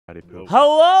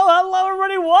Hello,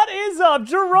 everybody. What is up?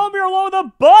 Jerome here along with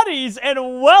the buddies,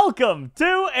 and welcome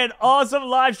to an awesome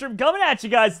live stream coming at you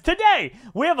guys. Today,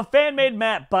 we have a fan-made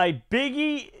map by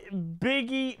Biggie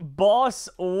Boss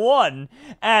 1,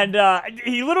 and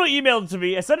he literally emailed it to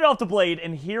me. I sent it off to Blade,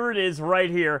 and here it is right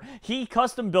here. He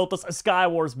custom built us a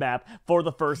Skywars map for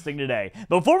the first thing today.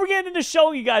 Before we get into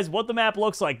showing you guys what the map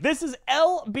looks like, this is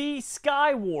LB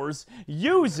Skywars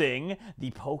using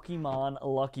the Pokemon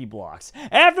Lucky Blocks.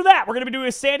 After that, we're going to be doing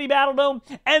a Sandy Battle Dome,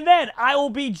 and then I will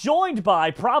be joined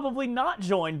by, probably not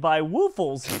joined by,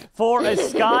 Woofles for a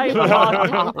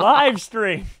Skywalk live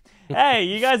stream. Hey,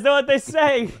 you guys know what they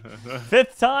say.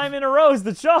 5th time in a row is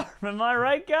the charm. Am I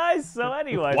right, guys? So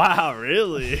anyway. Wow,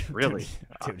 really? Really?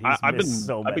 Dude, I've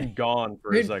been gone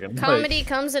for a second. Comedy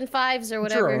comes in 5s or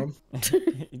whatever.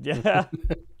 Yeah.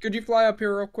 Could you fly up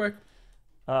here real quick?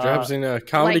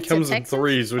 Comedy comes in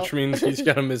 3s, which means he's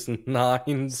got to miss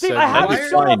 9, 7. I have to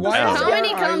show up.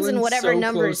 Comedy comes in whatever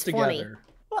number is 20.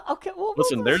 Well, okay, well,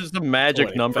 Listen, there's the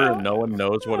magic number and no one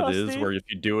knows what it is, Steve. where if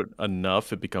you do it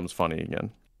enough, it becomes funny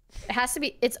again. It has to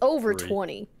be, it's over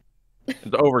 20. It's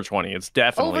over 20. It's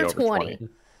definitely over 20.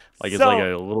 Like, it's like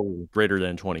a little greater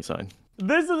than 20 sign.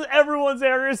 This is everyone's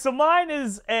area. So mine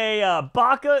is a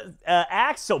Baka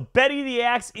axe. So Betty the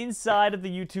axe inside of the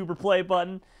YouTuber play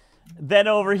button. Then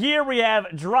over here we have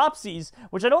Dropsies,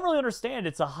 which I don't really understand.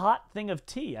 It's a hot thing of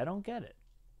tea. I don't get it.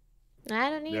 I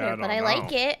don't either, but I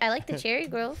like it. I like the cherry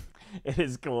growth. It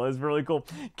is cool. It's really cool.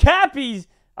 Cappy's.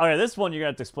 Okay, this one you're going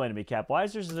to have to explain to me, Cap. Why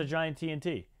is yours a giant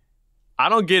TNT? I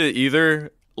don't get it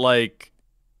either. Like,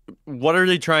 what are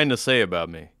they trying to say about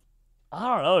me? I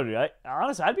don't know, dude.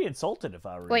 Honestly, I'd be insulted if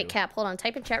I were Wait, you. Cap, hold on.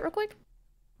 Type in chat real quick.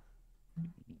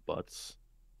 Butts.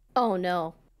 Oh,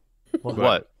 no.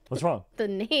 What? What's wrong? The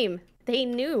name. They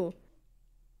knew.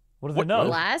 What do they know?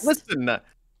 Last? Listen,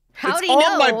 How it's do you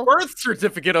on know? my birth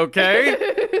certificate, okay?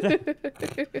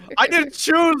 I didn't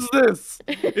choose this.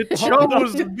 It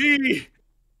chose me.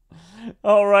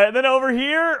 All right, then over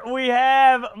here we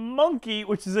have Monkey,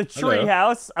 which is a tree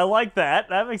house. I like that.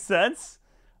 That makes sense.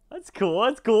 That's cool.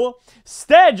 That's cool.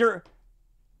 Stedger.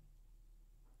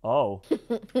 Oh.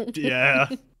 Yeah.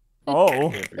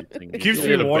 Oh. Keeps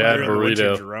me wondering,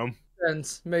 Jerome.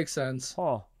 Makes sense.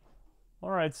 Oh.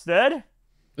 All right, Stead.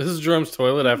 This is Jerome's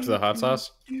toilet after the hot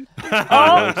sauce.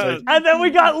 Oh, and then we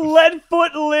got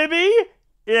Leadfoot Libby.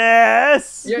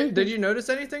 Yes. Yeah, did you notice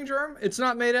anything, Jerome? It's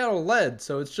not made out of lead,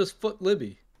 so it's just Foot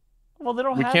Libby. Well, they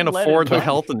don't We have can't lead afford in the them.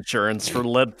 health insurance for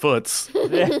lead foots.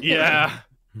 Yeah.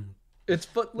 It's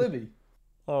Foot Libby.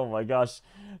 Oh my gosh.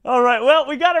 All right, well,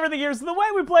 we got everything here. So the way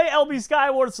we play LB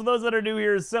Skywars, for those that are new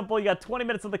here, is simple. You got 20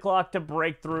 minutes on the clock to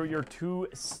break through your 2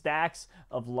 stacks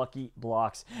of lucky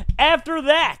blocks. After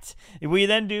that, we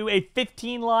then do a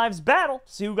 15 lives battle,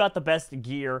 see who got the best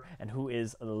gear and who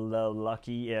is the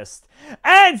luckiest.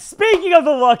 And speaking of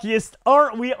the luckiest,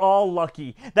 aren't we all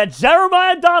lucky that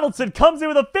Jeremiah Donaldson comes in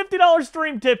with a $50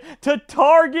 stream tip to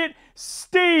target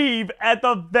Steve at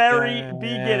the very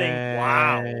beginning.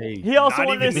 Wow. He also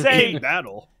wanted to say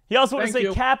battle. He also wanted to say,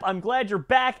 you. Cap, I'm glad you're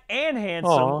back and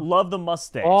handsome. Aw. Love the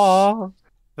mustache. Aw,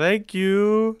 thank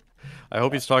you. I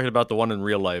hope he's talking about the one in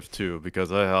real life too,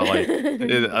 because I like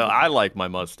I like my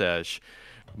mustache,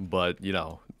 but you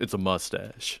know it's a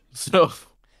mustache. So,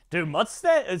 Dude,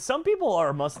 mustache. Some people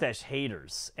are mustache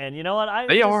haters, and you know what?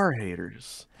 they are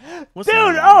haters. Dude,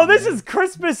 oh, this is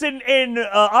Christmas in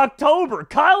October.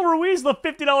 Kyle Ruiz, the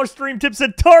 $50 stream tip,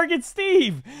 said target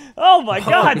Steve. Oh my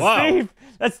God, wow. Steve.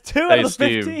 That's 2 out of the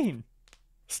Steve. 15.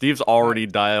 Steve's already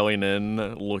dialing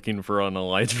in, looking for an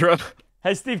Elytra.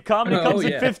 Hey, Steve, comedy comes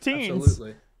in 15s.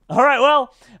 Absolutely. All right,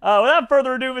 well, without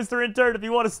further ado, Mr. Intern, if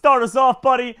you want to start us off,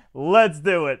 buddy, let's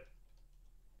do it.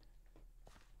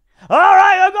 All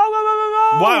right,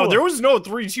 go. Wow, there was no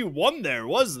 3, 2, 1 there,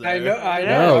 was there? I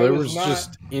know. No, there was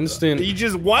just instant. He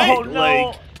just went, Oh, no.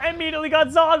 like... I immediately got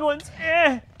Zoglins.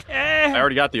 I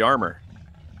already got the armor.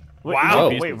 Wait, Wow.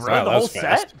 Wait, Wow, really? The that whole was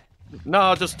fast. set?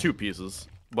 No, just 2 pieces,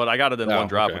 but I got it in one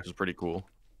drop, okay. which is pretty cool.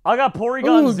 I got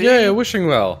Porygon Oh, Z. yeah, wishing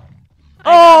well.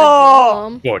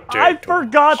 Oh! What I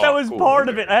forgot that was cool. part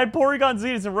of it. I had Porygon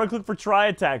Z and right click for Tri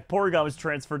Attack. Porygon was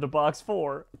transferred to box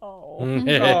 4. Oh.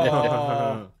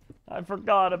 Aw. I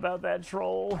forgot about that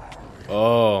troll.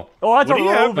 Oh, Oh, that's a What do you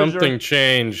have? Roviger. something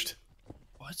changed.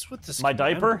 What's with this? My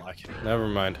command diaper? block? Never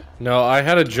mind. No, I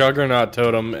had a Juggernaut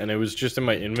totem, and it was just in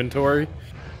my inventory.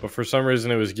 But for some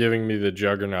reason, it was giving me the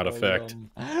Juggernaut effect.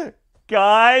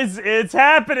 Guys, it's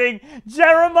happening.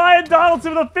 Jeremiah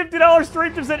Donaldson with a $50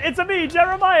 stream tip said, it's a me,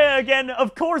 Jeremiah again.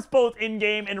 Of course, both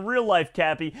in-game and real-life,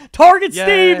 Cappy. Target Yay.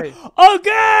 Steve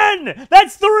again!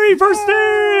 That's 3 for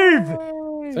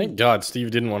Steve! Thank God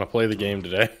Steve didn't want to play the game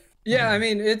today. Yeah, I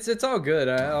mean, it's all good.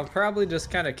 I'll probably just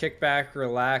kind of kick back,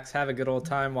 relax, have a good old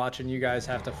time watching you guys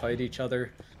have to fight each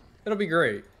other. It'll be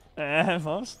great.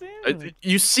 Well, Steve.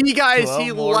 You see, guys, 12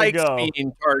 he more to likes go.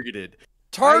 being targeted.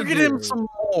 Target him some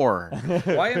more.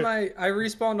 Why am I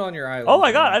respawned on your island? Oh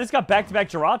my God! I just got back-to-back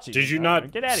Jirachi. Did you not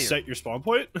get out of here? set your spawn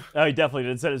point? Oh, he definitely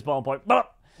didn't set his spawn point.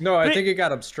 But No, I think it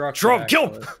got obstructed. Jerome,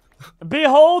 kill him!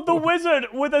 behold the wizard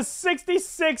with a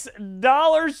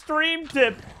 $66 stream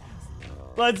tip.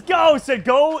 Let's go. So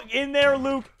go in there,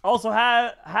 Luke. Also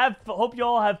hope you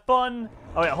all have fun.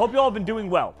 Oh yeah, hope you all have been doing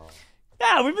well.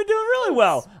 Yeah, we've been doing really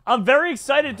well. I'm very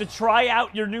excited to try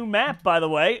out your new map, by the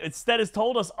way. Instead has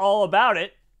told us all about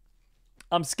it.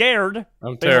 I'm scared.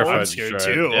 I'm terrified. I'm scared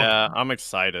too. Yeah, I'm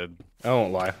excited. I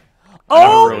won't lie.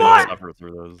 Oh really my! Suffer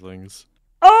through those things.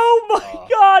 Oh my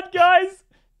God, guys!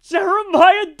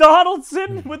 Jeremiah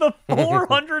Donaldson with a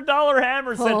 $400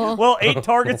 hammer said, "Well, 8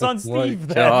 targets on Steve."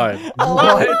 My Then. God.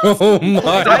 Oh, Oh my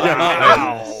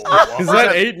God. Is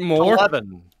that 8 more?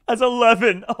 11. that's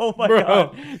 11. Oh my Bro.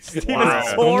 God, Steve Wow.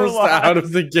 is 4 Almost out lives.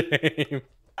 of the game.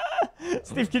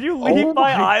 Steve, can you leave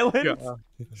my island?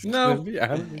 No.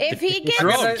 If he gets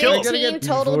Jerome, kill him. 15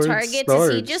 total Before it targets, is he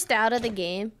starts. just out of the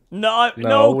game? No,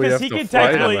 No, we because have he to can fight him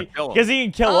technically, and kill him. because he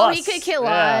can kill Oh, us. he could kill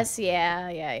Yeah. us.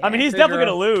 Yeah. I mean, he's Hey, definitely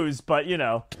Jerome. gonna lose, but you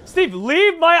know, Steve,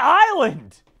 leave my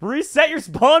island. Reset your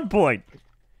spawn point.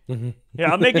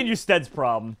 Yeah, I'm making you Stead's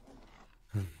problem.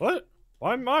 What?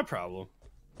 Why my problem?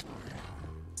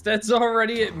 Stead's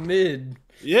already at mid.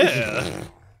 Yeah.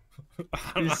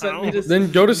 You sent me to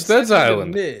Then go to you sent Stead's me to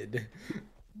island. Mid.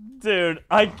 Dude,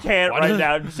 I can't Why right does-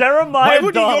 now. Why Jeremiah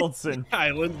would you go Donaldson, to the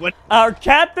island when our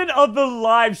captain of the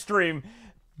live stream.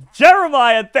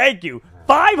 Jeremiah, thank you.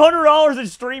 $500 in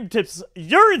stream tips.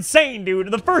 You're insane, dude.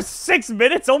 In the first 6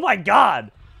 minutes, oh my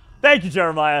God. Thank you,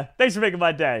 Jeremiah. Thanks for making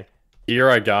my day. Here,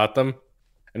 I got them.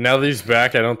 And now that he's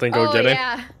back, I don't think I'll get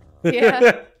yeah.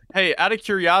 Yeah. Hey, out of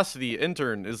curiosity,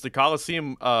 intern, is the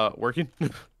Coliseum working?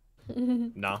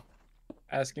 No.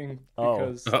 Asking Oh,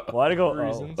 because why to go?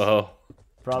 reasons. Oh, Oh.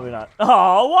 probably not.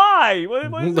 Oh, why?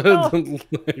 What is it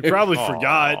called? You probably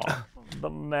forgot. The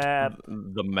map.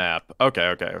 The map.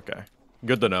 Okay.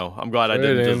 Good to know. I'm glad I Trade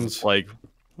didn't ins. just, like...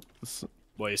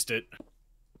 Waste it.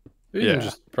 You Yeah. can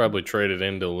just probably trade it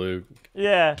into Luke.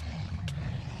 Yeah.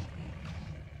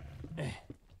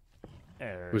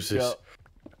 There we Who's this? go.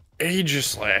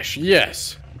 Aegislash,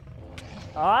 yes.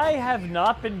 I have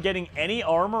not been getting any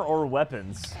armor or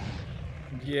weapons.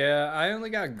 Yeah, I only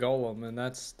got Golem, and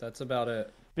that's about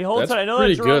it. Behold, That's I know that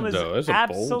pretty Jerome good, is though. That's a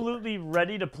bold- absolutely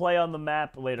ready to play on the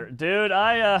map later. Dude,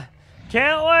 I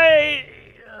can't wait.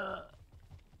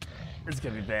 It's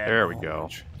gonna be bad. There we go.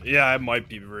 Yeah, it might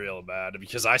be real bad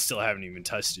because I still haven't even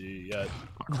tested it yet.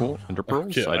 Cool. Ender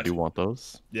pearls. Okay. I do want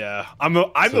those. Yeah, I'm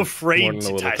So more afraid than a to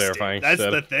little test it. terrifying That's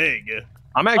step. the thing.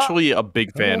 I'm actually a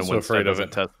big fan also when afraid Steph of doesn't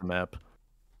it. test the map.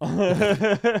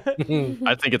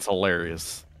 I think it's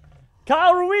hilarious.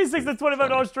 Kyle Ruiz thinks that's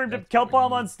 $25 stream tip. Kelp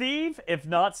bomb on Steve. If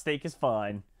not, steak is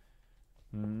fine.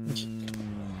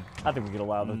 I think we could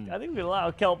allow I think we could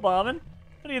allow kelp bombing.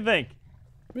 What do you think?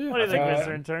 What do you think,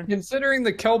 Mr. Intern? Considering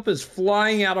the kelp is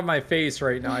flying out of my face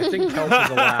right now, I think kelp is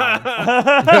allowed.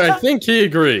 I think he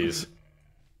agrees.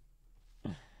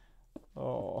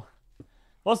 Oh.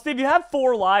 Well, Steve, you have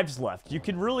 4 lives left. You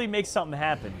can really make something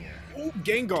happen. Ooh,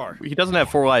 Gengar. He doesn't have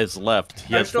 4 lives left.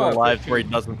 He I has still 4 have lives 15.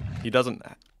 where he doesn't.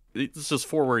 It's just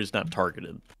 4 where he's not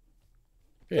targeted.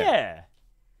 Yeah.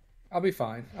 I'll be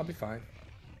fine.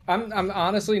 I'm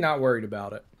honestly not worried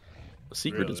about it. The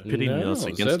secret is Really? pitting No, us is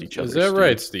against that- each other. Is that Steve.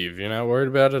 right, Steve? You're not worried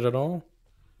about it at all?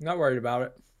 Not worried about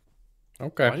it.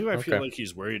 Okay. Why do I okay. feel like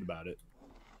he's worried about it?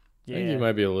 I think you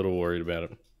might be a little worried about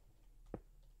it.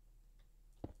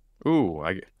 Ooh,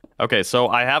 okay, so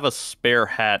I have a spare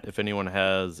hat if anyone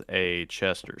has a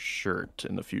chest or shirt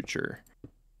in the future.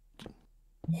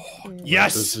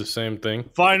 Yes, This is the same thing.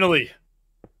 finally.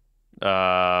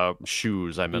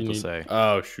 Shoes, I meant You to need- say.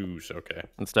 Oh, shoes. Okay.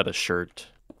 Instead of shirt.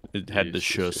 It had the Yes,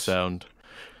 sh yes, yes. sound.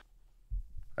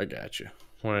 I got you.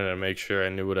 Wanted to make sure I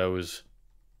knew what I was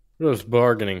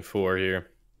bargaining for here.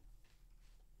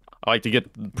 I like to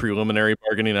get preliminary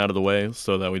bargaining out of the way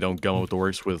so that we don't go with the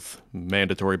works with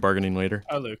mandatory bargaining later.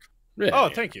 Hi, Luke. Yeah, Oh,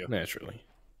 thank you. Naturally.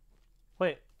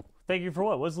 Wait, thank you for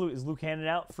what? Is Luke handing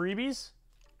out freebies?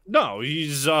 No,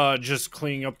 he's just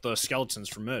cleaning up the skeletons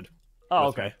for mid. Oh,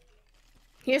 With me. okay.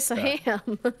 Yes, I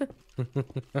am.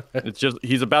 It's just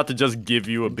he's about to just give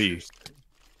you a B.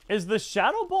 Is the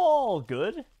Shadow Ball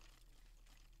good?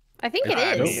 I think it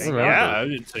I is. mean, remember. yeah,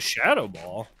 it's a shadow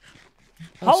ball.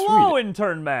 Hello,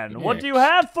 intern man. What do you Thanks.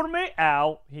 have for me?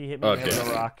 Ow. He hit me Okay. with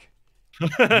a rock.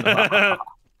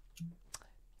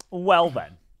 Well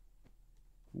then.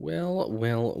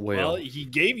 Well, he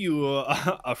gave you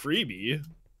a freebie.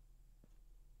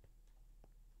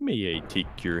 May I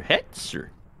take your hat,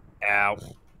 sir? Ow.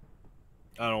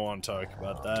 I don't want to talk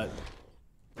about that.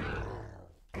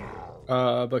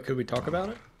 But could we talk about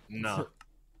it? No.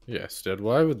 Yes, Dad.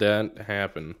 Why would that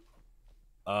happen?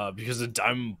 Because a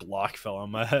diamond block fell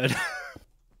on my head.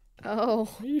 Oh.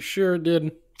 Are you sure it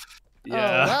did?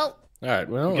 Yeah. Oh, well. All right.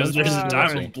 Well, Because there's a diamond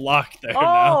interesting. block there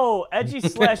now. Oh, Edgy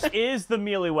Slash is the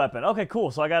melee weapon. Okay, cool.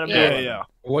 So I got him. Yeah.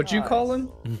 What'd you call him?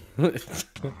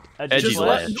 Edgy Just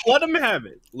Slash. let him have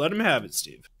it. Let him have it,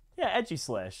 Steve. Yeah, Edgy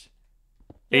Slash.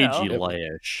 You know, Edgy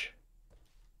Lash.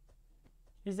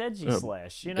 he's Edgy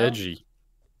Slash, you know? Edgy.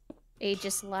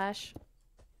 Aegis Slash.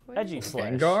 Edgy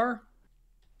Slash. Gengar?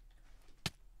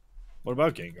 What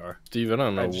about Gengar? Steve, I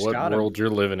don't know just what got him. world you're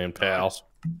living in, pal.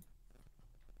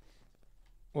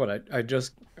 What?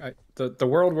 The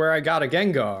world where I got a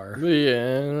Gengar.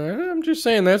 Yeah, I'm just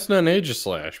saying that's not an Aegis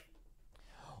Slash.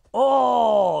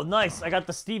 Oh, nice. I got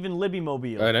the Steven Libby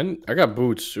mobile. I got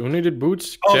boots. Who needed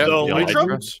boots? Oh, Cat, the you like Electro?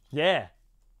 boots? Yeah.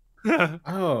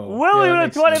 Oh. Willie yeah,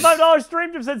 with a that makes sense. $25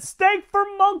 stream tip said steak for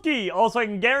monkey. Also, I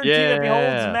can guarantee that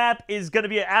Behold's Yeah. map is going to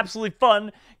be absolutely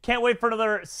fun. Can't wait for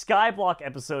another Skyblock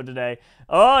episode today.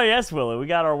 Oh, yes, Willie. We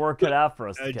got our work cut out for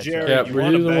us to catch Jerry, up. Cat, you were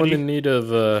want you a the one Betty? in need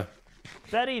of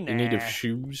Betty, in need of nah.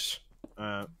 shoes?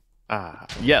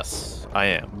 Yes, I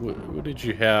am. What did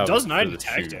you have? Does for 9 the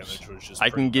attack shoes? damage, which is I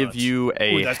can pretty give nuts. you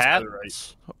a Ooh, that's hat kinda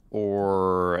right.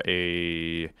 or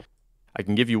a. I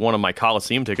can give you one of my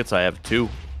Coliseum tickets. I have 2,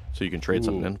 so you can trade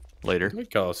something Ooh. in later. My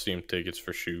Coliseum tickets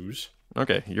for shoes.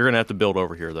 Okay, you're gonna have to build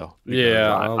over here though. because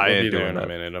Yeah, I I'll ain't be there doing in a that.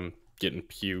 minute. I'm getting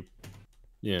puked.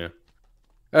 Yeah,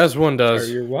 as one Are does.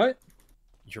 you what?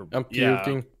 I'm Yeah.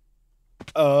 puking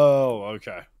Oh,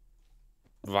 okay.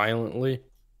 violently.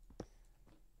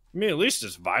 I mean, at least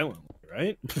it's violent,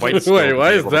 right? Quite still Wait, to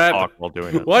why be is able to that? talk while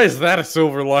doing it. Why is that a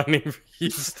silver lining for you?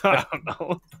 I don't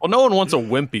know. Well, no one wants a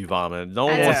wimpy vomit. No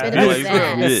one That's wants a to bit be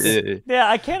of a like, Yeah,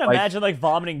 I can't Like- imagine like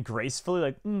vomiting gracefully,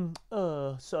 like,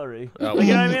 sorry. Oh. Like,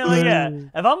 you know what I mean? Like, yeah,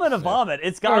 if I'm gonna vomit,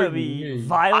 it's gotta be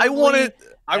violently.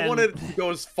 I want it to go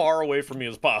as far away from me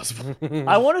as possible.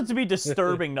 I want it to be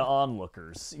disturbing to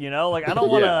onlookers. You know, like I don't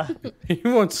want to.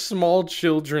 You want small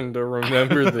children to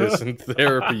remember this in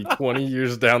therapy 20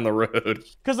 years down the road.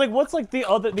 Because like, what's like the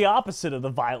opposite of the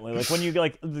violently? Like when you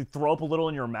like throw up a little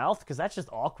in your mouth, because that's just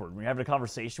awkward when you're having a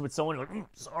conversation with someone. You're like,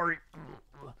 sorry.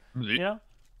 You know.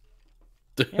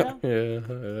 Yeah.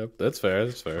 Yeah, that's fair.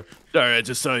 That's fair. Sorry, I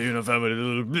just saw you in a vomit a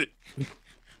little bit.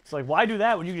 It's like, why do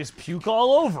that when you can just puke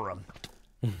all over them?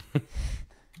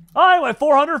 Oh, anyway,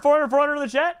 400 in the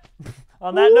chat.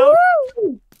 On that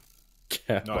note,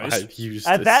 Cap, Nice. I've used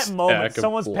at a that stack moment, of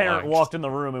someone's parent blocks. walked in the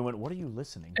room and went, "What are you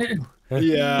listening to?"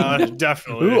 Yeah,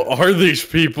 definitely. Who are these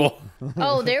people?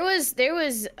 Oh, there was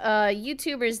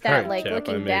YouTubers that Alright, like Cap, I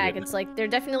looking made back, it. it's like there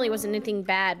definitely wasn't anything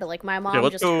bad, but like my mom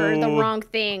let's just heard the go. wrong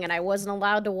thing and I wasn't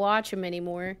allowed to watch them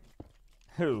anymore.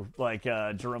 Who? Like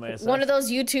Jeromeasf? One of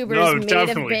those YouTubers No, may have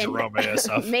definitely been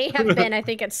Jeromeasf. may have been, I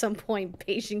think, at some point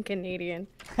Asian Canadian.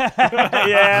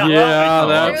 Yeah. Yeah, well,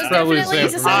 that's There was probably definitely the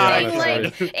same something for me, like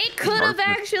honestly. it could have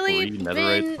actually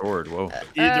netherite been. sword. Whoa.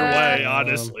 Either way,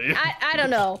 honestly. I don't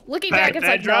know. Looking back, it's That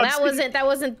like no, drops- that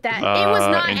wasn't that. It was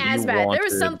not and as you bad. There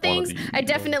was wanted some one of things these. I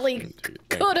definitely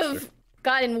could have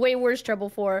gotten way worse trouble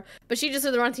for. But she just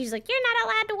said the wrong thing. She's like, "You're not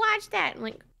allowed to watch that." I'm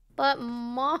like, "But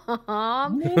mom,"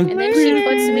 and then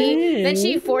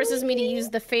she forces me to use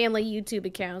the family YouTube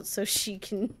account so she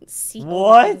can see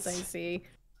What? the things I see.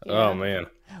 Oh man.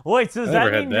 Wait, so does I that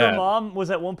never had mean your that. mom was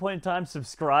at one point in time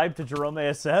subscribed to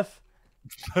Jeromeasf?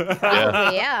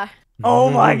 Probably, yeah. Oh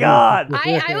my god!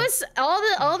 I was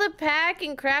all the pack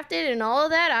and crafted and all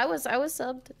of that. I was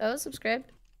subbed. I was subscribed.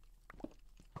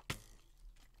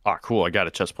 Ah, cool. I got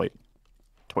a chest plate.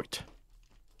 Toit.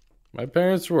 My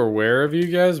parents were aware of you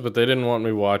guys, but they didn't want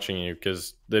me watching you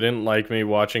because they didn't like me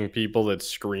watching people that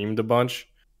screamed a bunch.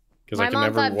 Because I My can mom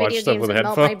never thought watch video stuff games with would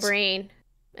melt my headphones. brain.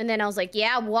 And then I was like,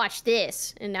 yeah, watch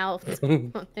this. And now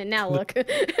look. Yeah,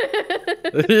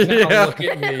 Look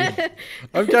at me.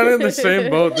 I'm kind of in the same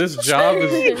boat. This job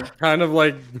is kind of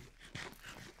like,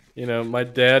 you know, my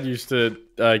dad used to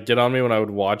get on me when I would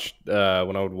watch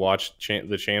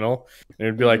the channel, and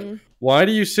he'd be like, "Why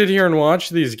do you sit here and watch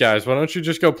these guys? Why don't you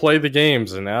just go play the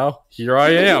games?" And now here I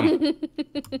am.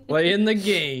 Playing the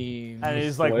game. And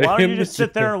he's like, Play "Why don't you in just the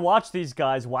sit there and watch these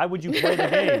guys? Why would you play the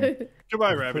game?"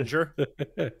 Goodbye, Ravager.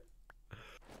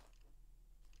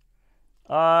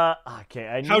 Okay,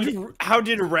 I need How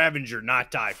did a Ravager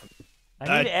not die from I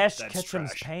need that- Ash that's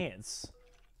Ketchum's trash. pants.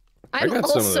 I I'm got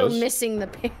some of also those. missing the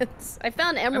pants. I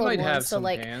found I emerald might ones, have so some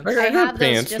like pants. I I got have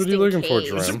pants. those What just are you in looking for, case,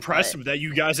 Jerome? It's But- impressive that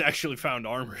you guys actually found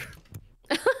armor.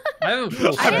 I have a full I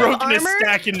I've have broken a armor.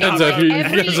 stack and Turns not out you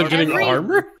Every- guys are getting every-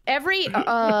 armor? Every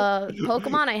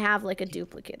Pokemon I have like a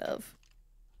duplicate of.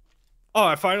 Oh,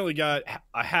 I finally got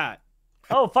a hat.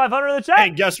 Oh, 500 in the chat. Hey,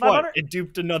 guess 500? what? It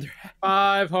duped another hat.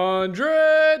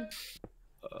 500.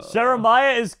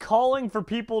 Jeremiah is calling for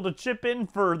people to chip in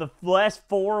for the last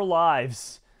 4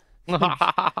 lives.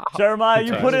 Jeremiah,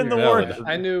 you put in the work.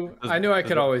 I knew I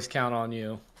could always count on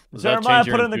you. Does that Jeremiah change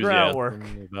your put in the enthusiasm groundwork.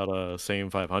 about same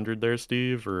 500 there,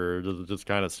 Steve, or does it just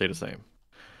kind of stay the same?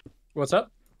 What's up?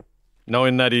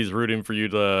 Knowing that he's rooting for you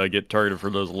to get targeted for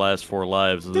those last 4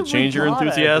 lives, does Dude, it change your we gotta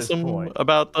at this enthusiasm point.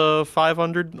 about the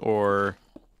 500, or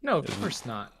No, of course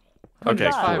not. okay,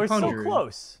 God, we're so 500.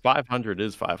 close. 500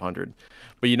 is 500.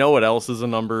 But you know what else is a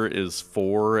number is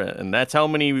 4, and that's how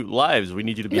many lives we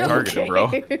need you to be targeted, bro.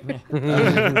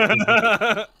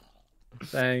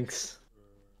 Thanks.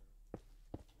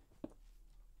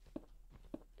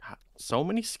 God, so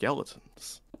many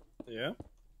skeletons. Yeah.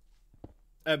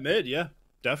 At mid, yeah,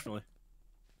 definitely.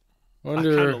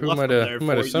 Wonder kinda who left might them have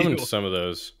there for summoned you. some of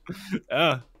those.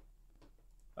 Yeah.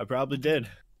 I probably did.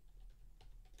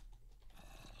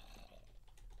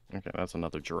 Okay, that's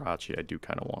another Jirachi. I do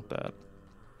kind of want that.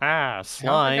 Ah, How have I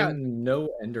slime. got no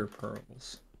ender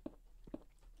pearls?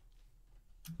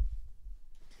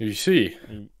 You see,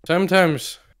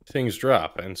 sometimes things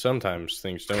drop, and sometimes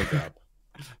things don't drop.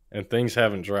 And things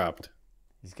haven't dropped.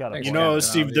 He's got a Thanks, You plan. know, Captain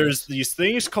Steve, Obvious. there's these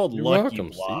things called You're lucky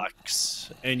welcome, Steve.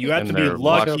 blocks, and you have And to be they're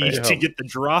lucky lucky to help. get the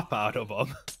drop out of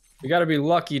them. You got to be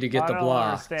lucky to get I the don't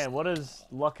block. understand. What does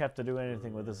luck have to do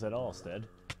anything with this at all, Stead?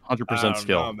 100%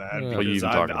 skill. man. Yeah. What are you Because even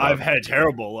talking I've about? had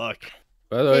terrible luck.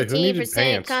 By the way, who needed 15%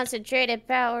 pants? concentrated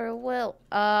power will.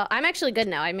 I'm actually good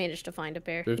now. I managed to find a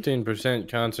pair. 15%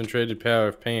 concentrated power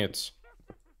of pants.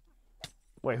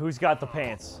 Wait, who's got the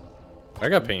pants? I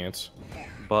got pants.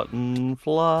 Button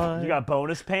fly. You got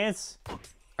bonus pants?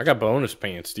 I got bonus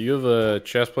pants. Do you have a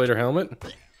chest plate or helmet?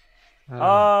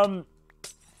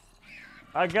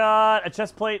 I got a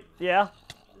chest plate. Yeah.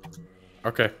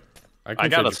 Okay. I can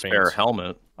got take a the spare pants.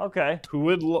 helmet. Okay. Who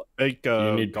would like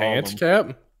You need pants, Gollum?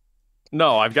 Cap?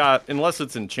 No, I've got, unless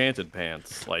it's enchanted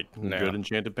pants, like No. good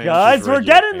enchanted pants. Guys, just we're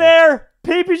regular getting pants.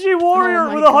 there. PPG Warrior Oh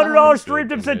my with a $100 God. stream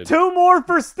tip said Good. 2 more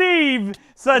for Steve.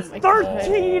 So that's Oh my God.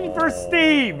 13 for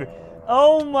Steve.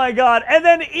 Oh my God. And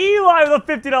then Eli with a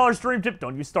 $50 stream tip.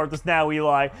 Don't you start this now,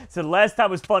 Eli. Said last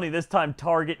time was funny. This time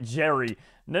target Jerry.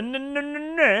 No, no, no, no,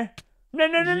 no. No,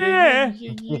 no, no, Yeah,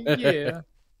 no. yeah.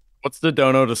 What's the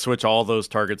dono to switch all those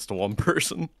targets to one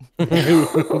person?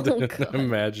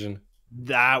 Imagine.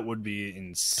 That would be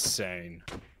insane.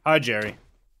 Hi, Jerry.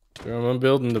 I'm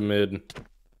building the mid.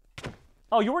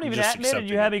 Oh, you weren't even Just at mid and accepting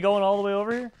you had it. me going all the way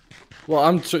over here?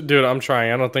 Well, dude, I'm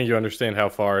trying. I don't think you understand how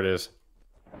far it is.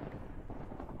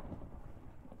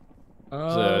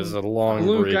 It's a long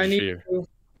Luke, bridge I need here. you.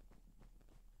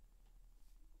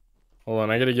 Hold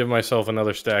on, I gotta give myself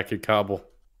another stack of cobble.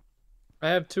 I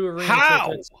have 2 arena How?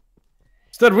 tickets.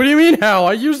 Stead, what do you mean how?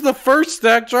 I used the first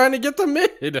stack trying to get the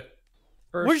mid.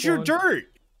 First Where's your one. dirt?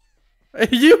 I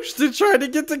used to try to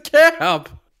get the cap.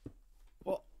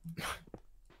 Well-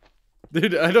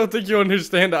 Dude, I don't think you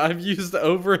understand. I've used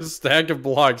over a stack of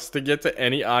blocks to get to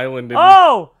any island in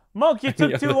Oh! Monk, you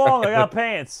took too long. I got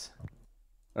pants.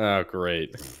 Oh,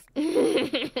 great.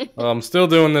 Well, I'm still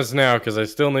doing this now because I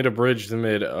still need a bridge to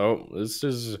mid. Oh, this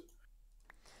is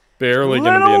barely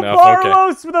going to be Little enough. Okay.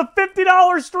 Barlos with a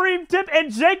 $50 stream tip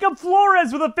and Jacob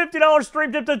Flores with a $50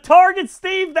 stream tip to target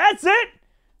Steve. That's it.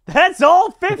 That's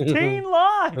all 15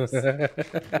 lives.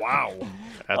 Wow.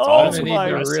 That's Oh all. I need my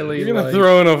to God. really You're going to like,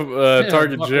 throw in a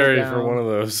target buckle Jerry for down. one of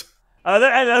those.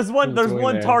 There's one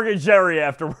Doing target Jerry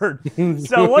afterward.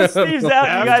 So once Steve's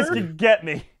out, you guys After? can get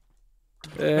me.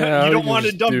 Yeah, You we don't can want it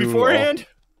just done do beforehand?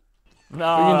 We No.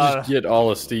 can just get all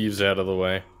of Steve's out of the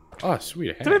way. Oh,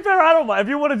 sweet. To be fair, I don't mind. If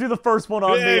you want to do the first one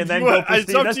on Yeah, me if and then you go want- for it's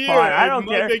Steve, up that's to fine. you. I It don't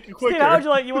might care. make it Steve, quicker. how would you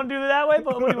like? You want to do it that way?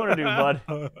 But what do you want to do, bud?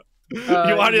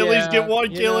 You want to at least get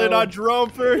one kill in on Jerome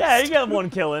first? Yeah, you got one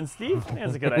kill in, Steve.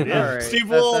 That's a good idea. All right. Steve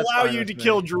will That's allow fine you with to me.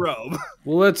 kill Jerome.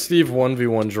 We'll let Steve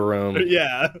 1v1 Jerome.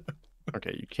 Yeah.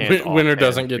 Okay, you can't. Winner offhand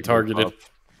doesn't get pick targeted. up.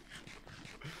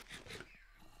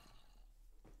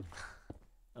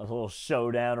 A little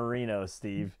showdown arena,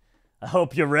 Steve. I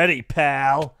hope you're ready,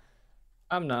 pal.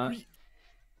 I'm not.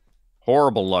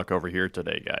 Horrible luck over here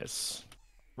today, guys.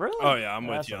 Really? Oh, yeah, I'm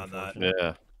with That's you on that. unfortunate.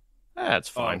 Yeah. That's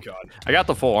Oh, fine. God. I got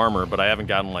the full armor, but I haven't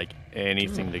gotten like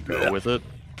anything to go with it.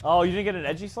 Oh, you didn't get an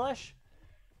edgy slash?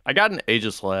 I got an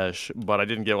Aegislash, but I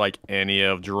didn't get like any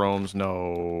of Jerome's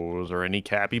nose or any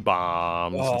Cappy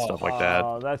bombs and stuff like that.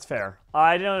 Oh, that's fair.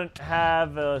 I don't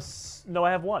have no, I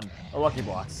have one. A Lucky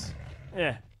Blocks.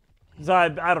 Yeah. So I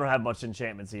don't have much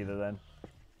enchantments either then.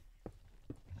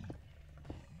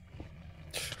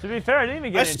 To be fair, I didn't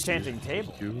even get an enchanting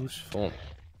table. Useful.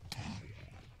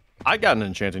 I got an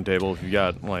enchanting table if you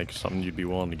got like something you'd be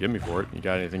willing to give me for it. You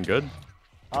got anything good?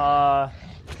 Don't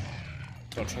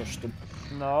trust them.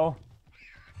 No.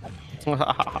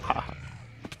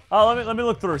 Oh, let me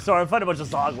look through. Sorry, I'm fighting a bunch of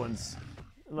Zoglins.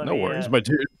 No worries, my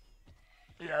dude.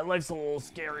 Yeah, life's a little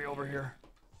scary over here.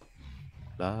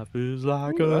 Life is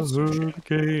like a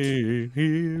hurricane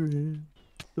here in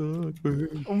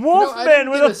Stockburg. Wolfman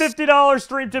with a $50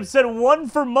 stream tip said 1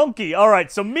 for Monkey. All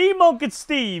right, so me, Monk, and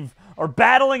Steve are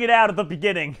battling it out at the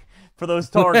beginning for those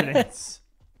targetings.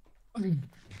 And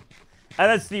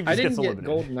then Steve just I gets didn't get eliminated.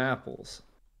 golden apples.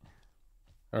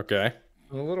 Okay.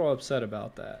 I'm a little upset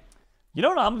about that. You know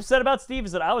what I'm upset about, Steve,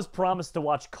 is that I was promised to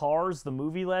watch Cars, the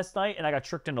movie, last night, and I got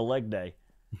tricked into leg day.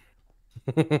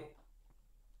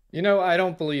 You know, I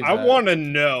don't believe that. I want to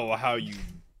know how you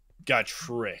got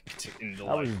tricked into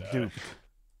I was like that. duped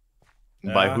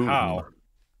By who? How?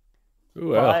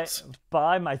 Who else?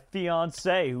 by my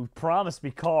fiance who promised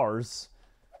me Cars.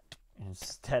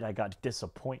 Instead, I got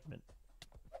disappointment.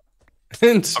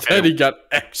 Instead, he got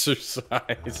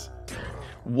exercise.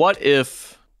 What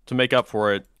if, to make up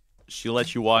for it, she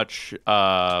lets you watch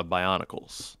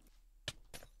Bionicles?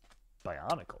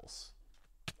 Bionicles.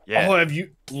 Yeah. Oh, have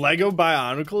you Lego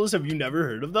Bionicles? Have you never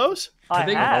heard of those? I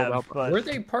think have, but Were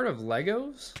they part of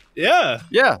Legos? Yeah,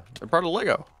 Yeah, they're part of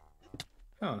Lego.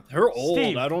 Huh. they're old.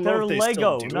 Steve, I don't they're know if they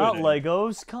Lego, still do not it.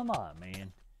 Legos. Come on,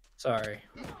 man. Sorry.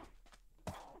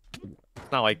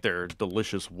 It's not like they're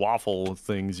delicious waffle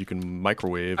things you can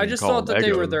microwave. I and just call thought that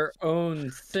they were Legos. their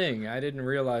own thing. I didn't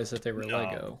realize that they were No.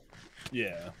 Lego.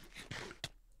 Yeah.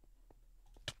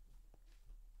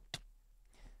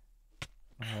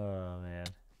 Oh, man.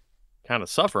 Kind of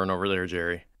suffering over there,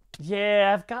 Jerry.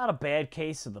 Yeah, I've got a bad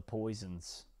case of the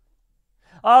poisons.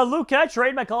 Luke, can I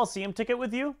trade my Coliseum ticket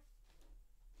with you?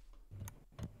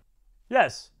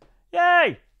 Yes.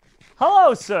 Yay!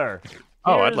 Hello, sir.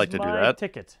 Oh, I'd Here's like to do my that.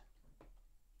 Ticket.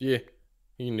 Yeah,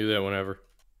 you can do that whenever.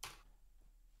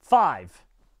 5.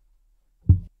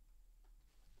 I'll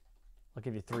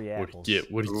give you 3 What apples. do you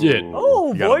get? What do you get?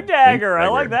 Oh, You got a Void Dagger. I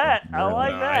Void like that. Dagger. I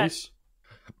like that. Nice.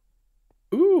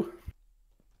 Ooh.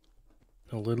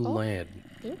 A little Oh. lad.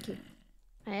 Thank you.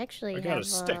 I actually I got have a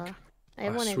stick. I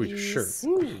have Ah, one of sweet these. shirt.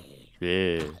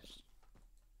 Yeah.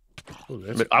 Oh,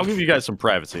 that's But I'll give you guys some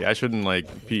privacy. I shouldn't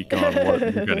like peek on what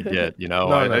you're gonna get. You know,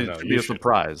 No, no, it no, should you be a should.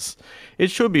 surprise.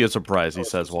 It should be a surprise. He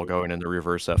says while going into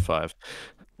reverse F5.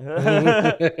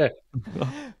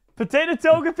 Potato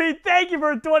Togepi, thank you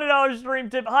for a $20 stream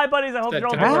tip. Hi, buddies. I hope you're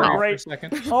all Can doing I Wow. borrow for a great.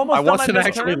 second? Almost I done wasn't my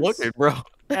actually midterms, looking, bro.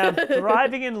 and I'm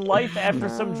thriving in life after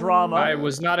some drama. I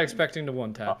was not expecting to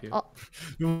one-tap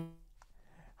you.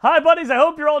 Hi, buddies. I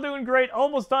hope you're all doing great.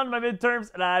 Almost done my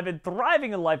midterms, and I've been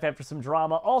thriving in life after some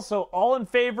drama. Also, all in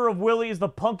favor of Willie is the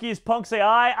punkiest punk. Say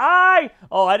aye. Aye.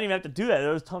 Oh, I didn't even have to do that.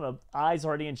 There was a ton of ayes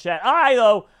already in chat. Aye,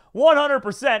 though.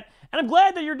 100%. And I'm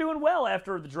glad that you're doing well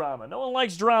after the drama. No one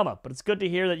likes drama, but it's good to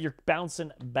hear that you're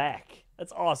bouncing back.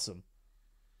 That's awesome.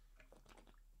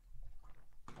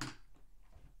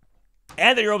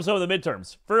 And that you're almost over the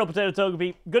midterms. For real, Potato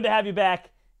Togepi, good to have you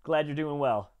back. Glad you're doing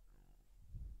well.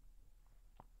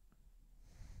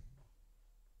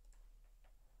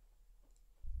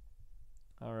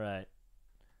 All right.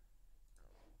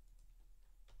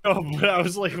 Oh, but I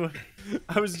was like,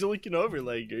 I was looking over,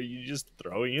 like, are you just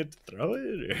throwing it to throw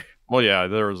it? Or? Well, yeah,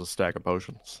 there was a stack of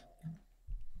potions.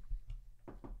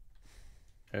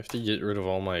 I have to get rid of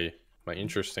all my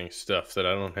interesting stuff that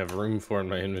I don't have room for in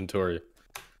my inventory.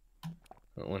 I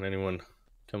don't want anyone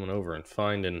coming over and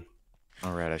finding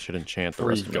All right, I should enchant the 3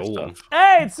 rest of my golem. stuff.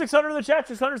 Hey, it's 600 in the chat.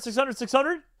 600, 600,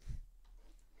 600.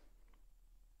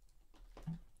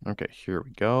 Okay, here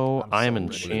we go. I am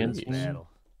enchanting.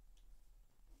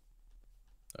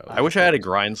 I wish I had a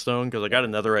grindstone because I got a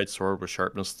netherite sword with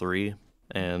sharpness 3,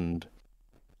 and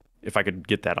if I could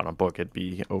get that on a book, it'd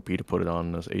be OP to put it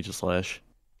on this Aegislash.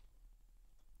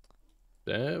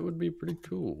 That would be pretty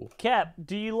cool. Cap,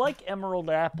 do you like emerald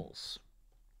apples?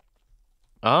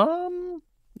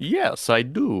 Yes, I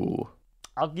do.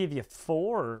 I'll give you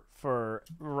 4 for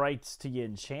rights to your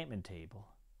enchantment table.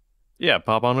 Yeah,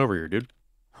 pop on over here, dude.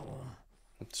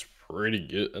 That's pretty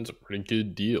good. That's a pretty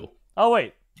good deal. Oh,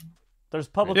 wait. There's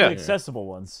publicly Yeah. accessible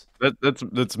ones.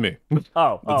 That's me.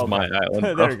 Oh, That's okay. my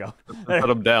island. There you go. Set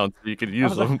them down so you can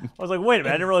use them. I was like, wait a minute.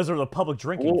 I didn't realize there was a public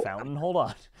drinking fountain. Hold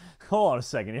on. hold on a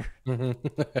second here.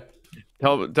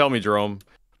 Tell me, Jerome.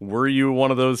 Were you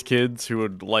one of those kids who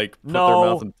would like put their No,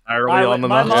 mouth entirely on the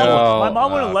my nostril? my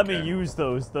mom wouldn't let me okay. use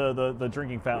those the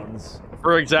drinking fountains.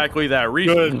 For exactly that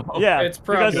reason. Yeah, It's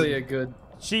because probably a good.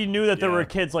 she knew that there Yeah. were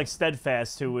kids like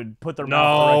Steadfast who would put their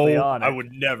mouth directly No, on it. I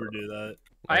would never do that.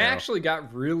 I Yeah. actually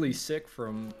got really sick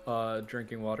from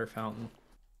drinking water fountain.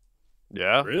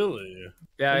 Yeah. Really?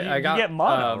 Yeah, You- I you got get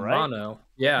mono, right? mono.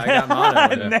 Yeah, I got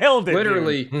mono. Nailed it.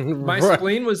 Literally, dude. my Right.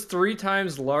 spleen was 3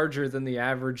 times larger than the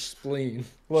average spleen.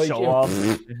 Dude. Show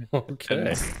off.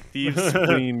 Okay. Steve's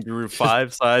spleen grew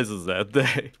 5 sizes that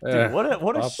day. Dude, what a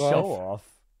pop show off. off.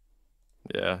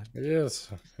 Yeah. Yes.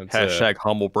 It's Hashtag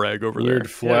humble brag over weird there.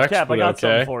 flex, Cap, I but got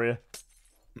something okay. for you.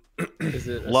 Is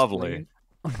it a Lovely.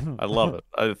 spleen? I love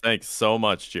it. Thanks so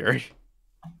much, Jerry.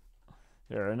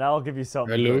 Here, and now I'll give you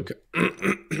something. Hey, good.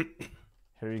 Luke.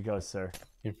 Here you go, sir.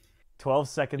 Yeah. 12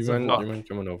 seconds You of luck. mind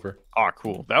coming over? Oh,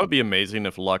 cool. That would be amazing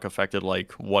if luck affected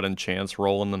like what in chance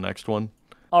roll in the next one.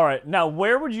 All right, now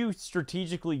where would you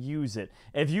strategically use it?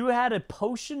 If you had a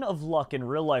potion of luck in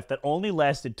real life that only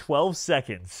lasted 12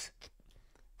 seconds.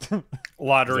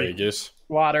 Lottery. Vegas.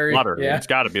 Lottery. Lottery. Yeah. It's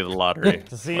got to be the lottery.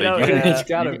 Casino, Like, yeah. It's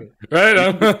gotta be.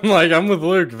 Right, I'm with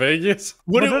Luke. Vegas.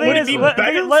 Would But it, the would thing it is, be let,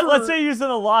 better let's for- say you're using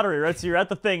the lottery, right? So you're at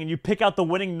the thing and you pick out the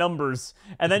winning numbers,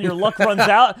 and then your luck runs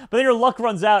out. But then your luck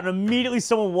runs out, and immediately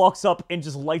someone walks up and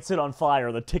just lights it on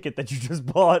fire. The ticket that you just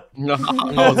bought. No,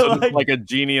 so it's like a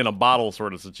genie in a bottle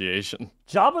sort of situation.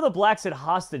 Jabba the Black said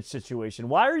hostage situation.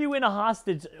 Why are you in a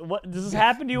hostage? What does this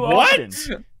happen to you What?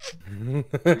 often?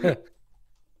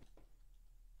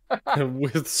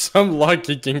 With some luck,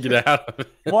 he can get out of it.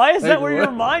 Why is that Like, where what?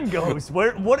 your mind goes?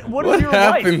 What is What your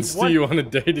happens life? to you on a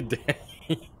day to day?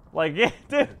 Like, yeah,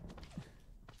 dude.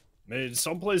 Man,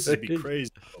 some places be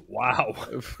crazy. But wow.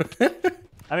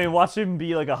 I mean, watch him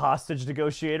be like a hostage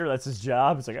negotiator. That's his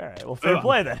job. It's like, all right, well, fair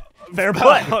play then. Fair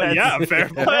play. Yeah, fair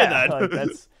play Yeah, then. like,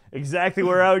 that's exactly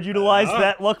where I would utilize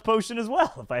that luck potion as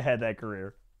well if I had that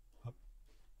career.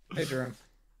 Hey, Jerome.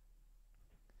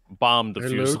 Bomb Hey,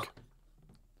 diffuser. Luke.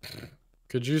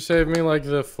 Could you save me like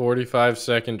the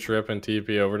 45-second trip and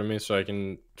TP over to me so I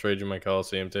can trade you my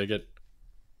Coliseum ticket?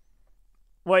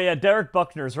 Well, yeah, Derek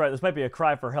Buckner's right. This might be a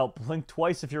cry for help. Blink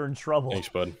twice if you're in trouble. Thanks,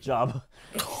 bud. Job.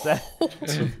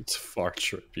 It's a far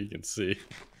trip, you can see.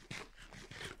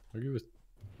 I'll give it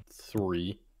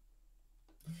 3.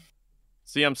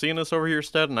 See, I'm seeing this over here,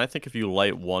 Stead, and I think if you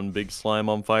light one big slime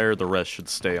on fire, the rest should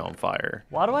stay on fire.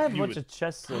 Why do I have a You bunch would- of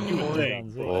chests of you would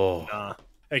polygons? think. Oh. Nah.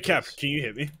 Hey, Cap, can you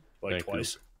hit me? Like Thank you.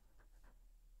 twice.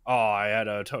 Oh, I had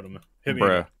a totem. Hit me. Bruh.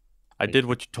 again. I did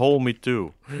what you told me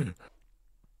to.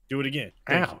 Do it again.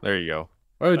 Ow. There you go.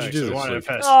 Why would you Thanks, do I this, wanted Luke? to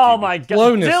pass Oh it to my you. god.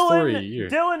 Slowness Dylan, 3, yeah.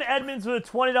 Dylan Edmonds with a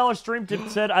 $20 stream tip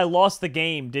said, I lost the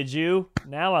game. Did you?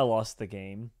 Now I lost the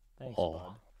game. Thanks, Oh. bud.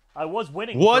 I was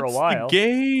winning for a What's while. the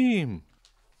game?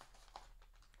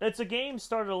 It's a game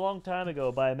started a long time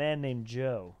ago by a man named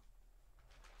Joe.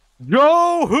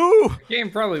 Yo, who? Game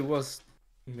probably was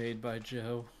made by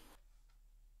Joe.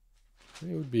 It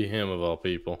would be him of all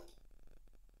people.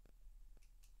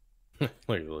 Look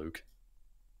at Luke.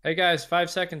 Hey guys, 5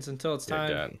 seconds until it's Yeah,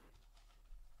 time.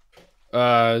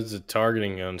 God. It's a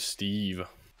targeting on Steve.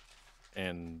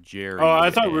 And Jerry. Oh, I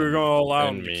thought we were and- going to allow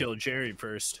and him to me. kill Jerry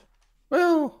first.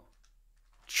 Well,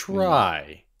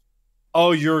 try.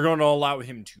 Oh, you're going to allow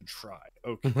him to try.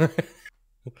 Okay.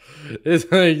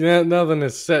 It's like nothing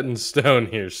is set in stone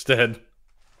here, Stead.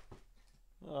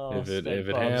 Oh, If it Stead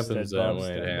Bob, happens Stead that Bob, way,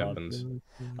 it Stead Bob. happens.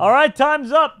 All right,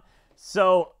 time's up.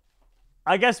 So,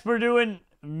 I guess we're doing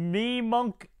me,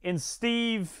 Monk, and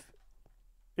Steve.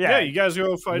 Yeah, you guys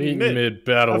go fight Meet in mid. mid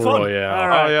battle Have fun. royale. All Oh,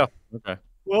 right. yeah. Okay.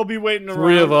 We'll be waiting around.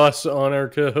 3 of us on our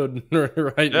code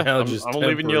right Yeah, now. I'm, just I'm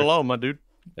leaving you temporary. alone, my dude.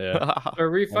 Yeah. Are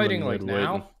we fighting the like mid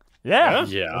now? Yeah.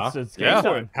 Yeah. It's Yeah. game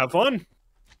time. Have fun.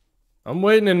 I'm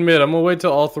waiting in mid. I'm gonna wait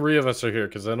till all 3 of us are here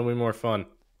because that'll be more fun.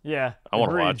 Yeah. I want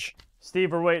to agreed. watch.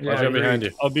 Steve, we're waiting. Yeah, Watch out agreed. behind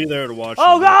you. I'll be there to watch.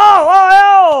 Oh, you. go!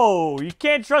 Oh, you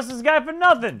can't trust this guy for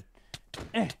nothing.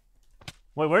 Wait,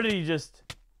 where did he just...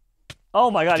 Oh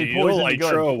my god, he Deal, poisoned me I good.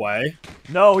 throw away.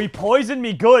 No, he poisoned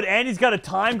me good, and he's got a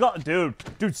time gauntlet.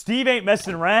 Dude, Steve ain't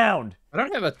messing around. I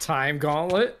don't have a time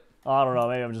gauntlet. I don't know,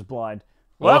 maybe I'm just blind.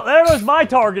 Well, there goes my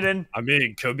targeting. I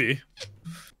mean, could be.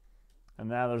 And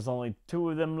now there's only 2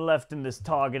 of them left in this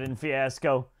targeting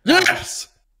fiasco. Yes.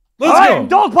 All Let's right, go.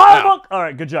 dog pile monk. All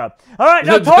right, good job. All right,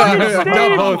 now target I got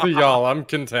Steve. both of y'all. I'm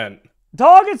content.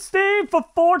 Target Steve for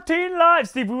 14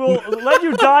 lives. Steve, we will let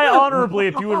you die honorably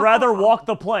if you would rather walk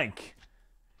the plank.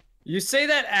 You say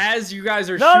that as you guys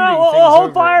are No, shooting no, things we'll hold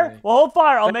over fire. me. We'll hold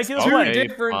fire. I'll make you the Two plane.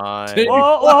 different- Fine.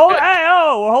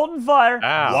 We're holding fire.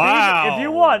 Ow. Steve, Wow. if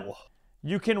you want,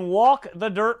 you can walk the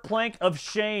dirt plank of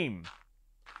shame.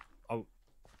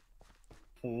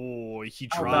 Oh, he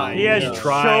no. tried. He has Yeah.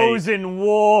 chosen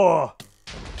war.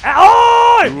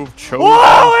 Oh! You've chosen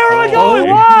Whoa, where am I going?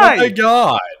 war. Why? my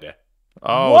god!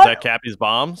 Oh, What? is that Cappy's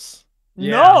bombs?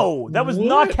 No, that was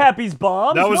not Cappy's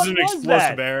bombs. That was What an that?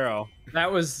 explosive arrow.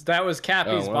 That was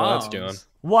Cappy's Oh, well, bombs. that's gone.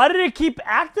 Why did it keep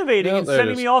activating Yeah, and there it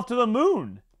sending is. me off to the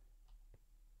moon?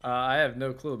 I have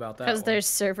no clue about that. Because one. there's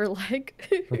server lag.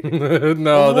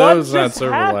 No, what that was not just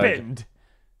server lag. happened?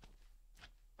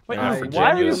 Wait, I why are you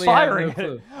genuinely have firing no it?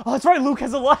 clue. Oh, that's right. Luke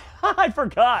has a light. I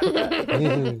forgot.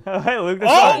 Oh, hey, Luke.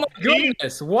 That's Oh right. my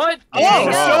goodness! What? Oh,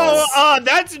 is so this?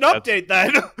 that's an update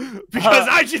then, because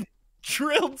I just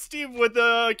drilled Steve with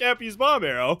a Cappy's bomb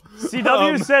arrow.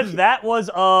 CW said that was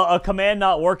a command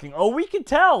not working. Oh, we could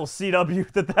tell, CW,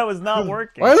 that was not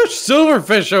working. Why are there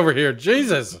silverfish over here?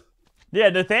 Jesus! Yeah,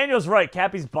 Nathaniel's right.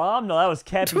 Cappy's bomb? No, that was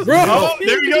Cappy's Bro. Oh,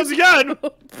 there he goes again.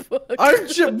 What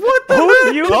the Who's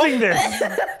heck? using this?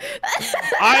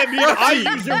 I mean, I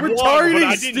used You're one, but I retarding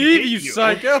didn't Steve, hit you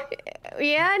psycho!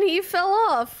 Yeah, and he fell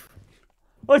off.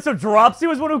 Wait, so Dropsy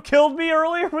was one who killed me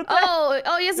earlier with that?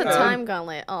 Oh, he has a time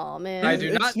gauntlet. Oh man. I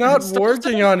do not. It's not stop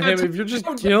working on him if you're just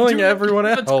killing everyone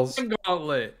else.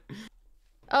 Gauntlet.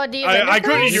 Oh, do you have I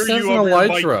couldn't Ender hear pearls? This you isn't over a your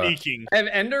mic Lytra. speaking. I have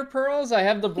ender pearls. I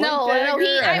have the blink No,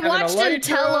 dagger. I have watched an him elytra.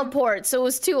 teleport, so it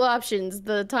was two options: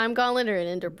 the time gauntlet or an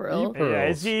ender pearl. Yeah,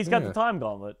 he's got Yeah. the time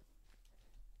gauntlet.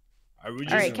 Are we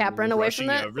All right, just Cap, run away from rushing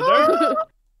that. over there?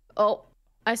 Oh,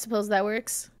 I suppose that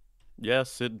works.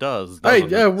 Yes, it does. Hey,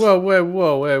 doesn't it?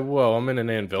 whoa! I'm in an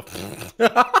anvil.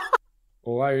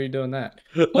 Well, why are you doing that?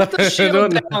 Put the I don't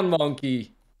shield know. down,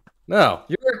 monkey. No,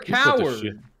 You're a put the coward.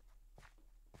 shield-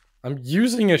 I'm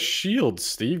using a shield,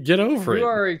 Steve. Get over You it.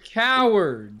 are a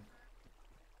coward.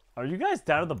 Are you guys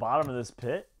down at the bottom of this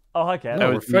pit? Oh, hi, Cat. No, That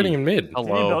we're was fighting me. in mid. Do you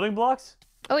need Hello. building blocks?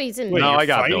 Oh, he's in. Wait, No, you're I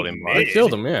got fighting building me? blocks. I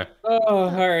killed him, yeah. Oh,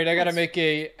 all right. I gotta make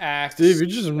a axe. Steve, you're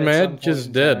just at mad some because point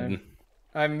in dead. time.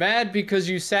 I'm mad because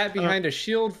you sat behind a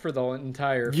shield for the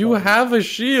entire. You fight. have a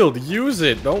shield. Use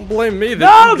it. Don't blame me. No,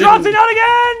 that you Dropsy, didn't- not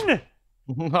again!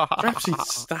 Dropsy,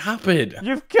 stop it.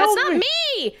 You've That's killed not me.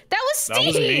 me. That was That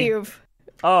was me. Steve.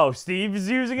 Oh, Steve's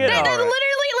using it? That All right.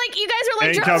 literally, like, you guys are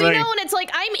like, Dropsy, Incoming. no, and it's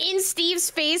like, I'm in Steve's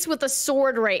face with a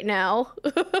sword right now.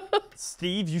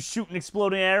 Steve, you shooting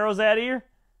exploding arrows out of here?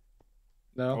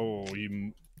 No. Oh,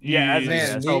 you. Yeah, as he's a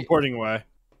man, guess. teleporting away.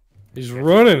 He's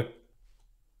running.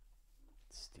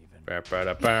 Steven. Oh,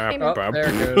 there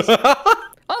it goes.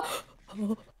 Oh,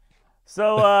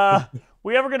 So,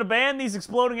 we ever gonna ban these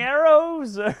exploding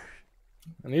arrows? I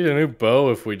need a new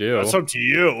bow if we do. That's up to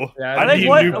you. Yeah, I I think need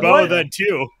what- a new bow what- then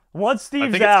too. Once I Steve's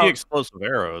think it's out, the explosive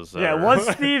arrows. that yeah, are- once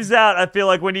Steve's out, I feel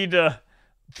like we need to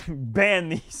ban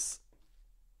these.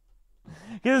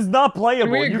 Because it's not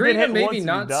playable. Can we You agree get to hit maybe once and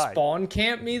not you die. spawn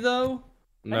camp me though?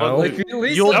 No. Like at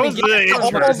least You'll- let me That was get the- out All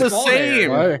of my the spawn same, area.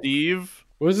 Why? Steve.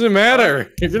 What does it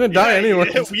matter? You're gonna die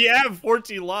anyway. We have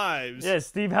 14 lives. Yeah,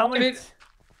 Steve, how many? mean-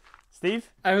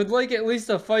 Steve? I would like at least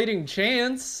a fighting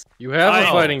chance. You have a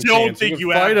I fighting don't chance. think you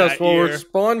you can fight have us that while we're here.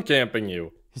 spawn camping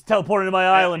you. He's teleporting to my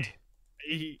island.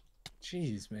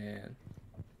 Jeez, man.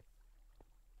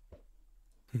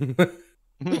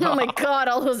 oh my god,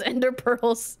 all those ender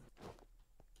pearls.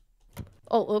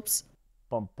 Oh, oops.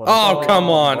 Oh, come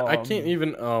on. I can't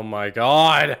even. Oh my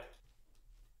god.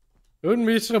 It wouldn't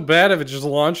be so bad if it just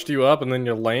launched you up and then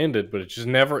you landed, but it just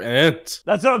never ends.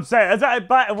 That's what I'm saying.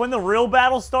 But when the real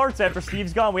battle starts after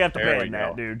Steve's gone, we have to There we ban that,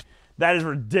 go. dude. That is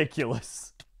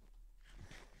ridiculous.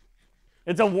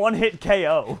 It's a one-hit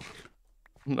KO.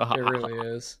 It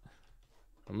really is.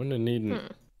 I'm gonna need an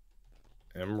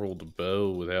emerald bow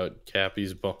without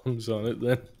Cappy's bombs on it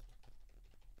then.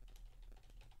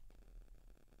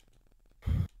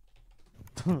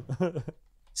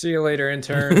 See you later,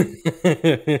 intern.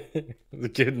 The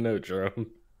kid no drum.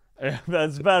 Yeah,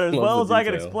 that's about as Love well the as I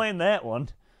can detail. explain that one.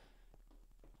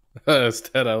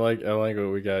 Instead, I like what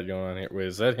we got going on here. Wait,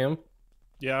 is that him?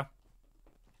 Yeah.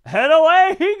 Head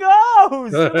away he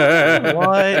goes!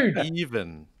 What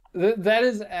even? That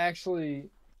is actually.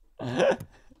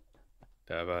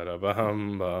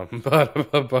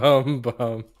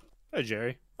 Da-ba-da-bum-bum-ba-da-ba-bum-bum. Hey,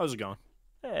 Jerry. How's it going?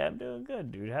 Hey, I'm doing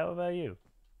good, dude. How about you?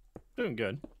 Doing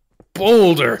good.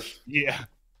 Boulder! Yeah.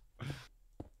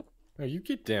 Oh, you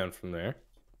get down from there.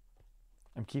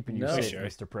 I'm keeping you No. safe, Sure.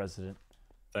 Mr. President.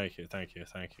 Thank you. Thank you.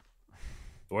 Thank you.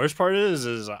 The worst part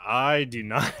is I do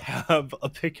not have a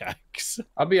pickaxe.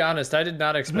 I'll be honest. I did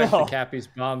not expect No. the Cappy's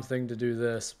bomb thing to do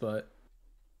this, but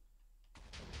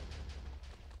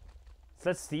Is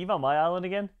that Steve on my island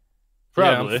again?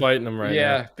 Yeah, Probably. I'm fighting him right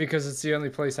yeah, now. because it's the only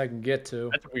place I can get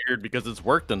to. That's weird because it's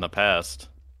worked in the past.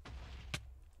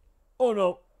 Oh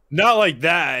no. Not like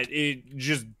that. It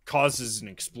just causes an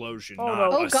explosion. Oh,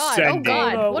 not no. Oh god, oh ascending.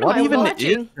 god. What What am I even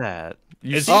watching? is that?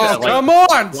 You It's see just- that, like, come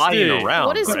on, flying Steve. around.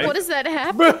 What is right? what does that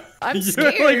happen? I'm You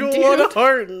scared, like dude. one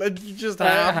heart, and you just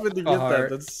happen to a get that. heart.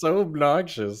 That's so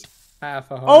obnoxious.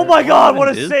 Half a heart. Oh my god, what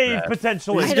a is save that?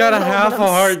 potentially. He's I got don't a know, half but a I'm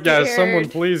heart, guys. scared. Someone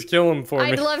please kill him for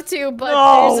me. I'd love to, but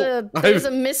No. there's a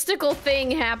mystical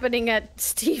thing happening at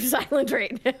Steve's island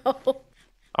right now.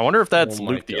 I wonder if that's Oh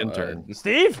my Luke the God. intern.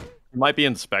 Steve? He might be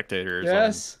in spectator or something.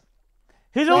 Yes.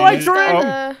 He's Oh, a he's got,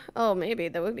 elytral. oh, maybe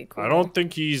that would be cool. I don't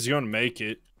think he's gonna make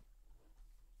it.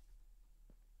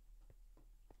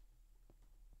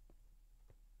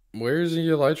 Where's the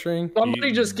elytring?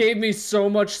 Somebody just gave me so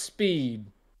much speed.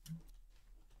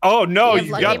 Oh no, You have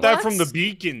you lucky got that from the blocks?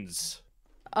 beacons.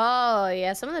 Oh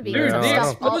yeah, some of the Dude, beacons Yeah, the I don't-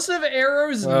 stop. explosive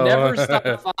arrows Oh. never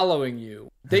stop following you.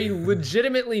 They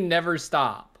legitimately never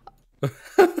stop.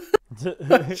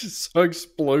 Just saw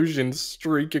explosions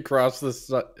streak across the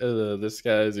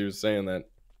sky as he was saying that.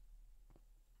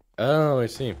 Oh, I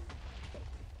see.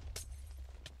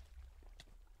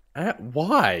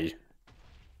 Why?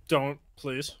 Don't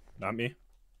please, not me.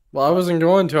 Well, I wasn't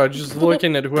going to. I was just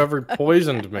looking at whoever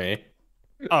poisoned me.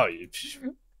 Oh,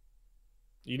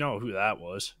 you know who that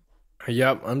was.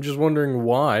 Yep, I'm just wondering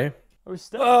why. We're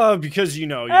still. Because you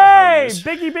know. how Hey, it is.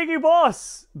 Biggie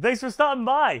Boss! Thanks for stopping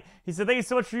by. He said, "Thank you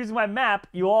so much for using my map.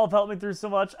 You all have helped me through so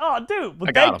much." Oh, dude, well,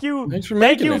 I got thank you, Thanks for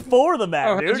thank making you it. for the map,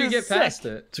 Oh, dude. how'd you It's get sick. past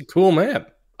it? It's a cool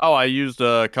map. Oh, I used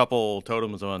a couple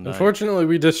totems on that. Unfortunately,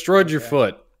 we destroyed your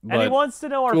foot. And he But wants to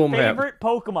know our cool map. favorite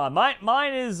Pokemon.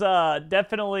 Mine is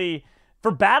definitely, for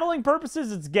battling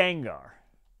purposes, it's Gengar.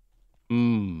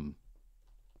 Mmm.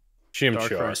 Chimchar.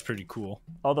 Darkrai's pretty cool.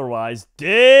 Otherwise,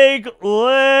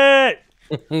 Diglett!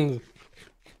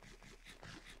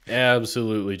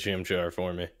 Absolutely Chimchar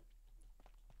for me.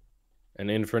 And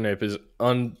Infernape is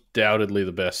undoubtedly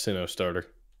the best Sinnoh starter.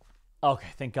 Okay,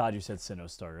 thank God you said Sinnoh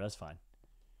starter. That's fine.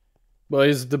 Well,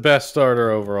 he's the best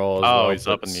starter overall as well. He's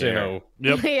up but in the air.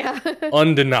 Yep. yeah.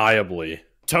 Undeniably.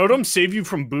 Totem save you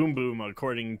from Boom Boom,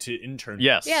 according to intern.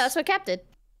 Yes. Yeah, that's what Cap did.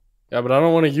 Yeah, but I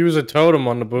don't want to use a totem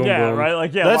on the Boom Yeah, Boom. right?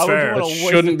 Like, yeah, That's why would you fair. wanna That waste a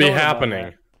shouldn't be totem on happening.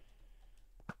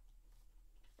 that?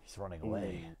 He's running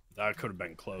away. That could have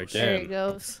been close. Okay. There Damn. he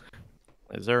goes.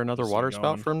 Is there another Still water going.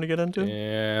 spout for him to get into?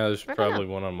 Yeah, there's I don't probably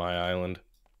one on my island.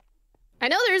 I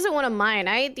know there isn't one of mine.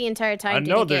 I ate the entire I time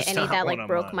know didn't get there's any not that one like on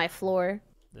broke mine. my floor.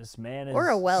 This man is Or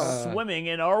a well. swimming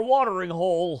in our watering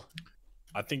hole.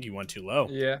 I think you went too low.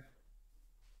 Yeah.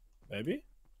 Maybe?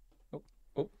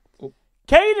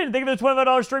 Caden, thank you for the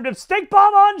 $25 stream tip. Steak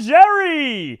bomb on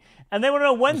Jerry! And they want to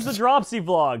know, when's the Dropsy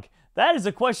vlog? That is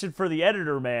a question for the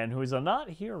editor man, who is not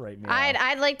here right now.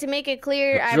 I'd like to make it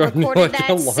clear I Jordan, recorded like how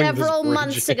that long this several bridge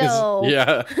months is. ago.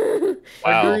 Yeah.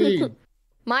 Wow. Agreed.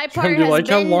 My part Do you has like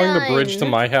how been long done. the bridge to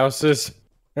my house is?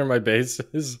 Or my base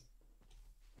is?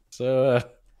 So,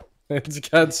 it's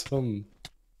got some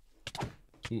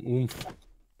oomph.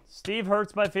 Steve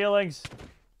hurts my feelings.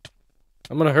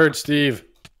 I'm gonna hurt Steve.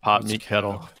 Pot meat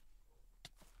kettle.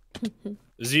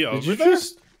 Is he Did over you there?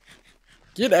 just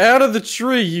get out of the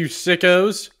tree, you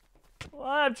sickos? Well,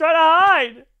 I'm trying to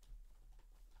hide.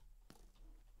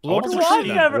 Blow up the Well,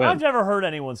 tree. I've never hurt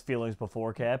anyone's feelings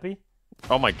before, Cappy.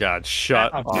 Oh my god,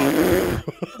 shut up. I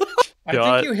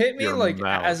Shut think you hit me your like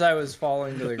mouth. as I was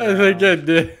falling to the I ground. think I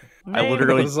did. I Name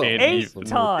literally was like can't 8 even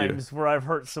times where I've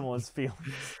hurt someone's feelings.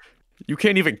 You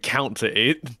can't even count to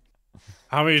 8.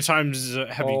 How many times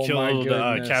have you Oh my killed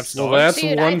goodness. Cap's Well, dog? that's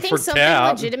Dude, one I think for something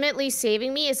Cap. legitimately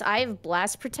saving me is I have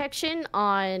blast protection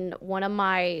on one of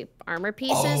my armor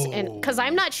pieces, and because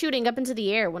I'm not shooting up into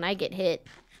the air when I get hit,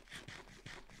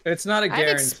 It's not a I've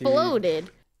guarantee. exploded.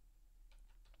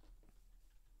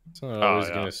 It's not always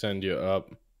yeah. gonna send you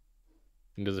up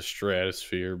into the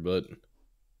stratosphere, but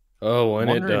when it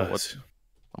Wondering does.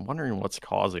 I'm wondering what's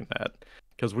causing that.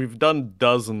 Because we've done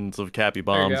dozens of Cappy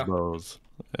There you bombs go. those.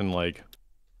 And like,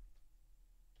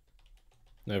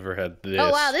 Never had this. Oh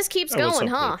wow, this keeps Oh, what's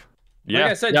going, up, huh? Luke? yeah.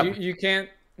 Like I said, Yep. you can't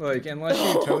like unless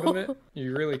you totem it,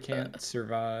 you really can't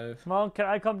survive. Come on, can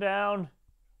I come down?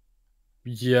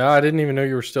 Yeah, I didn't even know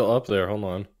you were still up there. Hold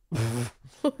on.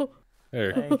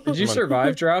 There. Thank you. Did you Come on.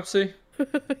 survive, Dropsy?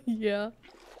 Yeah.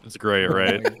 It's great,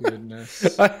 right? Oh my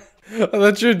goodness. I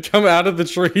thought you'd come out of the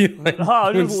tree. Like, No,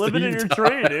 I'm when just living in Steve your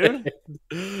tree,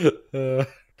 died.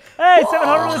 Hey,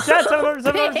 700 in the chat, 700,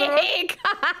 700, 700. Pig!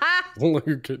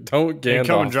 Luke, don't Gandalf.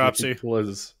 Incoming me, Dropsy.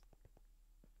 please.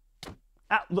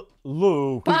 Ah,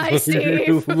 Luke. Bye,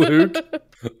 Steve. Luke,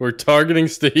 we're targeting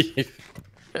Steve.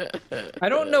 I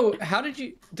don't know. How did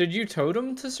you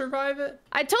totem to survive it?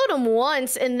 I told him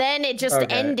once, and then it just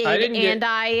Okay. ended, and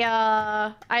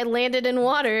I landed in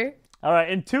water. All right,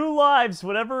 in 2 lives,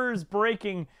 whatever is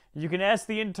breaking, you can ask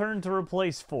the intern to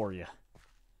replace for you.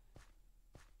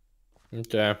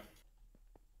 Okay.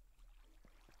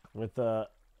 With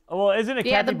well, isn't it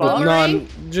Yeah, Cappy the Bomb? boomerang.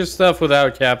 Just stuff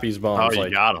without Cappy's bombs. Oh, you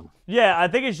like, got him. Yeah, I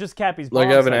think it's just Cappy's Bomb. like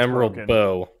I have an that's emerald broken.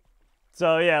 bow.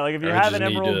 So yeah, like if you I have just an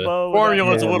need emerald to- bow,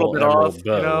 Formula's a little bit Emerald off,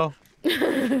 bow. you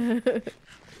know.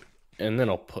 And then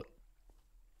I'll put.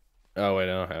 Oh wait, I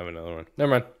don't have another one. Never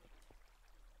mind.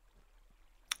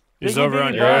 He's Biggie over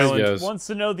on Biggie your There he Boss island. goes. wants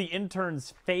to know the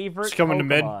intern's favorite He's coming to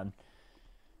mid. Pokemon.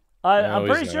 No, I'm he's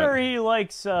pretty not. sure he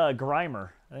likes Grimer.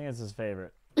 I think it's his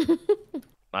favorite.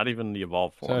 Not even the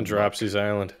evolved It's on form. Dropsy's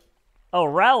island. Oh,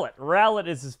 Rowlet. Rowlet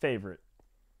is his favorite.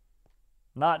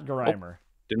 Not Grimer.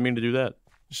 Didn't mean to do that.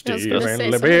 I was Steve gonna say, and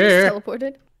someone just Libby.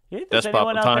 teleported. You think That's there's about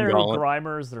anyone the out time there who gauntlet.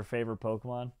 Grimer is their favorite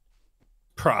Pokemon?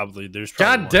 Probably. There's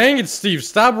probably God more. dang it, Steve!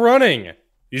 Stop running.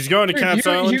 He's going to Dude, Caps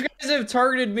you Island. guys have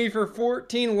targeted me for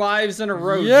 14 lives in a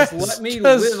row. Yes, just let me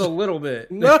just- live a little bit.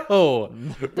 No.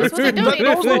 That's what they donate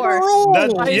That's the for. rule.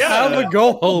 That's- I yeah. have a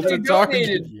goal They to target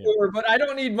donated you. for, but I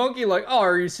don't need monkey like, oh,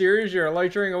 are you serious? You're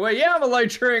lecturing away. Yeah, I'm a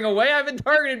lecturing away. I've been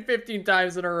targeted 15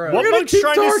 times in a row. What gonna Monk's keep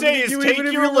trying to say targeting is you take even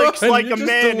if your you licks run. like You're a just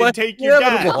man the and take your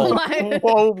dad. inevitable. Oh my!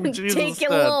 Whoa, Jesus. Take your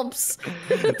Dad. lumps.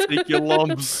 Take your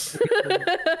lumps.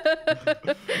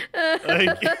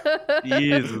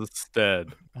 Jesus, Dad.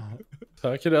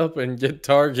 Tuck it up and get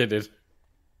targeted.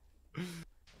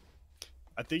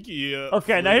 I think he.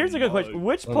 Okay, now here's a good question.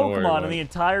 Which Don't worry Pokemon about in the it.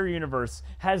 entire universe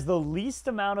has the least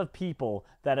amount of people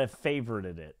that have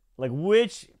favorited it? Like,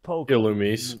 which Pokemon?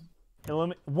 Illumise.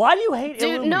 Why do you hate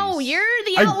Dude, Illumise? no, you're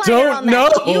the I outlier don't on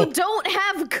that. know. You don't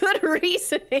have good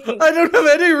reasoning. I don't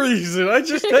have any reason. I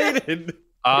just hate it.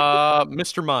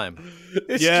 Mr. Mime.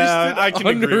 It's Yeah, just an I can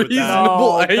agree with that. unreasonable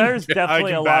No, anger. there's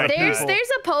definitely can a lot of back people. that. There's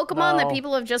a Pokemon that No.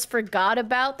 people have just forgot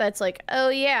about. That's like, oh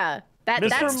yeah, that's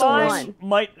Mr. the Mime one.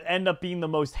 might end up being the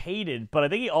most hated, but I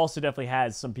think he also definitely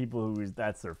has some people who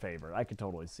that's their favorite. I could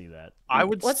totally see that. I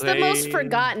would What's say the most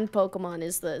forgotten Pokemon?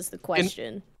 Is the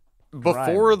question.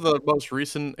 before the most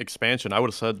recent expansion, I would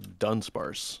have said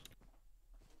Dunsparce.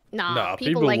 Nah, Nah,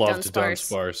 people people like love to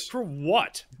Dunsparce. Dunsparce. For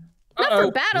what? Not Uh-oh.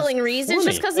 for battling reasons,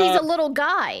 just funny. because he's a little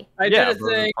guy. I Yeah, did a those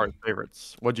are thing. part of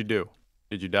favorites. What'd you do?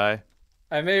 Did you die?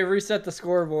 I may reset the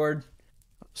scoreboard.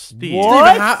 Steve.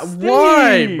 What?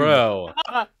 Why, Steve? bro?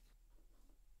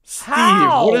 Steve,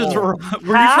 How? what is wrong? Were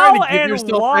you How trying to give and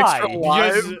yourself why? extra He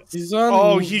lives? just- He's on.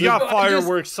 Oh, he the- got I just-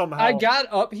 fireworks somehow. I got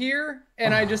up here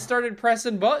and I just started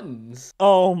pressing buttons.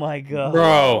 Oh my god.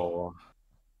 Bro.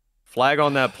 Flag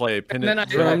on that play. Pin And then it. I-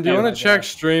 Do you Yeah, want to check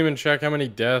stream and check how many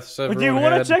deaths Do everyone you want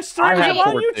to had? check stream? I Why had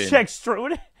don't you 14. check stream?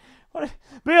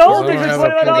 Behold, I there's don't a have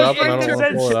it 21 pulled hours up, and I don't stream wanna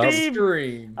said, pull it up. Steve,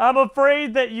 Stream. I'm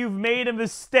afraid that you've made a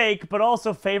mistake, but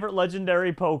also favorite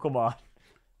legendary Pokemon.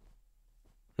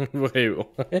 Wait,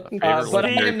 what? Favorite But I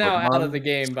legendary am now Pokemon? out of the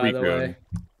game, by the Suicune. way.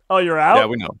 Oh, you're out? Yeah,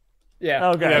 we know. Yeah.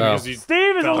 Okay. Yeah, Oh. because he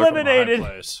Steve is fell from a high eliminated.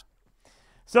 place.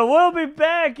 So we'll be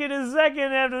back in a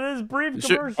second after this brief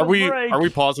commercial break. Are we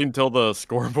pausing until the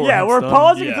scoreboard? Yeah, is we're done?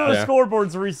 pausing Yeah. until the Yeah.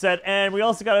 scoreboard's reset, and we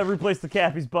also got to replace the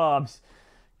Cappy's bombs.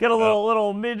 Get a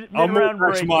little mid I'll move round back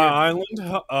break. to my here.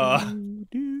 island.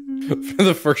 For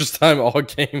the first time, all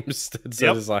games did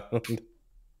Yep. his island.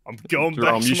 I'm going back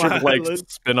Jerome, to you my should like island.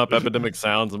 spin up epidemic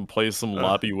sounds and play some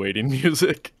lobby waiting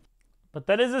music. But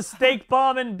that is a steak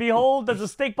bomb, and behold, there's a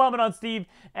steak bombing on Steve,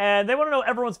 and they want to know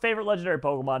everyone's favorite legendary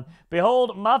Pokemon.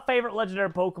 Behold, my favorite legendary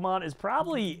Pokemon is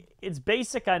probably, it's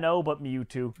basic, I know, but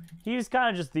Mewtwo. He's kind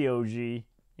of just the OG,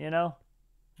 you know?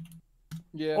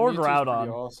 Yeah. Or Mewtwo's Groudon.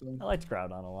 pretty Awesome. I liked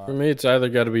Groudon a lot. For me, it's either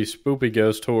got to be Spoopy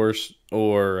Ghost Horse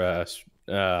or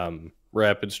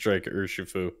Rapid Strike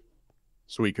Urshifu.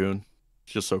 Suicune.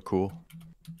 It's just so cool.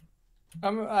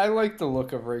 I like the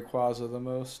look of Rayquaza the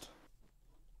most.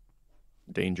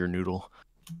 Danger Noodle.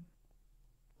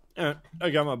 Yeah,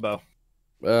 I got my bow.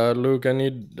 Luke, I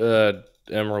need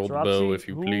Emerald Dropsy, Bow, if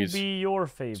you who please. be your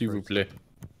S'il vous favorite? plaît.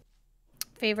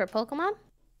 Favorite Pokemon?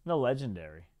 No,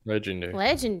 legendary. Legendary.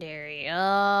 Legendary.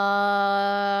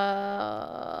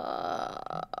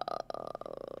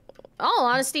 All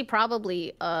honesty,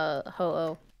 probably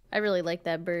Ho-Oh. I really like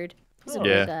that bird. He's a Oh, good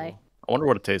yeah. guy. I wonder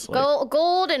what it tastes like.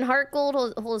 Gold and Heart Gold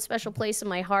hold a special place in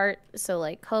my heart. So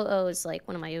like Ho-Oh is like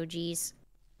one of my OGs.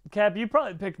 Cap, you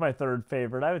probably picked my third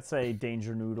favorite. I would say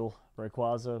Danger Noodle.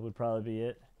 Rayquaza would probably be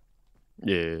it.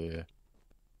 Yeah.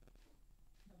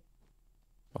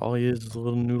 All he is a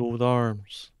little noodle with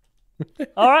arms.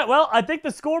 All right, well, I think the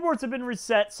scoreboards have been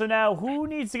reset, so now who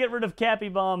needs to get rid of Cappy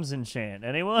Bombs enchant?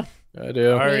 Anyone? I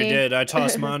do. I already Me. did. I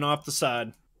tossed mine off the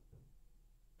side.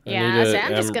 Yeah, so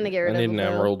I'm just gonna get rid of I need an the bow.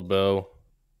 emerald bow.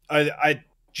 I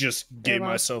just gave well.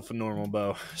 myself a normal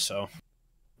bow, so.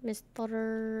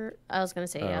 Mr. I was gonna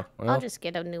say, Oh, yeah. well. I'll just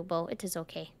get a new bow. It is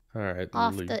okay. All right.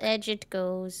 Off Luke. the edge it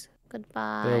goes.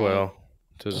 Goodbye. Farewell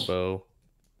to the bow.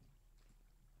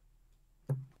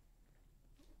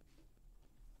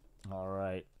 All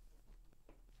right.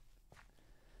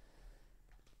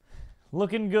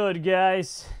 Looking good,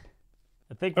 guys.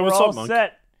 I think Hey, we're what's all up, Monk?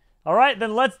 set. All right,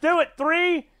 then let's do it.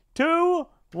 3, 2,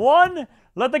 1.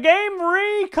 Let the game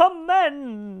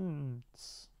recommence.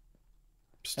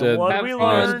 Stead, And what Have we fun.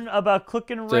 learn about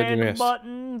clicking Stead, you random missed.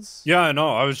 buttons. Yeah, I know.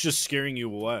 I was just scaring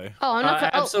you away. Oh, I'm not.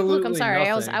 Look, I'm absolutely sorry.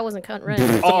 nothing. I wasn't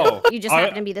running. Oh, You just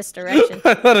happened to be this direction.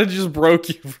 I thought I just broke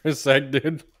you for a sec,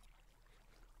 dude.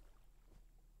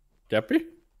 Geppy?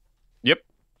 Yep.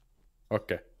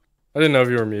 Okay. I didn't know if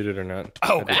you were muted or not.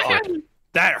 Oh, I just checked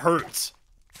that hurts.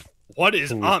 What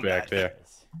is who's on back that? there.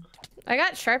 I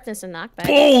got sharpness and knockback.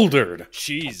 Bouldered!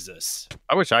 Jesus.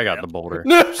 I wish I got the boulder.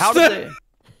 No, How did they?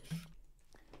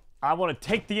 I want to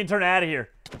take the intern out of here.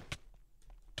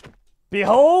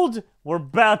 Behold, we're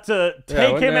about to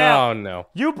take him out. Oh, no.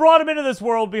 You brought him into this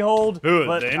world, Behold, Who,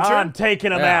 but the intern? I'm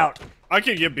taking him Yeah. out. I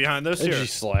can get behind this here. Edgy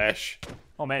slash.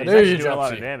 Oh man, he's There actually you doing a drop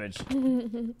lot of C. damage.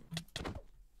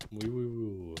 Woo, woo,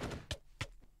 woo.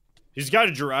 He's got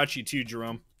a Jirachi too,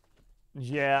 Jerome.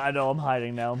 Yeah, I know. I'm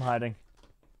hiding now. I'm hiding.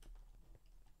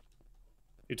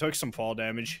 He took some fall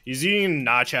damage. He's eating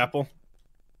notch apple.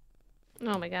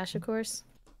 Oh my gosh, of course.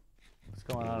 What's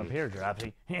going on up here,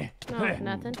 Droppy? No,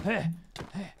 nothing.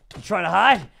 You trying to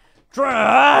hide? Trying to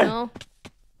hide? No.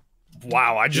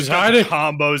 Wow, I just He's got the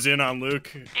hiding. combos in on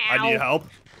Luke. I need Ow. help.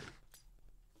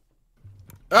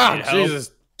 Ah, Need help?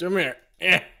 Jesus. Come here.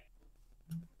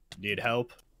 Need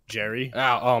help, Jerry.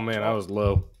 Ow. Oh, man, I was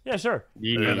low. Yeah, sure.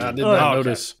 Yeah, I did Oh, not okay.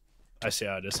 notice. I see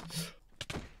how it is.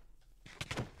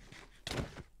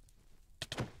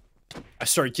 I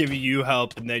start giving you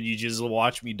help, and then you just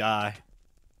watch me die.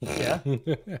 Yeah,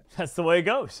 that's the way it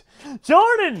goes.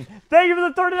 Jordan, thank you for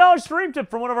the $30 stream tip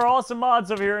from one of our awesome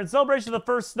mods over here. In celebration of the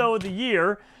first snow of the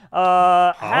year,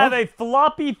 have a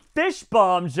floppy fish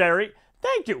bomb, Jerry.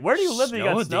 Thank you. Where do you live that you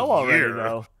Snow got of the snow already, year?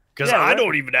 though? Because Yeah, I where-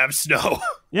 don't even have snow.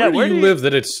 Yeah, Where do you live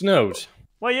that it snowed?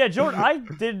 Well, yeah, Jordan, I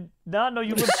did not know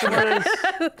you lived somewhere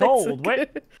that's cold. Wait,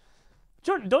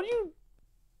 Jordan, don't you?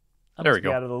 I'm There just we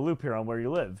go. out of the loop here on where you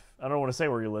live. I don't want to say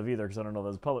where you live either because I don't know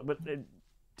that's public. But do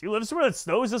you live somewhere that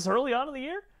snows this early on in the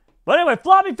year? But anyway,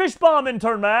 floppy fish bomb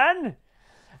intern man,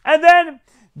 and then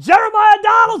Jeremiah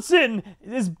Donaldson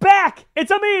is back. It's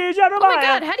a me, Jeremiah. Oh my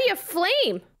god, how do you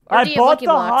flame? Or I do you have bought Lucky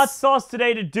the Blocks? hot sauce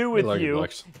today to do with Lucky you.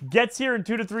 Blocks. Gets here in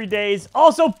 2 to 3 days.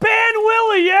 Also, Ben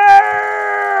Willie,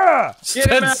 yeah! Get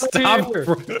him out of Stop. here.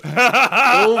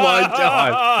 Oh, my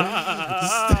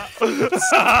God.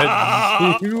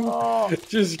 Stead, you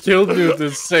just killed me with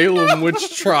the Salem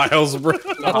witch trials, bro.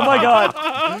 Oh my god.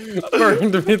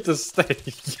 Burned me at the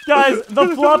stake. Guys,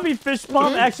 the floppy fish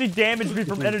bomb actually damaged me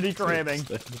from entity cramming.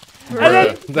 And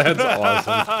then, That's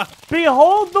awesome.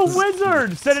 behold the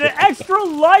wizard! Sent an extra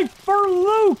life for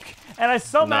Luke! And I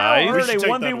somehow Nice. heard We a should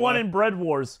take that 1v1 away. in Bread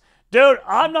Wars. Dude,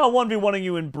 I'm not 1v1ing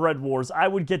you in Bread Wars. I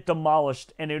would get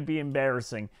demolished, and it would be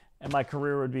embarrassing, and my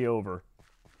career would be over.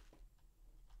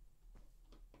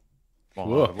 Well,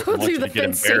 Whoa. I wouldn't want through you the to get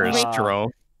fence, embarrassed, Sydney.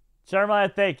 Jerome. Jeremiah,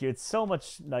 thank you. It's so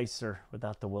much nicer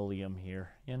without the William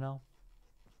here, you know?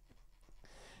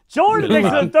 Jordan thanks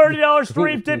for the $30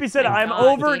 stream tip. He said, Thank I'm God,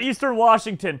 over in dude. Eastern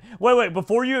Washington. Wait,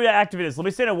 before you activate this, let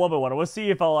me say it one by one. I want to see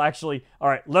if I'll actually... All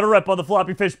right, let her rip on the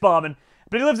floppy fish bombing.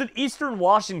 But he lives in Eastern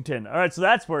Washington. All right, so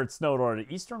that's where it snowed already.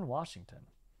 Eastern Washington.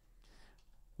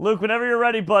 Luke, whenever you're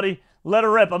ready, buddy, let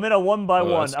her rip. I'm in a one by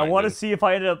one. that's I not want to good. see if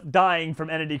I end up dying from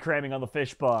entity cramming on the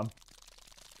fish bomb.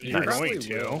 You're Probably going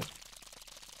to. will.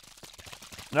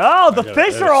 No, the I got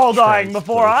fish an are all extra dying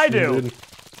before I do. dude.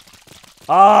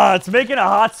 Ah, it's making a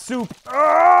hot soup.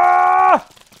 Ah!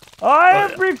 I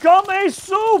have become a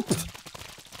soup.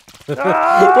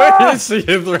 Ah! Where is he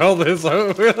through all this?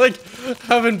 We're like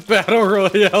having battle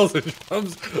royales and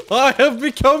drums. I have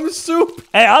become soup.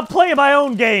 Hey, I'm playing my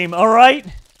own game, all right?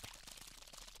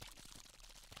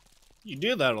 You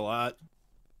do that a lot.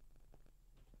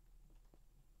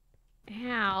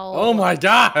 Ow. Oh my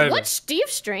god. What? Do you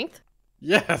have strength?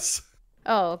 Yes.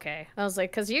 Oh, okay. I was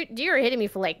like, because you were hitting me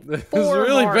for like This is 4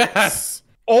 really hearts.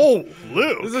 Oh,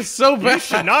 Luke. This is so You bad.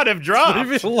 should not have dropped.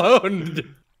 Leave me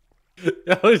alone.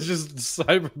 I was just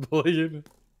cyberbullying.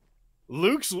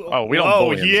 Luke's. Oh, we don't Whoa,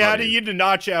 bully he had to anybody. eat a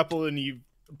notch apple and he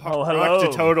Oh, rocked hello,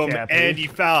 a totem Cappy. and he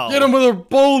fell. Get him with a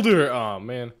boulder. Oh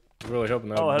man, I was really hoping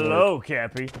that. Oh, would work. hello,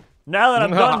 Cappy. Now that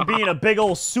I'm done being a big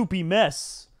old soupy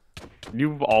mess.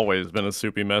 You've always been a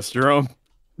soupy mess, Jerome.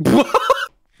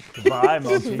 Goodbye,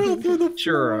 monkey.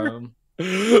 Sure.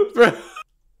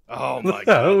 Oh my god,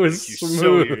 That was you're so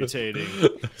smooth. irritating.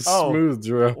 Smooth,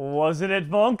 Drew. Wasn't it,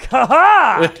 Monk?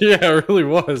 Ha-ha! Yeah, it really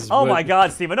was. Oh but- my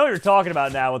god, Steve, I know what you're talking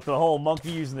about now with the whole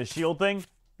monkey using the shield thing.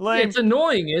 Like, It's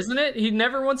annoying, isn't it? He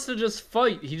never wants to just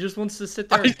fight. He just wants to sit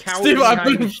there and cower Steve, I've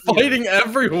behind been your shield. fighting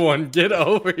everyone. Get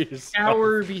over yourself.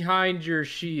 Cower behind your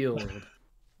shield.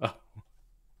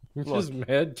 You're just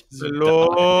mad 'cause you died.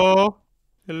 Hello?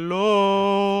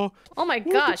 Hello? Oh my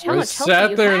gosh, how I much health sat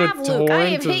do you there in a have, Luke? I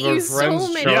have torrent of hit our you so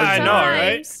friends many Yeah, I times. know,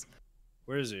 right?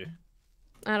 Where is he?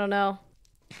 I don't know.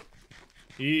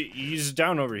 He's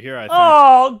down over here, I think.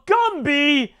 oh,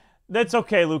 Gumby! That's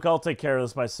okay, Luke. I'll take care of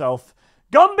this myself.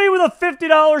 Gumby with a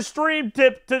 $50 stream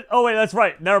tip to... Oh, wait, that's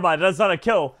right. Never mind. That's not a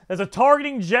kill. That's a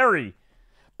targeting Jerry.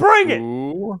 Bring it!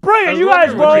 Ooh. Bring I it! You was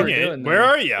guys wondering what won't! you're Hey, doing where there.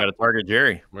 are you? Gotta target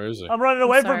Jerry. Where is he? I'm running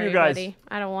away Sorry, from you guys. buddy.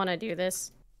 I don't want to do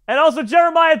this. And also,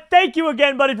 Jeremiah, thank you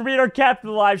again, buddy, for being our captain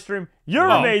of the live stream. You're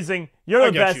Oh, amazing. You're I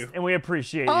the get best, you. and we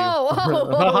appreciate you. Right. No,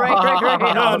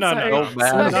 Oh, no, sorry. no. So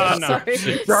bad.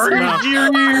 Sorry, No,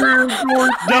 sorry.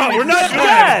 No, we're not doing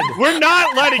Dad! it. We're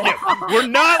not letting him. We're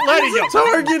not letting him.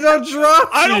 Target on drop.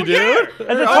 I don't care.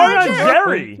 And the target on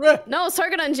Jerry. No, it's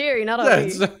target on Jerry, not on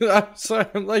That's, me. I'm sorry.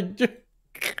 I'm like, dude.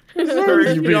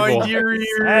 Target You people. on Jerry.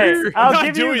 Hey, I'm I'll not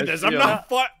give doing you. this.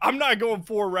 I'm not going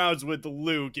 4 rounds with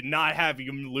Luke and not having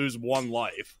him lose 1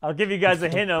 life. I'll give you guys a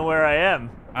hint on where I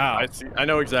am. Ow. I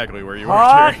know exactly where you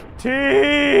are, Hot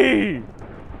Jerry. tea.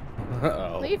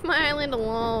 Uh-oh. Leave my island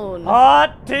alone.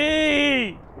 Hot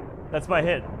tea. That's my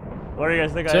hit. What do you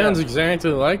guys think I Sounds am?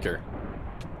 exactly like her.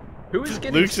 Who is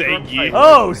getting Luke's struck angry. by-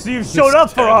 Oh, so you've showed up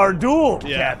for dead. our duel,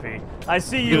 Yeah. Cappy. I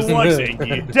see you Luke's want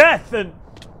angry. death and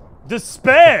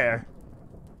despair.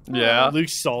 Yeah.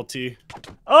 Luke's salty.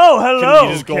 Oh, Couldn't hello,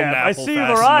 eat his golden Cap. I apple see you've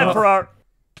fast arrived enough.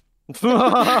 for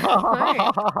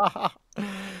our...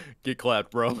 Get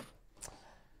clapped, bro.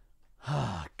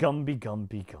 Gumby,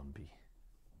 Gumby, Gumby.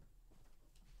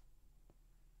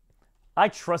 I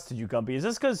trusted you, Gumby. Is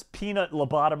this because Peanut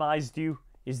lobotomized you?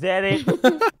 Is that it?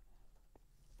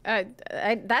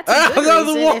 That's a good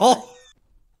Another reason. wall.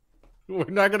 We're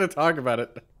not gonna talk about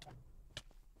it.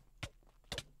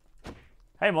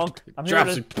 Hey, Monk. I'm here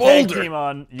Drops to a tag boulder. team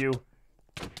on you.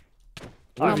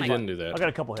 What if my he didn't do that? I got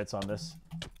a couple hits on this.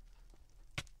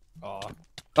 Oh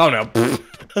no!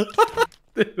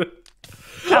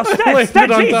 Now, Sted, Landed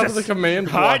Sted, on top of the Jesus! command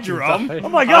Hi, block. Jerome. Oh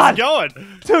my How's god! it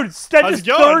going? Dude, Sted How's just it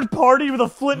going? third party with a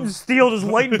flint and steel just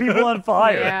lighting people on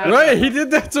fire. Yeah. Right, he did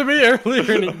that to me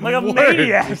earlier. And it Like a worked.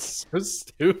 maniac. It's so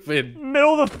stupid.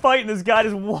 Middle of the fight, and this guy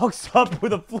just walks up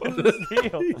with a flint and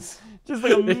steel. Just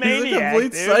like a He's maniac, a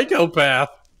complete dude. psychopath.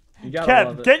 You gotta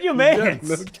love Cap, it. get your Yeah, mans.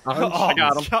 no conscience. I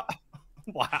got him. God.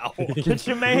 Wow. Get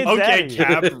your mans out Okay, of here.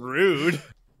 Cap, rude.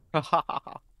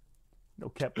 No,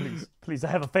 Cap, please. Please, I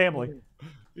have a family.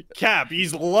 Cap,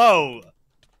 he's low.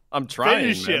 I'm trying,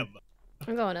 Finish man. him.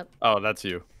 I'm going up. Oh, that's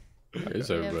you. Where's Yeah, what's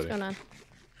everybody? going on?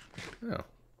 Oh.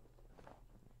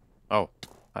 Oh,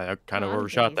 I kind of Come on,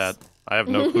 overshot please. that. I have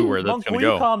no clue where that's Monk, gonna will you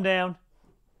go. calm down?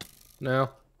 No.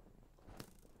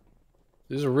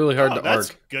 These are really hard to That's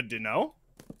arc. good to know.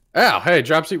 Ow, hey,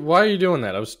 Dropsy, why are you doing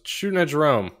that? I was shooting at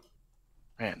Jerome.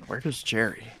 Man, where does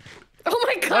Jerry? Oh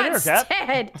my Right here, god, Cap.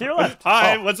 Sted! To your left.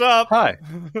 Hi, Oh, woffhand what's up? Hi.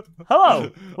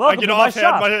 hello. Welcome I can to my offhand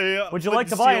shop. my, Would you flint like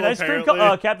to and buy an steel, ice cream?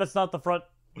 apparently. Cap, that's not the front.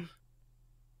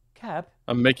 Cap,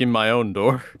 I'm making my own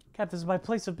door. Cap, this is my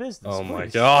place of business. Oh my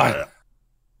please. god.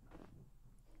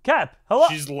 Cap, hello.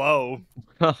 She's low.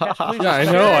 Please, Yeah, I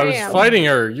know, I was fighting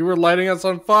her. You were lighting us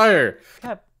on fire.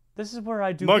 Cap, this is where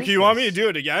I do. Monkey, you want me to business. do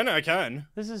it again? I can.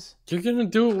 This is You're gonna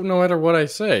do it no matter what I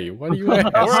say. Why do you ask?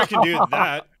 Or I can do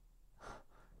that.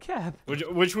 Cap.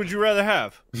 Which would you rather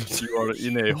have? You are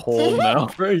in a hole now.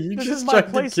 Bro, you This is just my tried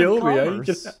to place of kill me. How you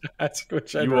commerce. gonna ask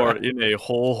which I'd You are rather? in a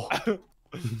hole.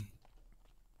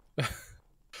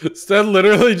 Sted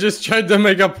literally just tried to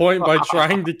make a point by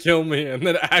trying to kill me and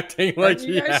then acting like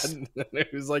you he guys- hadn't.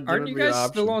 It was like Aren't giving you me an guys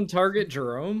still option. on target,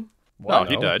 Jerome? No,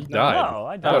 he died. He died. No,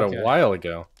 I Died died. a while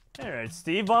ago. All right,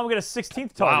 Steve. Well, I'm gonna get a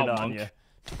 16th target Wow, on Monk. you.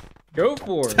 Go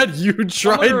for it. That you tried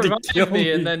Someone to revive kill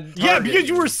me and then Yeah, target because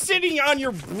you me. were sitting on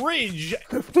your bridge.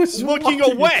 was looking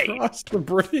walking away. across the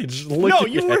bridge. No,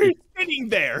 looking you at were you. sitting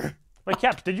there. Wait,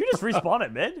 Cap, did you just respawn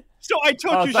at mid? So I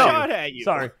took Oh, a sorry. shot at you.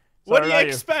 Sorry. What Sorry, do not you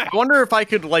expect? I wonder if I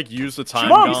could like use the time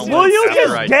Monks, gauntlet will you after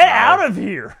just I get die. out of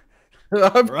here?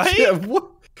 I'm- Right? yeah, what?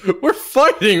 We're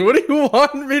fighting. What do you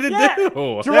want me to Yeah, do?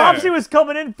 Jeromeasf was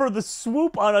coming in for the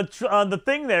swoop on the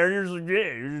thing there, and you're just like,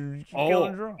 yeah, you're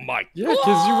killing Oh Jerome. my! Yeah,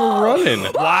 because you were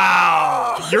running.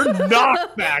 Wow, your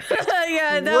knockback.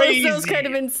 Yeah, that was kind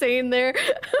of insane there.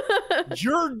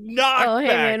 Your knockback Oh, hey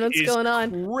man, what's is going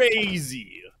on?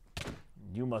 crazy.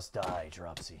 You must die,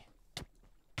 Jeromeasf.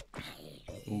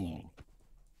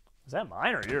 Is that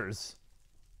mine or yours?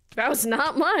 That was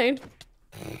not mine.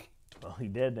 Well, he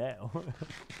dead now.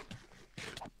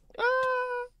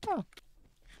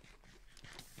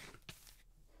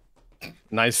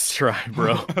 Nice try,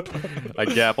 bro. I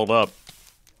gappled up.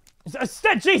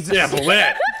 Jesus! Yeah, but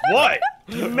what?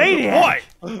 Maniac!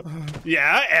 What?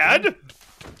 Yeah, and?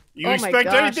 You Oh my expect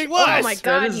gosh. anything less? Oh my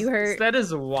god, you hurt. That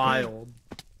is wild.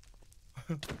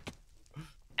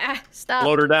 Ah, stop.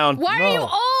 Load her down. Why are you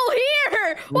all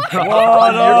here? Why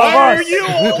Why are you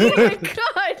Oh my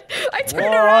god! I turned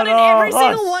around and every One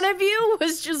of single us. one of you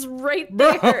was just right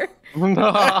there.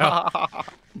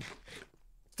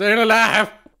 Staying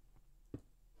alive.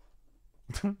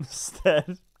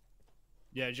 Instead,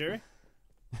 Yeah, Jerry?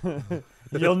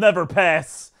 you'll never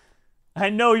pass. I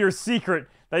know your secret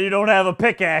that you don't have a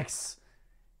pickaxe.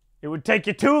 It would take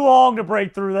you too long to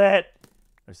break through that.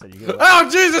 I said you get away. Oh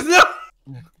Jesus, no!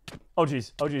 Oh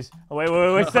jeez. Oh jeez. Oh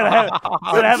wait. Instead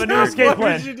I have a new escape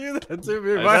Why did plan. you do that to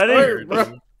me? I My ready? heart,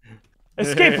 bro.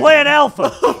 Escape plan Alpha.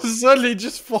 All of a sudden he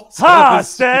just falls. Ha, out.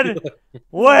 Stead.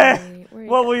 What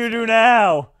will you do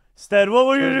now? Stead, what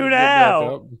will you do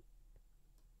now?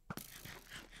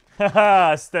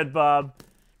 Haha, Stead Bob.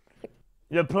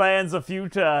 Your plans are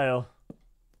futile.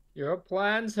 Your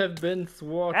plans have been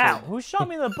thwarted. Ow, who shot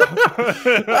me in the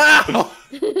butt? Ow!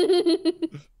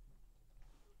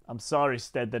 I'm sorry,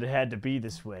 Stead, that it had to be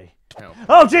this way. Ow.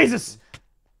 Oh, Jesus!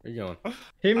 Where you going?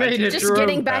 He made it. Just Jerome,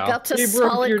 getting back pal. up to He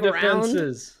broke solid your ground.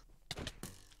 defenses.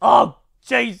 Oh,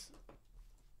 jeez.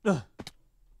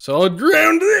 Solid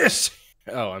ground this!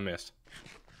 Oh, I missed.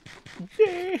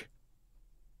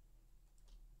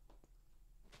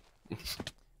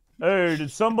 Hey,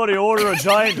 did somebody order a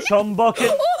giant chum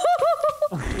bucket?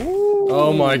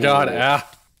 Oh my god, ow.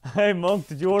 Hey, Monk,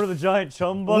 did you order the giant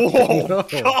chum bucket? Whoa, No.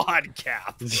 God,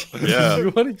 Cap. Yeah. You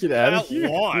want to get out of That here? You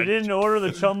launch. didn't order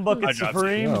the chum bucket I dropped it.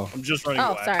 supreme? No. I'm just running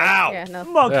Oh, away. sorry. Ow! Yeah, no.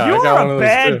 Monk, Yeah, I you're got one a of those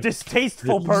bad, too.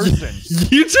 distasteful person.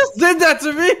 You just did that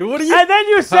to me! What are you- And then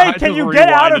you say, I can just you get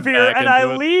out of rewinded here? back And I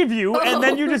into it. leave you, and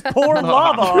then you just pour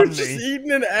lava You're on just me.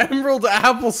 eating an emerald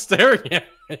apple staring at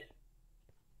me.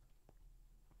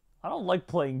 I don't like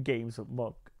playing games with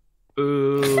Monk.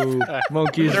 Boo.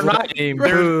 Monkeys. They're not game.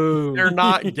 They're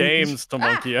not games to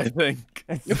Monkey, I think.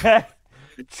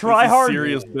 Try It's hard.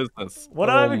 serious business. What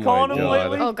have I Oh been my calling him God.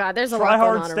 lately? Oh god, there's a Try lot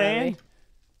hard going on around stand. me.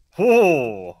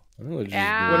 Oh. Oh, just-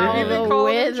 Ow, What have you been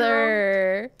calling him,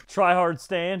 wither. Try hard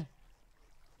stand.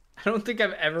 I don't think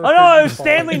I've ever. Oh no, heard it you was call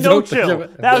Stanley it. No Chill.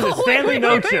 That was it. Stanley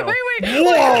No wait, Chill. wait.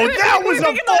 Whoa, that was we a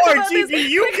can talk bar, about this. TP.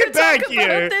 You We get can back talk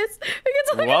here. about this. We can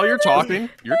talk While about you're this. talking,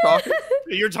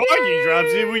 You're talking,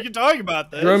 Dropsy. We can talk about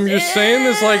this. Jerome, you're saying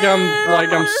this like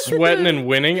I'm sweating and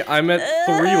winning. I'm at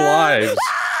 3 lives.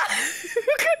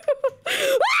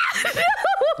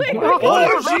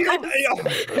 Oh,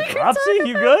 shit. Dropsy,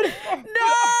 you good?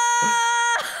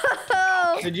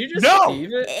 No! Did you just No. Steve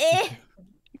it? Eh.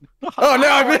 Oh no,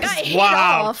 I I got missed. hit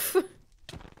Wow. off.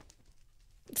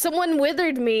 Someone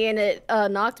withered me and it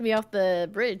knocked me off the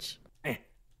bridge.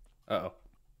 Uh-oh.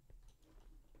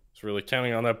 It's really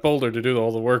counting on that boulder to do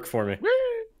all the work for me.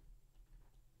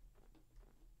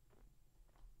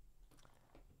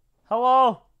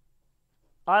 Hello.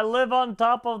 I live on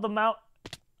top of the mount.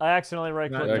 I accidentally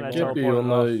right-clicked and I Gippy,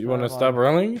 teleported you want to off. stop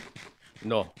running?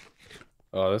 No.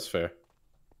 Oh, that's fair.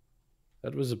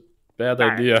 That was a bad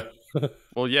idea.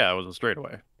 Well, yeah, it was a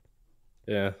straightaway.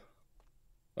 Yeah.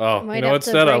 Oh, Might you know have what? to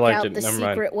Instead, I break liked out it. the Never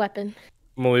mind. secret weapon.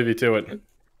 I'm gonna leave you to it.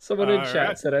 Someone in Alright.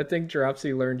 chat said, "I think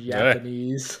Dropsy learned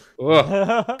Japanese."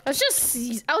 Whoa. I was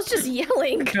just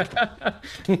yelling.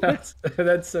 That's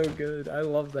so good. I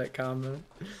love that comment.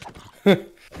 Hey.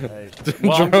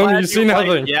 Well, I'm Jerome, glad you see like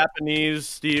nothing. Japanese,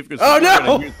 Steve, because Oh, we're no!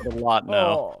 gonna use it a lot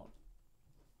now.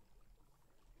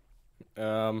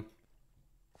 Oh.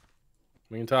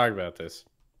 We can talk about this.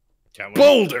 Can't wait.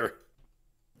 Boulder.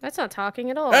 That's not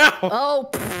talking at all. Ow!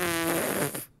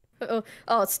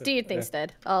 Oh, it's Steve thinks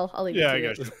dead. I'll leave Yeah, it I to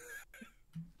got you. you.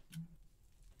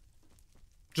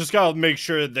 Just gotta make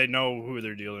sure they know who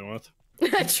they're dealing with.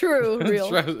 True,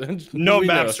 real. No We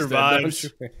map know, Stan, survives. don't you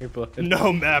worry about it.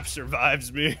 No map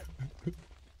survives me.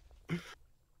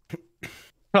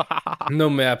 No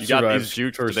map You got survives these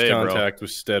jukes first today, bro. contact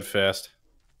with Steadfast.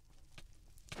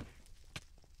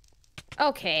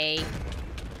 Okay.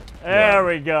 There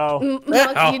we go.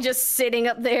 Monkey just sitting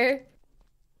up there.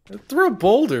 Throw a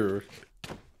boulder.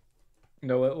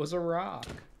 No, it was a rock.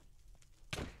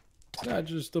 It's not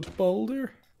just a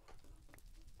boulder.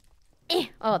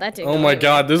 Oh, that didn't Oh go my anywhere.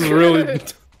 god, this is really...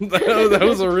 that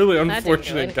was a really That didn't go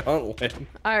unfortunate gauntlet.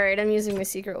 Alright, I'm using my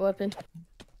secret weapon.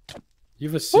 You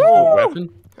have a secret weapon?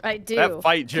 I do. That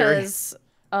fight, Jerry. 'Cause,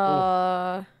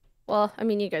 well, I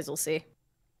mean, you guys will see.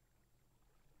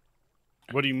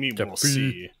 What do you mean we'll Capri.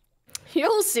 see?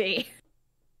 You'll see.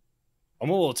 I'm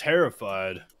a little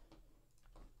terrified.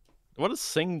 What does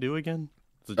Sing do again?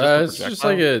 Is it It's a just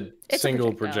like a It's a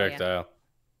single projectile, yeah. projectile.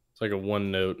 It's like a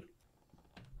one note.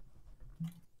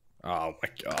 Oh my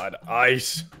god,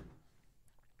 ice.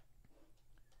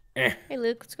 Hey,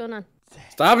 Luke, what's going on?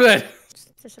 Stop it!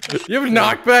 Just- You have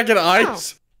knockback at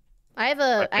ice? I have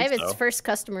think its so. first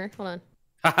customer. Hold on.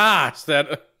 Haha, is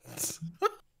that...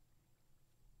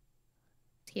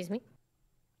 Excuse me.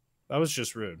 That was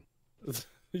just rude.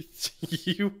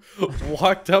 You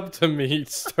walked up to me,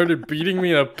 started beating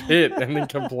me in a pit, and then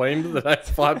complained that I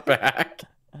fought back.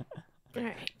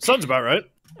 Alright. Sounds about right.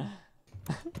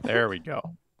 There we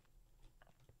go.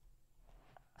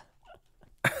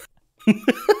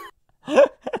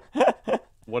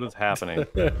 What is happening?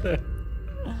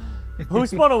 Who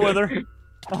spun a wither?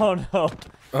 Oh no.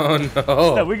 Oh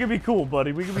Yeah, no. we can be cool,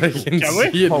 buddy. We can I be cool. can Can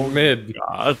we? see it mid.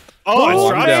 God. Oh, Who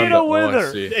it's I'm made Dropsy. down a to- oh, I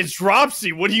wither? see. It's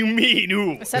Dropsy. What do you mean?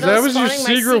 Who? I said That I was your spawning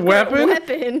my secret weapon?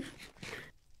 weapon.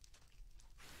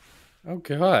 Oh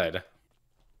god.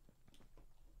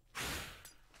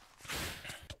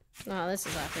 Oh, this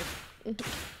is awkward.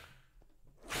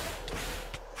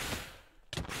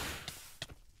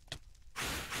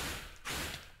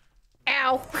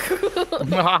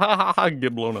 Ow!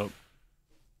 Get blown up.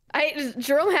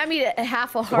 Jerome had me at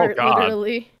half a heart, God.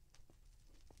 literally.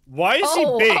 Why is he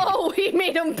big? Oh, he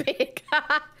made him big.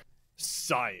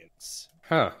 Science.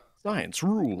 Huh. Science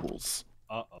rules.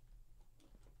 Uh-oh.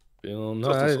 Bill Just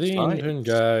Nye a the science. engine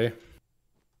guy.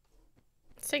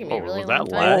 It's taking me a Oh, really was long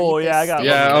that time. to lag? Oh, beat yeah, I this. got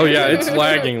Yeah, oh yeah, it's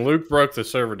lagging. Luke broke the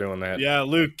server doing that. Yeah,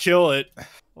 Luke, kill it.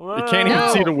 You can't even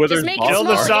No, see the wither's just make it boss Kill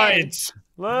the small bar. again. science.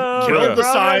 Luke, Kill the brother,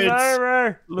 science.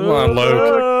 server. Come on, Luke.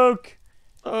 Luke.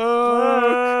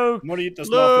 Look! I'm gonna eat this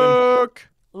muffin. Look!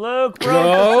 Luke broke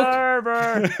the Luke.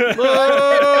 server.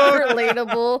 Look!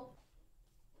 Relatable.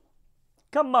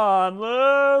 Come on,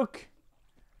 Luke.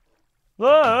 Luke.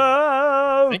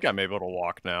 I think I'm able to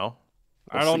walk now.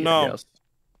 I don't see, know. guess.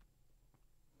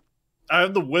 I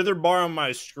have the wither bar on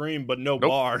my screen, but no Nope.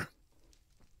 bar.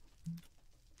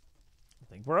 I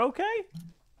think we're okay.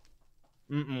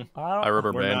 Mm-mm. I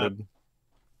rubber We're not. banded.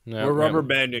 No, We're rubber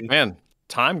banding. Man,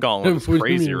 time gauntlet is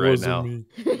crazy right now.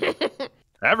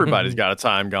 Everybody's got a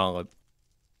time gauntlet.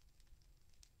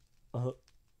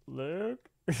 Luke.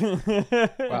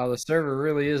 Wow, the server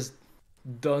really is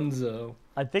dunzo.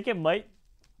 I think it might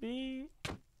be.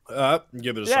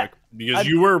 Give it a Yeah, sec. Because I-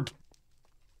 you were...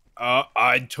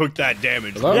 I took that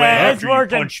damage Hello? right Yeah, after it's you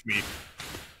working. punched me.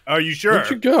 Are you sure? Where'd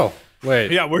you go?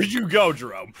 Wait. Yeah, where'd you go,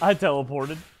 Jerome? I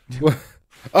teleported. Oh,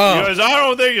 Because I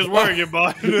don't think it's working,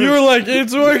 bud. you were like,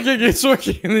 it's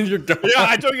working, and then you're gone. Yeah,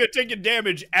 I took you taking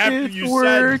damage after you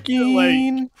said,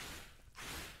 like...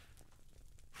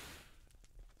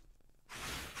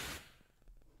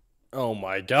 Oh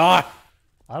my god.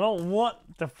 I don't want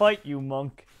to fight you,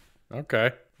 monk.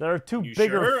 Okay. There are two You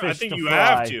bigger sure? fish I think to you fry.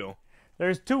 have to.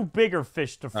 There's two bigger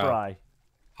fish to fry.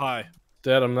 Hi.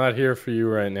 Dad, I'm not here for you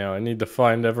right now. I need to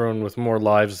find everyone with more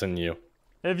lives than you.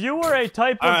 If you were a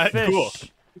type of Alright, fish, cool.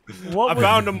 what I would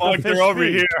found them, the Mike. fish They're over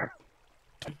be? here.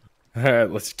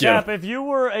 Alright, let's Cap, go. if you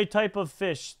were a type of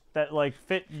fish that like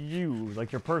fit you,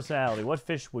 like your personality, what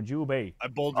fish would you be? I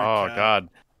bowled your Oh cat. god.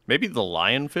 Maybe the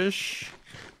lionfish?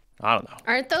 I don't know.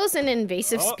 Aren't those an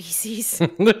invasive Oh. species?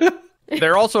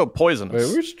 They're also Wait,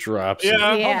 poisonous. where's Drops?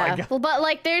 Yeah. Yeah, God. well, but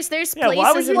like, there's Yeah,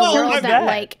 why would places in you the do world that? that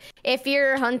like, if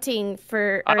you're hunting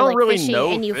for I or don't like really fishing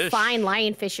know and you fish. find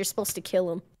lionfish, you're supposed to kill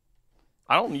them.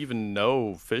 I don't even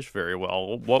know fish very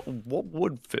well. What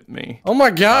would fit me? Oh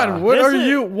my god, what this are is-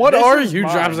 you? What this are is you,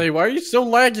 mine. Dropsy? Why are you so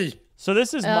laggy? So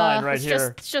this is mine right it's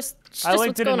here. Just I linked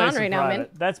what's it in going on nice and right now, man.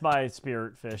 private. That's my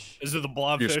spirit fish. Is it the Your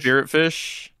blobfish? spirit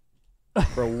fish?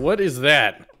 Bro, what is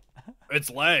that? It's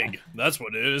lag. That's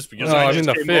what it is. Because No, I I just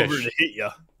mean the came fish. over to hit you.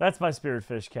 That's my spirit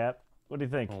fish, Cap. What do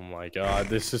you think? Oh my god,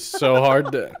 this is so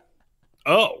hard to...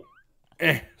 Oh.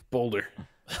 Boulder.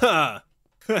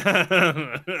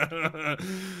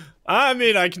 I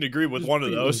mean, I can agree with one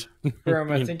of those.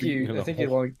 Jerome, I Being think beaten in you a I think you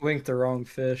hole. linked the wrong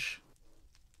fish.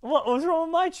 What was wrong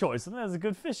with my choice? I think that's a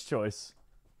good fish choice.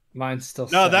 Mine's still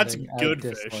No, that's standing. good I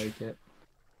fish. dislike it.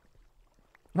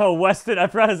 Oh, Weston, I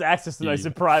forgot his access to nice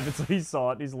and private, so he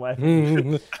saw it. He's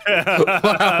laughing.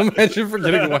 Wow, imagine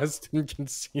forgetting Weston can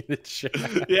see the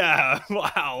chat. Yeah,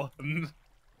 wow.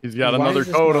 He's got Why another is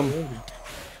this not totem. loading?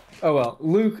 Oh well,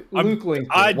 Luke linked.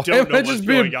 I it. don't Why am know I what's just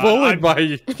being going on. bullied by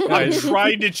you I'm guys?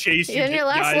 trying to chase you You're in your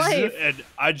last guys, life. and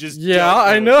I just Yeah, don't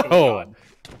I what's going know. on.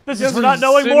 This Yes, is for not he's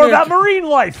knowing sitting more there- about marine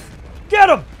life. Get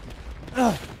him!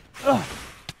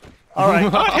 All right.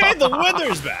 Oh, hey, the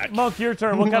weather's back. Monk, your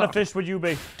turn. What kind of fish would you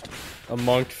be? A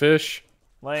monkfish.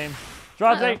 Lame.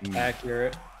 Drop date.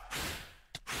 Accurate.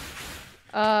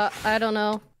 I don't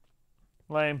know.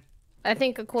 Lame. I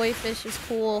think a koi fish is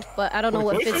cool, but I don't know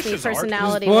what Koi fits me fishes are-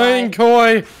 personality. Playing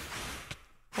koi.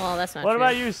 Well, that's not What true.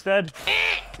 about you, Stead?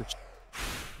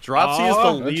 Dropsy is Oh,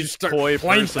 the let's least start coy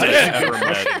playing person I've ever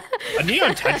met. A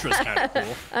neon tetra's kind of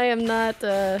cool. I am not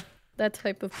that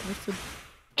type of person.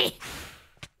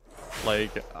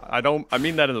 Like, I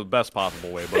mean that in the best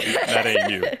possible way, but that ain't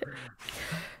you.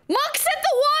 Monk set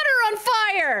the water on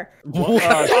fire!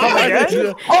 Come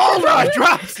again? Hold on,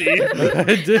 Dropsy. I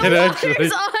did The actually.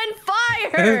 water's on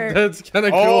fire! That's kind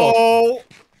of cool. Oh,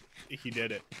 he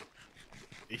did it.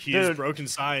 He Dude. has broken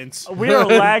science. We are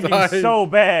lagging Dying. so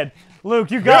bad.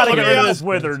 Luke, you gotta Yeah, get rid of yeah. this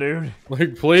wither, dude.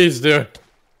 Like, please, dude.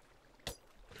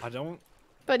 I don't.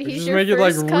 But he's Just your make it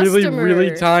like first really, customer.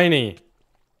 really tiny.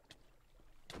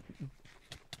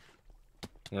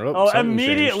 Oh, something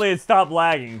immediately it stopped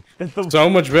lagging. That's the- changed. So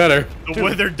much better. The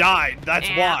weather died. That's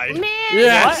why. Man,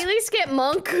 Yes. can we at least get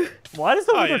Monk? Why does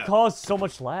the wither yeah. cause so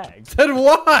much lag? Then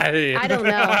why? I don't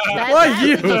know. Why That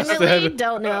you, legitimately Stan?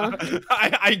 don't know.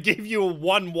 I gave you a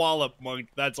one wallop, Monk.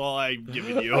 That's all I'm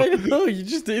giving I you. know, you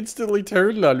just instantly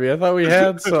turned on me. I thought we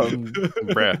had something.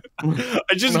 Bruh.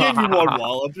 I just gave you one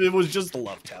wallop. It was just a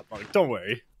love tap, Monk. Don't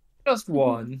worry. Just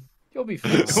one. You'll be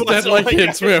fine. That like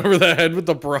hits me over the head with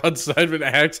the broadside of an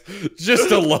axe.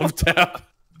 Just a love tap.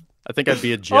 I think I'd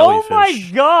be a Oh jellyfish. my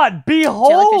god! Jellyfish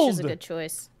Behold! is a good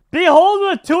choice. Behold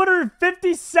with a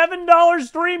 $257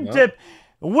 stream tip.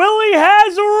 Willie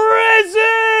has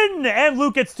risen! And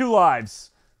Luke gets 2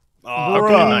 lives. Oh,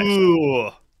 Bruh.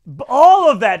 ooh. All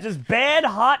of that, just bad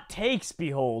hot takes,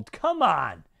 Behold. Come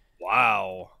on.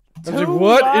 Wow. I was like, 2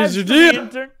 what lives is for your the deal?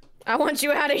 intern. I want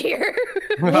you out of here.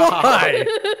 Why?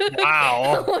 I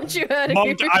Wow. want you out of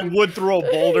Monk, here. I would throw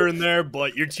a boulder in there,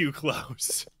 but you're too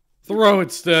close. Throw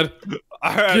it, Stead.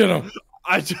 All right. Get him.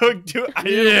 I took two.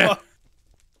 Yeah.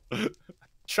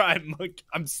 Try, Monk.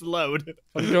 I'm slowed.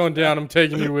 I'm going down. I'm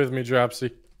taking you with me,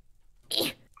 Dropsy.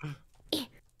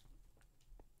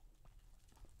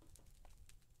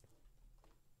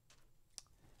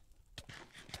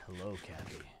 Hello,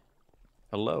 Cappy.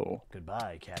 Hello.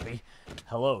 Goodbye, Cappy.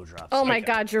 Hello, Drops. Oh my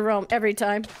god, Jerome, every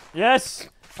time. Yes,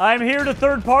 I'm here to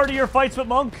third party your fights with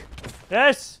Monk.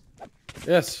 Yes.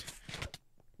 Yes.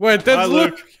 Wait, that's Hi,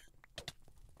 Luke. Luke.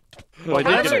 Well, I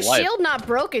How did is get your a life. shield not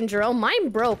broken, Jerome? Mine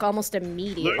broke almost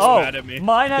immediately. Luke's Oh, mad at me.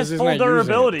 mine has 'Cause he's full not using it.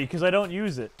 durability because I don't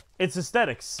use it. It's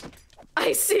aesthetics.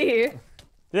 I see.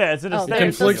 Yeah, it's an Oh, aesthetic.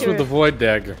 there's Conflicts those with the two. Void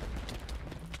Dagger.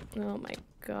 Oh my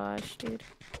gosh, dude.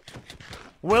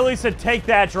 Willie said, "Take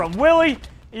that, drum." Willie,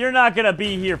 you're not gonna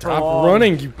be here for Stop long.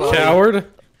 running, you coward.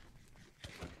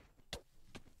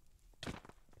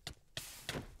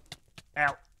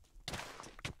 Ow.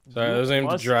 Sorry, that was aimed at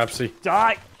Plus- Dropsy.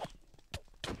 Die.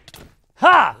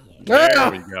 Ha!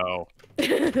 There we go.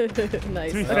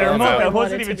 Nice. To be That's fair, all Monk, I wanted,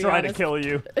 wasn't even be trying to honest. kill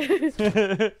you.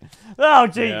 Oh,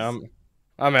 jeez. Yeah,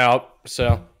 I'm out.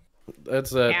 So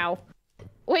that's it. Ow.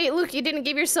 Wait, Luke, you didn't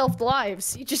give yourself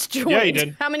lives. You just joined. Yeah, you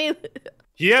did. How many?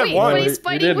 He had Wait, one. but He he's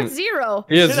fighting with didn't. 0.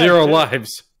 He has Shit, I 0 did.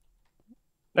 lives.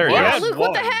 There you What? go. Yeah, has Luke,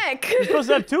 what the one. heck? You're supposed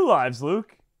to have 2 lives,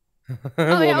 Luke. Oh,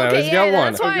 Well, yeah, no, okay, he's got yeah,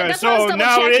 one. that's why, Okay, that's why I so was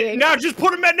now, double-checking. now just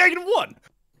put him at -1.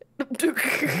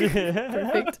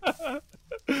 Perfect.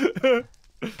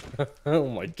 Oh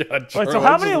my god. Wait, so Charles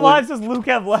how many is lives does Luke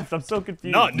have left? I'm so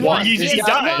confused. None. One. He He's died.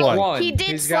 got One. one. He did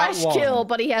He's got slash one. kill,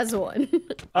 but he has one.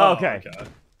 Oh, okay.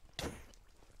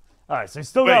 All right, so he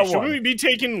still Wait, got should one. we be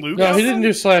taking Luke No, out he didn't then?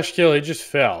 do slash kill. He just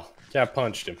fell. Cat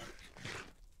punched him.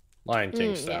 Lion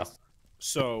King style. yes.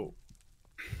 So,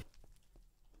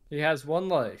 He has 1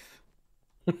 life.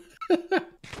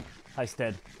 Hi,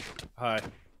 Stead. hi.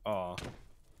 Aw.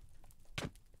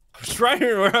 I was trying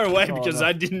to run away Oh, because no.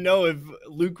 I didn't know if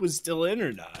Luke was still in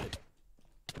or not.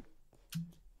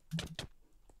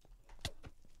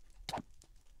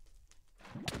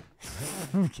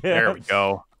 There we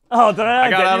go. Oh, did I I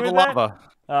got get out you of the with that? lava.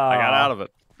 I got out of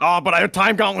it. Oh, but I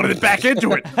time gauntleted it back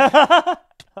into it.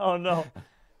 Oh no.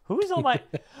 Who's on my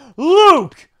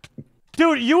Luke?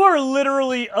 Dude, you are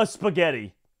literally a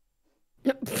spaghetti.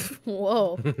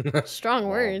 Whoa. Strong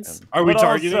words. Are we But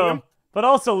targeting also, him? But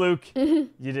also, Luke, you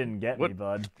didn't get me, What?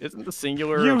 bud. Isn't the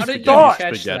singular You of How did you thought-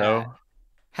 catch spaghetto? that?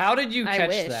 How did you I catch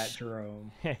wish. that,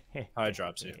 Jerome? Hi,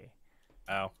 Dropsy.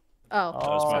 Ow. Oh,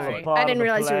 was my sorry. fault. part I of didn't the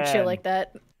realize you would chill plan. like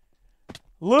that.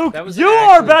 Luke, That was you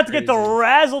are actually about to get the crazy.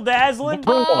 razzle-dazzling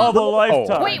Oh. of a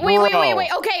lifetime. Wait.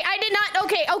 Okay, I did not.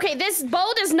 Okay. This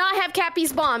bow does not have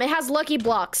Cappy's bomb. It has Lucky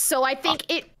Blocks. So I think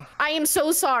it. I am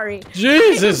so sorry.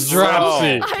 Jesus,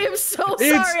 Dropsy. I am so sorry.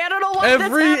 It's I don't know why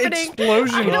Every that's happening.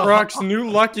 explosion procs new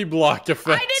Lucky Block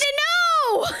effect. I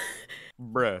didn't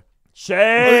know. Bruh.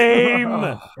 Shame.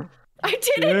 I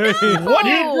didn't know. What?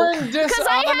 You bring Because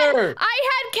dishonor. I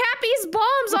had Cappy's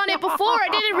bombs on it before. I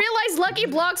didn't realize Lucky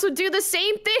Blocks would do the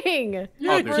same thing.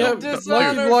 Oh, dude, Yeah,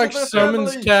 Lucky Block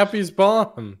summons Cappy's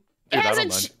bomb. It Dude, I has don't a.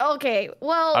 mind. Okay,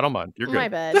 well. I don't mind. You're good. My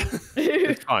bad.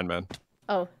 It's fine, man.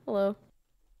 Oh, hello.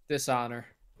 Dishonor.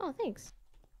 Oh, thanks.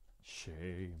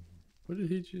 Shame. What did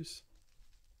he just?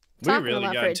 We Talking really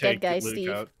about for gotta a dead take guy, Luke Steve.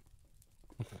 out.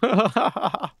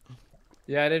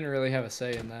 Yeah, I didn't really have a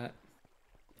say in that.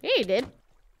 Yeah, you did.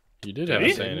 You did Did have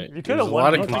he? a say in it. You There could was have a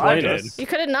lot of 1v5'd complaining. us. You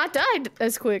could have not died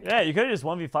as quick. Yeah, you could have just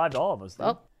 1v5'd all of us. Then.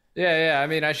 Oh, Yeah. I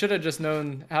mean, I should have just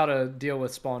known how to deal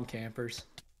with spawn campers.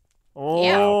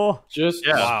 Oh. Just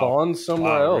Yeah. spawn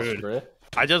somewhere Wow, else, rude.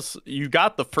 bruh. You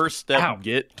got the first step Ow.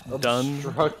 get done.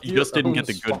 Obstruct You your just didn't own get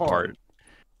the good spawn. part.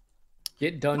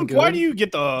 Get done Luke, good. why do you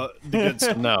get the good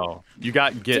stuff? No, you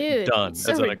got get dude, done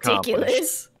so as an accomplishment.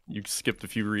 ridiculous. You skipped a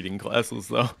few reading classes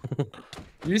though.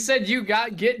 You said you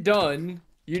got get done.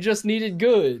 You just needed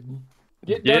good.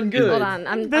 Get Get done good. Hold on,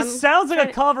 I'm. This I'm sounds like a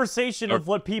trying- conversation of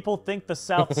what people think the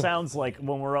South sounds like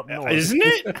when we're up north. Isn't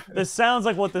it? This sounds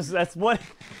like what this. That's what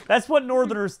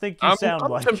Northerners think you sound I'm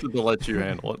like. tempted to let you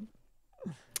handle it.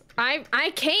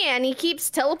 I can. He keeps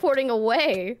teleporting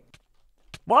away.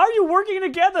 Why are you working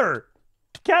together?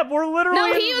 Cap, we're literally.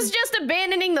 No, he was just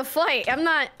abandoning the fight. I'm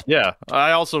not. Yeah,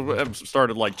 I also have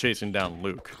started like chasing down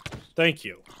Luke. Thank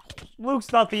you.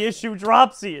 Luke's not the issue.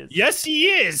 Dropsy is. Yes, he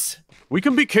is. We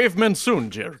can be cavemen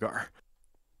soon, Jergar.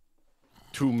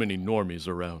 Too many normies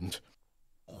around.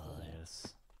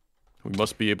 Yes. We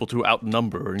must be able to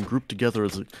outnumber and group together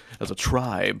as a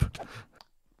tribe.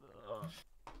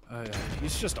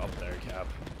 He's just up there, Cap.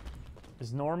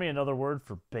 Is normie another word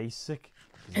for basic?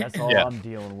 'Cause that's all Yeah. I'm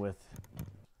dealing with.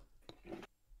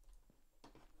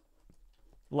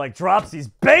 Like Dropsy's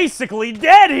basically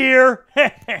dead here.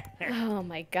 Oh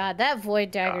my god, that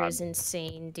void dagger is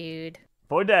insane, dude.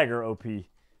 Void dagger OP.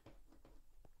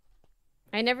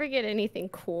 I never get anything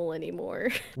cool anymore.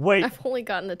 Wait, I've only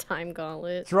gotten the time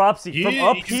gauntlet. Dropsy, from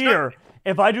up he's here, not-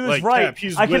 if I do this like, right, Cap,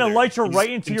 he's I can withered. elytra He's right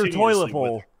into your continuously toilet bowl.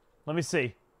 withered. Let me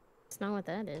see. It's not what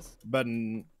that is. But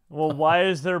Well, why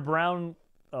is there brown?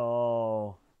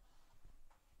 Oh.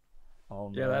 Oh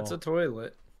no. Yeah, that's a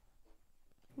toilet.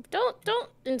 Don't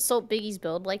insult Biggie's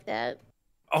build like that.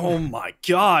 oh my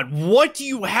God, what do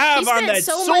you have He on spent that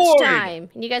so sword? much time,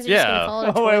 and you guys are just Yeah. gonna call it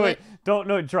a Oh toilet. wait. Don't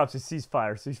no Dropsy.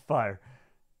 Ceasefire. Ceasefire.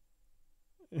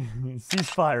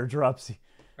 Ceasefire, Dropsy.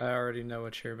 I already know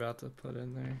what you're about to put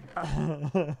in there.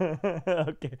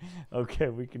 Okay,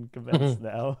 we can commence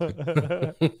now.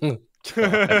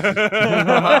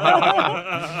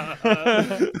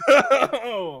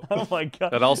 Oh. Oh my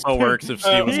god. That also works if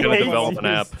Steve was He going to hates develop you, an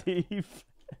app. Steve.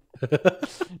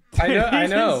 I He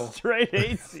know. Straight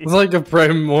hates you. It's like a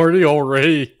primordial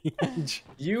rage.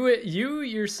 You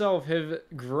yourself have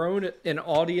grown an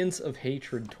audience of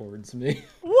hatred towards me.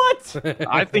 What?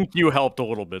 I think you helped a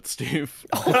little bit, Steve.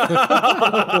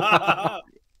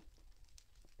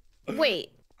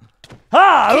 Wait.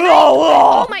 Ah!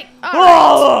 Oh my.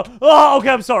 Okay,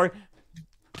 I'm sorry.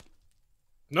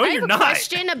 No, I you're have a not.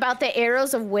 question about the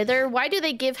arrows of Wither. Why do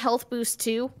they give health boost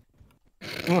too?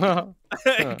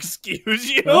 Excuse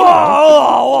you.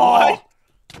 Whoa!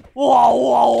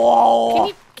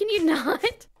 Whoa! Can you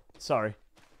not? Sorry.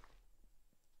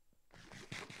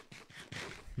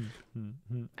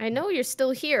 I know you're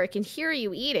still here. I can hear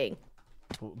you eating.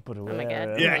 But Oh my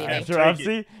God. Yeah, Wait, Cap,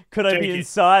 Dropsy, could I Take be it.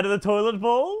 inside of the toilet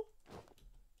bowl?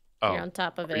 You're Oh, on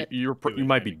top of it. you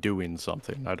might be doing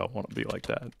something. I don't want to be like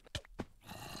that.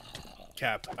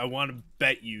 Cap, I want to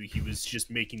bet you he was just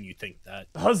making you think that.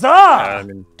 Huzzah! I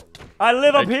mean, I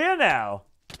live up here now.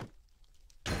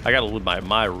 I gotta live by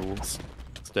my rules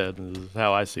instead. This is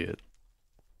how I see it.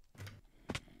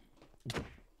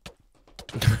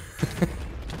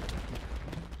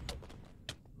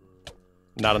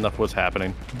 Not enough was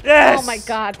happening. Yes! Oh my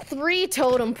god, 3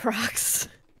 totem procs.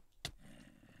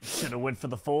 Should have went for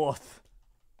the 4th.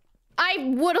 I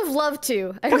would have loved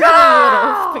to. I really would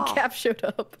have, but Cap showed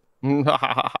up.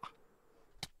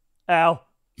 Ow.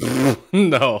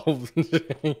 No.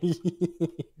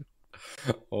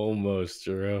 Almost,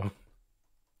 Jero.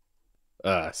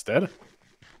 Stead?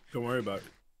 Don't worry about it.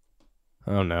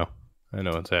 Oh no. I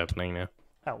know what's happening now.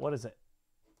 Oh, what is it?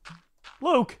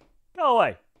 Luke, go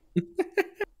away.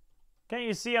 Can't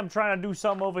you see I'm trying to do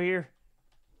something over here?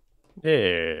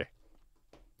 Yeah.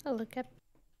 Oh, look up.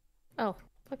 Oh,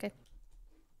 okay.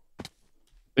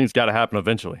 Things got to happen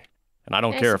eventually, and I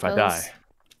don't care if I suppose. die.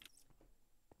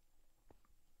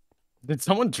 Did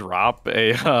someone drop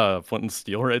a flint and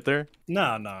steel right there?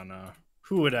 No.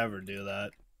 Who would ever do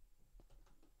that?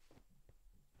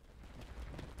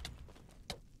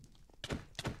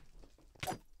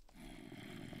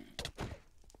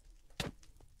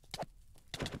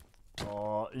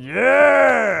 Oh,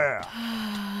 yeah!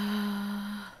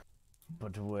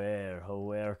 But where, oh,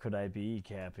 where could I be,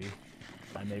 Cappy?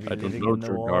 I may be I don't living know, in the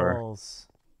Dragar. walls.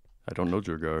 I don't know,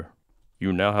 Jurgar.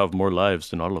 You now have more lives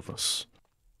than all of us.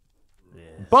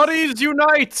 Yes. Buddies,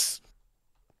 unite!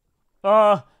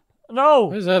 Why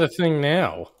No! is that a thing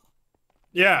now?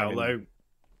 Yeah,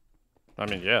 I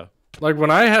mean, yeah. Like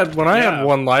when I had Yeah.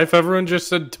 one life, everyone just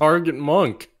said target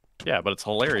monk. Yeah, but it's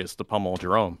hilarious to pummel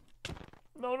Jerome.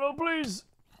 No, please!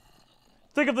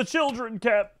 Think of the children,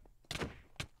 Cap!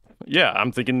 Yeah,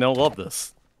 I'm thinking they'll love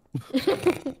this.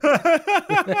 Probably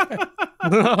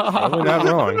not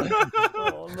wrong.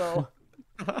 Oh, no.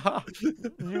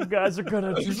 You guys are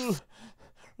gonna...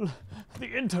 The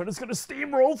intern is gonna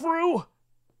steamroll through!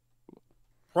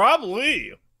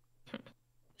 probably.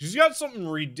 He's got something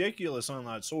ridiculous on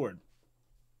that sword.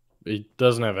 He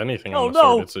doesn't have anything Oh, on the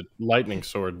sword. no. It's a lightning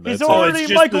sword. He's That's already it. It's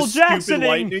just Michael the stupid Jacksoning.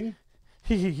 lightning.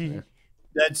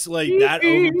 That's like that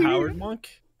overpowered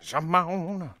monk.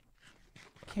 Shimon.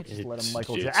 Can't just let him It's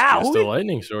Michael just Jackson. a Ow!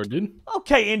 lightning sword, dude.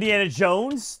 Okay, Indiana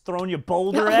Jones, throwing your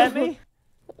boulder at me.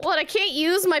 What? I can't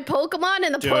use my Pokemon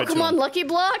in the Do it to Pokemon him. Lucky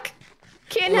Block?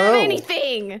 Can't have No.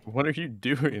 anything. What are you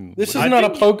doing? This is I not a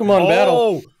think- Pokemon battle.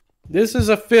 Oh, This is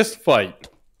a fist fight.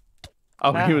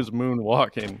 Oh, he was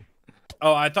moonwalking.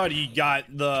 oh, I thought he got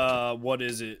the what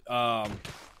is it?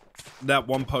 That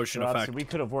one potion Rob, effect so we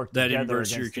could have worked that together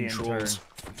inverts your against the intern. controls.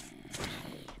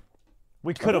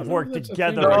 We could have know worked if that's a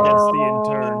together thing. against the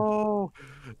intern. Oh,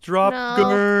 drop No.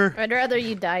 Gur. I'd rather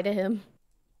you die to him.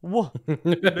 Wha-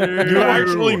 You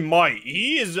actually might.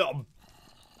 He is Giving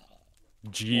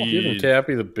Jeez.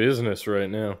 Cappy the business right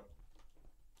now.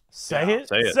 Say Yeah, it.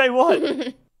 say it. Say what?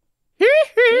 He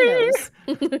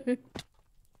knows.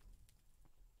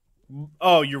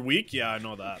 Oh, you're weak? Yeah, I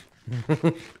know that.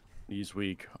 He's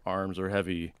weak. Arms are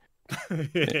heavy.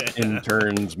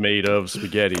 Interns made of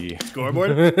spaghetti.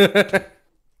 Scoreboard?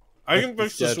 I can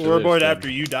fix the Gotcha, scoreboard there's after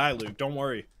you die, Luke. Don't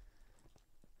worry.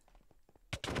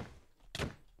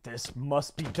 This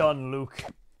must be done, Luke.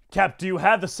 Cap, do you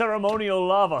have the ceremonial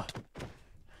lava?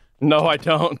 No, I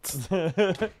don't.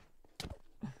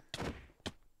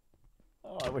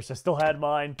 Oh, I wish I still had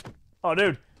mine. Oh,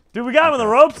 dude, we got him on the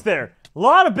ropes there. A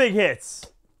lot of big hits.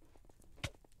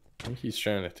 I think he's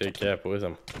trying to take Cap with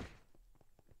him.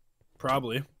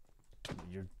 Probably.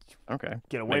 You Okay.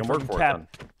 get away Make him from work for it, Cap.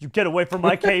 then. You get away from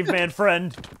my caveman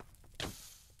friend.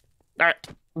 Alright.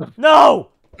 No!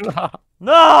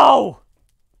 No!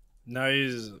 No,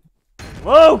 he's.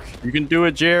 Luke! You can do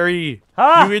it, Jerry.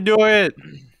 Huh? You can do it.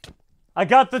 I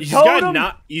got the He's totem.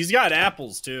 he's got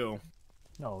apples too.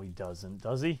 No, he doesn't.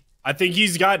 Does he? I think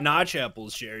he's got notch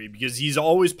apples, Sherry, because he's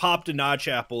always popped a notch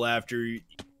apple after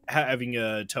having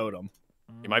a totem.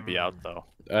 He might be out though.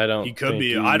 I don't. He could think be.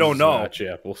 he I don't uses know. Notch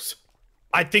apples.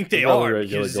 I think they Probably are.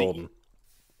 regular because golden.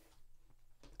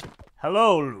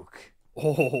 Hello, Luke.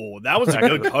 Oh, that was a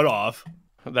good cutoff.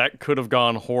 That could have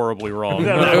gone horribly wrong.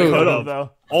 That that could could've. have,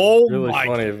 though. Oh Really my!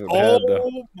 funny if it had, though.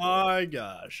 Oh my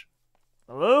gosh!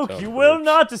 Luke, Tough you will words.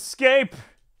 not escape.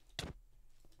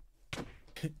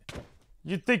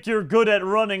 You think you're good at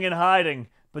running and hiding,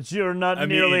 but you're not I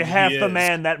nearly mean, half he the is.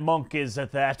 man that monk is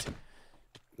at that.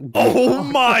 Oh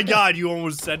my God! You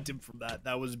almost sent him from that.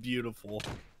 That was beautiful.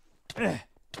 Well,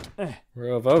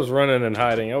 if I was running and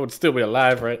hiding, I would still be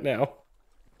alive right now.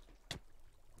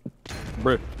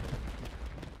 Bruh.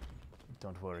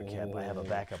 Don't worry, Cap. I have a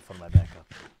backup for my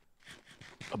backup.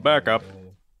 A backup.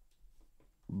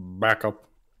 Back up.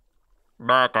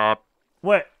 Backup.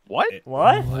 Wait, What?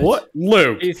 what? What?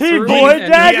 Luke. He He threw boy it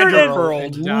and daggered he it.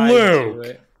 curled, died Luke. to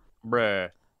it. Bruh.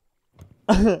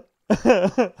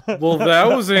 Well, that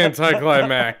was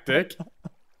anticlimactic.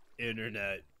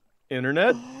 Internet.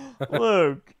 Internet?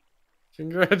 Luke.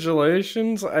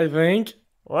 Congratulations, I think.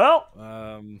 Well,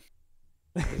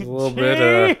 It's a little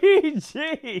bit,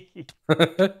 GG.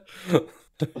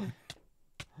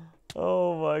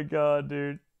 Oh my god,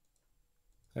 dude.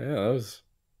 Yeah, that was...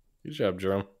 Good job,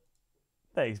 Jerome.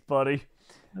 Thanks, buddy.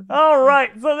 All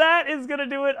right, so that is going to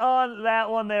do it on that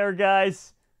one there,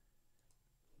 guys.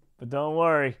 But don't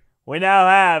worry. We now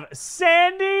have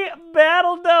Sandy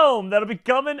Battle Dome that'll be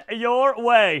coming your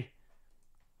way.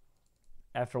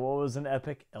 After what was an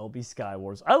epic LB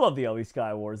Skywars. I love the LB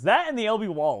Skywars. That and the LB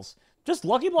Walls. Just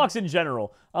Lucky Blocks in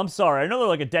general. I'm sorry. I know they're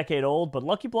like a decade old, but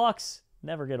Lucky Blocks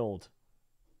never get old.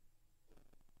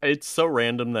 It's so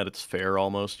random that it's fair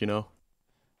almost, you know?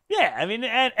 Yeah, I mean,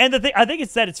 and the thing, I think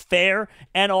it's that it's fair,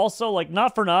 and also, like,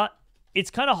 not for not, it's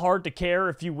kind of hard to care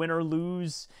if you win or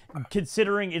lose,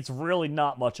 considering it's really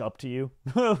not much up to you,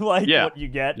 like, what you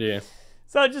get. Yeah.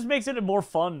 So it just makes it more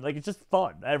fun. Like, it's just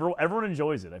fun. Everyone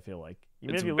enjoys it, I feel like.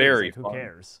 Even It's if you very lose, like, fun. who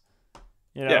cares?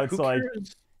 You know, Yeah, it's who like...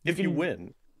 cares if you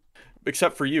win?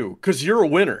 Except for you, because you're a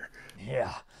winner.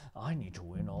 Yeah, I need to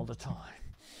win all the time.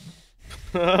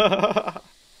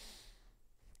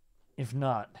 If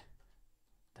not,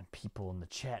 then people in the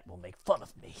chat will make fun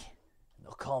of me. And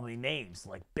they'll call me names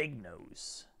like Big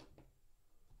Nose.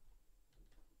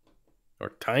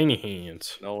 Or tiny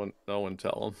hands. No one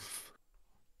tell them.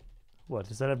 What,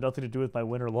 does that have nothing to do with my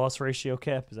win-or-loss ratio,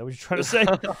 Cap? Is that what you're trying to say?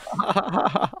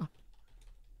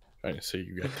 Trying to say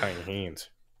you got tiny hands.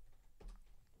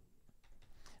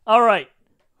 All right.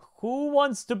 Who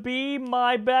wants to be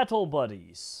my battle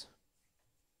buddies?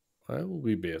 I will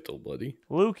be battle buddy.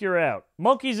 Luke, you're out.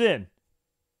 Monkey's in.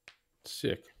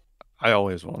 Sick. I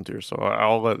always volunteer, so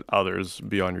I'll let others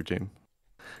be on your team.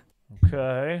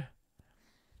 Okay.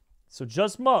 So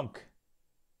just Monk.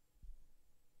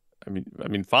 I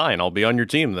mean, fine. I'll be on your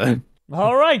team then.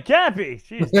 All right, Cappy.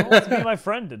 Jeez, no one wants to be my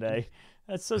friend today.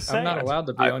 That's so sad. I'm not allowed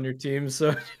to be on your team,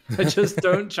 so I just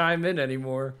don't chime in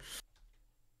anymore.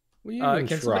 Well, you can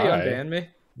Can try. somebody unban me?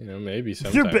 You know, maybe You're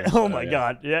sometimes. oh my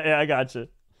god. Yeah, I got you.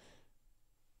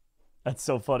 That's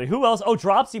so funny. Who else? Oh,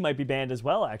 Dropsy might be banned as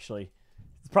well, actually.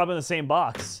 It's probably in the same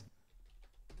box.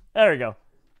 There we go.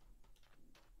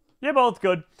 You're both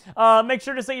good. Make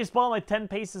sure to say you spawn like 10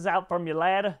 paces out from your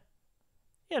ladder.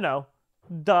 You know,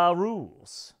 the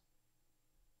rules.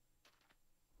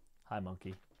 Hi,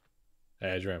 Monkey.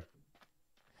 Hey, Jram.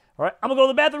 All right, I'm going to go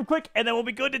to the bathroom quick, and then we'll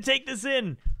be good to take this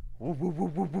in.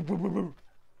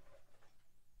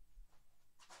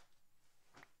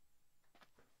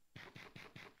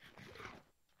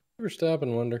 Ever stop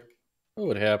and wonder what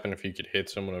would happen if you could hit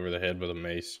someone over the head with a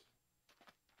mace?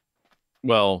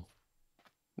 Well,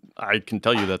 I can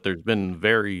tell you that there's been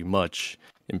very much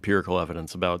empirical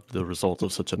evidence about the results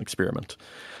of such an experiment.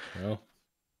 Well,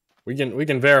 we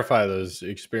can verify those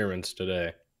experiments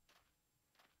today.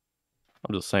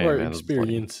 I'm just saying, Or man. it's like-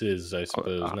 experiences, I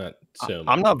suppose, not so much.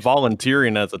 I'm not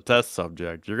volunteering as a test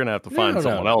subject. You're gonna have to find No.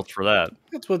 someone else for that.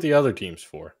 That's what the other team's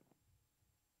for.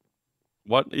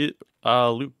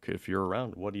 Luke, if you're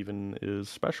around, what even is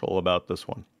special about this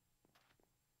one?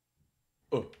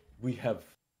 Oh, we have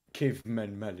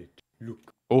caveman mallet.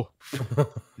 Look. Oh,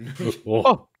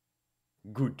 Oh,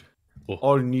 Good. Oh.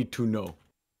 All need to know.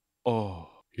 oh,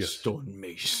 yes. Stone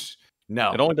mace.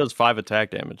 Now, it only does 5 attack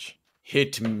damage.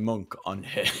 hit monk on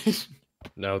head.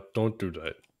 Now, don't do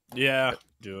that. Yeah,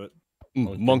 do it.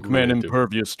 Monkey Monkman relative.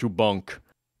 impervious to bunk.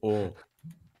 Oh,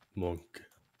 Monk.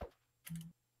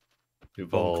 bunk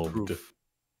Evolved. proof.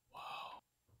 Wow.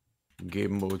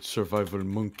 Game mode survival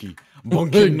monkey.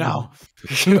 Bunking now.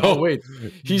 Oh wait,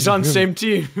 he's on same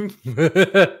team.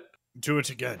 Do it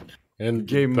again. And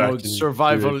Game back mode in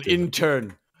survival directive.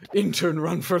 intern. Intern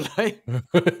run for life.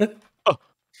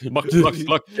 Muck, cluck,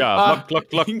 cluck, yeah. Muck, cluck,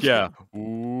 cluck, yeah.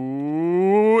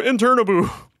 Ooh, internaboo.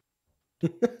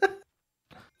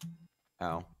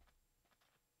 Ow.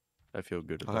 I feel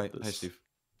good Oh, about hi, this. hi, Steve.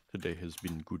 Today has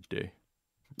been a good day.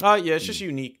 Yeah, it's just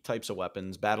unique types of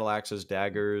weapons: battle axes,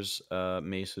 daggers,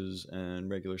 maces, and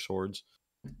regular swords.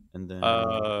 And then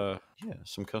yeah,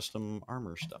 some custom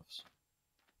armor stuffs.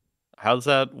 How's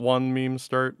that one meme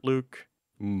start, Luke?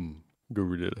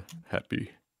 Good,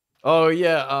 happy. Oh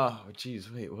yeah. Oh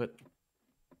jeez, wait, what?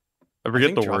 I forget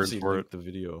think the word Dropsy for it. linked the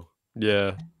video.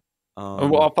 Yeah.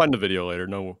 Well, I'll find the video later.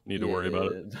 No need to worry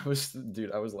about it. That was,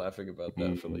 dude, I was laughing about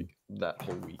that for like that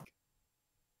whole week.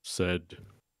 Said.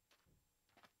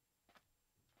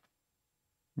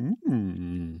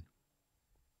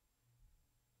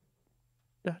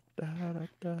 Da, da, da,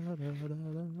 da, da,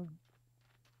 da.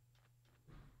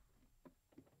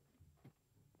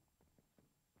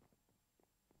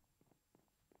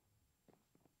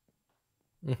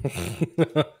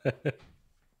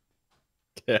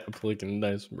 Cap looking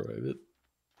nice and private.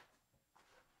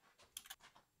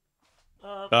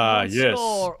 Yes.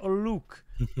 Monsieur Luke.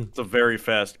 It's a very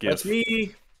fast gift. That's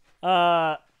me.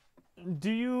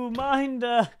 Do you mind,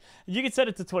 you can set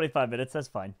it to 25 minutes, that's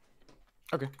fine.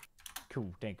 Okay.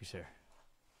 cool. Thank you, sir.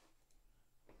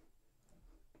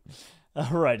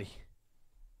 Alrighty.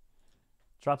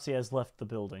 Dropsy has left the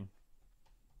building.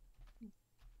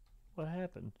 What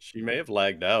happened? She may have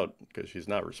lagged out because she's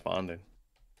not responding.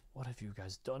 What have you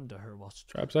guys done to her while she...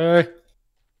 Dropsy.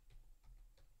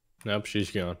 Nope, she's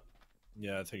gone.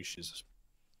 Yeah, I think she's...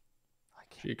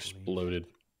 She exploded.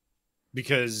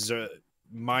 Because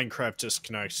Minecraft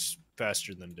disconnects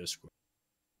faster than Discord.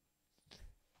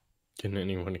 Can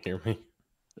anyone hear me?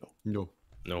 No.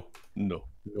 No. No.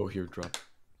 No here drop.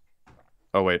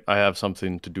 Oh wait, I have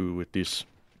something to do with this.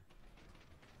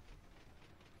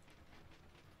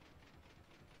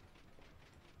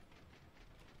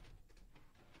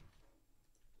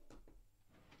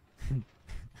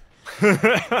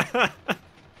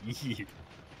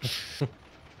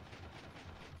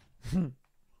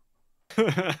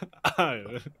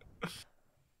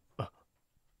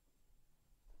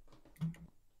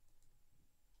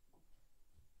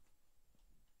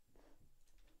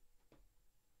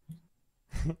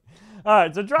 All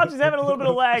right, so Dropsy's having a little bit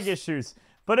of lag issues,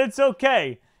 but it's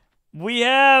okay. We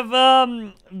have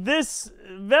this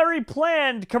very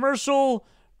planned commercial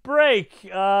break.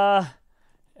 There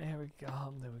we go.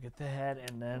 Then we get that,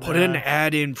 and then Put an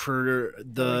ad in for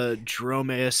the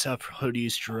Jeromeasf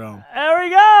hoodies, Jerome. there we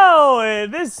go.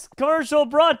 This commercial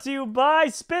brought to you by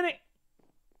Spinning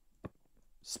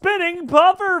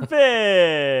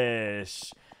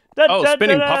Pufferfish. Oh,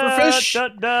 spinning pufferfish?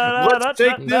 Let's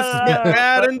take this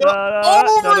ad into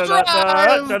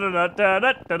overdrive!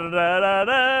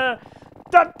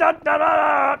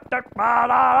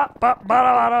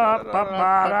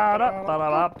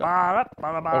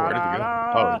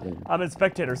 I'm in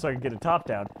spectator so I can get a top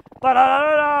down.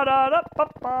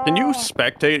 Can you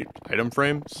spectate item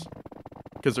frames?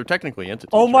 Because they're technically entities.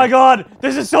 Oh my god!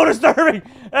 This is so disturbing!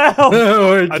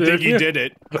 Ow! I think you did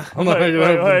it. I'm not gonna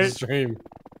open the stream.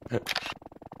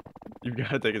 You've got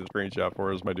to take a screenshot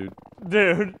for us, my dude.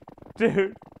 Dude.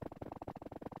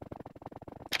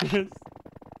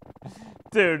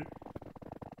 Dude.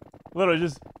 Literally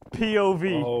just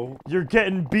POV. Oh. You're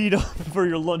getting beat up for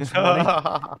your lunch money.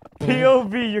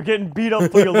 POV, you're getting beat up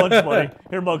for your lunch money.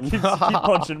 Here, Monk, keep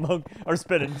punching, Monk. Or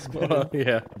spinning.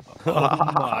 Yeah.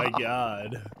 Oh my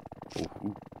god.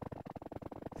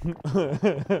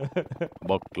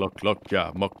 Muck, luck, luck,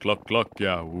 yeah. Muck, luck, luck,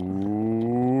 yeah.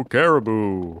 Ooh,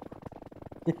 caribou.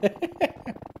 It's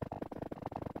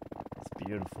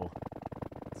beautiful.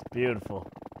 It's beautiful.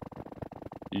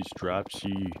 Is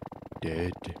Dropsy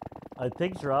dead? I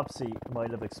think Dropsy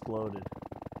might have exploded.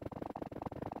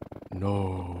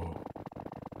 No.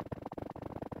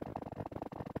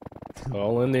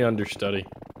 All in the understudy.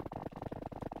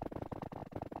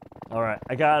 Alright,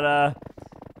 I got,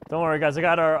 don't worry, guys. I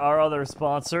got our other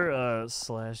sponsor,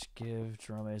 /give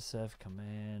Jeromeasf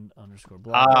command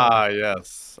 _block. Ah,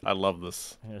 yes. I love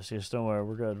this. Yes, don't worry.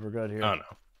 We're good here. Oh no.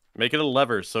 Make it a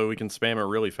lever so we can spam it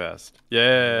really fast.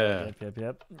 Yeah.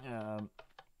 Yep.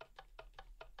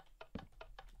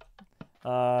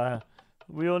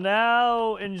 We will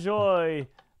now enjoy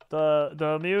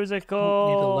the musical. You don't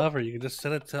need a lever. You can just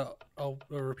set it to a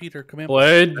repeater command.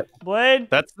 Blade. Blade.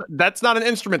 That's not an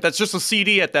instrument. That's just a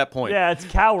CD at that point. Yeah, it's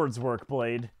coward's work,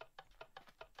 Blade.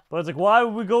 But it's like, why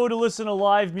would we go to listen to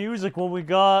live music when we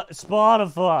got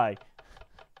Spotify?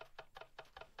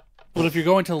 But if you're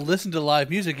going to listen to live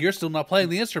music, you're still not playing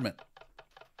the instrument.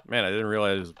 Man, I didn't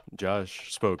realize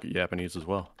Josh spoke Japanese as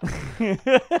well. Okay,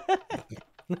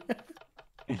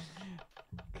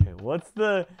 what's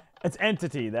the... It's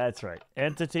entity, that's right.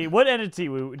 Entity. What entity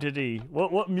did he...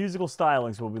 What musical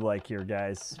stylings will we like here,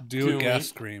 guys? Do a gas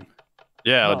scream.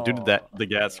 Yeah, No. do the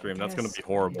gas scream. That's going to be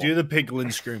horrible. Do the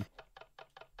piglin scream.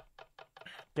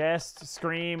 Gas,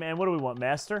 scream, and what do we want?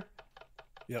 Master?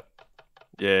 Yep.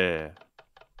 Yeah.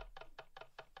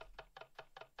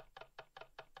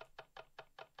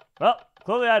 Well,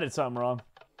 clearly I did something wrong.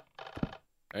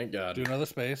 Thank God. Do another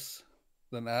space,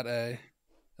 then add A,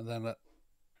 and then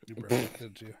you broke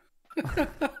it, did you?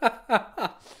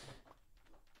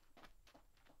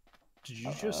 Did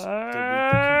you just delete the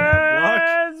command block?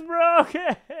 It's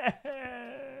broken!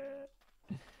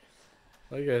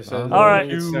 Like I said, All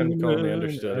right. it's time to call the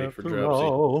understudy for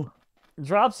Dropsy.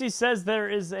 Dropsy says there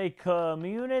is a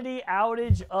community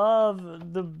outage of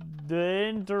the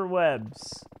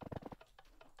interwebs.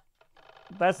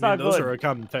 That's not Those good. are a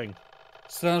common thing.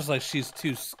 Sounds like she's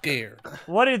too scared.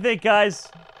 What do you think, guys?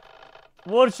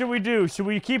 What should we do? Should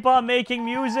we keep on making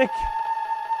music?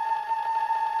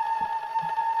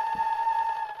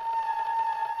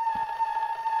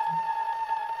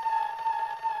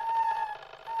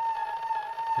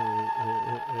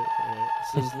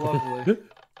 This is lovely.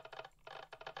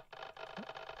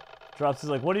 Drops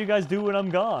is like, what do you guys do when I'm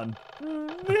gone?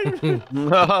 wait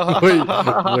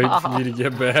for me to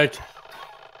get back.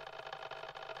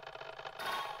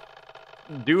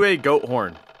 Do a goat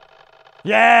horn.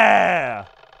 Yeah!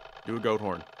 Do a goat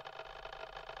horn.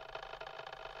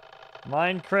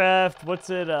 Minecraft, what's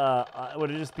it,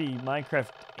 would it just be Minecraft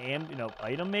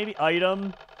item maybe?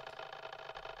 Item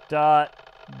dot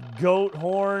goat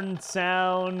horn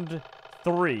sound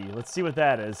 3. Let's see what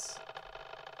that is.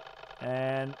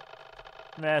 And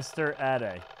master add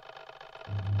a.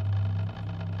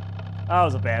 That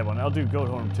was a bad one. I'll do goat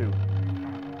horn 2.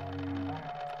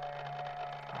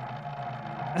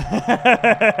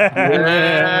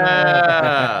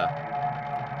 Yeah.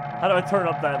 How do I turn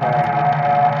up that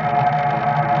loud?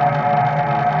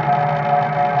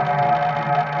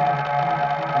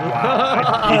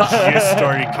 It just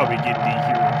started coming into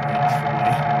here range for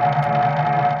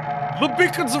me. The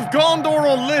beacons of Gondor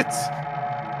are lit.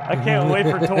 I can't wait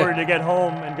for Tori to get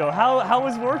home and go, how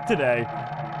was work today?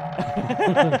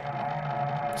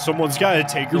 Someone's got to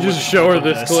take her. You just with show her on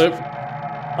this clip.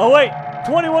 Oh wait,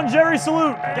 21 Jerry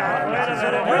salute.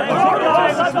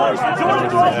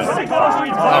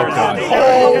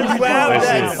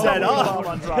 Oh,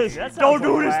 Don't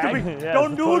do this to me.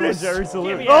 Don't do this. Jerry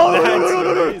salute. Oh,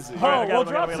 well,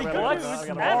 Dropsy, that's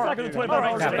not going to 25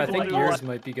 hours. Cap, I think yours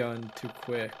might be going too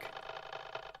quick.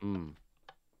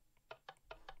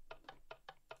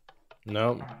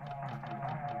 Nope.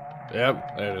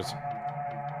 Yep, there it is.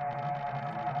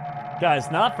 Guys,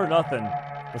 not for nothing,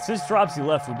 but since Dropsy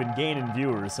left, we've been gaining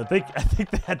viewers. I think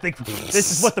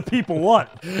this is what the people want.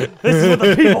 This is what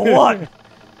the people want.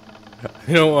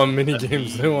 They don't want mini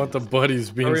games. They want the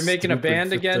buddies being. Are we making a stupid band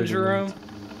for again, 30 Jerome?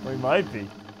 minutes. We might be.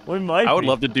 We might. I would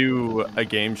love to do a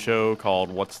game show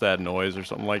called "What's That Noise" or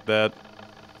something like that,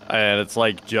 and it's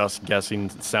like just guessing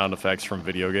sound effects from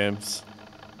video games.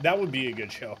 That would be a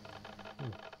good show.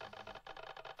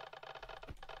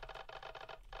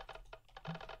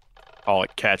 Call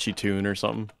it catchy tune or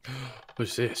something.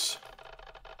 What's this?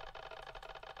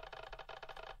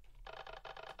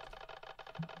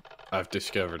 I've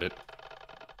discovered it.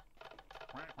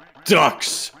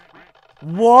 Ducks!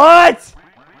 What?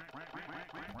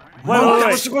 It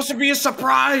was supposed to be a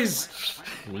surprise!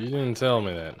 You didn't tell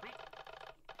me that.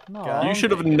 No. You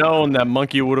should have known that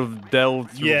Monkey would have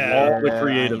delved through all the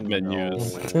creative I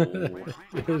menus.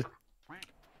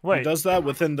 Wait. He does that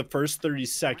within the first 30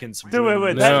 seconds. Dude, wait,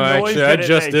 doing that No, noise actually, I that it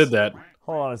just makes. did that.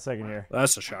 Hold on a second here.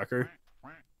 That's a shocker.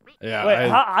 Yeah, Wait,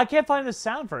 I can't find the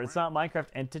sound for it. It's not Minecraft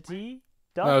Entity?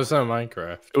 Duck? no, it's not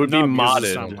Minecraft. It would be No, because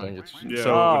it's modded, not Like it's- Yeah. so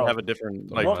it Oh. would have a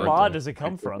different like. What right mod there. does it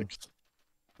come from?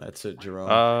 That's it,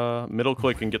 Jerome. Middle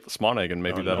click and get the spawn egg, and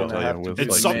maybe Oh, that'll no. tell Have you. to With, be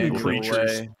It's like, something manual.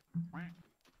 creatures.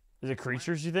 Is it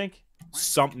creatures, you think?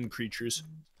 Something creatures.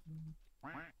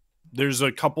 There's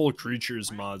a couple of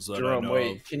creatures mods that I Jerome, know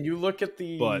wait, of. can you look at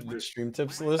the but stream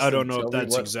tips list? I don't and know if tell me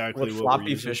that's exactly what we're Floppy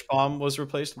using. Fish Bomb was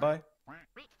replaced by?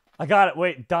 I got it.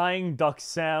 Wait, dying duck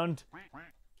sound.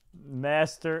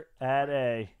 Master at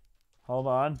A. Hold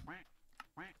on.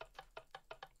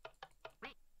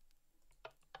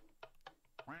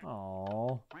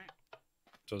 Oh.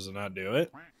 Does it not do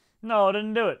it? No, it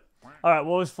didn't do it. All right,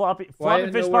 what was Floppy? Why Floppy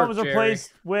didn't it Fish Bomb work, was Jerry?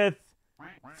 replaced with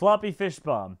Floppy Fish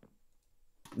Bomb.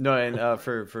 No, and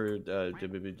for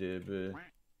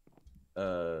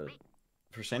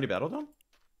Sandy Battledome?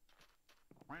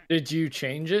 Did you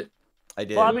change it? I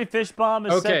did. Floppy Fish Bomb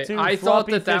is Okay, set to I thought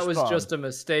Floppy that Fish was Bomb. just a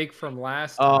mistake from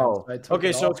last time. Oh, so I took okay,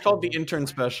 it so off it's called the from- Intern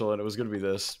Special, and it was gonna be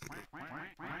this.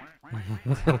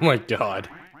 Oh my god.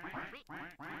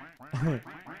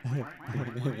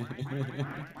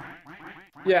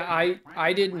 Yeah,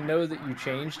 I didn't know that you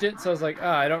changed it, so I was like, oh,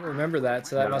 I don't remember that,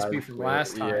 so that Yeah, must be I from quit,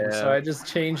 last time. So yeah. I just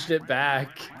changed it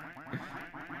back.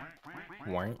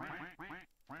 Wank.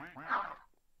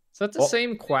 Is that the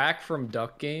same quack from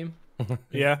Duck Game?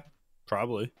 Yeah,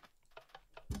 probably.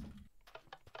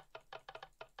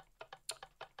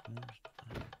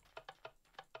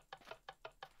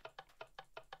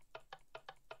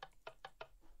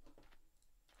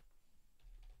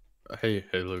 Hey,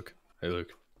 Luke. Hey,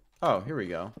 Luke. Oh, here we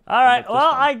go. All right, How about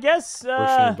well, this one? I guess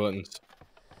Push any buttons.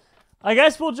 I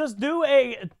guess we'll just do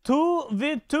a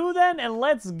 2v2 then, and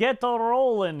let's get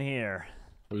rolling here.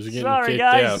 Who's getting Sorry, kicked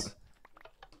guys.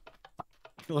 out?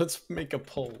 Let's make a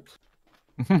poll.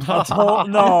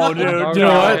 No, dude. Okay, You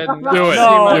know what? I didn't Do it. see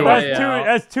No, my Do that's way too out.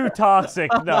 that's too toxic.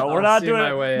 No, we're not see doing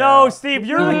my it. way No, out. Steve,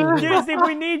 Steve,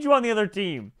 we need you on the other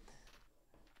team.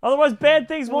 Otherwise, bad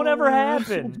things won't ever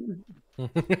happen.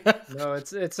 No,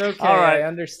 it's okay. All right. I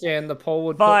understand. The poll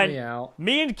would Fine. put me out.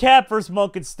 Me and Cap versus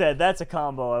Monk instead. That's a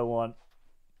combo I want.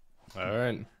 All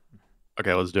right.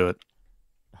 Okay, let's do it.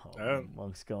 Oh,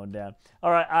 Monk's going down.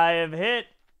 All right, I have hit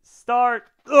start.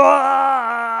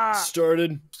 Ah!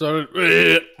 Started.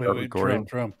 Wait, recording.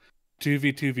 Drum.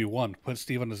 2v1. Put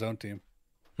Steve on his own team.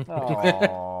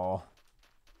 Oh.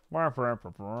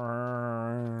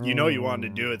 You know you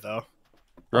wanted to do it though.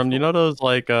 You know those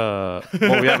like well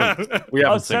we haven't set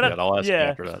synced up- yet. I'll ask you yeah.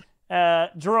 after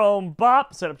that. Jerome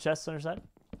Bop, set up chest on your side.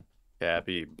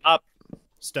 Cappy. Up.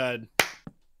 Stud.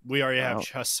 We already have Oh,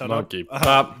 chest set monkey. up.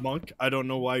 Pop. Monk. I don't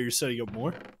know why you're setting up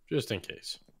more. Just in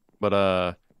case.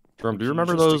 But Jerome, do you Can you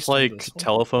remember just those extend like this one?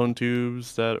 telephone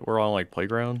tubes that were on like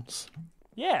playgrounds?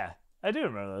 Yeah, I do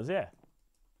remember those, yeah.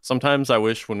 Sometimes I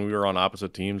wish when we were on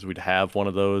opposite teams we'd have one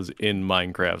of those in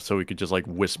Minecraft so we could just like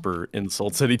whisper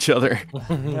insults at each other.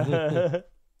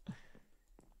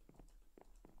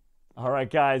 All right,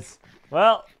 guys.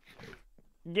 Well,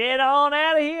 get on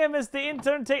out of here, Mr.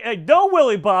 Intern. Hey, don't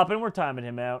Willy Boppin'. We're timing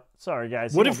him out. Sorry,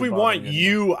 guys. He What won't if be we bopping want anymore.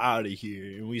 you out of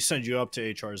here and we send you up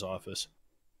to HR's office?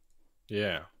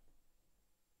 Yeah.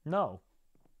 No.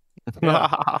 Like,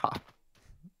 I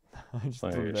just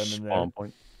threw them in there. spawn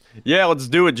point. Yeah, let's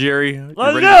do it, Jerry. You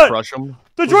Let's ready do to it! crush them?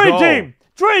 The Let's Dream go. Team!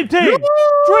 Dream Team!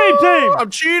 Dream Team! I'm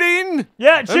cheating!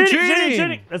 Yeah, I'm cheating.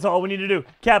 cheating! That's all we need to do.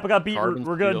 Cap, I got beat. Carbon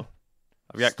We're good. steel.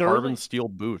 I've got Sterling? carbon steel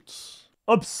boots.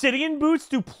 Obsidian boots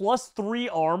do +3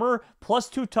 armor,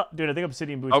 +2 tough. Dude, I think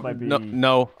obsidian boots might be.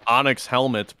 No, Onyx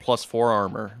helmet +4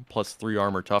 armor, +3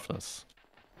 armor toughness.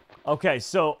 Okay,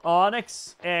 so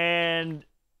Onyx and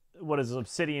what is it,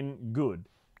 obsidian good?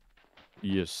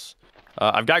 Yes.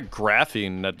 I've got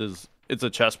graphene that does. It's a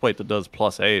chest plate that does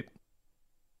 +8.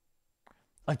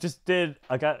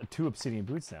 I got 2 obsidian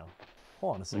boots now.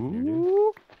 Hold on a second here,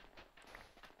 dude.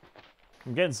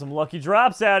 I'm getting some lucky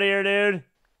drops out here, dude.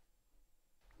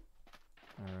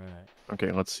 Alright.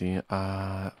 Okay, let's see.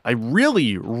 I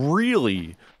really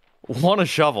want a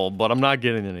shovel, but I'm not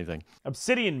getting anything.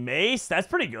 Obsidian mace? That's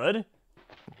pretty good.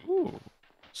 Ooh,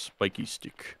 spiky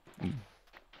stick.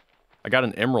 I got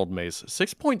an emerald mace.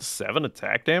 6.7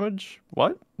 attack damage?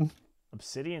 What?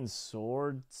 Obsidian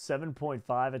sword,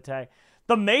 7.5 attack.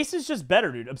 The mace is just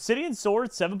better, dude. Obsidian sword,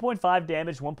 7.5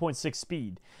 damage, 1.6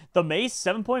 speed. The mace,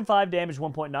 7.5 damage,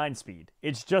 1.9 speed.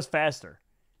 It's just faster.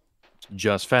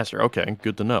 Just faster. Okay,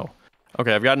 good to know.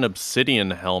 Okay, I've got an obsidian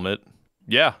helmet.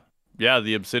 Yeah,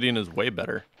 the obsidian is way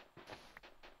better.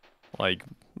 Like,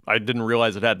 I didn't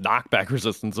realize it had knockback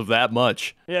resistance of that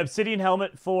much. Yeah, obsidian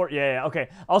helmet for... Yeah, okay.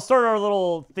 I'll start our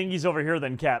little thingies over here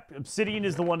then, Cap. Obsidian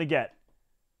is the one to get.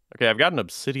 Okay, I've got an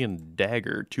obsidian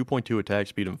dagger, 2.2 attack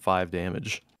speed and 5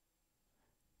 damage.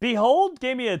 Behold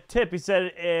gave me a tip. He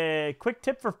said, a quick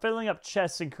tip for filling up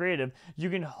chests in creative. You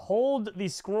can hold the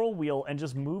scroll wheel and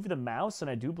just move the mouse, and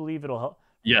I do believe it'll help.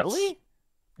 Yes. Really?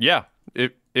 Yeah,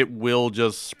 it will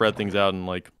just spread things out in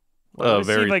like Let me see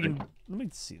very. if I can... Let me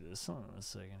see this. Hold on a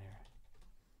second here.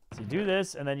 So you do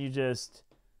this, and then you just...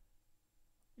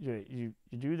 You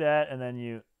do that, and then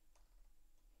you...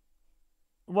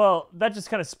 Well, that just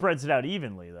kind of spreads it out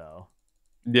evenly, though.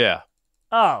 Yeah.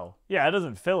 Oh, yeah, it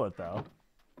doesn't fill it, though.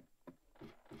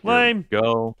 Here Lame. we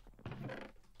go.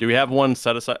 Do we have one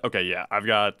set aside? Okay, yeah, I've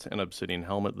got an obsidian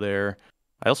helmet there.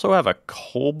 I also have a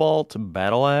cobalt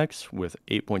battle axe with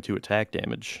 8.2 attack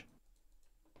damage.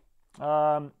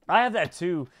 I have that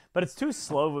too, but it's too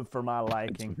slow for my It's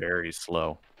liking. very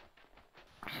slow.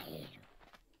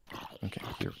 Okay,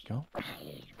 here we go.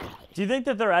 Do you think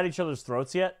that they're at each other's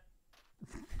throats yet?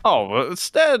 Oh,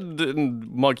 Stead and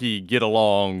Monkey get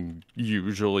along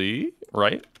usually,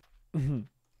 right?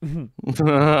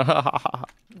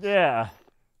 Yeah.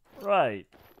 Right.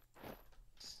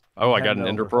 Oh, I got an Hand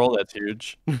ender over. pearl. That's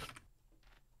huge.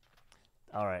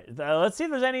 All right. Let's see if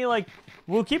there's any, like...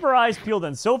 We'll keep our eyes peeled,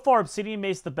 and so far, Obsidian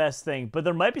Mace the best thing, but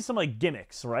there might be some, like,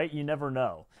 gimmicks, right? You never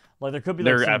know. Like, there could be,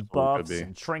 like, There some absolutely could buffs be.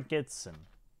 and trinkets and...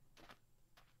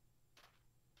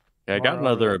 Yeah, I got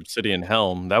another obsidian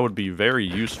helm. That would be very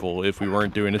useful if we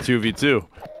weren't doing a 2v2.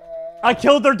 I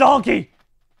killed their donkey!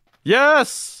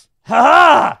 Yes!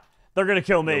 Ha-ha! They're gonna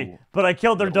kill me, No. but I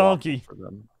killed their No waffles donkey. for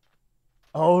them.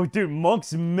 Oh, dude,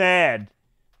 Monk's mad.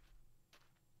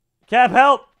 Cap,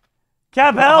 help!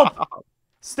 Cap, help!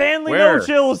 Stanley Where? No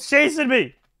Chill is chasing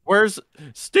me! Where's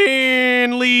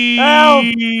Stanley? Help!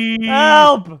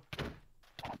 Help!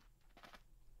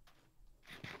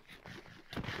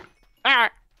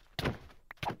 Ah.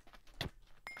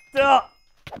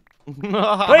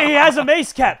 Wait, he has a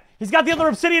mace, Cap! He's got the other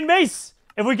obsidian mace!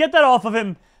 If we get that off of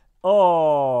him...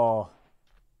 Oh...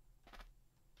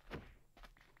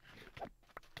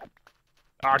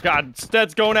 Oh god,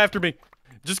 Stead's going after me.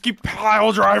 Just keep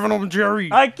pile driving them, Jerry.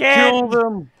 I can't! Kill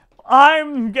them.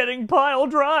 I'm getting pile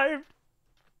drived!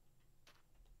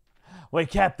 Wait,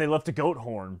 Cap, they left a goat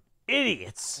horn.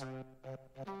 Idiots.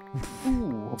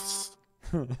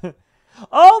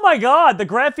 Oh my god, the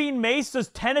graphene mace does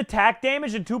 10 attack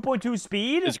damage and 2.2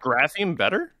 speed? Is graphene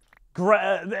better?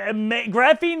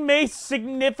 Graphene mace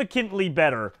significantly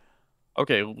better.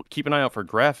 Okay, keep an eye out for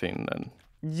graphene then.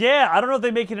 Yeah, I don't know if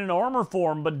they make it in armor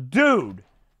form, but dude.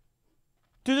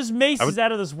 Dude, this mace is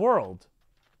out of this world.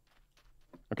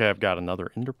 Okay, I've got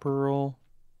another ender pearl.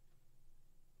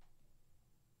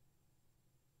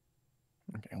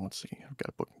 Okay, let's see. I've got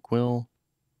a book and quill.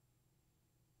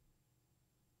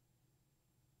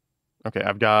 Okay,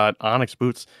 I've got onyx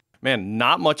boots. Man,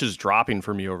 not much is dropping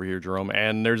for me over here, Jerome,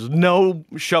 and there's no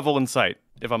shovel in sight,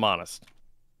 if I'm honest.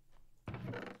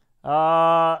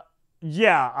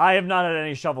 Yeah, I have not had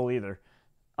any shovel either.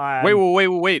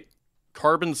 Wait.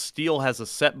 Carbon steel has a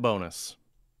set bonus.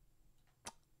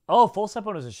 Oh, full set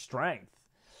bonus is strength.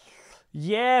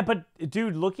 Yeah, but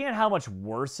dude, looking at how much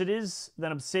worse it is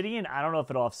than obsidian, I don't know if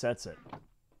it offsets it.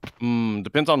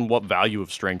 Depends on what value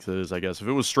of strength it is, I guess. If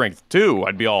it was strength 2,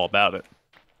 I'd be all about it.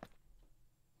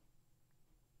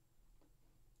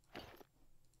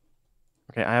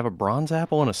 Okay, I have a bronze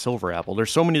apple and a silver apple.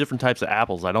 There's so many different types of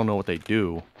apples, I don't know what they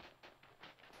do.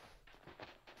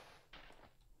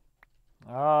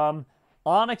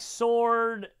 Onyx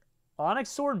sword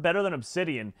better than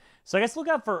obsidian. So I guess look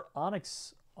out for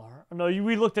onyx armor. No,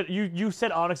 we looked at you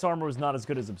said onyx armor was not as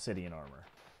good as obsidian armor.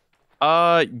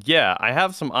 Yeah, I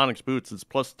have some onyx boots. It's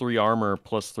 +3 armor,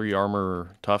 +3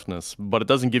 armor toughness, but it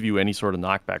doesn't give you any sort of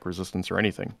knockback resistance or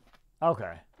anything.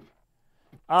 Okay.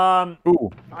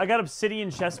 Ooh. I got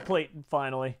obsidian chest plate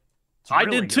finally. I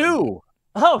did too.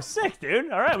 Oh, sick,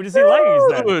 dude. All right, we just need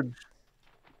leggings then.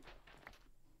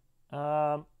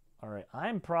 All right,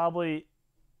 I'm probably...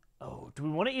 Oh, do we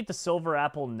want to eat the silver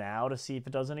apple now to see if it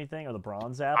does anything, or the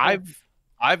bronze apple?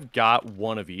 I've got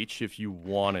one of each if you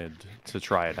wanted to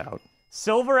try it out.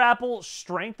 Silver apple,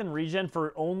 strength and regen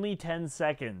for only 10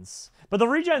 seconds. But the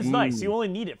regen's nice. You only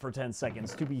need it for 10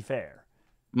 seconds, to be fair.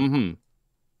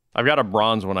 I've got a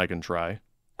bronze one I can try.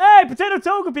 Hey, Potato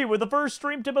Togepi with the first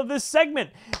stream tip of this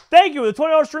segment. Thank you. With the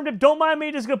 $20 stream tip, don't mind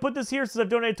me. Just going to put this here since I've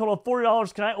donated a total of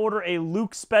 $40. Can I order a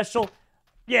Luke special?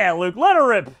 Yeah, Luke. Let her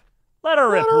rip. Let her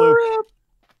rip, Luke.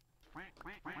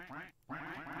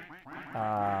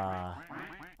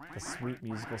 The sweet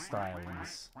musical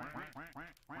stylings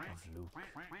of Luke.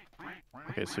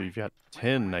 Okay, so you've got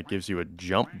 10. That gives you a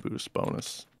jump boost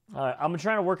bonus. All right, I'm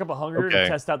trying to work up a hunger to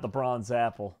test out the bronze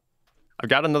apple. I've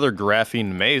got another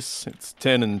graphene mace. It's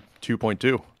 10 and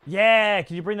 2.2. Yeah,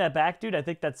 can you bring that back, dude? I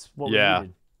think that's what we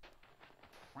needed.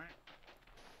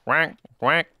 Whack,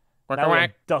 whack, whack, now we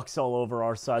have ducks all over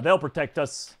our side. They'll protect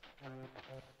us.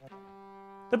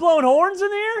 They're blowing horns in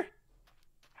the air?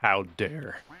 How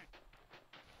dare.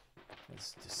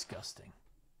 It's disgusting.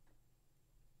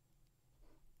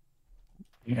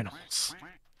 Animals.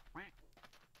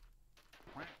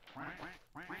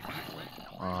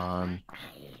 Come on.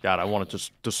 God, I want to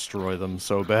just destroy them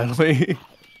so badly.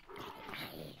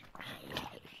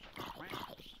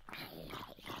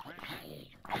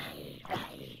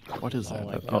 What is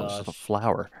that? Oh, it's a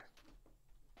flower.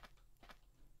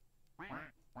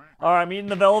 All right, I'm eating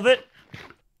the velvet.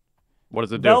 What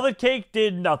does it do? Velvet cake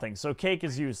did nothing, so cake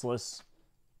is useless.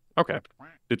 Okay.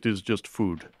 It is just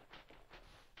food.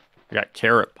 I got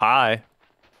carrot pie.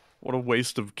 What a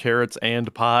waste of carrots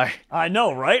and pie. I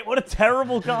know, right? What a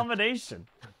terrible combination.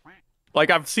 Like,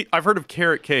 I've heard of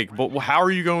carrot cake, but how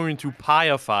are you going to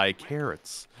pieify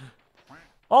carrots?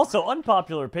 Also,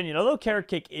 unpopular opinion, although carrot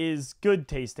cake is good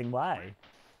tasting, why?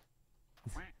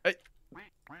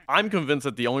 I'm convinced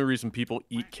that the only reason people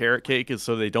eat carrot cake is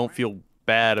so they don't feel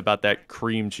bad about that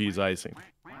cream cheese icing.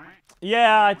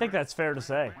 Yeah, I think that's fair to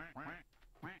say.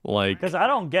 Like, because I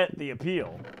don't get the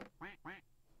appeal.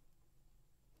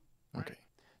 Okay.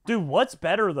 Dude, what's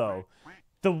better, though?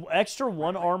 The extra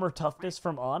 1 armor toughness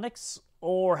from Onyx,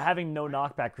 or having no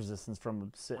knockback resistance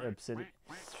from Obsidian?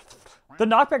 The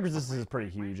knockback resistance is pretty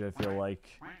huge, I feel like.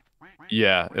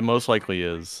 Yeah, it most likely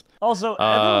is. Also,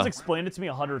 everyone's explained it to me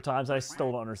 100 times, I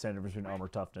still don't understand the difference between armor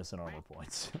toughness and armor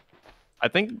points. I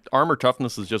think armor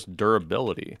toughness is just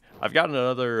durability. I've got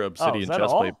another obsidian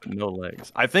chestplate, but no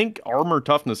legs. I think armor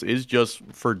toughness is just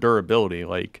for durability,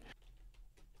 like...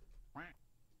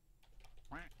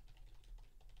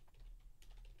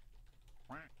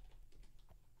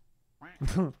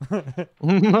 If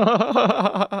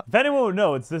anyone would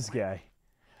know, it's this guy.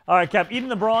 Alright, Cap, eating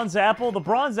the bronze apple. The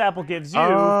bronze apple gives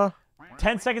you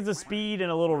 10 seconds of speed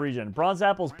and a little regen. Bronze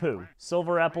apple's poo.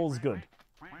 Silver apple's good.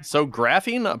 So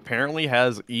graphene apparently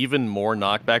has even more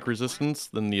knockback resistance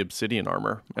than the obsidian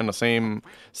armor, and the same,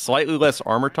 slightly less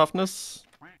armor toughness.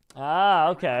 Ah,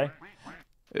 okay.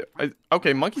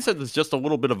 Okay, Monkey said there's just a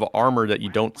little bit of armor that you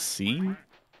don't see.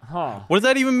 Huh. What does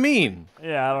that even mean?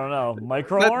 Yeah, I don't know.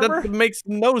 Micro That armor? makes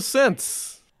no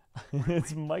sense.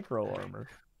 It's micro armor.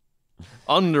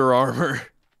 Under Armour.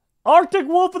 Arctic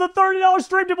Wolf with a $30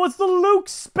 stream tip. What's the Luke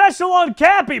special on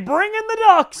Cappy? Bring in the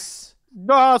ducks.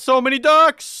 Ah, so many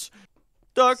ducks.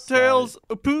 DuckTales.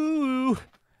 Poo.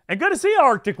 And good to see you,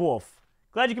 Arctic Wolf.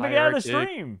 Glad you can make Hi, it out of the Arctic.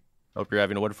 stream. Hope you're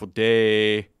having a wonderful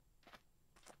day. I'm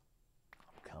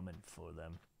coming for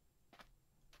them.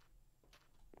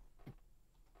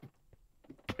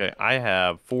 Okay, I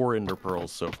have 4 Ender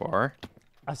Pearls so far.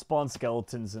 I spawned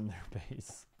skeletons in their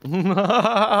base.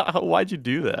 Why'd you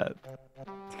do that?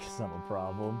 Because I'm a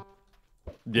problem.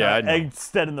 Yeah, I know. Egged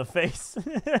Stead in the face.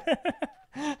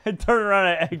 I turned around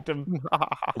and egged him.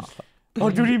 Oh,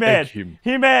 dude, he mad. him.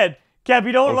 He mad. Cap,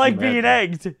 you don't Oh, like he being mad.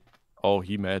 egged. Oh,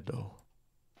 he mad though.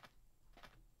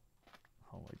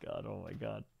 Oh my god, oh my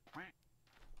god.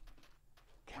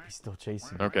 Cap, he's still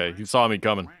chasing me. Okay, he saw me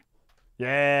coming.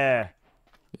 Yeah,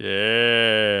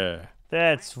 Yeah.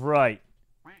 that's right.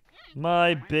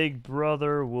 My big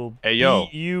brother will Hey, yo.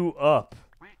 beat you up.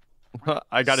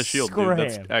 I got a shield, dude.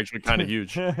 That's Scram. actually kind of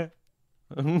huge.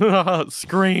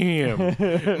 Scream.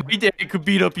 My dad could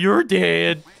beat up your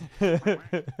dad.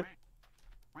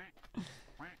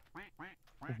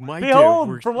 My dad Behold,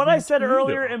 works from what I said freedom.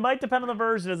 earlier, it might depend on the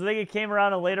version, as I think it came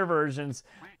around in later versions.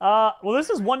 Well, this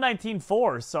is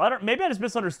 119.4, so I don't. Maybe I just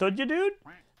misunderstood you, dude.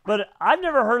 But I've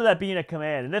never heard of that being a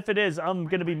command, and if it is, I'm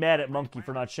gonna be mad at Monkey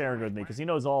for not sharing it with me, because he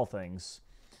knows all things.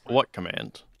 What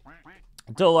command?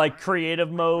 So, like,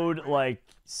 creative mode, like,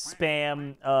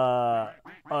 spam a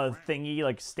thingy,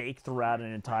 like, stake throughout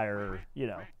an entire, you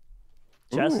know,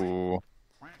 chest. Ooh,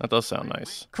 that does sound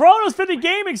nice. Chronos 50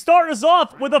 Gaming starting us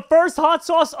off with the first hot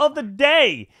sauce of the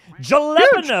day.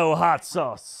 Jalapeno hot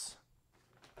sauce.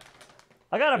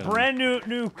 I got a brand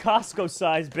new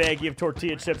Costco-sized baggie of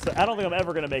tortilla chips that I don't think I'm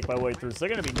ever going to make my way through, so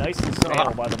they're going to be nice and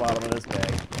stale by the bottom of this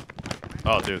bag.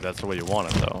 Oh, dude, that's the way you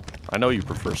want it, though. I know you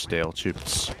prefer stale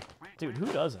chips. Dude,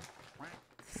 who doesn't?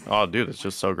 Oh, dude, it's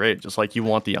just so great. Just like you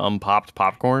want the unpopped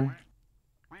popcorn.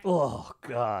 Oh,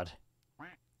 God.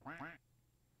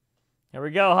 Here we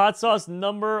go. Hot sauce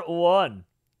number 1.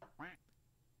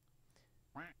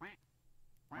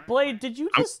 Blade, did you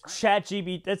just chat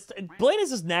GBT? Blade has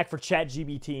this knack for chat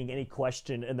GBTing any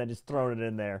question and then just throwing it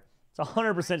in there. It's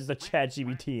 100% just a chat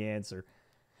GBT answer.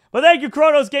 But thank you,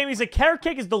 Chronos Gaming. He said carrot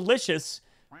cake is delicious.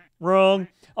 Wrong.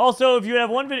 Also, if you have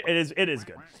one video, it is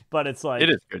good. But it's like... It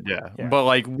is good, yeah. But,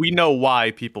 like, we know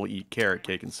why people eat carrot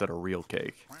cake instead of real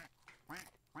cake.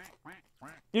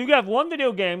 If you have one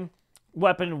video game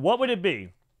weapon, what would it be?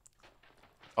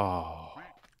 Oh.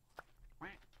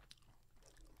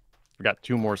 We got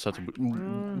 2 more sets of...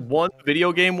 One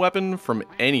video game weapon from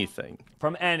anything.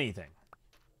 From anything.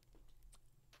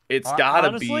 It's gotta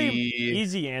Honestly, be...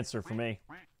 easy answer for me.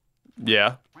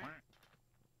 Yeah.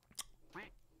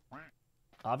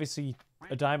 Obviously,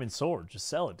 a diamond sword. Just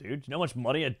sell it, dude. You know how much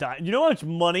money You know how much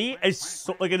money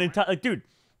like an entire... Like, dude,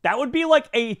 that would be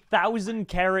like 1,000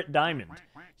 carat diamond.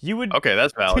 You would... Okay,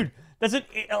 that's valid. Dude, that's an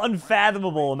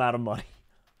unfathomable amount of money.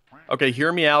 Okay,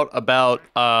 hear me out about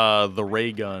the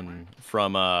ray gun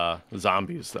from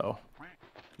Zombies, though.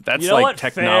 That's You know like what?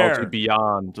 technology Fair.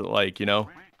 beyond, like, you know?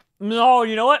 No,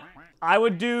 you know what? I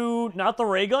would do... Not the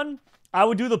ray gun. I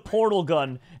would do the portal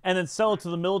gun and then sell it to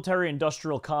the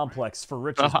military-industrial complex for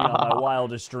riches beyond my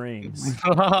wildest dreams.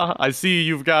 I see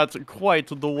you've got quite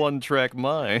the one-track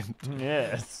mind.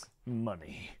 Yes.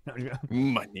 Money.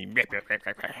 Money.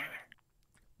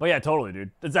 But yeah, totally,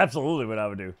 dude. That's absolutely what I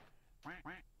would do.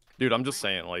 Dude, I'm just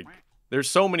saying, like, there's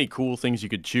so many cool things you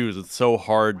could choose. It's so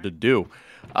hard to do.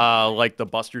 Like the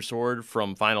Buster Sword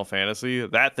from Final Fantasy.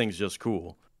 That thing's just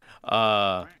cool.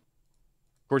 Of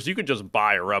course, you could just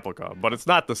buy a replica, but it's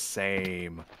not the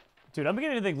same. Dude, I'm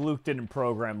beginning to think Luke didn't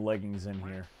program leggings in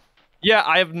here. Yeah,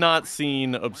 I have not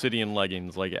seen Obsidian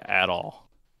leggings, like, at all.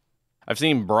 I've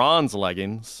seen bronze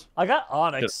leggings. I got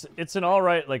Onyx. It's an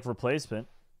alright, like, replacement.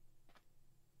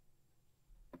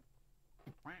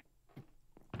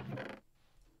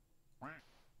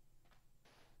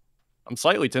 I'm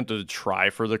slightly tempted to try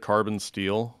for the carbon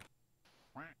steel.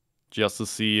 Just to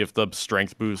see if the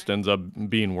strength boost ends up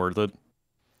being worth it.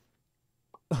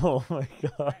 Oh my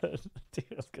god. Dude,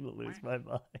 I was gonna lose my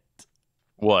mind.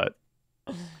 What?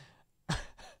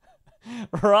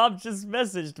 Rob just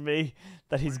messaged me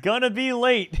that he's gonna be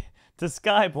late to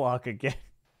Skyblock again.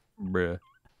 Bruh.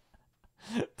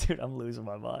 Dude, I'm losing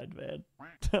my mind, man.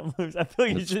 I feel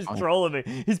like he's just trolling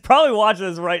me. He's probably watching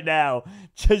this right now,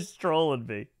 just trolling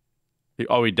me.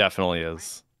 Oh, he definitely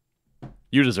is.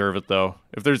 You deserve it, though.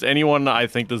 If there's anyone I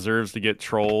think deserves to get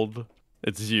trolled,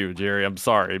 it's you, Jerry. I'm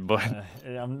sorry, but...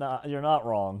 I'm not... You're not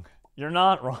wrong. You're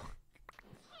not wrong.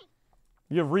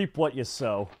 You reap what you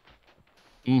sow.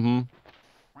 Mm-hmm.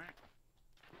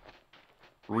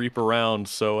 Reap around,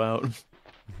 sow out.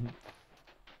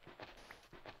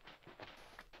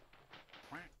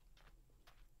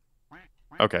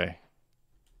 Okay.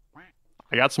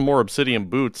 I got some more obsidian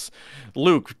boots.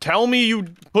 Luke, tell me you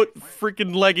put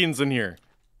freaking leggings in here.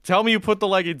 Tell me you put the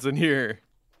leggings in here.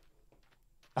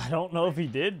 I don't know if he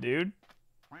did, dude.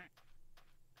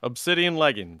 Obsidian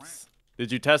leggings.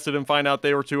 Did you test it and find out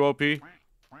they were too OP?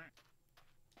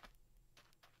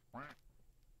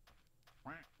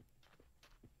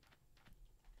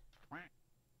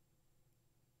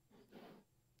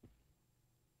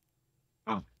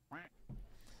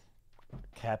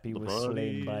 Cappy was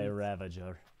slain by a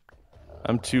Ravager.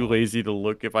 I'm too lazy to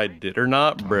look if I did or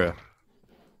not, bruh.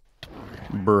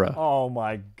 Bruh. Oh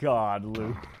my god,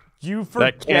 Luke. You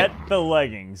forget the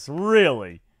leggings.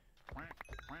 Really?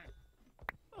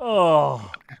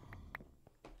 Oh.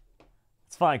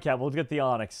 It's fine, Cap. We'll get the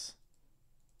Onyx.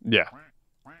 Yeah.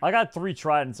 I got 3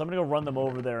 tridents. I'm gonna go run them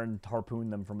over there and harpoon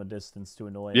them from a distance to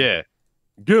annoy them. Yeah.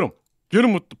 Get him. Get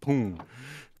him with the poon.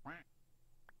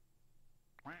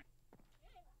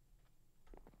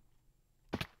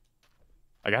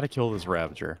 I gotta kill this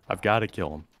Ravager. I've gotta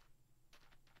kill him.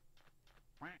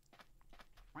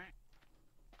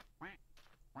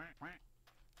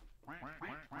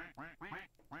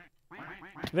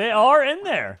 They are in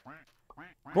there.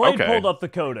 Blade Okay. pulled up the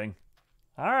coding.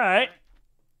 Alright.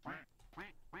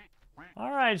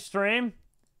 Alright, stream.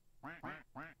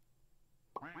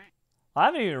 I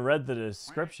haven't even read the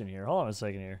description here. Hold on a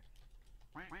second here.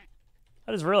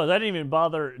 I just realized I didn't even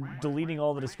bother deleting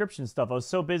all the description stuff. I was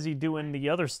so busy doing the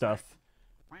other stuff.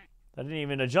 I didn't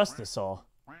even adjust this all.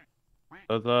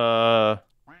 Does that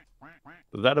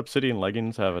obsidian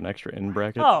leggings have an extra in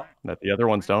bracket that the other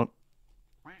ones don't?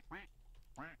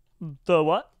 The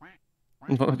what?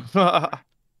 I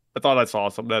thought I saw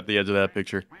something at the edge of that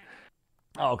picture.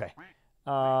 Oh, okay.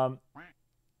 Oh,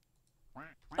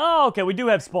 okay. We do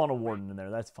have Spawn a Warden in there.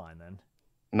 That's fine then.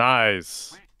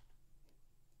 Nice.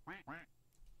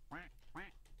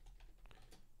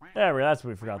 There we go. That's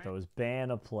what we forgot though. Was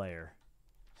ban a player.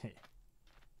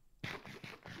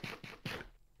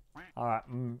 All right.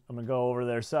 I'm gonna go over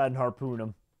their side and harpoon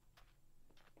them.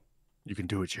 You can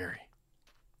do it, Jerry.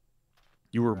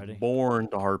 You were born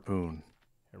to harpoon.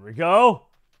 Here we go.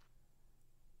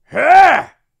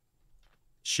 Ha!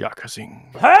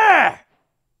 Shakasing. Ha!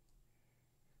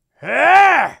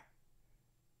 Ha!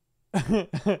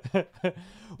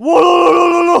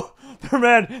 Whoa! They're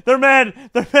mad. They're mad.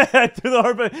 They're mad. To the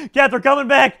harpoon. Cap, they're coming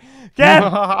back. Cap,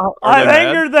 I've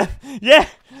angered them. Yeah.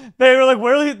 They were like,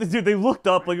 where are they? Dude, they looked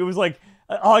up. Like, it was like,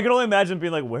 oh, I can only imagine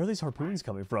being like, where are these harpoons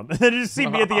coming from? And then just see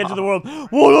me at the edge of the world.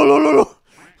 Whoa!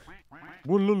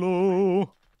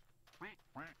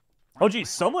 Oh, geez.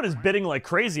 Someone is bidding like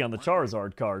crazy on the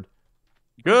Charizard card.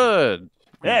 Good.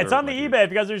 Yeah, it's on the eBay if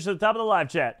you guys are just at the top of the live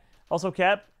chat. Also,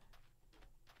 Cap,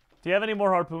 do you have any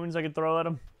more harpoons I can throw at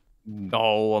him?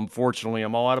 No, unfortunately,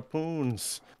 I'm all out of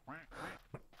poons.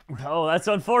 Oh, that's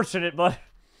unfortunate, but...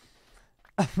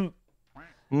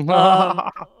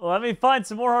 let me find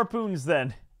some more harpoons,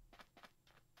 then.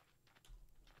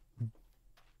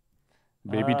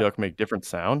 Baby duck make different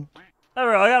sound? There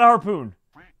we go, I got a harpoon.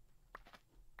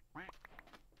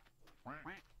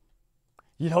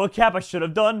 You know what, Cap, I should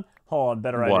have done? Hold on,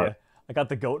 better idea. I got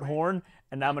the goat horn,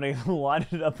 and now I'm going to line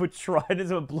it up with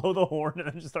tridents and blow the horn and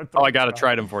then just start throwing I got a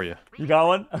trident for you. You got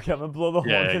one? Okay, I'm going to blow the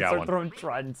horn and start one. throwing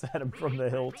tridents at him from the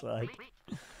hillside.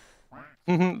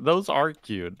 Those are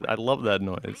cute. I love that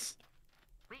noise.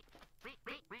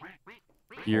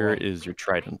 Here is your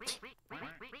trident. Thank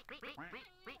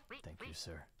you,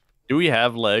 sir. Do we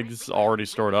have legs already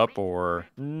stored up, or...?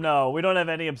 No, we don't have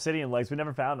any obsidian legs. We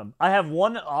never found them. I have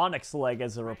one onyx leg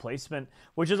as a replacement,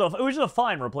 which is a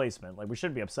fine replacement. Like, we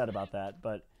shouldn't be upset about that,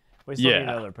 but we still need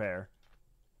another pair.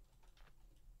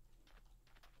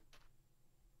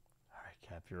 All right,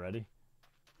 Cap, you ready?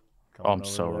 I'm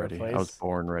so ready. I was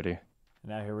born ready.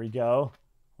 Now here we go.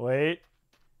 Wait.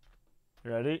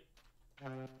 You ready?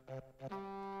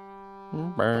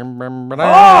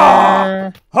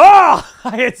 Ah! Ah!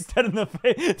 I hit Stead in the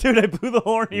face. Dude, I blew the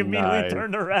horn. He immediately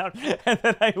turned around. And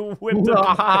then I whipped him in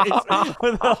the face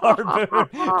with a harpoon.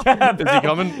 Cap, is he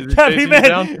coming? Is Cap, he mad.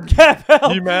 Down? Cap,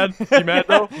 help. You mad? You mad,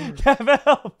 though? Cap,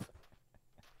 help.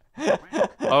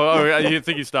 You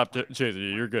think he stopped chasing you.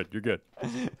 You're good. You're good.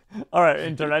 All right,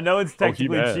 intern. I know it's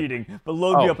technically cheating, but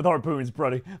load me up with harpoons,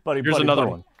 buddy. Here's another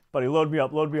one. Buddy, load me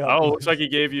up. Load me up. Oh, looks like he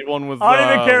gave you one with. I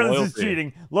don't even care. Loyalty. This is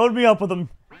cheating. Load me up with him.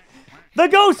 The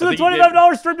ghost of the think he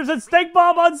 $25 stream said steak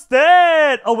bomb on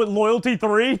stead. Oh, with loyalty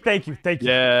 3. Thank you. Thank you.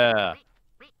 Yeah.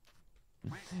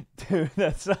 Dude,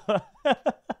 that's.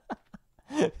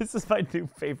 This is my new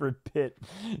favorite bit.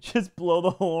 Just blow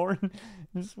the horn.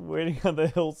 Just waiting on the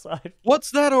hillside.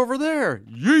 What's that over there?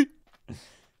 Yeet.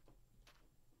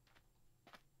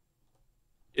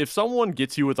 If someone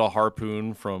gets you with a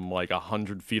harpoon from like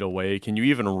 100 feet away, can you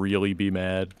even really be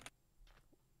mad?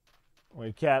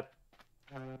 Wait, Cap.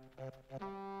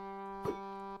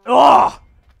 Oh!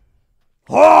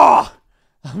 Oh!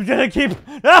 I'm gonna keep.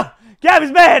 No! Cap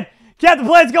is mad! Cap, the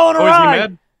plan's going Oh, is he awry!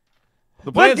 mad?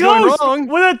 The plan's the going ghost wrong.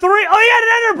 with a 3. Oh, he had an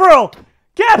ender pearl!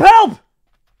 Cap, help!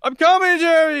 I'm coming,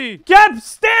 Jerry. Cap,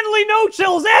 Stanley No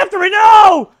Chill's after me!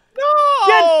 No! No!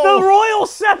 Get the royal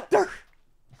scepter!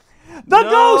 The No,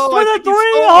 ghost with I a think he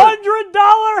stole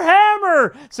 $300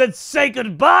 hammer said say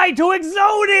goodbye to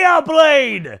Exodia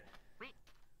Blade!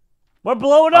 We're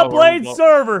blowing up Oh, Blade's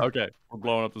server. Okay, we're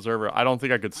blowing up the server. I don't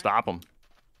think I could stop him.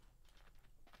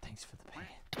 Thanks for the pain.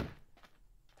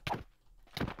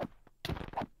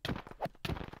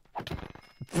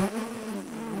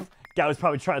 Guy was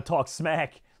probably trying to talk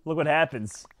smack. Look what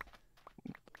happens.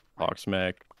 Talk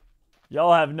smack.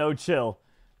 Y'all have no chill.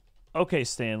 Okay,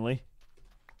 Stanley.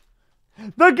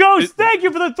 The ghost, thank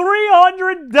you for the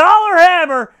 $300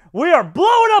 hammer. We are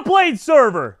blowing up Blade's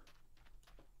server.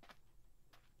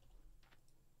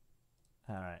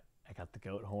 All right, I got the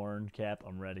goat horn, Cap.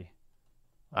 I'm ready.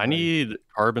 I need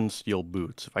carbon steel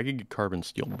boots. If I could get carbon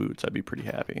steel boots, I'd be pretty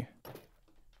happy.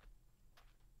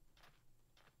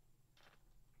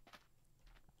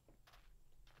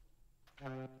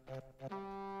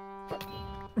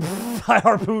 I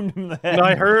harpooned him in the head.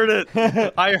 I heard it.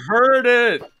 I heard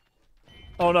it.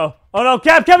 Oh no. Oh no,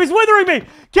 Cap, Cap, he's withering me!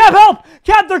 Cap, help!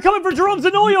 Cap, they're coming for Jerome's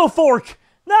Zanoyo fork!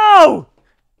 No!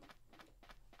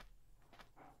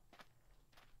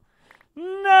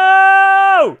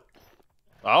 No!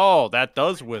 Oh, that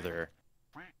does wither.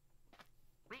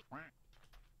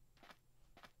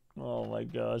 Oh my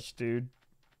gosh, dude.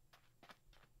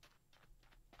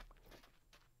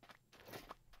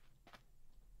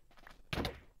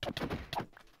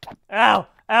 Ow!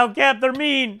 Ow, Cap, they're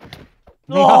mean!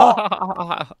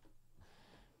 Oh!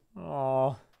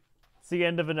 Oh. It's the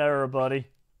end of an era, buddy.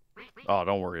 Oh,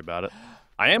 don't worry about it.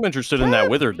 I am interested in that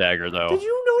wither dagger, though. Did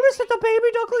you notice that the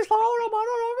baby ducklings follow the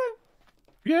mama duckling?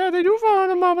 Yeah, they do follow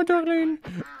the mama duckling.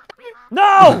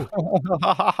 No!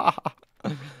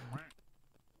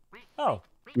 Oh.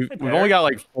 We've Hey, only got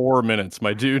like 4 minutes,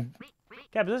 my dude.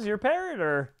 Cap, is this your parrot,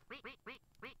 or?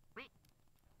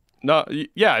 No,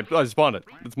 yeah, I spawned it.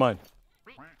 It's mine.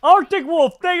 Arctic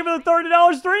Wolf, thank you for the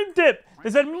 $30 stream tip.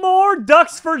 They said more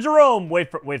ducks for Jerome.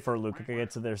 Wait for Luke. I can get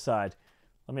to their side.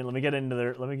 Let me get into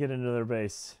their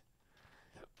base.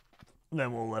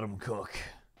 Then we'll let them cook.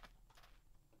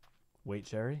 Wait,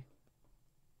 Sherry.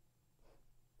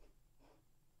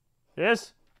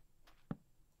 Yes.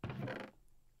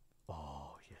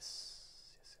 Oh yes.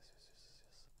 Yes.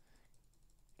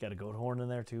 Got a goat horn in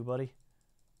there too, buddy.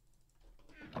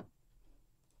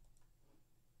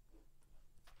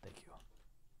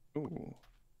 Ooh,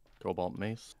 cobalt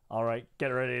mace. All right, get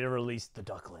ready to release the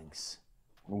ducklings.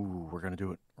 Ooh, we're gonna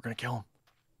do it. We're gonna kill him.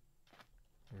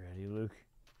 You ready, Luke?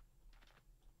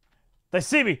 They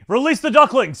see me. Release the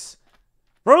ducklings.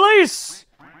 Release!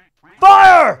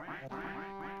 Fire!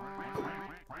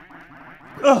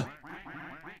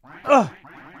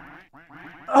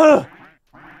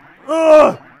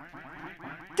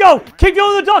 Go! Keep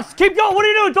going the ducks! Keep going! What are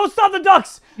you doing? Don't stop the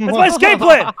ducks! That's my escape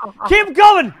plan! Keep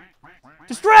going!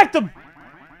 Distract them!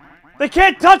 They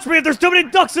can't touch me if there's too many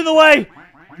ducks in the way!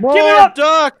 More Give it up!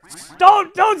 ducks!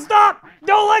 Don't stop!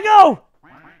 Don't let go!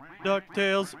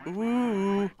 DuckTales,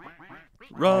 ooh.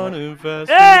 Running fast.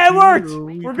 Yeah, it worked!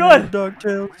 We're good!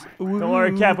 DuckTales, ooh. Don't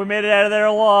worry, Cap, we made it out of there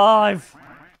alive!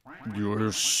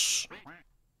 Yes.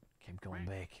 Keep going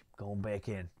back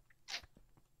in.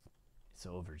 It's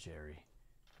over, Jerry.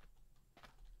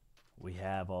 We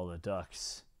have all the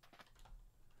ducks.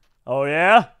 Oh,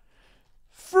 yeah?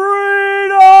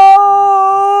 Freedom!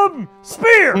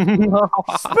 Spear!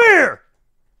 Spear!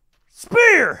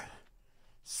 Spear!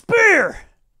 Spear!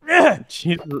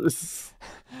 Jesus.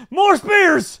 More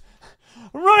spears!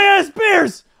 I'm running out of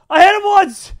spears! I hit him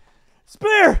once!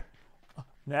 Spear!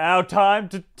 Now time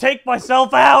to take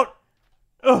myself out!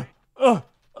 Oh.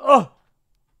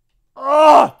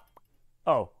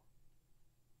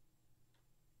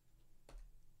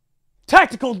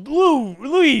 Tactical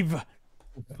leave!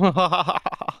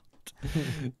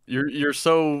 You're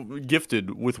so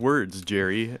gifted with words,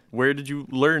 Jerry. Where did you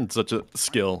learn such a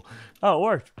skill? Oh, it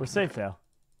worked. We're safe now.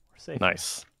 We're safe.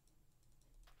 Nice.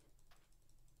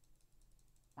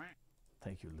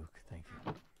 Thank you, Luke. Thank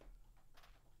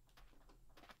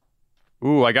you.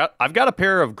 Ooh, I've got a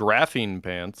pair of graphene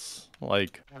pants.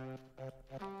 Like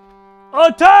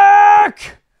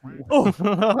attack! Oh,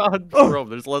 bro,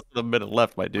 there's less than a minute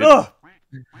left, my dude. Oh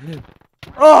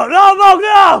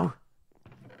no!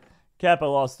 Cap, I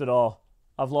lost it all.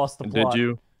 I've lost the plot. Did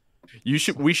you?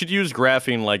 We should use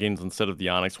graphene leggings instead of the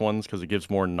onyx ones because it gives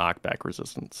more knockback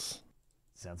resistance.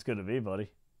 Sounds good to me,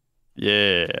 buddy.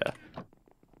 Yeah.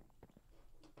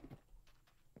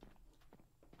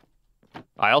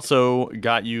 I also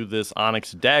got you this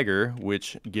onyx dagger,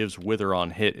 which gives wither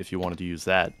on hit if you wanted to use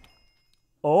that.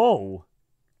 Oh.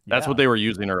 That's what they were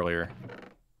using earlier.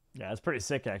 Yeah, that's pretty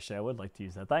sick, actually. I would like to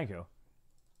use that. Thank you.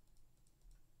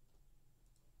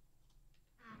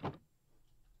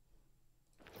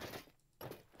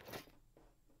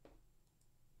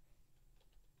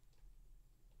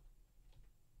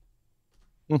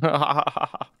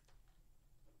 A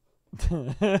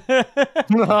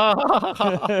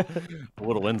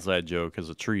little inside joke as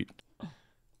a treat.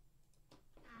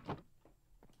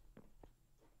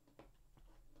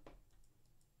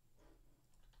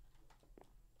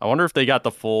 I wonder if they got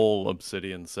the full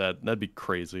obsidian set. That'd be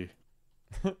crazy.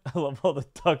 I love all the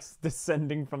ducks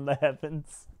descending from the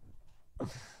heavens. All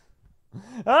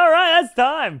right, that's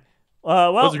time.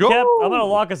 Well, Let's go. Cap, I'm gonna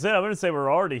lock us in. I'm gonna say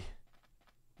we're already.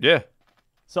 Yeah.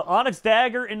 So Onyx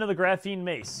Dagger into the Graphene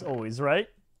Mace, always, right?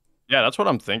 Yeah, that's what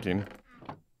I'm thinking.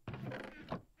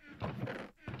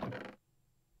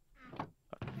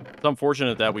 It's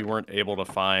unfortunate that we weren't able to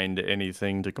find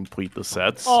anything to complete the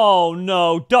sets. Oh,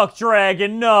 no. Duck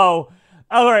Dragon, no.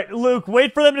 All right, Luke,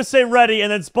 wait for them to say ready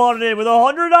and then spawn it in with a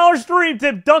 $100 stream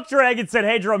tip. Duck Dragon said,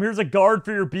 hey, Jerome, here's a guard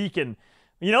for your beacon.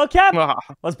 You know what, Cap?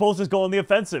 Let's both just go on the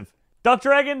offensive. Duck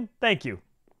Dragon, thank you.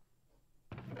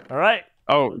 All right.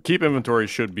 Oh, keep inventory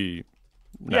should be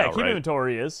now, yeah, keep right?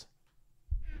 inventory is.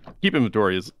 Keep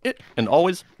inventory is it and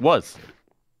always was.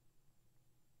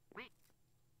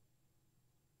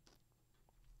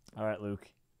 All right, Luke.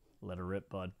 Let her rip,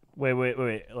 bud. Wait. Let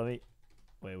me...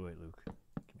 Wait, Luke.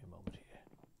 Give me a moment here.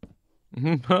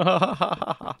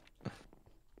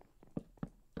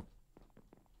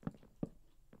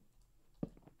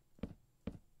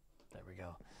 There we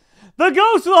go. The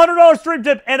ghost with a $100 stream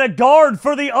tip and a guard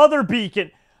for the other beacon.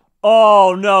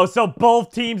 Oh, no. So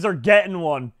both teams are getting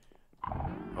one.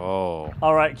 Oh.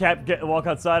 All right, Cap, walk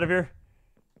outside of here.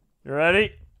 You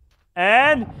ready?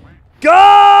 And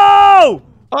go!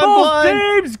 Both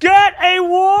teams get a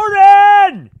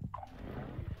warning!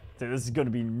 Dude, this is going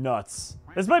to be nuts.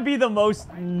 This might be the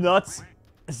most nuts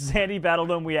Sandy Battle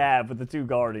Dome we have with the two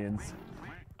Guardians.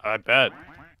 I bet.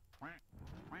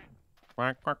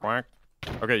 Quack, quack, quack.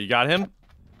 Okay, you got him?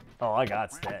 Oh, I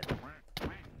got Stead.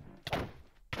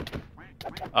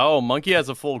 Oh, Monkey has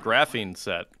a full graphene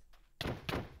set.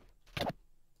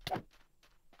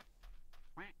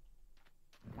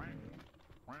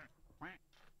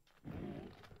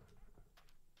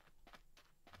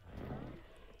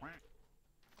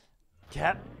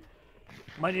 Cap,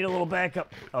 might need a little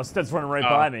backup. Oh, Stead's running right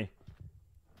by me.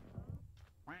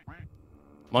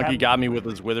 Monkey got me with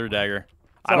his wither dagger.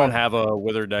 I don't have a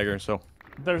wither dagger, so.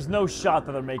 There's no shot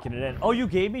that they're making it in. Oh, you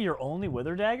gave me your only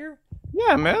wither dagger?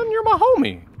 Yeah, man, you're my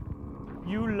homie.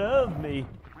 You love me.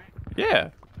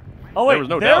 Yeah. Oh, wait,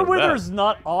 no their doubt wither's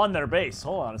not on their base.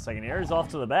 Hold on a second here. He's off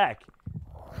to the back.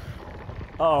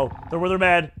 Uh-oh, they're wither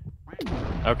mad.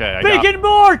 Okay, I Big got and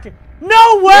Mark!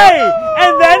 No way! No!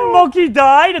 And then Monkey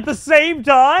died at the same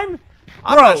time?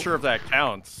 I'm not sure if that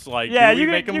counts. Like, yeah, you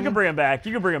can bring him back.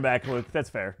 You can bring him back, Luke.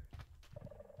 That's fair.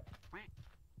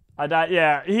 I died.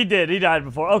 Yeah, he did. He died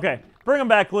before. Okay, bring him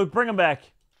back, Luke. Bring him back.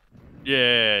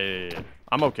 Yeah.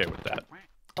 I'm okay with that.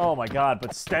 Oh my God!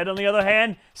 But Stead, on the other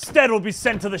hand, Stead will be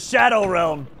sent to the Shadow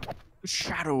Realm.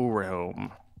 Shadow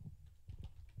Realm.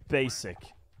 Basic.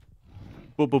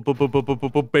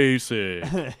 Basic.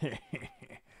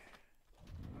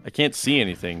 I can't see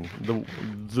anything.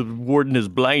 The warden has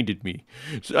blinded me.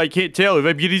 So I can't tell if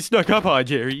I'm getting snuck up on,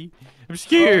 Jerry. I'm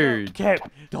scared.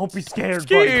 Cap, don't be scared,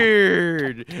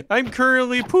 Scared. Buddy. I'm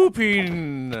currently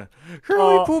pooping.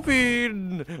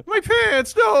 Pooping. My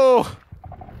pants, no.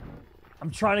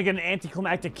 I'm trying to get an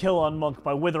anticlimactic kill on Monk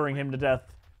by withering him to death,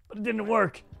 but it didn't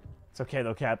work. It's okay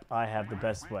though, Cap. I have the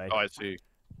best way. Oh, I see.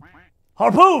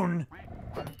 Harpoon!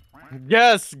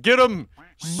 Yes, get him!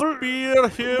 Spear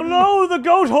him! Blow the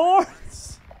goat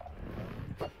horns!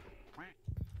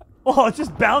 Oh, it's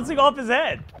just bouncing off his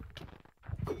head.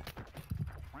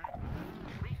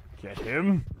 Get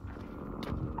him.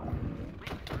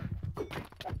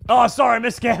 Oh, sorry,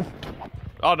 miscap.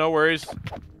 Oh, no worries.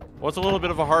 What's a little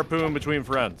bit of a harpoon between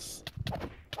friends?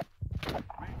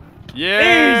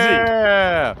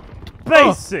 Yeah!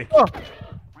 Basic.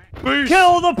 Beast.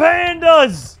 Kill the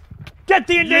pandas. Get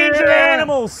the endangered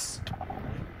animals.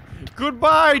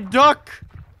 Goodbye, duck!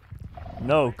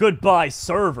 No, goodbye,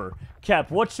 server.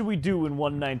 Cap, what should we do in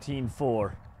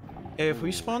 1.19.4? Hey, if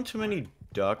we spawn too many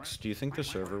ducks, do you think the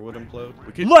server would implode?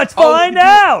 Let's find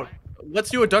out! Let's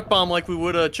do a duck bomb like we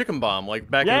would a chicken bomb, like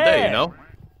back in the day, you know?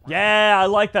 Yeah, I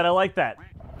like that, I like that.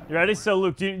 You ready? So,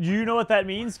 Luke, do you know what that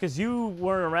means? Because you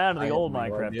weren't around in the old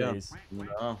Minecraft days.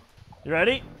 No. You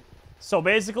ready? So,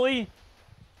 basically...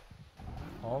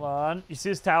 Hold on. You see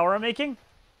this tower I'm making?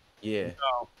 Yeah.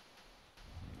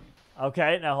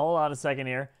 Okay, now hold on a second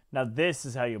here. Now, this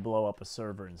is how you blow up a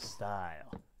server in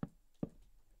style.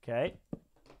 Okay.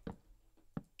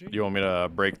 Do you want me to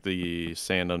break the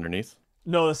sand underneath?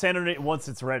 No, the sand underneath once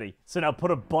it's ready. So now put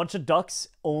a bunch of ducks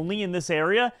only in this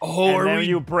area. Oh, and then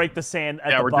you break the sand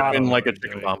at the bottom. Yeah, we're doing like a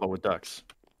chicken bomb, but with ducks.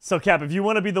 So, Cap, if you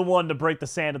want to be the one to break the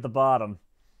sand at the bottom,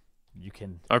 you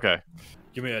can. Okay.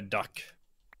 Give me a duck.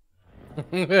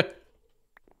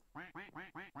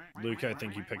 Luke, I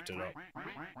think you picked it up.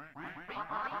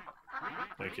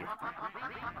 Thank you.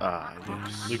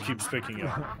 Luke keeps picking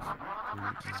up.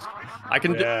 I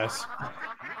can. Yes.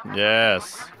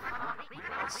 Yes.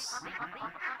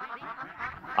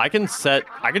 I can set.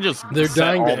 I can just. They're set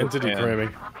dying to all the entity sand. cramming.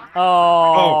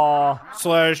 Oh.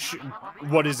 Slash.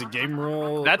 What is it? Game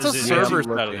rule? That's is a it server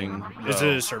setting. Is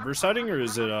it a server setting or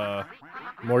is it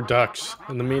More ducks.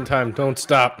 In the meantime, don't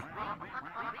stop.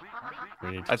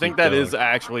 I think that is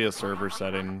actually a server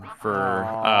setting for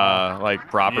like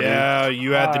property. Yeah,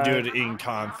 you had to do it in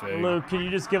config. Luke, can you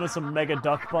just give us a mega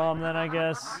duck bomb then, I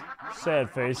guess? Sad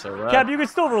face. So, Cap, you can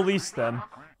still release them.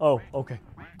 Oh, okay.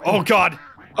 Oh, God.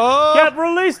 Cap,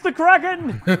 release the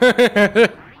Kraken!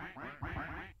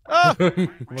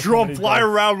 Drum fly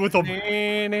around with them.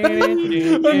 I'm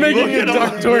making a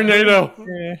duck tornado.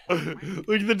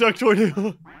 Look at the duck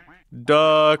tornado.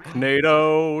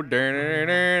 Ducknado.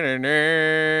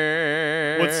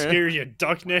 What's scarier,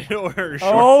 Ducknado or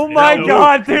Oh my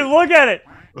God, dude, look at it!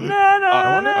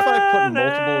 I wonder if I put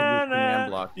multiple of these command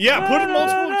blocks. Yeah, put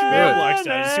multiple command blocks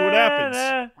down to see what happens.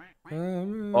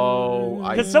 Oh,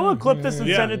 Can someone clip this and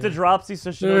send it to Dropsy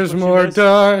so she knows There's what she more missed?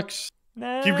 ducks.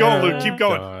 Keep going, Luke. Keep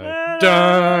going.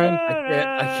 Done.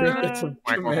 I can't get some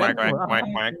command blocks.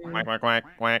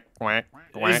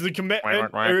 Is the command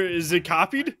or is it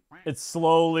copied? It's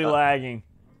slowly lagging.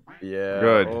 Yeah.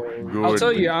 Good. Oh. I'll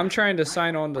tell you, I'm trying to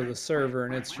sign on to the server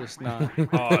and it's just not.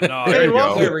 Oh no! There you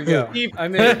go. There we go. I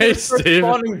mean, Hey, Steve.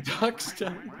 Spawning ducks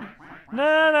down.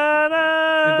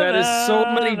 that is so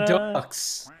many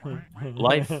ducks.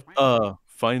 Life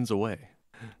finds a way.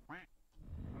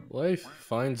 Life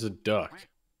finds a duck.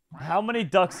 How many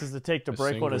ducks does it take to A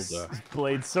break one of single duck.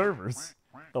 Blade's servers?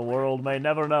 The world may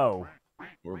never know.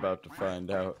 We're about to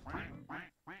find out.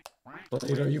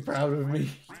 Blade, are you proud of me?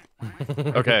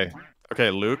 Okay. Okay,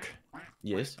 Luke.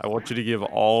 Yes. I want you to give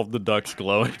all of the ducks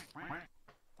glowing.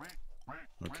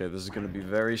 Okay, this is gonna be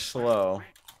very slow.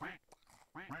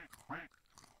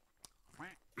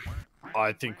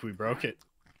 I think we broke it.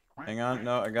 Hang on,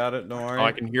 no, I got it. Don't worry. Oh,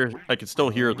 I can still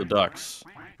hear the ducks.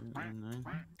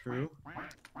 True.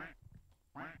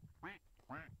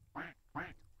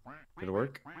 Did it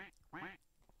work?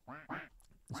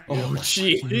 Oh,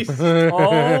 jeez.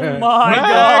 Oh my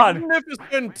God!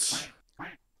 Magnificent!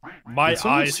 My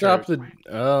Someone eyes stop hurt.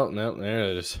 the. Oh no, there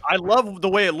it is. I love the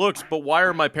way it looks, but why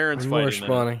are my parents More fighting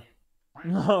spawning.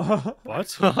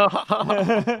 What?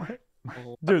 it?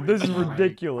 Dude, this is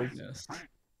ridiculous. Yes.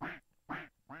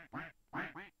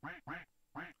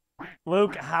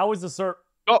 Luke, how is the server?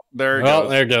 Oh, there it Oh, goes.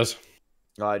 there it goes.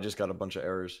 Oh, I just got a bunch of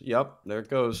errors. Yep, there it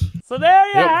goes. So there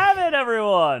you Yep. have it,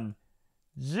 everyone.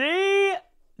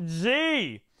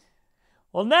 GG.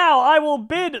 Well, now I will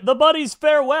bid the buddies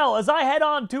farewell as I head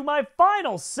on to my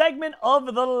final segment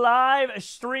of the live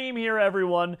stream here,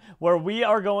 everyone, where we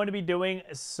are going to be doing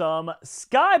some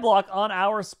Skyblock on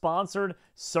our sponsored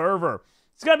server.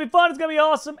 It's going to be fun. It's going to be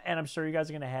awesome. And I'm sure you guys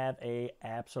are going to have a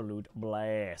absolute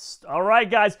blast. All right,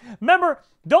 guys. Remember,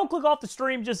 don't click off the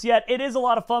stream just yet. It is a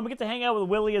lot of fun. We get to hang out with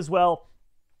Willie as well.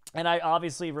 And I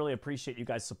obviously really appreciate you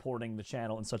guys supporting the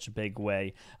channel in such a big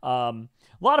way. A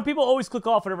lot of people always click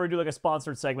off whenever I do like a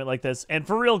sponsored segment like this. And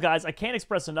for real, guys, I can't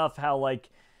express enough how, like,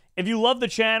 if you love the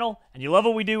channel and you love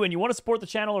what we do and you want to support the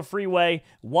channel a free way,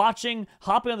 watching,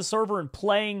 hopping on the server and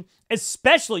playing,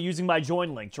 especially using my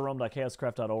join link,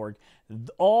 jerome.chaoscraft.org,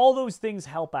 all those things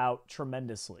help out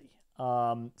tremendously.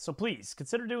 So please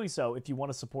consider doing so if you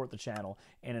want to support the channel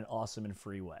in an awesome and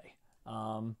free way.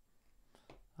 All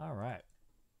right.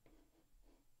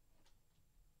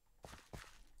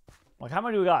 Like, how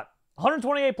many do we got?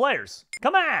 128 players.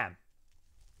 Come on.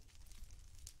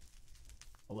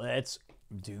 Let's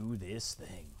do this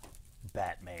thing,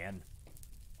 Batman.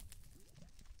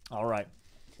 All right.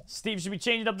 Steve should be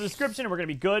changing up the description, and we're going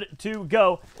to be good to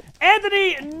go.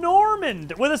 Anthony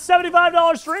Normand with a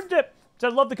 $75 stream tip.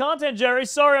 Said, love the content, Jerry.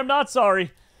 Sorry, I'm not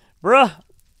sorry. Bruh.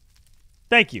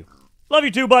 Thank you. Love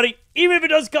you too, buddy. Even if it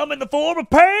does come in the form of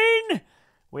pain.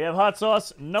 We have hot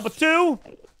sauce number 2,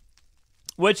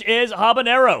 which is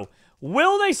habanero.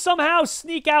 Will they somehow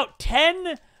sneak out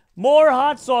 10 more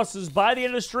hot sauces by the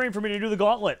end of the stream for me to do the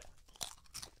gauntlet?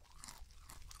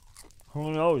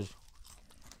 Who knows?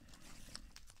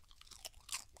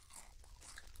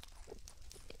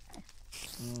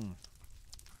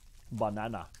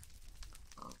 Banana.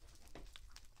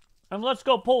 And let's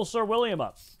go pull Sir William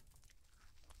up.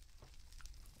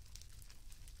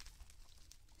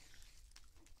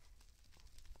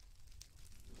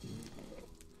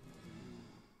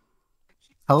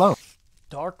 Hello.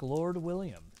 Dark Lord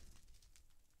William.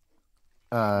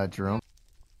 Jerome.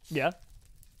 Yeah?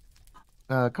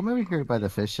 Come over here by the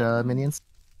fish, minions.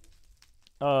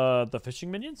 The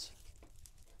fishing minions?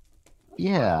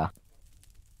 Yeah.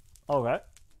 Okay.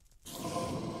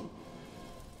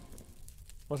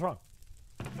 What's wrong?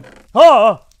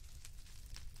 Oh!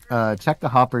 Check the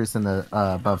hoppers in the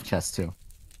above chest too.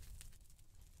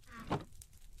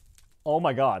 Oh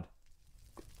my god.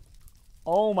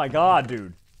 Oh my god,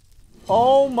 dude.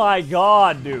 Oh my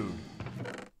god, dude.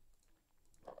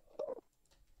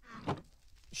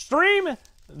 Stream,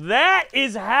 that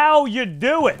is how you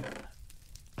do it.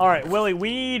 Alright, Willie, we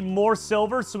need more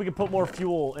silver so we can put more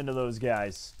fuel into those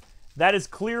guys. That is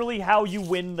clearly how you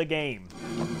win the game.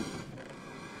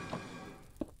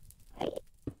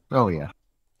 Oh, yeah.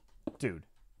 Dude.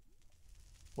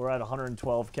 We're at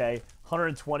 112k,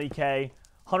 120k,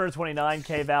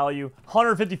 129k value,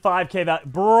 155k value.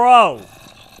 Bro!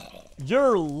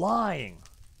 You're lying.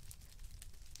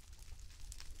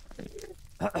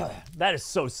 That is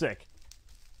so sick.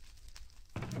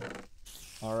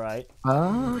 Alright.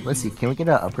 Let's see. Can we get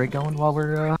an upgrade going while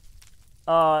we're, An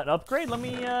upgrade? Let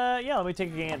me, yeah, let me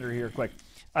take a gander here quick.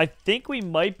 I think we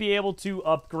might be able to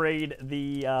upgrade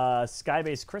the,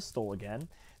 Skybase Crystal again.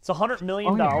 It's $100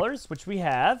 million, which we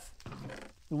have.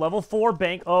 Level 4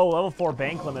 bank, level 4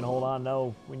 bank limit. Hold on,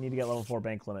 no. We need to get level 4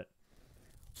 bank limit.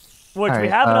 Which we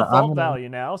have enough vault value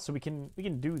now, so we can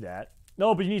do that.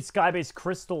 No, but you need Skybase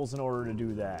Crystals in order to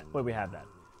do that. Wait, we have that.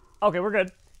 Okay, we're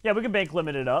good. Yeah, we can bank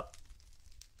limit it up.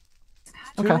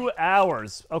 Okay. 2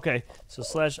 hours. Okay, so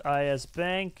 /is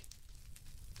bank.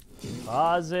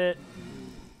 Deposit.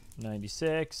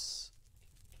 96.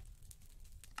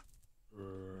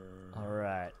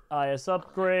 Alright. IS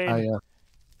upgrade.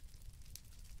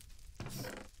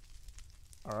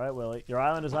 Alright, Willie. Your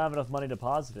island does not have enough money to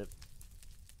deposit it.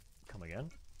 Come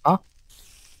again? Huh?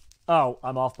 Oh,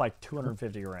 I'm off by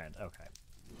 250 grand. Okay.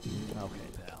 Okay,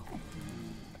 pal.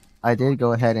 I did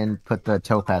go ahead and put the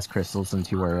topaz crystals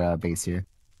into our base here.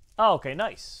 Oh, okay,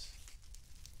 nice.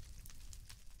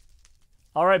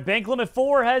 Alright, bank limit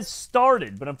 4 has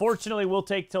started, but unfortunately we'll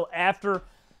take till after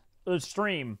the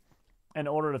stream in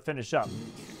order to finish up.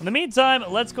 In the meantime,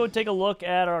 let's go take a look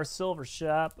at our silver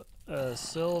shop. And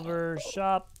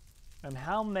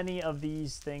how many of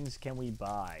these things can we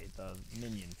buy? The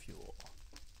minion fuel.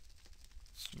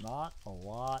 Not a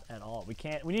lot at all. We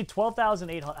need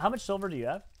 12,800. How much silver do you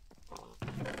have?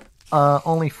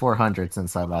 Only 400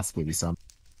 since I last gave you some.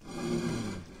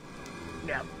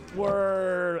 Yeah,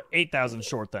 we're 8,000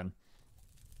 short then.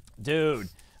 Dude,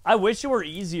 I wish it were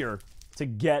easier to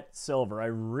get silver. I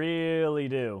really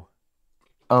do.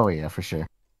 Oh, yeah, for sure.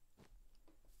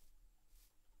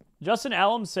 Justin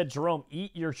Allum said, Jerome,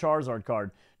 eat your Charizard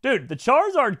card. Dude, the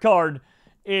Charizard card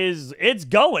it's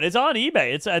going. It's on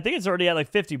eBay. I think it's already at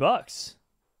like $50.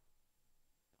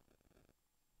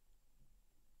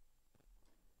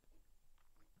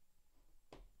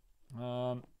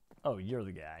 Oh, you're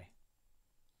the guy.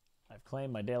 I've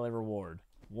claimed my daily reward.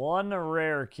 1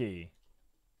 rare key.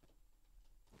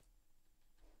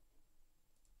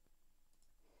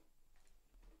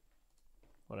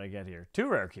 What did I get here? 2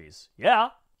 rare keys. Yeah.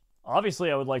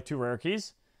 Obviously, I would like 2 rare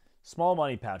keys. Small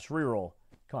money pouch. Reroll.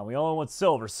 Come on, we only want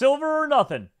silver. Silver or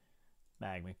nothing.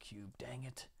 Magma cube. Dang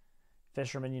it.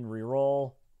 Fisher minion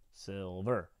reroll.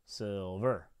 Silver.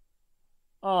 Silver.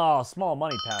 Oh, small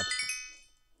money pouch.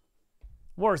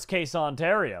 Worst case,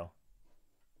 Ontario.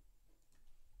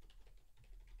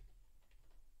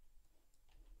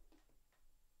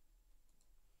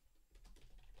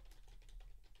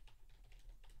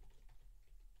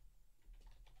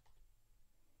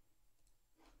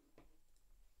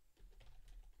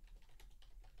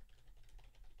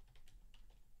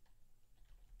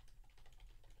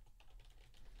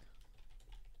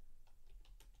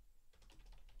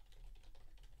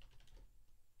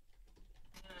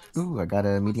 Ooh, I got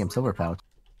a medium silver pouch.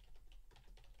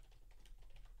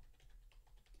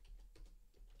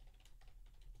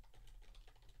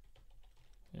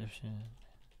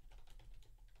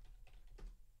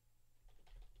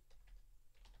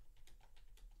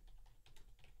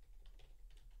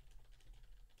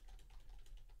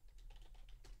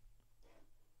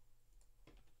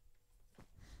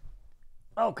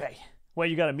 Okay. Wait,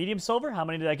 you got a medium silver? How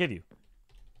many did I give you?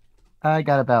 I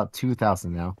got about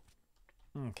 2,000 now.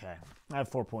 Okay. I have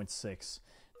 4.6.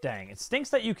 Dang, it stinks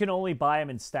that you can only buy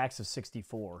them in stacks of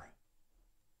 64.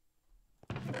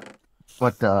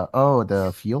 What the? Oh,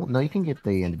 the fuel? No, you can get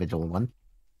the individual one.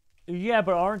 Yeah,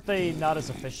 but aren't they not as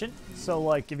efficient? So,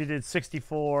 like, if you did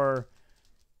 64...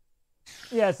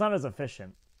 Yeah, it's not as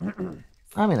efficient.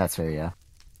 I mean, that's fair, yeah.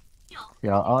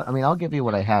 Yeah, I'll give you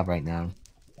what I have right now.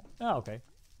 Oh, okay.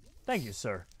 Thank you,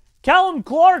 sir. Callum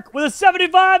Clark with a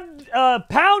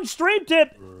 75-pound stream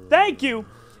tip. Thank you.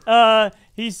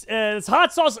 It's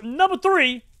hot sauce number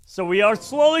 3. So we are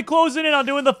slowly closing in on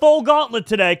doing the full gauntlet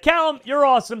today. Callum, you're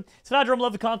awesome. Sinadrum,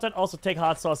 love the content. Also take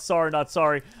hot sauce. Sorry, not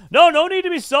sorry. No need to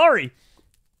be sorry.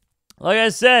 Like I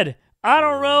said, I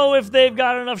don't know if they've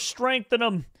got enough strength in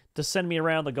them to send me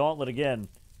around the gauntlet again.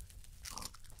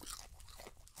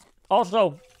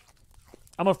 Also,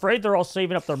 I'm afraid they're all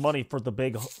saving up their money for the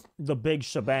big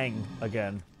shebang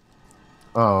again.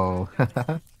 Oh.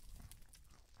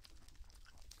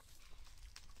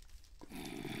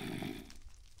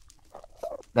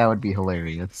 That would be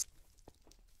hilarious.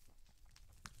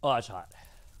 Oh, that's hot.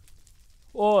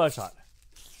 Oh, that's hot.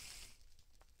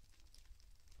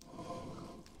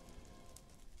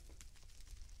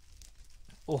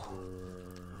 Oh.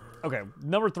 Okay,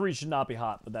 number 3 should not be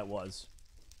hot, but that was.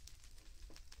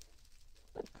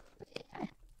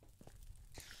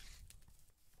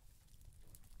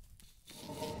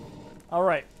 All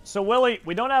right, so Willie,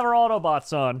 we don't have our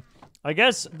Autobots on. I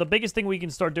guess the biggest thing we can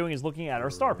start doing is looking at our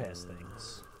Star Pass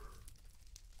things.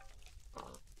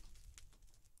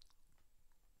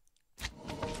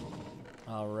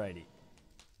 Alrighty.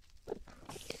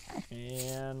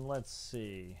 And let's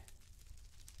see.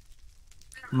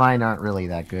 Mine aren't really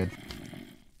that good.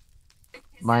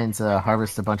 Mine's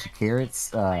harvest a bunch of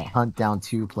carrots, hunt down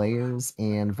 2 players,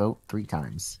 and vote 3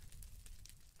 times.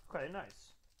 Okay, nice.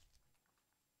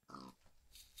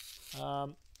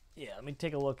 Yeah, let me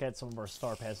take a look at some of our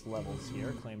Star Pass levels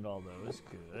here. Claimed all those.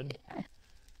 Good.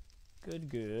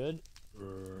 Good.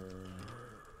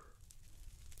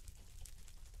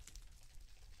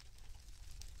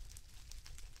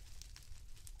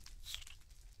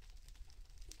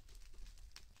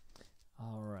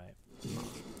 All right.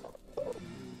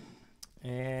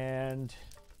 And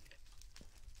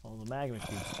all the magma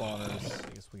cube spawners, I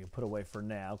guess we can put away for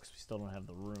now because we still don't have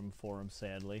the room for them,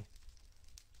 sadly.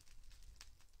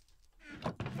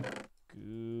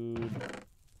 Good.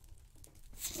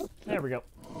 There we go.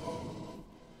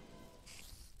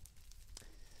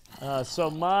 So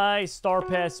my Star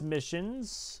Pass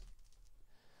missions.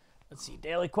 Let's see,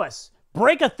 daily quests.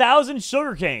 Break 1,000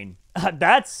 sugarcane.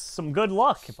 That's some good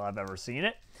luck if I've ever seen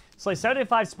it. Slay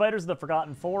 75 spiders in the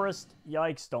Forgotten Forest.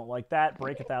 Yikes, don't like that.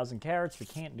 Break 1,000 carrots. We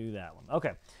can't do that one.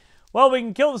 Okay. Well, we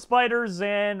can kill the spiders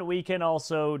and we can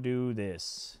also do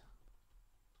this.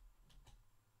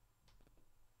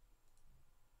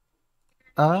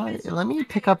 Let me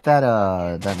pick up that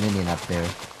minion up there.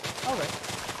 Okay.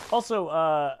 Also,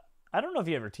 I don't know if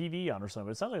you have your TV on or something,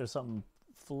 but it sounds like there's something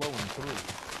flowing through.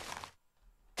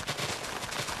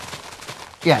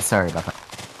 Yeah, sorry about that.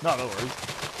 No worries.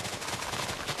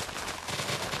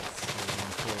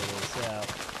 Let's clear this out.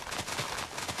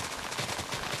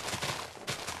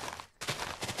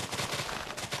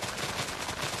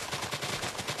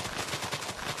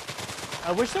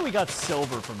 I wish that we got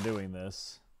silver from doing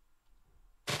this.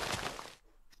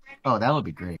 Oh, that would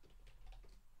be great.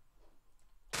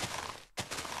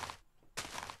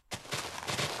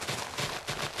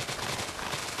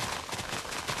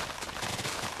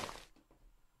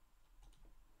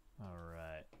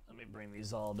 Alright, let me bring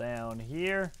these all down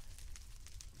here.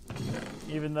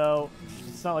 Even though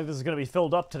it's not like this is going to be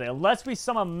filled up today. Unless we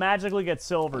somehow magically get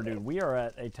silver, dude. We are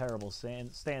at a terrible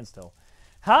standstill.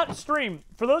 Hot stream,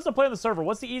 for those that play on the server,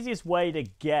 what's the easiest way to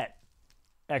get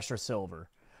extra silver?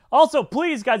 Also,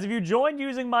 please, guys, if you join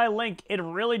using my link, it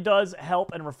really does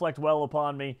help and reflect well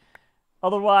upon me.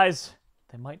 Otherwise,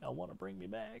 they might not want to bring me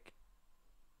back.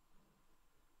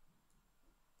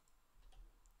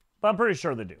 But I'm pretty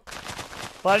sure they do.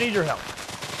 But I need your help.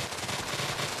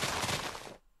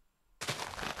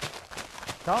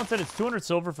 Colin said it's 200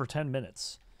 silver for 10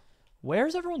 minutes.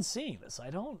 Where's everyone seeing this? I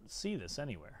don't see this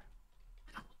anywhere.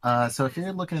 So if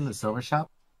you're looking in the silver shop,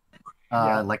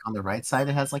 Like on the right side,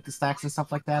 it has like the stacks and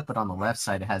stuff like that, but on the left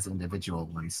side, it has individual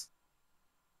ones.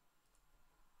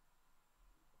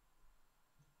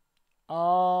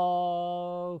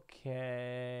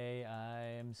 Okay, I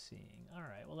am seeing. All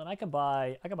right, well then I can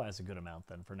buy us a good amount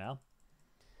then for now.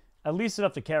 At least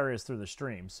enough to carry us through the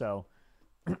stream. So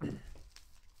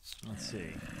let's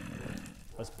see.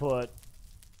 Let's put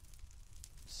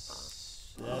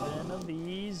 7 of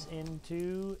these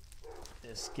into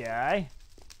this guy.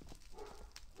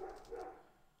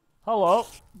 Hello,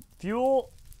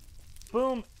 fuel.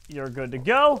 Boom, you're good to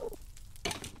go.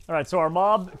 All right, so our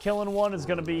mob killing one is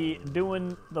going to be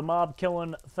doing the mob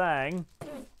killing thing.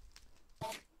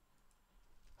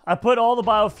 I put all the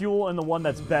biofuel in the one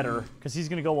that's better, because he's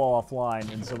going to go all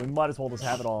offline, and so we might as well just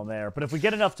have it all in there. But if we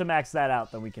get enough to max that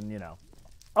out, then we can, you know.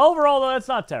 Overall, though, that's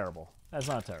not terrible. That's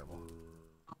not terrible.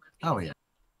 Oh, yeah.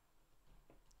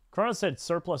 Chrono said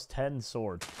surplus 10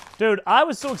 sword. Dude, I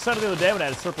was so excited the other day when I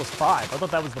had a surplus 5. I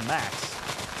thought that was the max.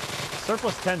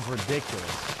 Surplus 10's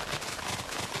ridiculous.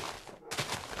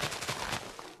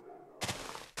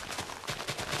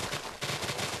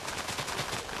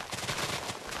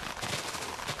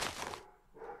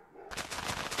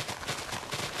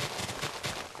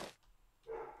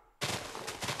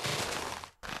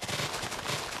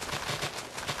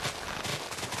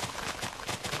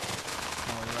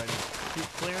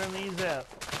 Clearing these out.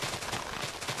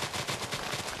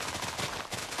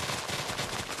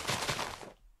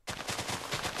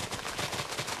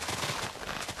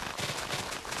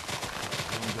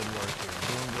 Doing good work here.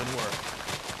 Doing good work.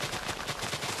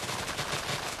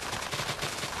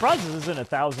 Surprised this isn't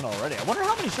 1,000 already. I wonder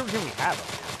how many sugarcane we have up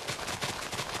here.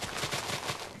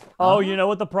 Oh, you know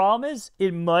what the problem is?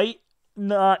 It might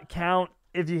not count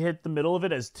if you hit the middle of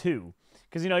it as 2.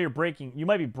 Because, you know, you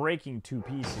might be breaking 2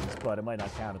 pieces, but it might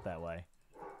not count it that way.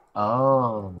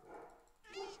 Oh.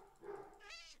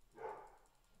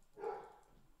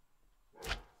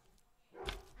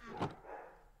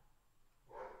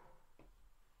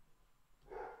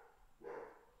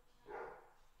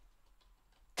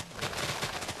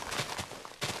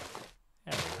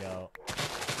 There we go.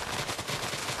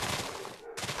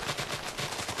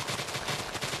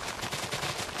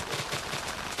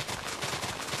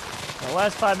 The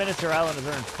last 5 minutes, your island has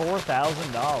earned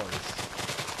 $4,000.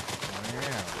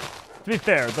 To be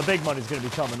fair, the big money's going to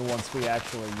be coming once we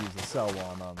actually use the sell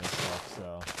one on this stuff,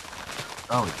 so.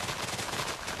 Oh, yeah.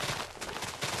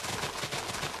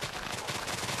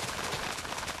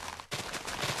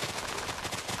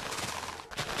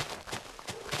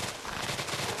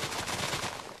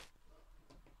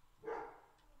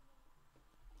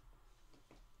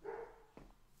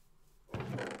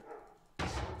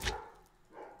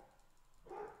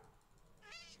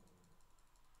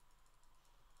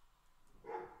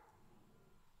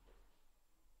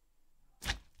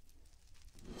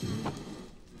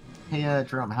 Hey,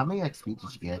 Jerome, how many XP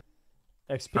did you get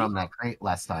XP? from that crate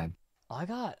last time? I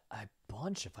got a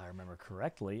bunch, if I remember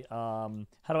correctly. How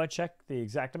do I check the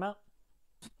exact amount?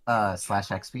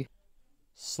 /XP.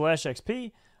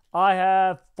 /XP. I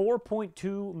have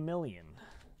 4.2 million.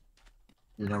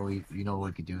 You know what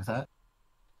we could do with that?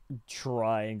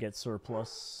 Try and get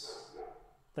surplus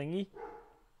thingy.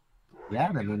 Yeah,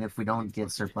 I mean, if we don't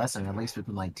get surplus, then at least we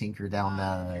can like tinker down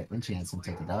the enchants and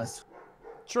take the dust.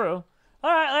 True. All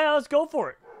right, let's go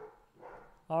for it.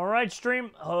 All right,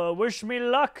 stream. Wish me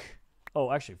luck.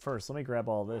 Oh, actually, first, let me grab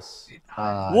all this.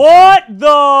 What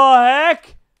the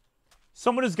heck?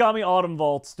 Someone has got me autumn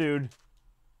vaults, dude.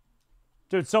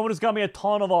 Dude, someone has got me a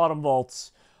ton of autumn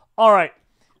vaults. All right.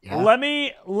 Yeah. Let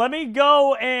me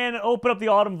go and open up the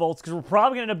autumn vaults because we're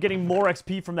probably going to end up getting more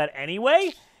XP from that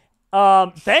anyway.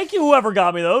 Thank you, whoever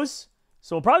got me those.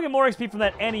 So we'll probably get more XP from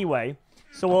that anyway.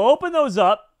 So we'll open those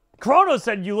up. Chrono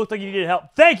said you looked like you needed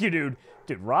help. Thank you, dude.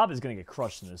 Dude, Rob is going to get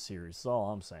crushed in this series. That's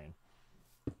all I'm saying.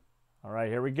 All right,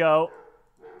 here we go.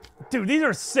 Dude, these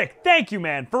are sick. Thank you,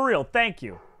 man. For real, thank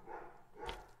you.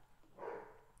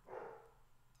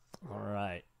 All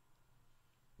right.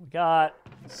 We got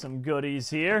some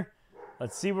goodies here.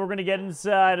 Let's see what we're going to get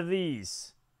inside of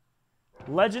these.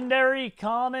 Legendary,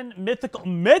 common, mythical.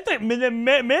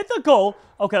 Mythical.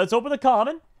 Okay, let's open the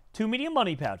common. 2 medium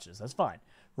money pouches. That's fine.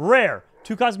 Rare,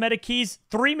 2 cosmetic keys,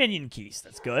 3 minion keys.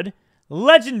 That's good.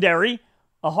 Legendary,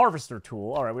 a harvester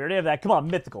tool. All right, we already have that. Come on,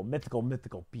 mythical.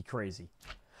 Be crazy.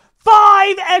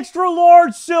 5 extra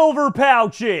large silver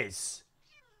pouches.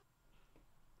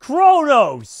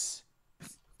 Kronos.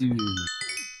 Dude.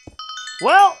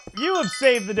 Well, you have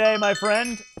saved the day, my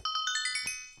friend.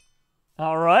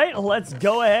 All right, let's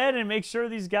go ahead and make sure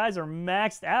these guys are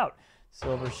maxed out.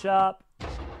 Silver shop.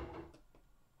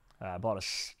 I bought a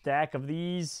stack of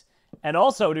these. And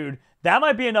also, dude, that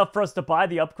might be enough for us to buy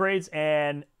the upgrades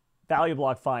and value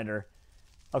block finder.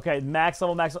 Okay, max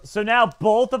level, max level. So now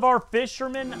both of our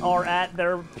fishermen are at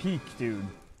their peak, dude.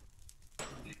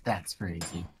 That's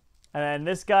crazy. And then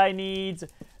this guy needs...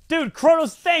 Dude,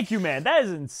 Kronos, thank you, man. That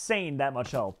is insane, that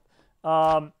much help.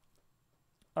 All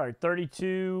right,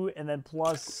 32, and then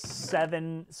plus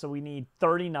 7, so we need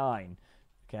 39.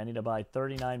 Okay, I need to buy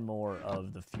 39 more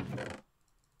of the fuel.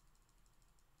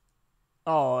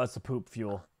 Oh, that's the poop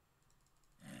fuel.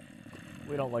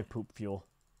 We don't like poop fuel.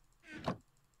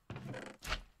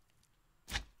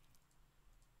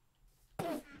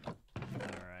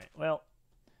 Alright, well,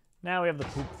 now we have the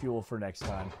poop fuel for next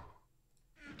time.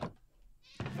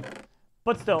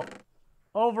 But still,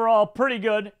 overall, pretty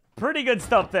good. Pretty good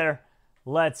stuff there.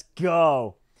 Let's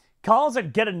go. Collins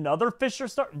and get another Fisher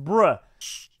start? Bruh.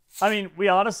 I mean, we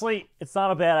honestly, it's not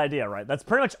a bad idea, right? That's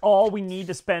pretty much all we need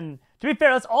to spend. To be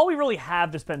fair, that's all we really have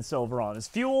to spend silver on is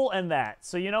fuel and that.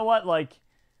 So you know what? Like,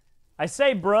 I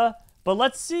say bruh, but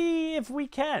let's see if we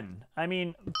can. I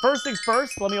mean, first things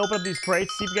first, let me open up these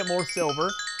crates, see if we get more silver.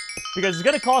 Because it's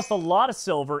going to cost a lot of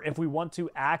silver if we want to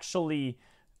actually,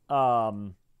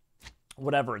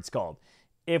 whatever it's called.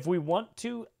 If we want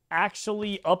to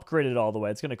actually upgrade it all the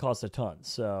way, it's going to cost a ton.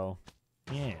 So,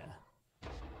 yeah.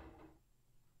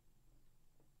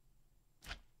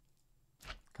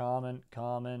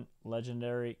 Common,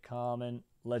 legendary, common,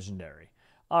 legendary.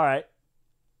 All right.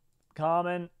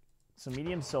 Common, some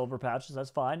medium silver patches, that's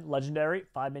fine. Legendary,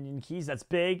 5 minion keys, that's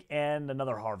big, and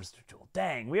another harvester tool.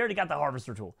 Dang, we already got the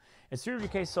harvester tool. It's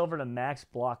 300k silver to max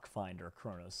block finder,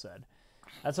 Kronos said.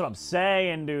 That's what I'm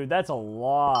saying, dude. That's a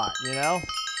lot, you know?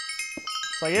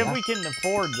 It's like, if we can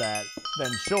afford that,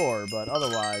 then sure, but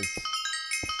otherwise...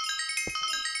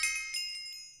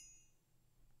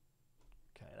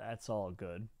 Okay, that's all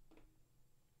good.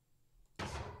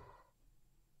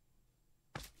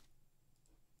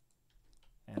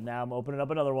 And now I'm opening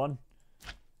up another one.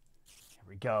 Here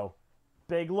we go.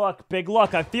 Big luck, big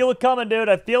luck. I feel it coming, dude.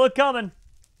 I feel it coming.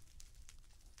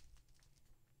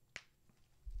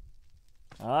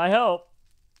 I hope.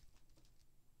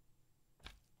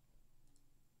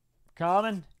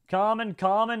 Common,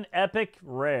 epic,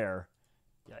 rare.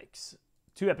 Yikes.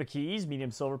 2 epic keys,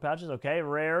 medium silver patches. Okay,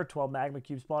 rare, 12 magma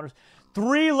cube spawners.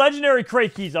 3 legendary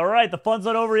crate keys. All right, the fun's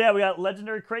not over yet. We got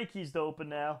legendary crate keys to open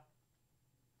now.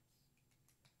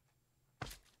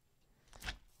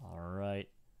 All right.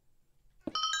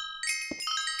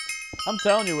 I'm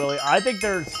telling you, Willie, I think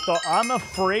I'm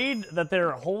afraid that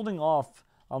they're holding off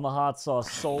on the hot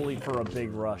sauce solely for a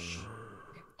big rush.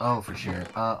 Oh, for sure.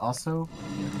 Also,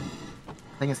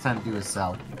 I think it's time to do a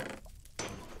sell.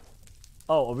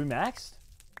 Oh, are we maxed?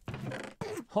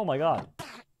 Oh my god.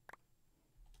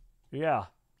 Yeah.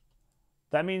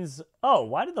 That means... Oh,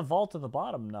 why did the vault at the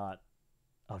bottom not...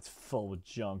 Oh, it's full with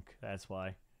junk. That's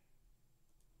why.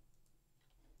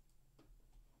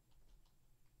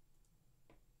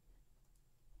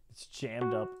 It's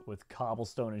jammed up with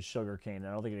cobblestone and sugarcane.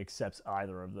 I don't think it accepts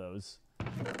either of those.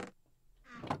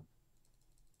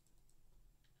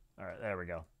 Alright, there we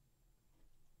go.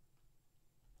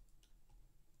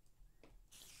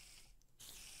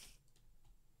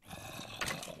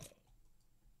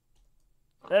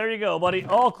 There you go, buddy.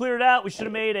 All cleared out. We should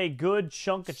have made a good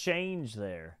chunk of change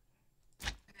there.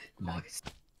 Nice.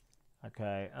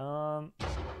 Okay, now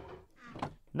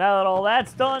that all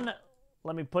that's done,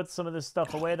 let me put some of this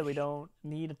stuff away that we don't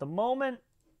need at the moment.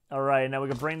 All right, now we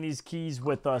can bring these keys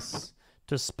with us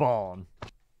to spawn.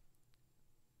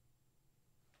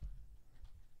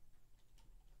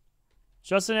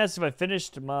 Justin asked if I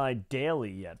finished my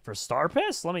daily yet. For Star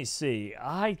Pass? Let me see.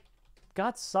 I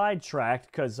got sidetracked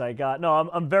because I got... No,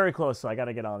 I'm very close, so I got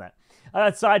to get on that. I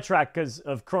got sidetracked because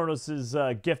of Kronos'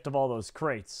 gift of all those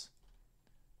crates.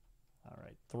 All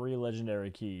right, 3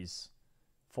 legendary keys.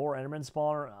 4 Enderman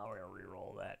spawner. Oh, we're going to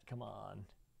reroll that. Come on.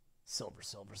 Silver,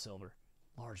 silver, silver.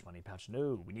 Large money pouch.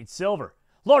 No, we need silver.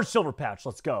 Large silver pouch.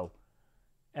 Let's go.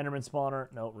 Enderman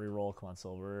spawner. No, reroll. Come on,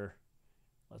 silver.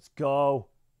 Let's go.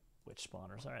 Witch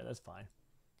spawners. All right, that's fine.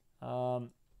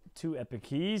 2 epic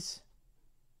keys.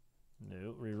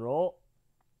 No, reroll.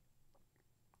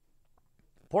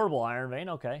 Portable iron vein.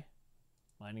 Okay.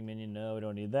 Mining minion. No, we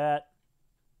don't need that.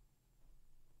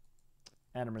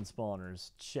 Enderman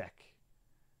spawners. Check.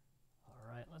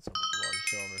 All right, let's open the large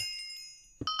silver.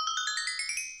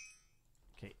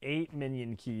 Okay, 8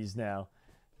 minion keys now.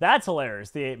 That's hilarious,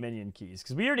 the 8 minion keys.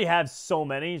 Because we already have so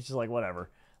many. It's just like,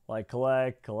 whatever. Like,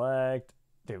 collect.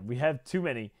 Dude, we have too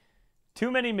many.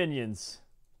 Too many minions.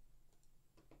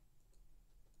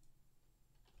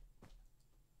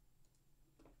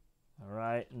 All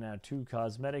right, now 2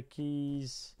 cosmetic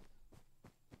keys.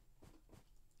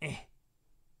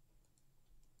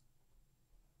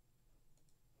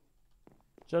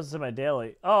 Just in my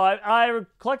daily. Oh, I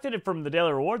collected it from the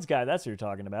daily rewards guy. That's what you're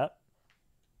talking about.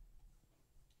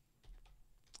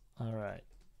 All right.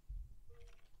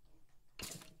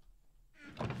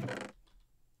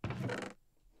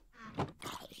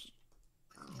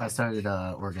 I started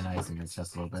organizing it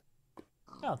just a little bit.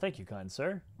 Oh, thank you, kind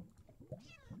sir.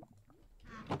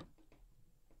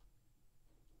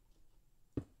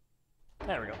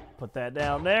 There we go. Put that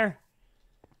down there.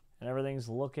 And everything's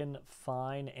looking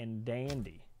fine and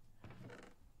dandy.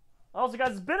 Also,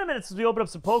 guys, it's been a minute since we opened up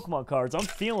some Pokemon cards. I'm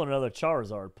feeling another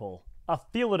Charizard pull. I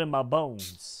feel it in my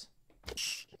bones.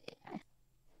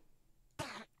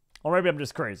 Or maybe I'm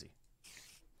just crazy.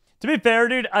 To be fair,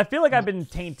 dude, I feel like I've been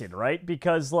tainted, right?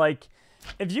 Because, like,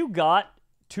 if you got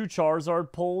 2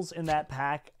 Charizard pulls in that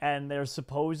pack and they're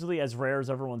supposedly as rare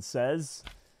as everyone says,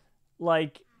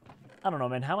 like, I don't know,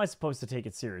 man. How am I supposed to take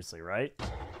it seriously, right?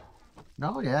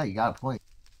 No, yeah, you got a point.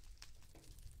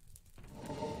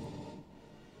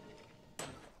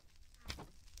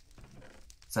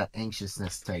 It's that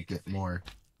anxiousness to get more.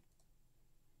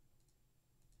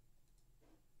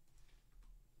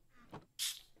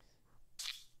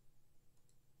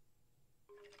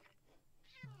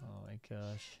 Oh my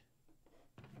gosh.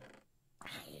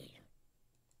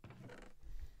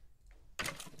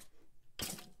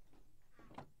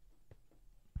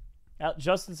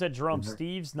 Justin said, Jerome,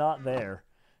 Steve's not there.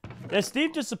 Yeah,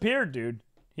 Steve disappeared, dude.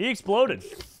 He exploded.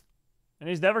 And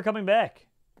he's never coming back.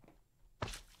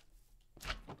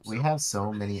 We have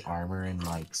so many armor and,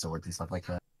 like, swords and stuff like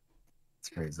that. It's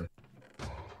crazy.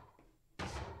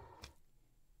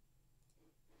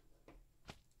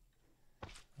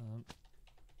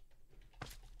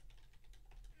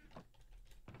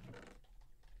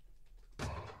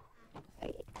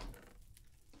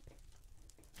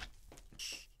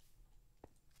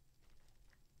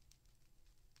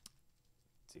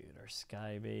 Dude, our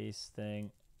Skybase thing,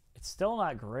 it's still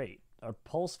not great. Our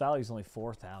pulse value is only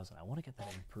 4,000. I want to get that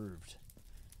improved.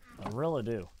 I really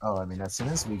do. Oh, I mean, as soon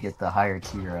as we get the higher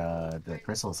tier, the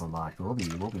crystals unlocked, we'll be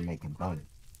making money.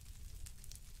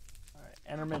 All right,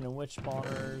 Enderman and Witch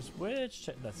Spawners.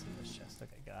 That's in this chest.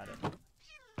 Okay, got it.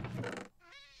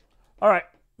 All right,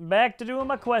 back to doing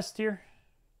my quest here.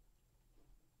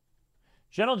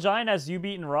 Gentle Giant, has you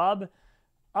beaten Rob?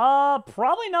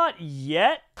 Probably not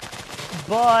yet.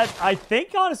 But I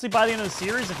think, honestly, by the end of the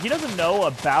series, if he doesn't know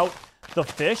about the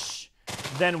fish,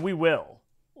 then we will.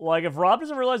 Like, if Rob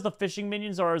doesn't realize the fishing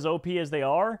minions are as OP as they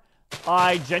are,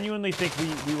 I genuinely think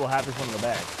we will have this one in the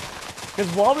bag. Because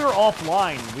while we were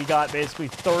offline, we got basically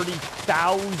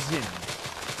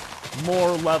 30,000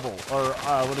 more level, or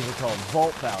what is it called?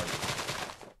 Vault value.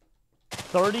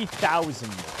 30,000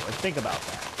 more. Like, think about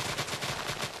that.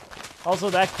 Also,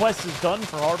 that quest is done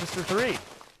for Harvester 3.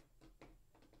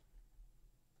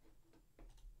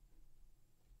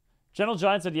 Gentle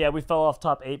Giant said, yeah, we fell off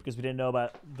top 8 because we didn't know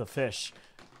about the fish.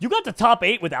 You got to top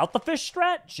 8 without the fish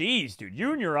strat? Jeez, dude,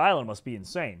 you and your island must be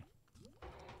insane.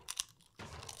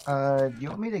 Do you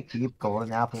want me to keep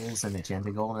golden apples and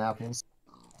enchanted golden apples?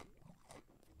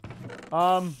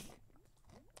 I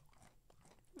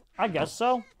guess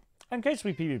so. In case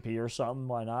we PvP or something,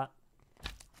 why not?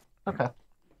 Okay.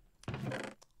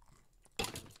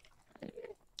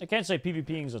 I can't say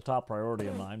PvPing is a top priority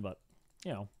of mine, but,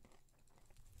 you know.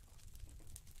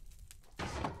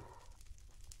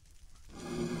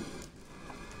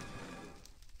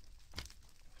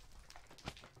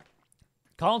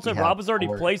 Colin said Rob was already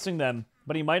placing them,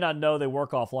 but he might not know they work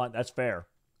offline. That's fair.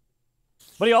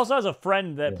 But he also has a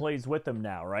friend that plays with him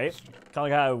now, right? Kind of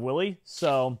like how Willie.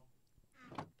 So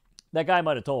that guy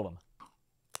might have told him.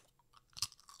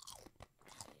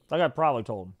 That guy probably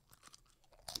told him.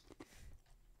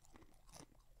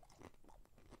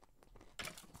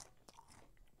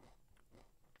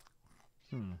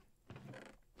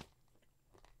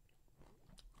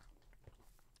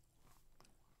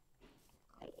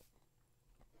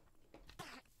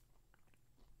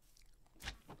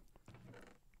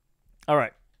 All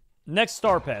right. Next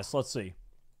Star Pass. Let's see.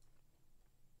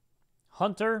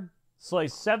 Hunter, slay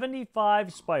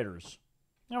 75 spiders.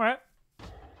 All right.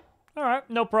 All right.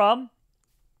 No problem.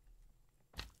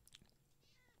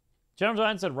 General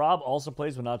Giant said Rob also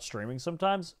plays when not streaming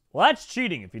sometimes. Well, that's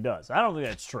cheating if he does. I don't think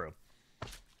that's true.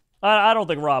 I don't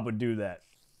think Rob would do that.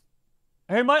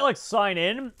 He might, like, sign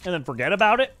in and then forget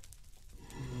about it.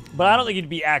 But I don't think he'd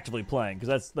be actively playing, because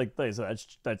that's, like they said,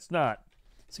 that's not...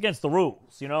 It's against the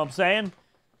rules, you know what I'm saying?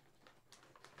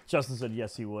 Justin said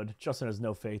yes, he would. Justin has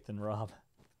no faith in Rob.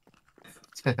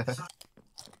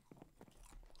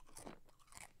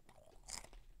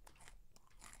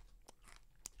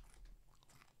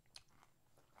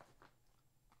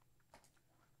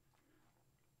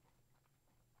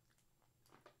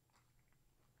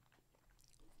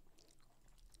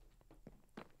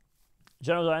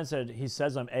 General Ryan said he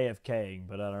says I'm AFKing,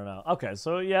 but I don't know. Okay,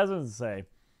 so he hasn't to say.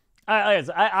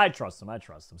 I trust him. I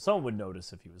trust him. Someone would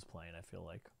notice if he was playing, I feel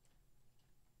like.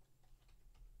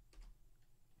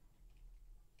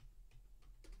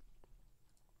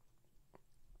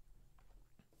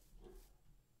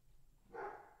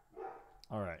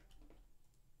 All right.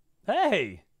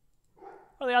 Hey!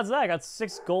 What are the odds of that? I got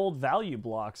 6 gold value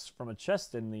blocks from a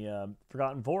chest in the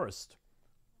Forgotten Forest.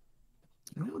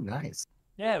 Oh, nice.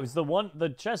 Yeah, it was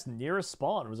the chest nearest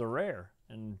spawn. It was a rare.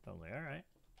 And I was like, all right.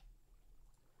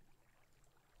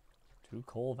 2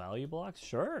 coal value blocks?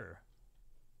 Sure.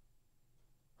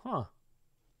 Huh.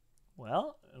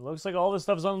 Well, it looks like all this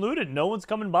stuff's unlooted. No one's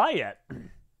coming by yet.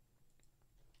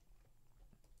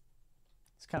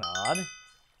 It's kind of odd.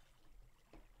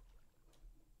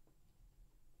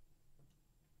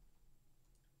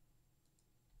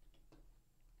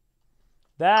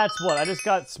 That's what. I just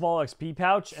got small XP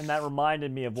pouch, and that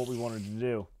reminded me of what we wanted to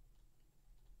do.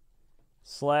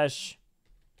 Slash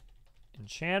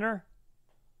enchanter.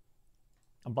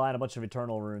 I'm buying a bunch of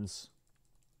eternal runes.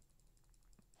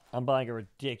 I'm buying a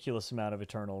ridiculous amount of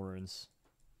eternal runes.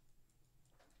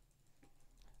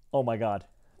 Oh my god.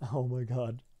 Oh my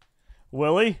god.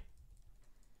 Willie?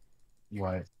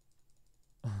 What?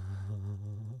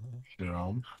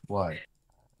 Jerome? What?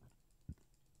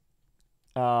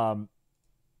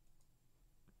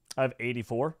 I have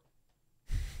 84.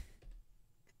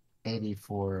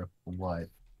 84 what?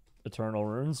 Eternal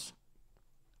runes.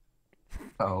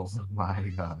 Oh my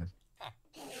god.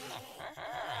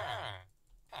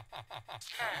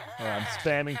 I'm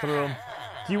spamming through them.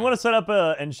 Do you want to set up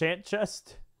a enchant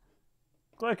chest?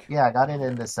 Quick. Yeah, I got it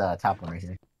in this top one right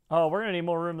here. Oh, we're gonna need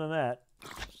more room than that.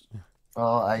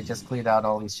 Well, I just cleared out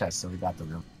all these chests, so we got the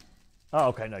room. Oh,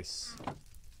 okay, nice.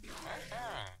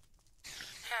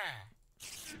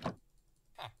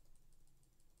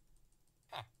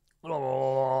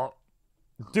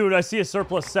 Dude, I see a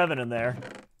surplus 7 in there.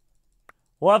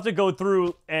 We'll have to go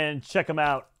through and check them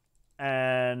out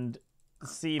and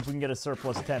see if we can get a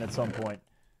surplus 10 at some point.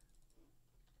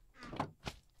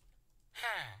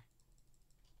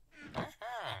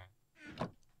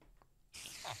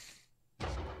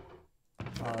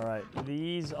 Alright,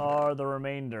 these are the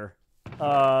remainder.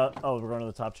 Oh, we're going to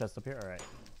the top chest up here? Alright.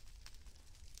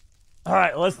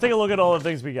 Alright, let's take a look at all the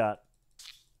things we got.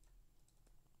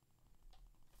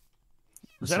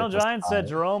 General Giant said,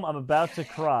 Jerome, I'm about to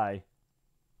cry.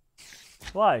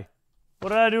 Why? What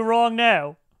did I do wrong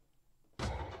now?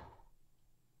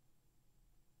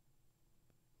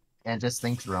 And just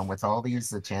think, Jerome, with all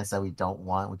these, the chance that we don't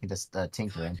want, we can just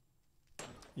tinker in.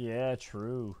 Yeah,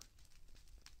 true.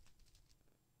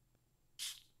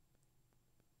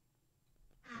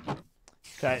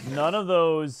 Okay, none of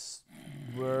those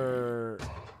were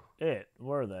it,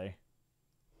 were they?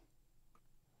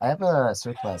 I have a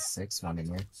surplus 6 one in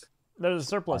here. There's a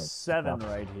surplus 7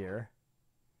 right here.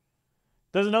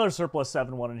 There's another surplus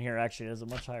 7 one in here, actually. There's a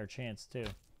much higher chance, too.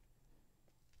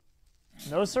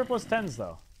 No surplus 10s,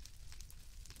 though.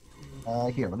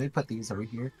 Here, let me put these over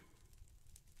here.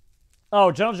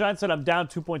 Oh, General Giant said I'm down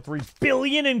 2.3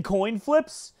 billion in coin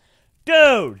flips?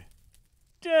 Dude!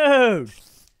 Dude!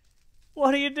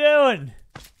 What are you doing?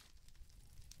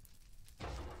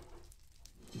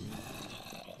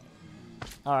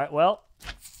 Alright, well.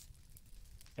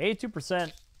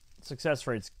 82% success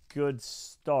rate's good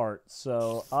start,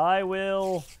 so I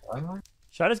will...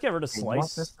 Should I just get rid of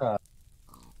Slice? This, I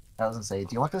was gonna say,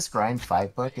 do you want this grind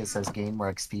 5 book? It says gain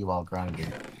more XP while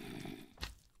grinding.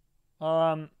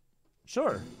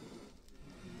 Sure.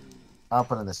 I'll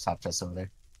put in this top chest over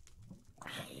there.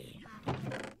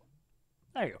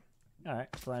 There you go. Alright,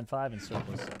 grind 5 and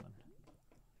surplus 7.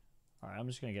 Alright, I'm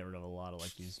just gonna get rid of a lot of,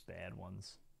 like, these bad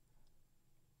ones.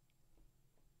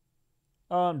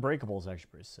 Unbreakable is actually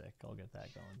pretty sick. I'll get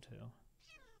that going, too.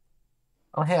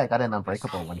 Oh, hey, I got an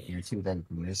unbreakable one here, too, that you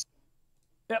can use.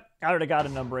 Yep, I already got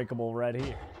an unbreakable right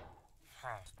here.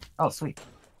 Oh, sweet.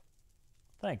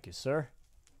 Thank you, sir.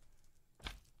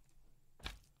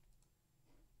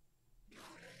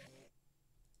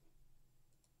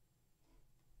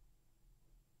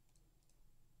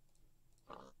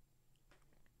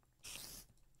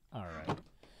 All right.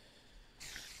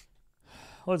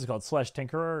 What is it called? Slash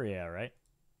Tinkerer? Yeah, right?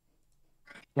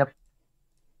 Yep.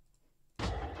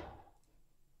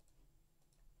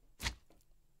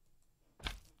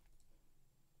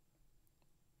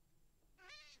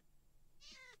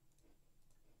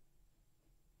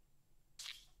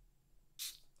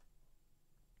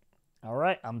 All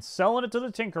right, I'm selling it to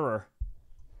the Tinkerer.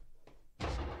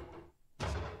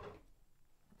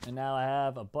 And now I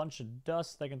have a bunch of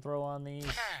dust I can throw on these.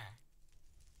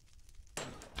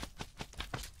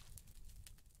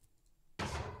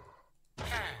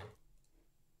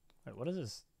 what is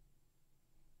this?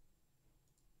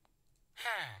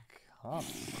 Comment.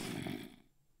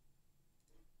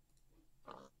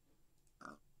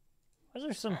 Why is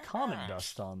there some comment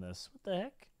dust on this? What the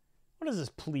heck? What is this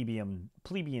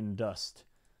plebeian dust?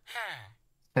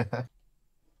 Alright,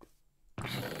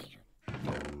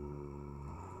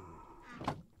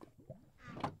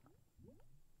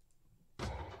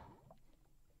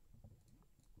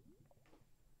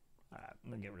 I'm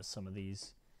gonna get rid of some of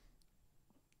these.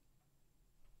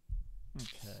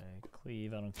 Okay,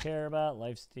 cleave, I don't care about.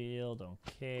 Lifesteal, don't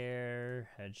care.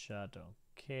 Headshot, don't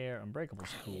care.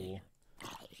 Unbreakable's cool.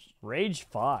 Rage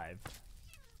 5.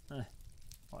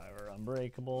 Whatever,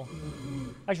 Unbreakable.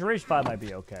 Actually, Rage 5 might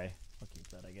be okay. I'll keep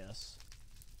that, I guess.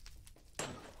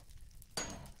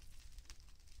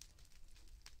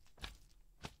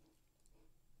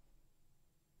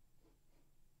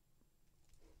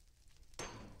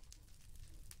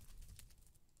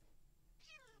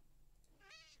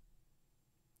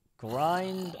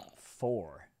 Grind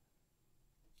 4.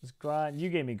 This grind, you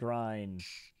gave me grind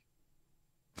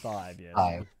 5, yeah.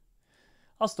 5.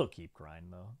 I'll still keep grind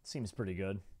though. It seems pretty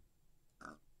good.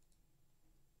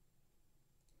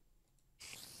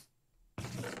 I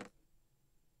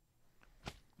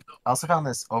also found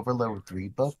this Overload 3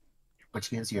 book,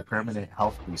 which gives you a permanent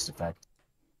health boost effect.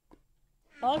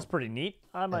 Oh, that's pretty neat.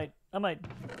 I might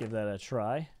give that a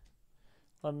try.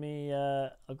 Let me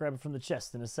I'll grab it from the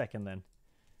chest in a second then.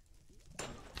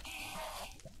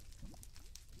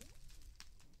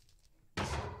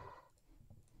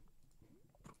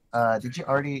 Did you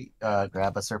already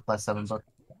grab a Surplus 7 book?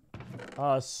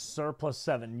 Surplus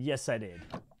 7. Yes, I did.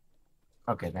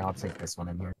 Okay, now I'll take this one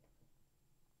in here.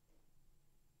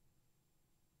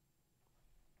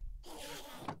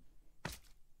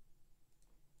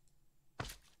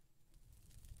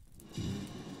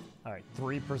 All right,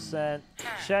 3%.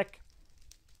 Check.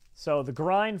 So the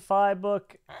grind 5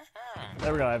 book.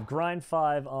 There we go. I have grind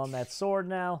 5 on that sword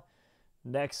now.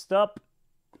 Next up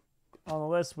on the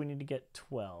list, we need to get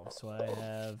 12. So I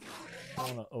have, I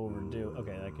don't want to overdo.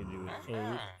 Okay, I can do 8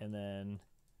 and then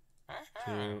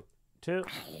 2.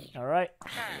 All right.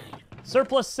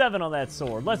 Surplus 7 on that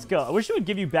sword. Let's go. I wish it would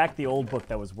give you back the old book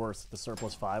that was worse, the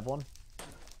Surplus 5 one.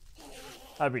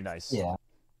 That'd be nice. Yeah.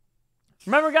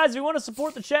 Remember, guys, if you want to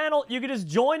support the channel, you can just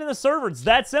join in the server. It's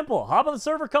that simple. Hop on the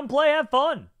server, come play, have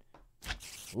fun.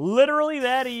 Literally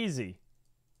that easy.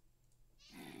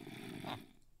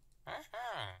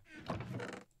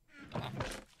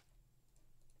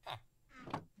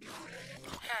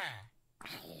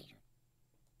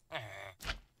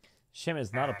 Shim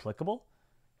is not applicable.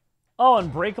 Oh,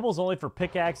 Unbreakable's only for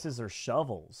pickaxes or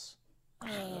shovels.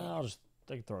 I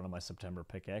can throw it on my September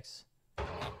pickaxe.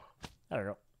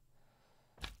 There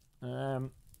we go.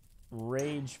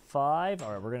 Rage 5.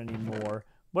 All right, we're gonna need more.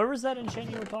 Where was that enchant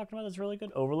you were talking about? That's really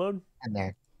good. Overload. In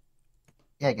there.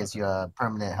 Yeah, it gives you a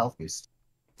permanent health boost.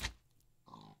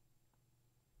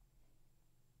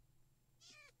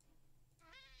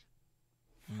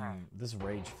 This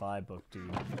Rage 5 book,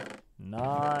 dude.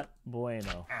 Not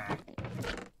bueno.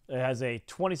 It has a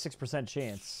 26%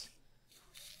 chance.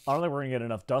 I don't think we're going to get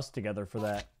enough dust together for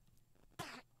that.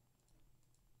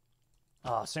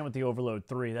 Oh, same with the Overload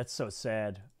 3. That's so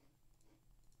sad.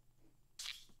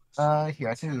 Here,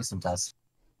 I can use some dust.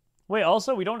 Wait,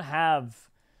 also, we don't have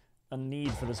a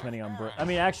need for this many Unbreakables. I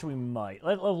mean, actually, we might.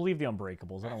 Let's leave the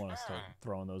Unbreakables. I don't want to start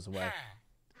throwing those away.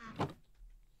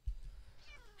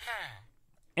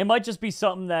 It might just be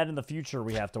something that in the future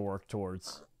we have to work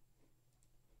towards.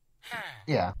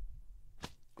 Yeah.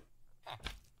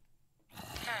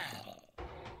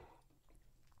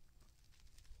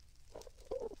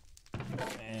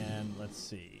 And let's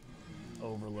see.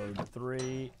 Overload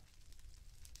 3.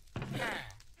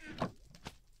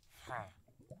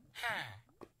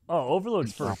 Oh,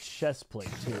 Overload's for chest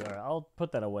plate too. All right, I'll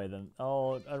put that away then.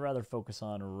 I'd rather focus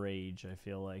on Rage, I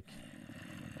feel like.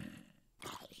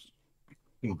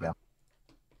 Here you go.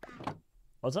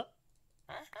 What's up?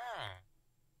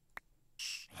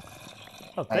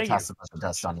 Oh, I thank you. tossed a bunch of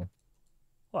dust on you.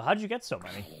 Well, how'd you get so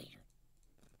many?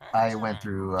 I went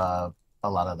through a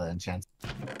lot of the enchants.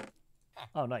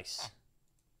 Oh, nice.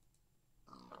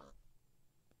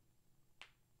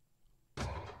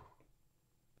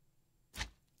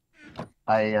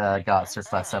 I got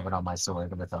Surplus 7 on my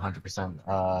sword with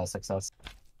 100% success.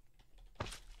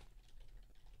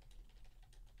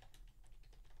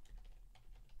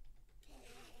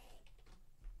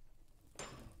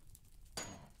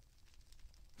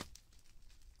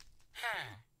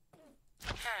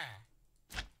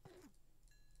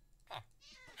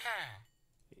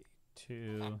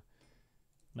 Two,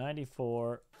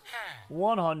 94,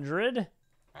 100.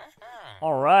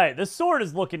 All right, this sword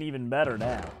is looking even better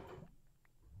now.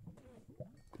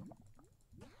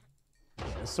 Yeah,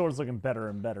 the sword's looking better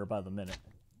and better by the minute.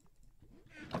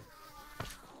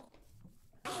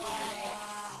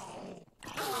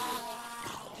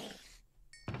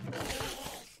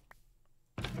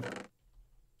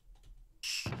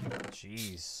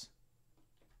 Jeez.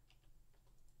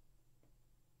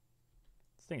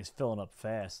 This thing is filling up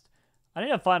fast. I need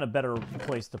to find a better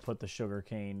place to put the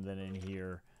sugarcane than in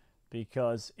here,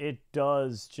 because it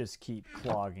does just keep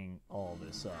clogging all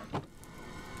this up.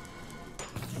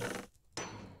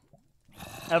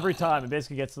 Every time it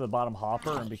basically gets to the bottom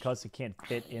hopper, and because it can't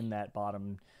fit in that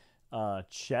bottom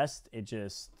chest, it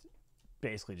just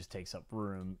basically just takes up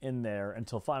room in there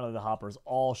until finally the hopper is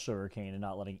all sugarcane and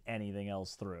not letting anything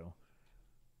else through.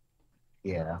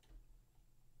 Yeah.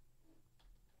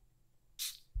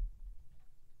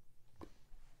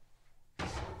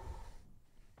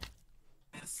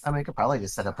 I mean, I could probably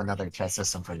just set up another chest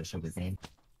system for the sugarcane.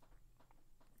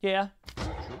 Yeah. All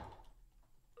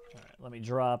right, let me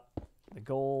drop the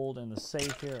gold in the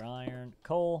safe here. Iron,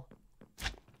 coal.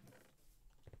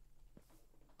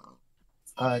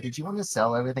 Did you want to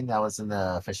sell everything that was in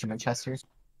the fisherman chest here?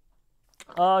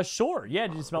 Sure. Yeah,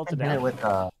 did you smelt it Hit down? it with,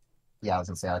 yeah, I was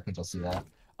gonna say I can just do that.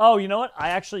 Oh, you know what? I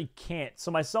actually can't. So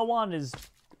my Selwan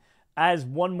has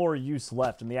one more use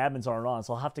left, and the admins aren't on,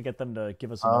 so I'll have to get them to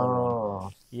give us another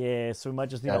one. Yeah, so we might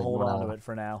just need Yeah, to hold you on to wanna- it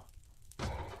for now.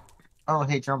 Oh,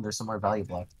 hey, Drum, there's some more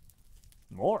valuable left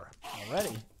More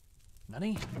already.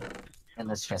 Nani? in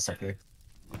this chest up here.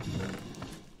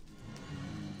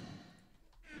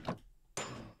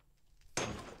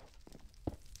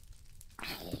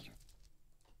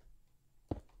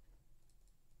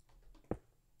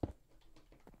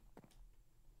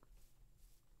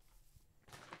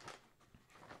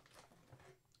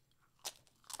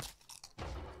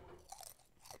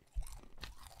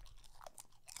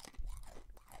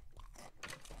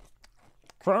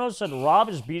 Chronos said Rob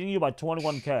is beating you by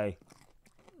 21k.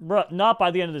 Bruh, not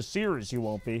by the end of the series, you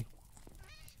won't be.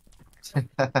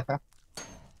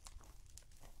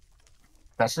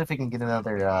 Especially if we can get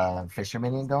another fisher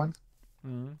minion going.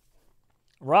 Mm-hmm.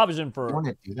 Rob is in You for want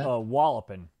to do that?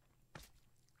 walloping.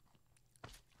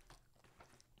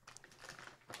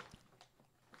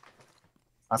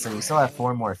 Also, we still have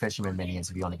 4 more fisherman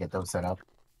minions if you want to get those set up.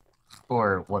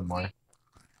 Or 1 more.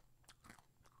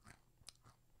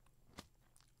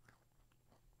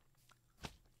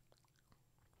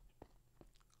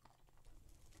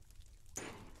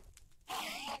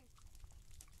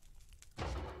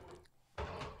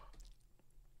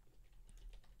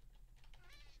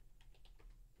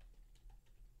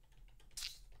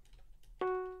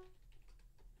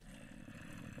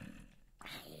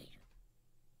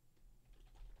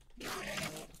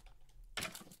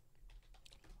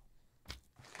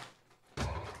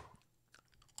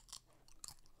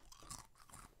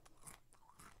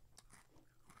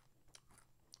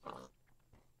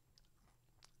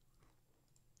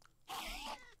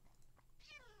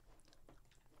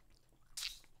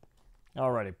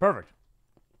 Alrighty, perfect.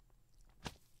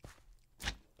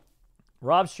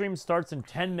 Rob's stream starts in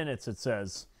 10 minutes, it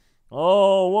says.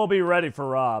 Oh, we'll be ready for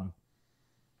Rob.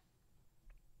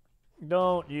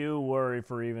 Don't you worry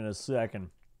for even a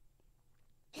second.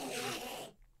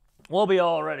 We'll be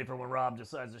all ready for when Rob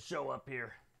decides to show up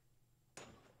here.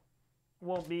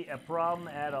 Won't be a problem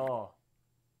at all.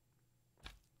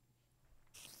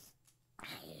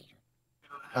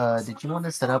 Did you want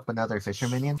to set up another fisher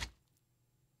minion?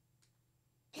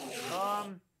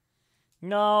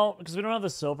 No, because we don't have the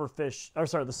silverfish, or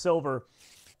sorry, the silver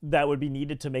that would be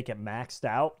needed to make it maxed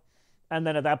out. And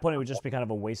then at that point, it would just be kind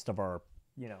of a waste of our,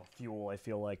 you know, fuel, I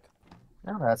feel like.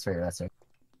 No, that's fair, that's fair.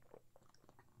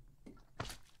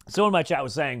 Someone in my chat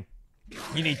was saying,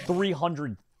 you need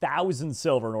 300,000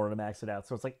 silver in order to max it out.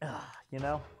 So it's like, you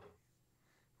know,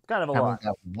 kind of a How many lot. you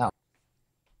got right now?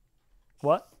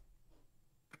 What?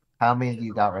 How many do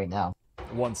you got right now?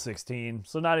 116.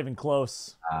 So not even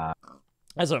close.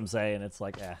 That's what I'm saying. It's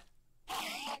like, eh.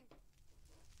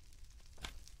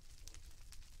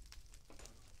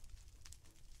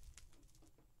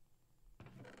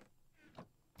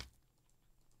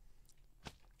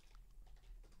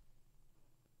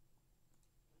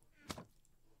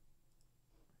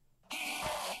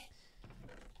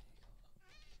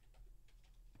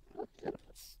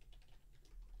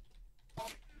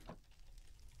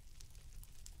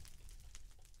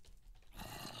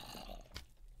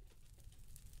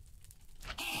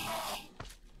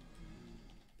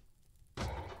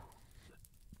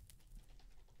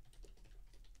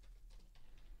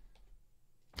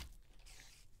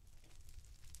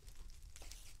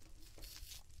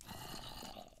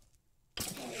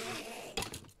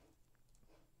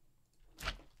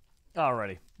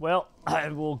 Alrighty. Well, I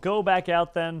will go back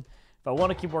out then. If I want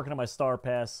to keep working on my star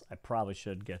pass, I probably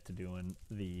should get to doing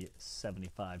the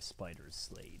 75 spiders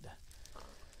slayed.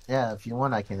 Yeah, if you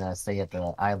want, I can stay at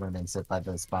the island and sit by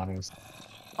the spawners.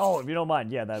 Oh, if you don't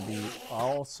mind, yeah, that'd be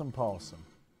awesome. Alright,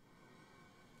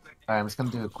 I'm just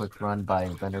gonna do a quick run by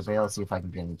Vendor Vale, see if I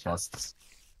can get any chests.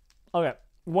 Okay.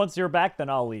 Once you're back, then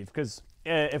I'll leave, because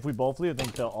if we both leave, I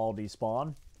think they'll all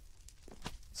despawn.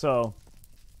 So,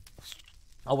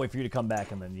 I'll wait for you to come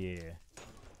back, and then, yeah.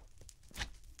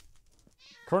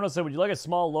 Colonel said, would you like a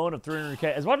small loan of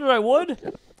 300k? As much as I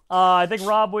would, I think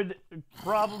Rob would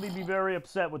probably be very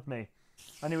upset with me.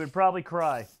 And he would probably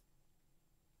cry.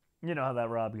 You know how that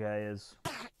Rob guy is.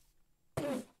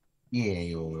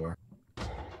 Yeah. Alright.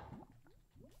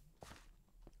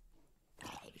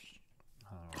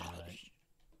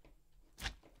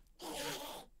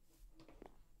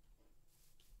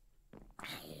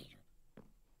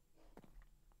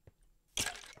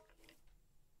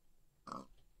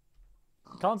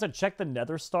 Colin said, check the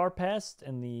Nether Star Pass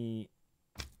and the...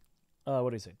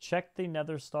 what do you say? Check the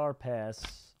Nether Star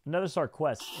Pass... Nether Star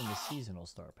Quest in the Seasonal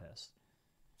Star Pass.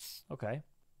 Okay.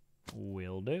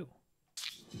 Will do.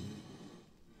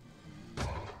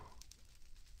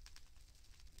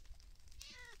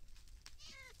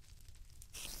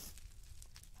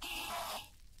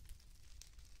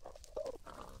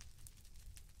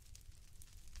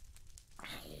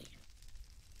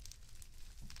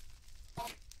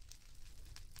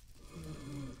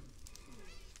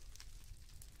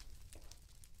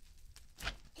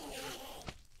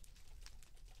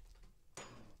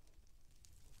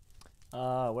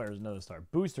 Where's another star?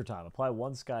 Booster time. Apply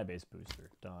 1 sky-based booster.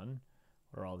 Done.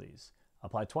 What are all these?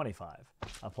 Apply 25.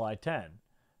 Apply 10.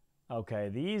 Okay,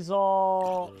 these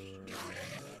all...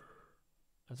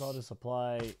 Let's all just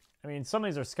apply... I mean, some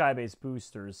of these are sky-based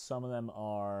boosters. Some of them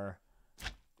are...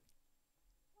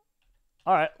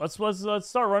 Alright, let's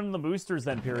start running the boosters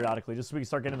then periodically, just so we can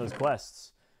start getting those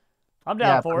quests. I'm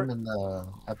down for it.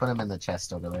 I put them in the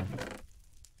chest over there.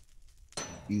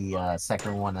 The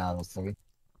second one out of 3.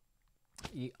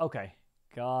 Okay,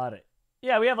 got it.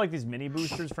 Yeah, we have like these mini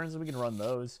boosters, for instance. We can run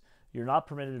those. You're not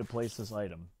permitted to place this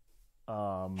item.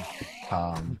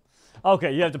 Okay,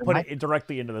 you have to put it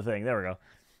directly into the thing. There we go.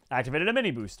 Activated a mini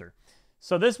booster.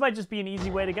 So this might just be an easy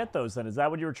way to get those then. Is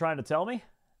that what you were trying to tell me?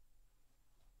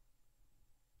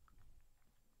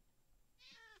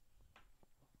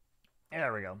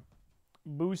 There we go.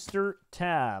 Booster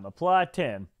tab. Apply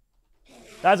 10.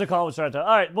 That's what Colin was trying to tell.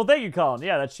 All right, well, thank you, Colin.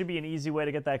 Yeah, that should be an easy way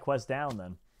to get that quest down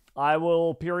then. I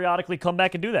will periodically come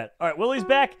back and do that. All right, Willie's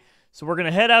back, so we're going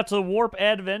to head out to the Warp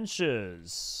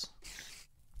Adventures.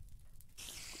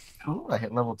 Ooh, I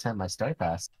hit level 10 my star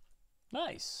pass.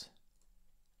 Nice.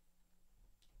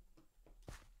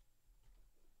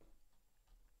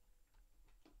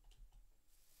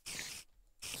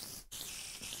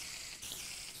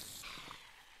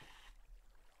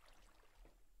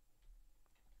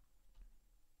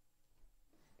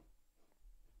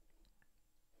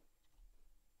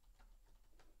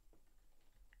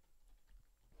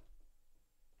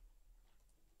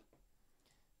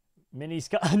 Mini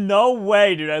sky. No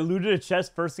way, dude. I looted a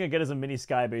chest. First thing I get is a mini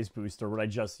sky base booster, what I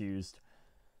just used.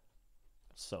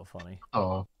 So funny.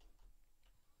 Oh.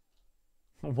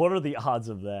 What are the odds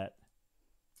of that?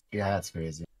 Yeah, that's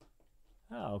crazy.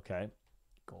 Oh, okay.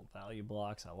 Gold value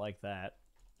blocks. I like that.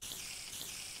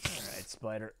 Alright,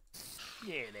 spider.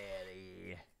 Get out of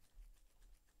here.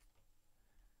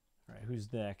 Alright,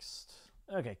 who's next?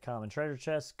 Okay, common treasure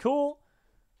chest. Cool.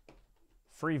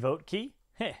 Free vote key.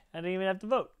 Heh, I didn't even have to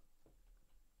vote.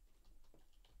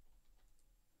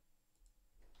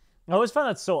 I always find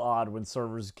that so odd when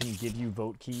servers can give you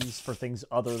vote keys for things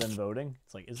other than voting.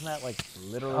 It's like, isn't that like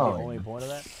literally the only point of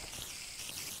that?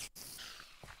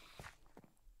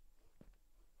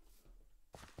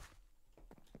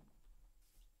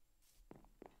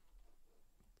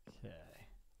 Okay.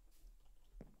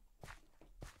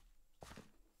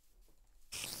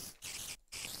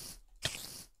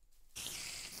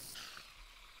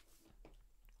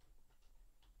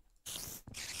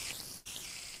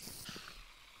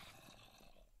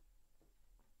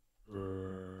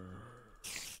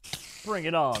 Bring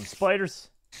it on, spiders.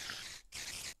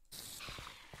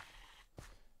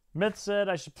 Myth said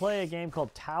I should play a game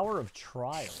called Tower of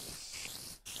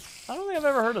Trials. I don't think I've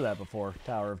ever heard of that before,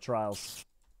 Tower of Trials.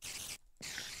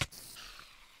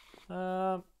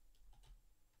 Let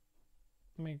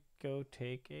me go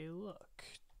take a look.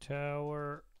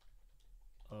 Tower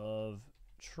of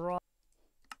Trials.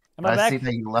 Am I back? See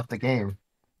that you left the game.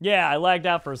 Yeah, I lagged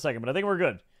out for a second, but I think we're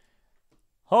good.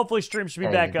 Hopefully stream should be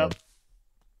back up.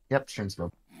 Yep, stream's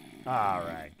good. All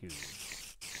right, good.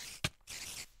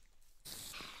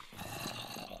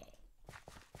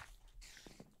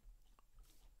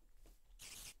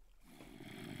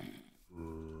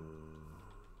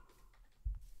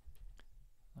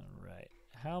 All right.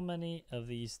 How many of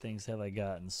these things have I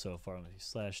gotten so far? Let me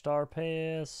see. Slash star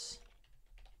pass.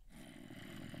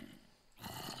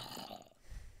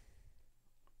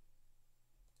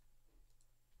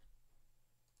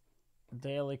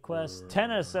 Daily quest.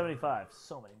 10 out of 75.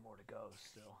 So many more to go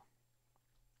still.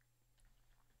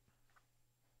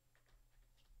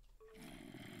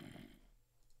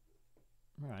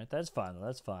 All right, that's fine.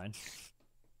 That's fine.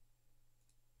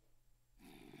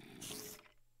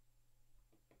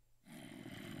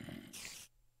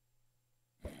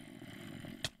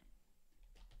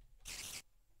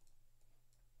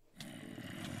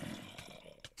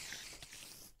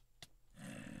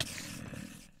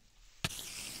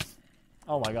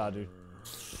 Oh my god, dude.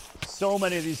 So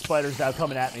many of these spiders now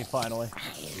coming at me finally.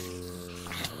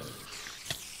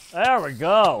 There we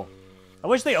go. I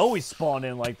wish they always spawned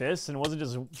in like this and it wasn't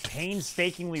just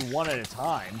painstakingly one at a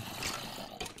time.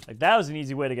 Like, that was an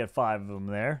easy way to get 5 of them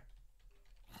there.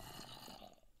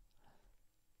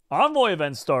 Envoy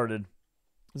event started.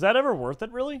 Is that ever worth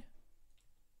it, really?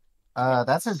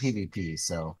 That's in PvP,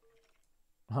 so.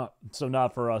 Huh. So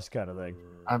not for us kind of thing.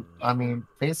 I mean,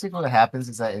 basically what happens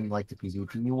is that in like the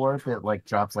PvP warp, it like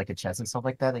drops like a chest and stuff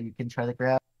like that that you can try to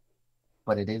grab.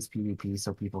 But it is PvP,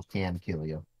 so people can kill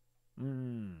you.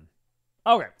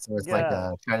 Okay. So it's like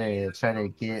try to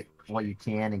get what you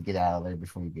can and get out of there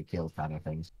before you get killed, kind of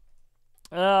thing.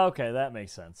 Okay, that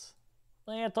makes sense.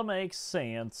 That makes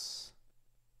sense.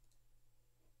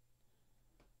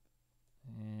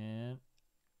 And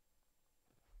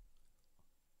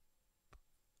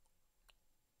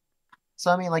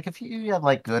so I mean, like if you have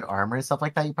like good armor and stuff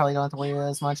like that, you probably don't have to worry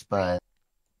as much. But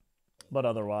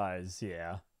otherwise,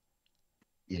 yeah.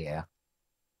 Yeah.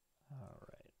 All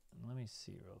right. Let me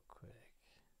see real quick.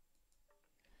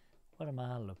 What am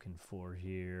I looking for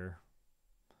here?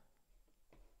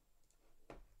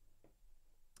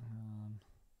 All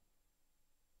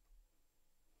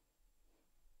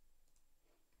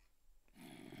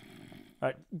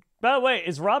right. By the way,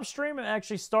 is Rob's stream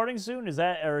actually starting soon? Is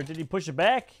that, or did he push it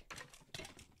back?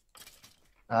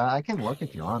 I can look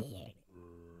if you want.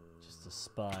 Just to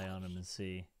spy on him and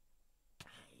see.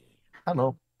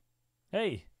 Hello.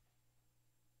 Hey.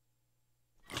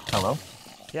 Hello.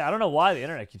 Yeah, I don't know why the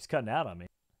internet keeps cutting out on me.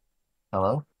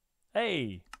 Hello.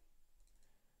 Hey.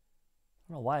 I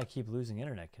don't know why I keep losing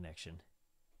internet connection.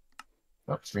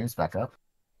 Oh, stream's back up.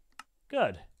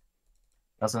 Good.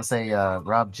 I was gonna say,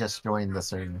 Rob just joined the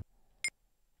server.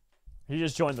 He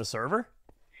just joined the server?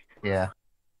 Yeah.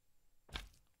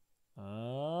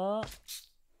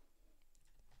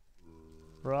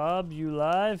 Rob, you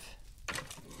live?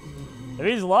 If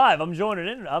he's live, I'm joining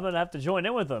in. I'm gonna have to join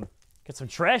in with him. Get some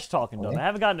trash talking done. I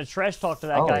haven't gotten to trash talk to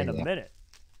that guy in a minute.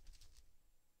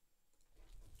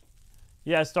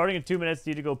 Yeah, starting in 2 minutes.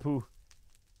 Need to go poo.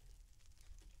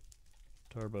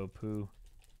 Turbo poo.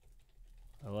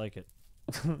 I like it.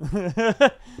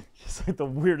 It's like the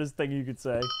weirdest thing you could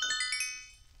say.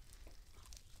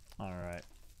 All right.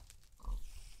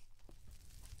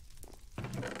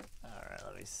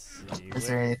 Let me see. Is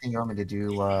there anything you want me to do?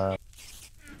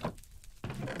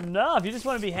 No, if you just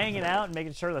want to be hanging out and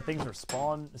making sure that things are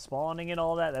spawning and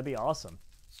all that, that'd be awesome.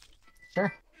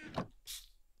 Sure.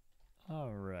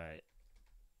 All right.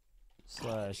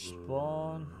 Slash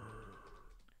spawn.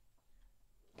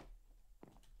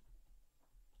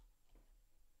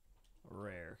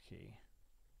 Rare key.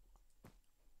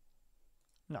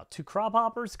 No, 2 crop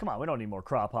hoppers? Come on, we don't need more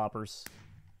crop hoppers.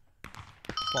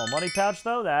 Small money pouch,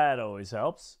 though. That always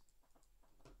helps.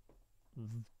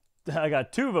 I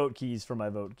got 2 vote keys for my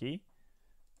vote key.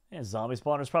 And zombie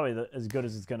spawner is probably as good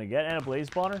as it's going to get. And a blaze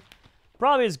spawner.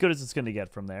 Probably as good as it's going to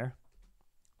get from there.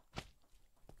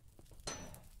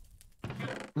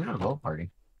 We're a vote party.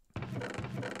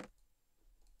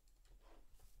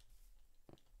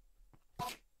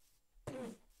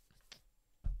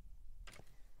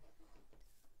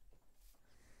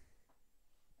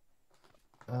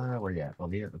 Where you at? Well,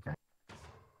 here. Okay.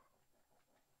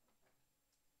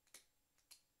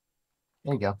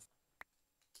 There you go.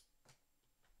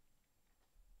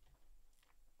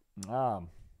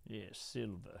 Yeah,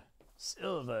 silver.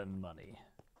 Silver and money.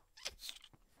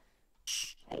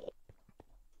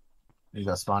 You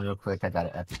go spawn real quick. I got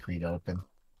an epic crate open.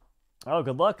 Oh,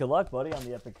 good luck, buddy, on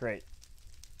the epic crate.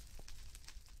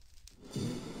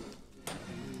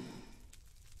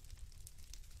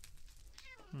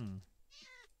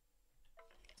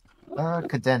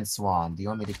 Condensed swan. Do you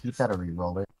want me to keep that or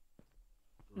re-roll it?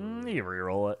 You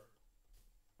reroll it.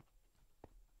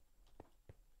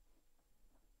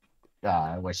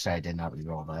 I wish I did not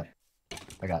reroll that.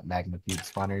 I got magma cube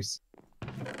spawners.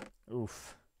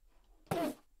 Oof.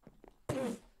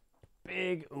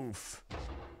 Big oof.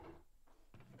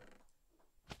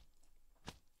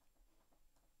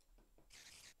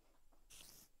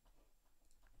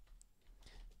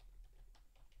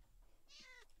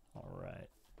 All right.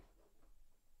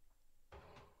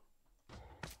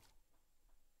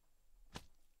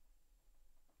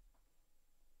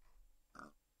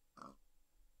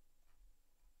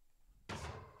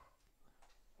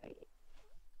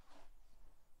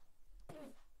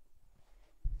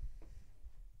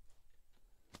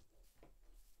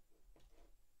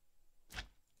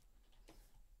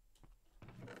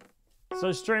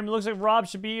 So stream, looks like Rob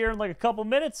should be here in like a couple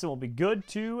minutes and we'll be good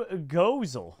to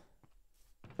gozel.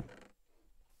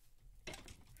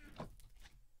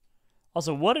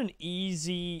 Also, what an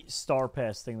easy star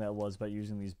pass thing that was about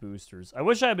using these boosters. I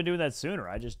wish I had been doing that sooner.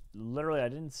 I just literally I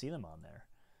didn't see them on there.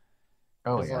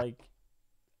 Oh yeah. Like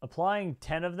applying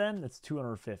 10 of them, that's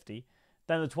 250.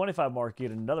 Then the 25 mark, you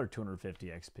get another 250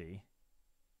 XP.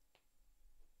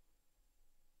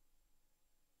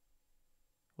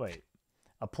 Wait.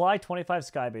 Apply 25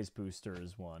 Skybase booster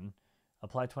is one.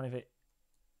 Apply 25.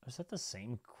 Is that the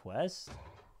same quest?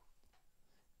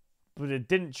 But it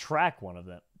didn't track one of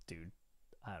them. Dude,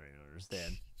 I don't even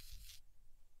understand.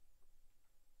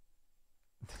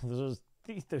 Those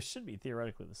should be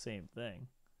theoretically the same thing.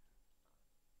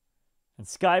 And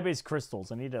Skybase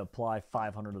crystals. I need to apply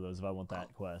 500 of those if I want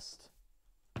that quest.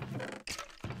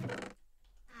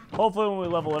 Hopefully when we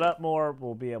level it up more,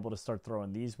 we'll be able to start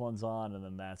throwing these ones on, and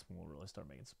then that's when we'll really start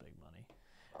making some big money.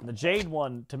 And the Jade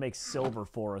one to make silver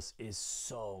for us is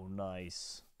so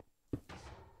nice.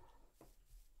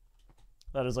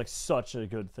 That is like such a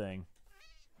good thing.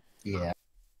 Yeah.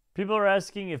 People are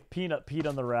asking if Peanut peed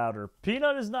on the router.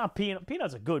 Peanut is not Peanut.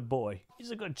 Peanut's a good boy.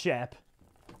 He's a good chap.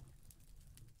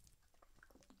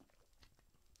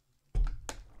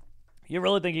 You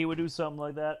really think he would do something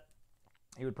like that?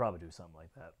 He would probably do something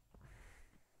like that.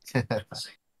 Alright.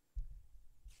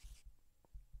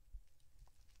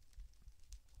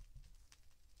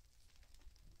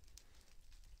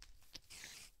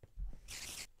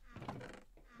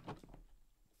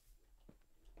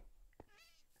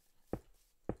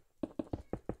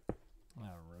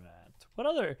 What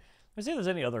other... Let's see if there's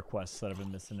any other quests that I've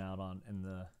been missing out on in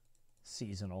the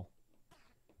seasonal.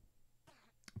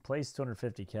 Place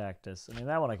 250 cactus. I mean,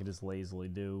 that one I could just lazily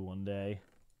do one day.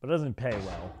 But it doesn't pay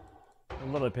well. It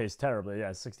literally pays terribly.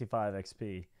 Yeah, 65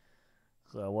 XP.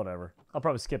 So, whatever. I'll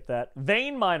probably skip that.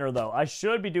 Vein miner, though. I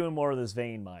should be doing more of this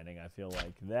vein mining, I feel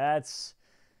like. That's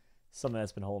something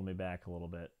that's been holding me back a little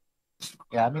bit.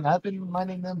 Yeah, I mean, I've been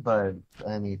mining them, but,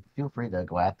 I mean, feel free to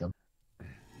go at them.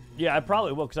 Yeah, I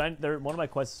probably will, because one of my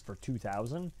quests is for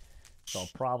 2,000. So I'll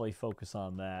probably focus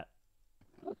on that.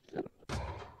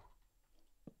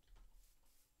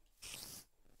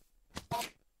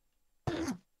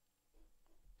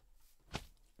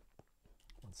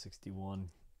 61.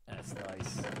 That's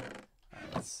nice.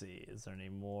 Let's see. Is there any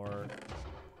more?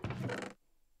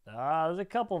 There's a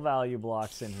couple value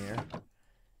blocks in here.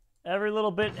 Every little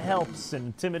bit helps in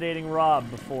intimidating Rob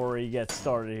before he gets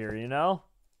started here, you know?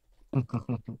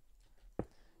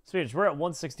 Speech, we're at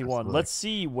 161. Let's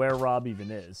see where Rob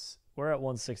even is. We're at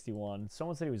 161.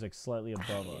 Someone said he was like slightly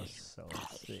above us, so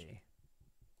let's see.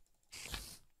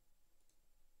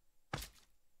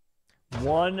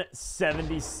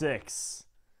 176.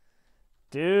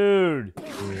 Dude.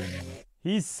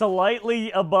 He's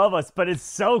slightly above us, but it's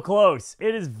so close.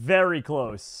 It is very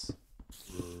close.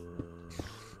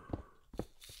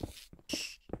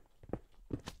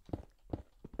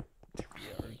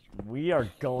 We are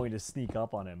going to sneak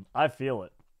up on him. I feel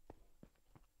it.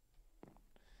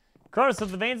 Carter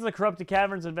says the veins of the corrupted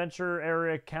caverns adventure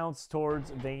area counts towards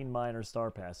vein miner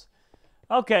star pass.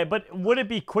 Okay, but would it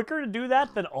be quicker to do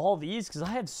that than all these? Because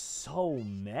I have so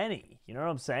many. You know what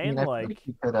I'm saying? I mean, like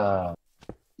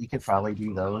you could probably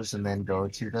do those and then go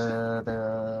to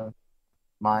the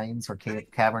mines or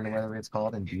cavern or whatever it's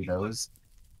called and do those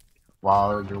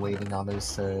while you're waiting on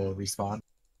those to respawn.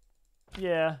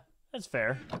 Yeah, that's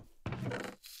fair.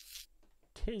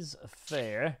 'Tis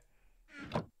fair.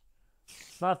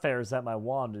 What's not fair is that my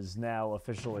wand is now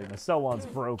officially... My cell wand's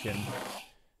broken.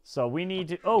 So we need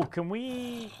to... Oh, can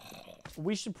we...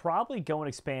 We should probably go and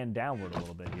expand downward a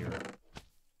little bit here.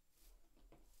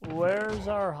 Where's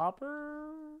our hopper?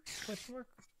 Question mark?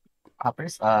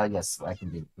 Hoppers? Yes, I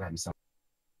can grab you some.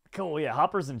 Cool, yeah,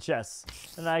 hoppers and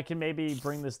chests. And I can maybe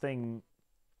bring this thing...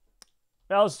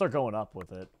 I'll start going up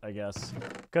with it, I guess.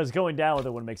 Because going down with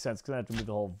it wouldn't make sense, because I have to move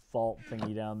the whole vault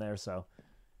thingy down there, so.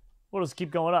 We'll just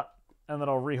keep going up, and then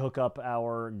I'll rehook up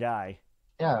our guy.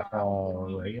 Yeah,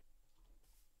 right.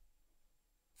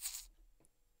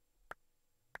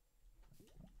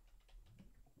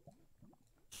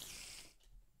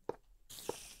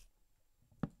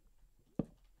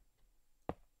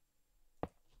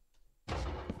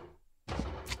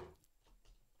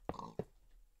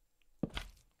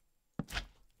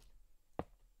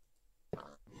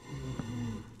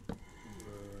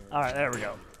 Alright, there we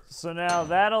go. So now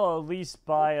that'll at least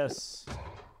buy us...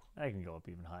 I can go up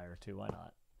even higher too, why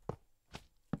not?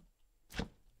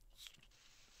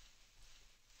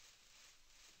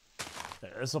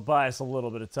 There, this will buy us a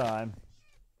little bit of time.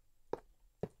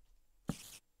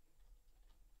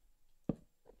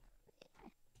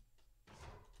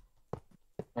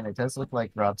 And it does look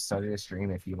like Rob started a stream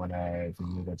if you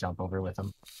need to jump over with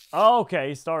him. Oh, okay,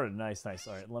 he started. Nice, nice.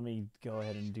 Alright, let me go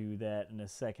ahead and do that in a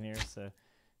second here. So,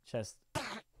 chest...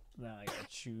 Now I gotta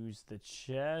choose the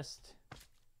chest.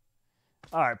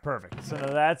 Alright, perfect. So now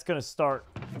that's gonna start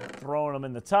throwing them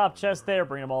in the top chest there,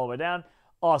 bring them all the way down.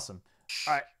 Awesome.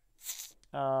 Alright.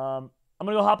 I'm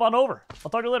gonna go hop on over. I'll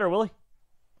talk to you later, Willie.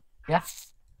 Yeah.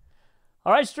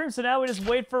 Alright, stream, so now we just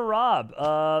wait for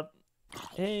Rob.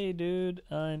 Hey, dude,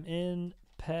 I'm in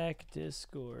Pack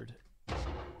Discord.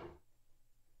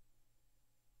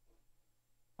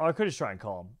 Oh, I could just try and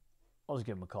call him. I'll just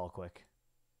give him a call quick.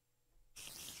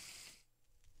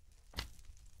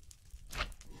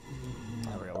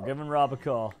 There we go. We're giving Rob a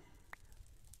call.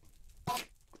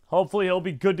 Hopefully he'll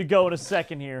be good to go in a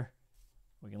second here.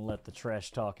 We can let the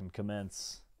trash talking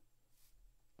commence.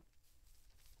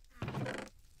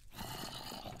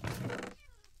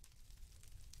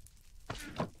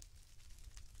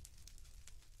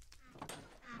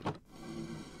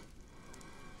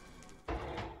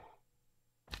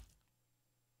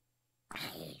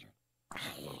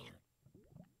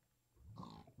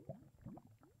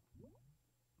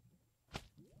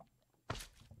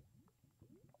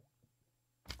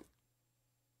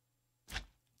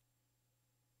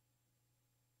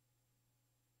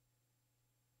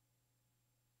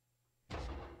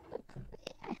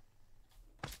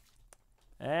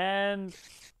 And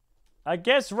I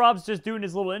guess Rob's just doing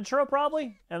his little intro,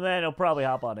 probably. And then he'll probably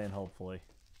hop on in, hopefully.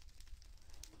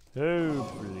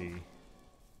 Hopefully.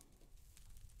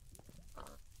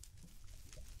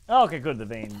 Oh, okay, good. The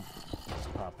vein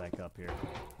just pop back up here.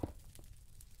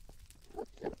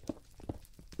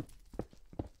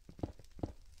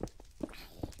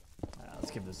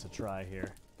 Let's give this a try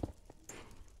here.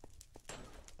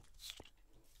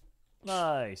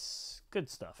 Nice. Good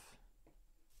stuff.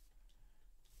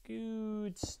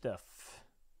 Good stuff.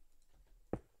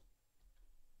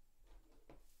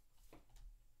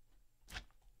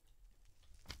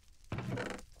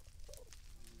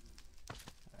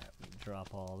 Alright, we can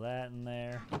drop all that in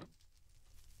there.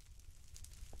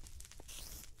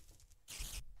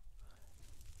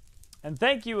 And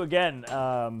thank you again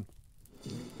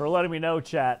for letting me know,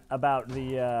 chat, about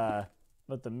the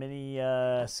mini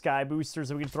sky boosters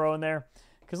that we can throw in there.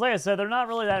 Because like I said, they're not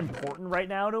really that important right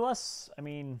now to us. I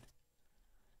mean,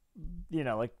 you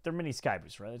know, like, they're mini sky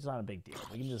boosters, right? It's not a big deal.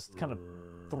 We can just kind of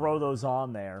throw those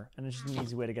on there, and it's just an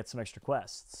easy way to get some extra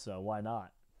quests, so why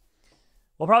not?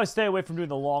 We'll probably stay away from doing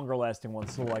the longer lasting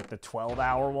ones, so like the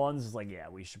 12-hour ones is like, yeah,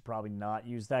 we should probably not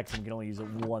use that, because we can only use it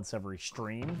once every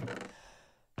stream.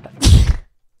 But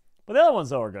the other ones,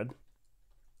 though, are good.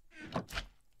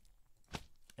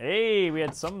 Hey, we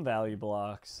had some value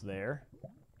blocks there.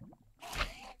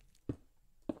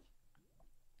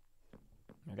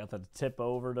 I got that to tip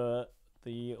over to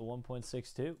the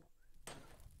 1.62.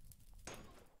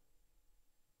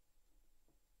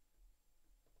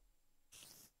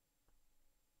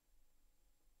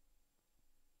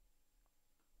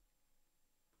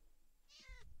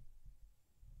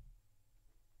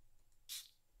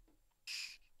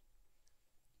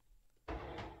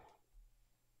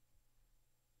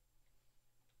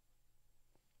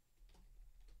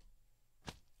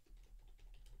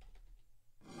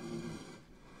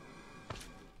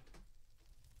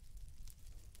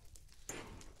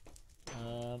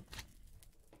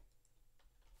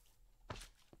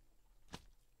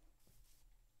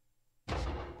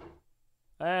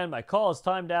 And my call is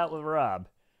timed out with Rob.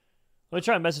 Let me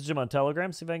try and message him on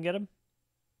Telegram, see if I can get him.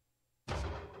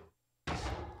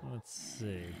 Let's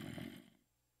see.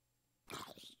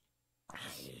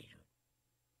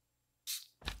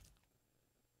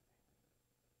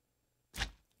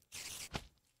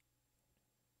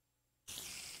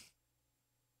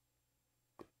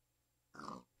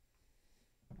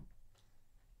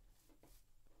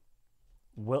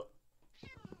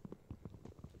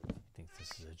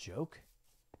 a joke?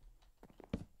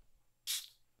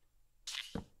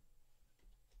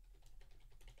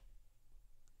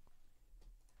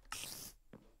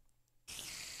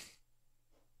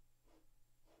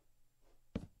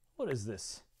 What is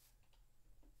this?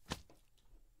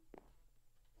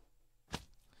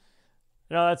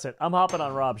 No, that's it. I'm hopping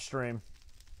on Rob's stream.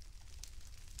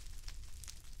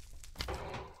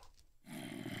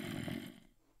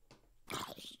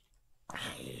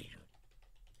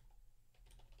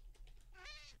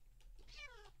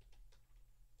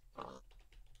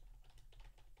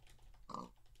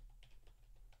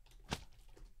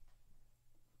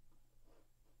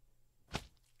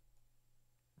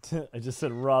 I just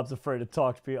said Rob's afraid to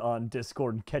talk to me on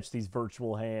Discord and catch these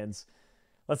virtual hands.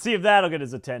 Let's see if that'll get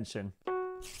his attention.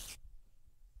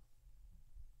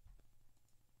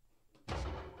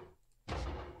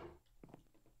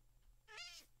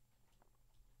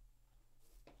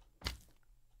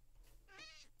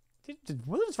 Did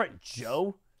William just write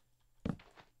Joe?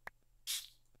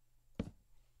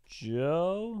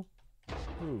 Joe?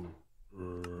 Who?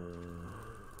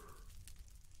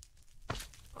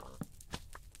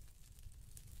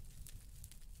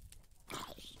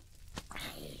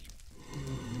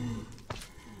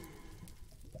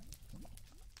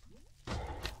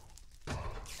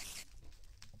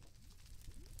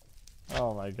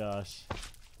 Oh my gosh.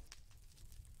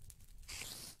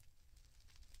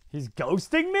 He's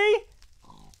ghosting me?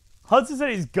 Hudson said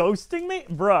he's ghosting me?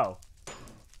 Bro.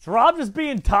 Is Rob just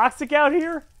being toxic out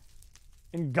here?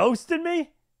 And ghosting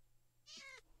me?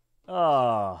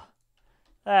 Oh.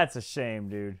 That's a shame,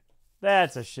 dude.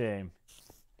 That's a shame.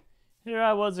 Here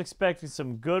I was expecting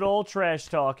some good old trash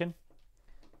talking.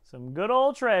 Some good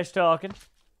old trash talking.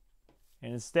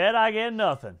 And instead I get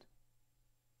nothing.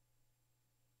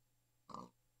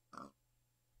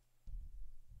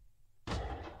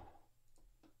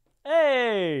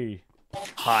 Hey.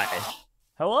 Hi.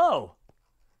 Hello.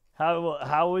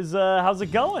 How's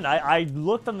it going? I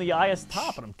looked on the IS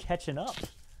top and I'm catching up.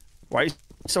 Why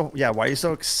are you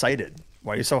so excited?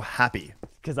 Why are you so happy?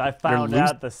 Because I found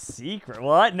out the secret.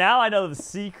 Well, now I know the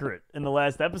secret in the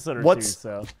last episode or two.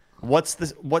 So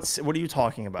what are you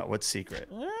talking about? What's secret?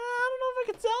 I don't know if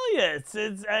I can tell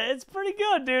you. It's pretty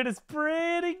good, dude. It's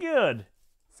pretty good.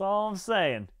 That's all I'm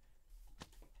saying.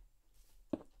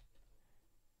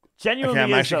 Genuinely,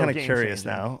 okay, I'm actually kind of curious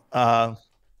now. Let me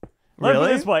put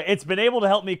it this way. It's been able to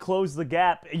help me close the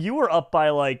gap. You were up by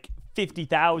like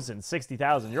 50,000,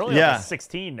 60,000. You're only up to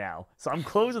 16 now. So I'm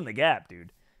closing the gap,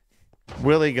 dude.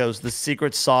 Willie goes, the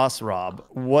secret sauce, Rob.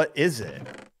 What is it?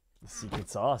 The secret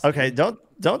sauce. Okay, dude.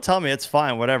 don't tell me. It's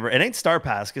fine. Whatever. It ain't Star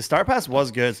Pass, because Star Pass was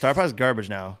good. Star Pass is garbage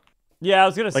now. Yeah, I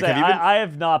was going to say, I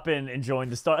have not been enjoying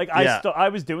the Star. Like, yeah. I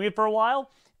was doing it for a while,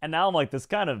 and now I'm like, this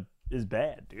kind of is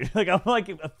bad, dude. Like I'm like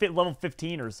level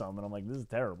 15 or something. I'm like, this is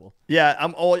terrible. Yeah,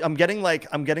 I'm getting like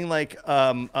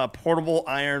a portable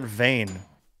iron vein,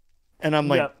 and I'm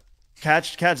like,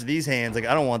 catch these hands. Like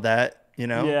I don't want that, you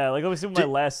know? Yeah, like let me see what my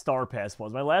last Star Pass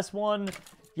was. My last one,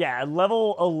 yeah,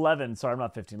 level 11. Sorry, I'm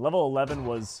not 15. Level 11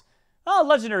 was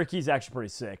legendary key's actually pretty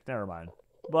sick. Never mind.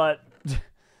 But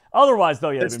otherwise,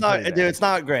 though, yeah, it's not, dude. It's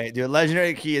not great, dude.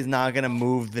 Legendary key is not gonna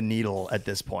move the needle at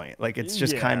this point. Like it's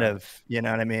just kind of, you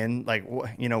know what I mean? Like,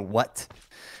 you know what?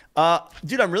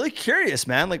 Dude, I'm really curious,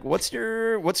 man. Like, what's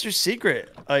your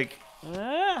secret? Like,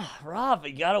 Rob,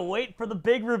 you gotta wait for the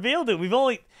big reveal,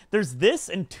 dude. There's this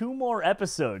and 2 more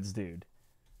episodes, dude.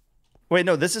 Wait,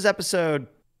 no, this is episode.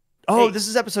 Oh, 8. This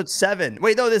is episode 7.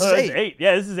 Wait, no, this is 8.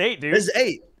 Yeah, this is 8, dude. This is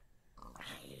 8.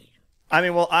 I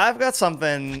mean, well, I've got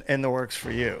something in the works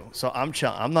for you, so I'm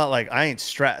chill. I'm not like I ain't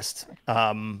stressed.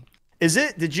 Is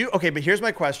it? Did you? Okay, but here's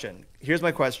my question.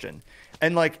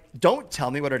 And like, don't tell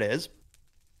me what it is,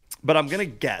 but I'm gonna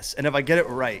guess, and if I get it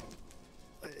right,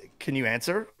 can you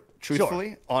answer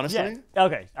truthfully, honestly? Yeah.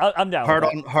 Okay, I'm down.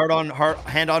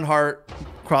 Hand on heart,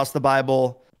 cross the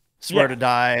Bible, swear to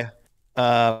die,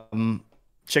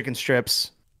 chicken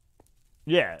strips.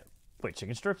 Yeah. Wait,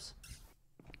 chicken strips?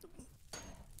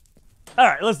 All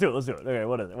right, let's do it. Okay,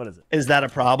 what is it? Is that a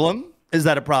problem? Is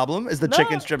the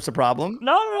chicken strips a problem?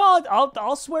 No.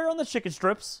 I'll swear on the chicken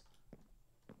strips.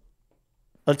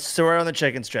 Let's swear on the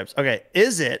chicken strips. Okay,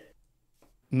 is it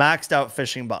maxed out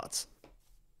fishing bots?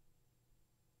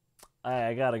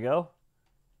 I gotta go.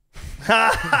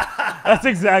 That's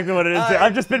exactly what it is.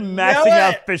 I've just been maxing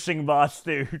out fishing bots,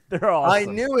 dude. They're awesome.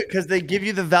 I knew it because they give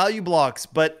you the value blocks.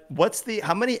 But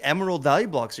how many emerald value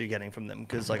blocks are you getting from them?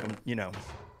 Because like, you know.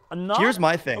 Here's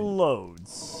my thing.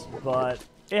 Loads, but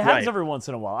it happens every once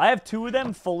in a while. I have 2 of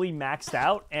them fully maxed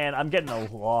out, and I'm getting a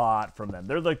lot from them.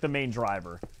 They're like the main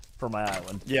driver for my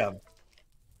island.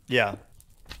 Yeah.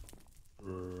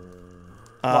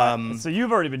 So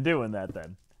you've already been doing that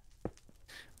then.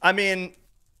 I mean,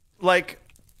 like,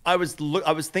 I was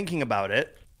thinking about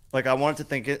it. Like, I wanted to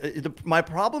think. My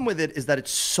problem with it is that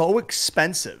it's so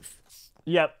expensive.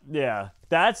 Yep. Yeah.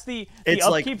 That's the it's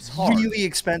upkeep's like hard. really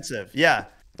expensive. Yeah.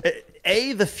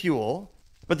 The fuel,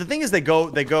 but the thing is, they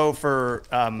go for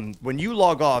when you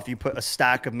log off, you put a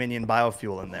stack of minion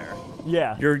biofuel in there.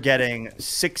 Yeah. You're getting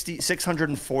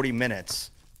 640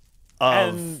 minutes.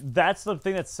 And that's the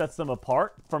thing that sets them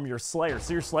apart from your Slayer.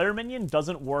 So your Slayer minion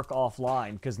doesn't work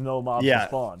offline because no mobs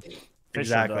respawn. Fisher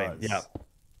exactly. does. Yeah.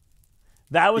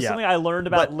 That was something I learned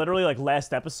about literally like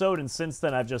last episode, and since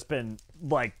then I've just been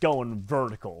like going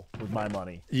vertical with my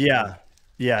money. Yeah.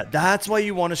 Yeah. That's why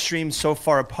you want to stream so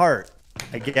far apart.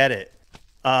 I get it.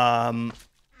 No,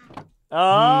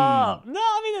 I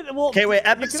mean, well. Okay, wait.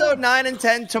 Episode 9 and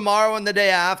 10 tomorrow and the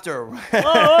day after.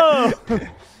 Oh,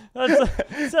 let's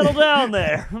settle down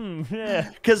there.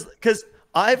 Yeah. Because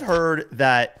I've heard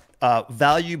that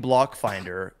value block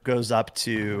finder goes up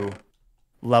to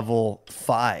level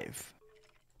 5.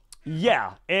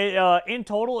 Yeah, it in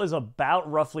total is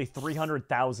about roughly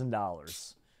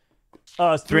 $300,000.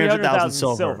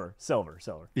 300,000 silver.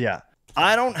 Yeah,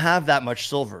 I don't have that much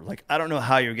silver. Like, I don't know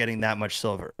how you're getting that much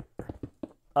silver.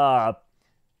 Fans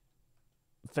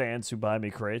who buy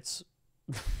me crates.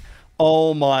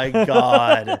 Oh my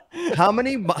god! How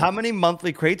many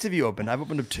monthly crates have you opened? I've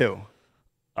opened up 2.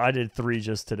 I did 3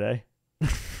 just today.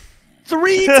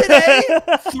 3 today?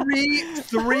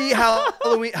 3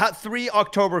 Halloween, 3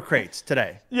 October crates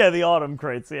today. Yeah, the autumn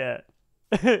crates. Yeah.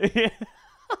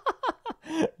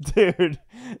 Dude,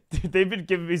 they've been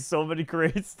giving me so many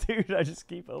crates, dude. I just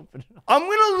keep opening them. I'm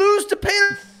gonna lose to pay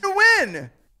to win.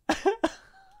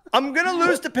 I'm gonna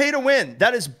lose to pay to win.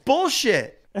 That is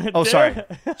bullshit. Oh, sorry.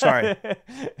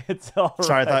 It's all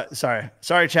right.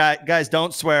 Sorry, chat. Guys,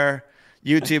 don't swear.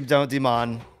 YouTube, don't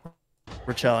demon.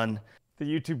 We're chilling. The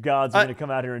YouTube gods are gonna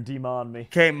come out here and demon me.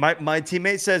 Okay, my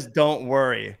teammate says don't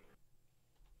worry.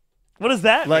 What does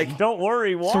that mean? Like, don't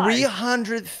worry, why?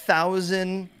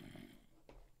 300,000.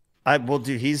 Dude,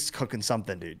 he's cooking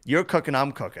something, dude. You're cooking,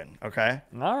 I'm cooking. Okay.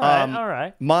 All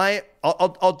right.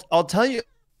 I'll tell you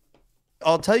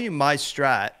my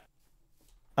strat.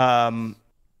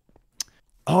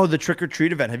 Oh, the trick or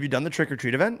treat event. Have you done the trick or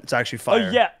treat event? It's actually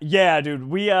fire. Oh yeah, dude.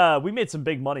 We made some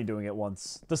big money doing it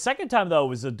once. The second time though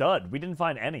was a dud. We didn't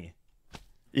find any.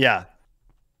 Yeah.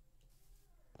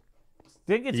 I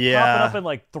think it's popping up in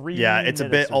like 3 minutes. Yeah, it's a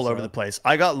bit all over the place.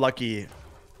 I got lucky.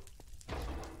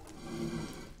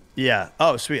 Yeah.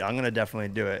 Oh, sweet. I'm gonna definitely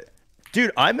do it,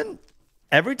 dude.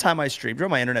 Every time I stream, bro,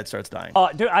 my internet starts dying.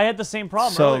 Dude, I had the same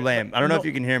problem. So lame. I don't know if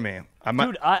you can hear me.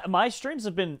 Dude, my streams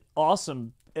have been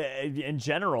awesome in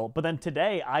general, but then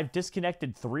today I've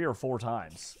disconnected 3 or 4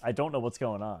 times. I don't know what's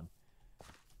going on.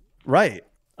 Right.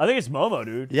 I think it's Momo,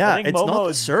 dude. Yeah, I think it's Momo not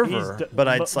the server, but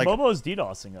it's like Momo's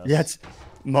DDoSing us. Yeah, it's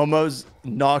Momo's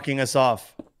knocking us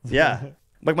off. Yeah.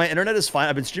 Like, my internet is fine.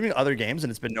 I've been streaming other games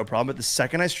and it's been no problem. But the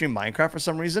second I stream Minecraft for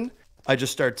some reason, my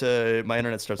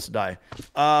internet starts to die.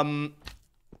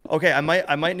 Okay, I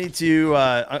might need to.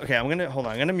 Okay, hold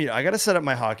on. I'm gonna mute. I gotta set up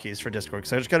my hotkeys for Discord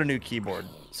because I just got a new keyboard.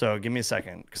 So give me a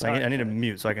second because I need to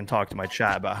mute so I can talk to my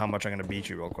chat about how much I'm gonna beat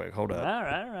you real quick. Hold up. All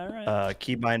right.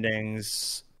 Key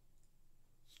bindings.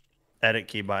 Edit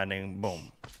key binding.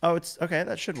 Boom. Oh, it's okay.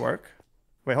 That should work.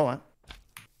 Wait, hold on.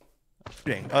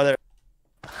 Oh, there.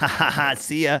 Haha.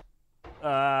 See ya.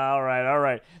 All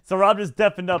right. So Rob just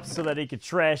deafened up so that he could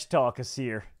trash talk us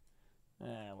here.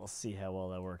 We'll see how well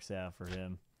that works out for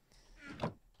him.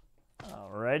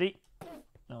 Alrighty.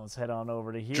 Now let's head on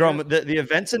over to here. Jerome, the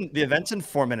event's in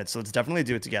 4 minutes, so let's definitely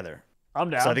do it together. I'm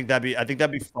down. So I think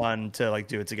that'd be fun to like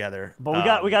do it together.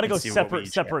 But we got to go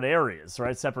separate areas,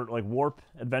 right? Separate like warp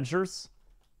adventures.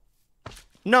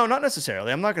 No, not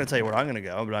necessarily. I'm not going to tell you where I'm going to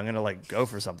go, but I'm going to like go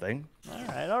for something.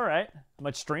 All right.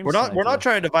 Much stream. We're not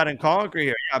trying to divide and conquer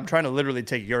here. I'm trying to literally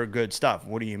take your good stuff.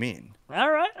 What do you mean?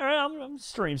 All right. I'm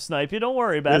stream snipe you. Don't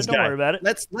worry about it.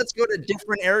 Let's go to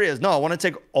different areas. No, I want to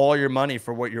take all your money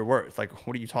for what you're worth. Like,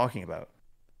 what are you talking about?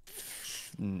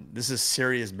 This is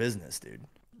serious business, dude.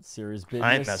 Serious business.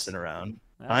 I ain't messing around.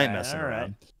 Around.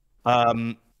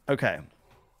 Okay.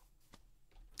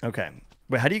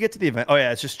 Wait, how do you get to the event? Oh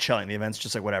yeah, it's just chilling. The event's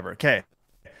just like whatever. Okay.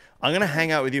 I'm gonna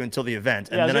hang out with you until the event,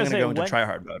 and then I'm gonna go into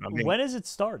tryhard mode. When is it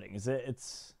starting?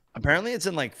 It's apparently it's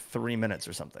in like 3 minutes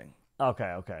or something.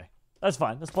 Okay. That's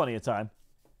fine. That's plenty of time.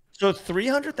 So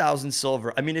 300,000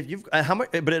 silver. I mean, if you've how much,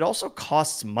 but it also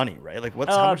costs money, right? Like,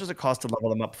 how much does it cost to level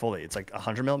them up fully? It's like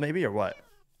 100 mil, maybe, or what?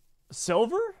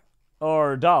 Silver?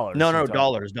 Or dollars? No, you're no, talking?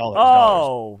 dollars, dollars.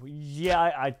 Oh, yeah,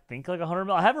 I think like 100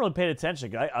 mil. I haven't really paid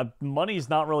attention. Money's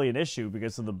not really an issue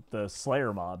because of the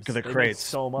Slayer mobs. Because the They make crates,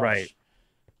 so much. right?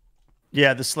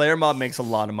 Yeah, the Slayer mob makes a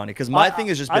lot of money. Because my thing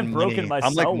has just been I've broken money. my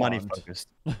I'm like cell money wand. focused.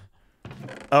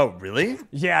 Oh, really?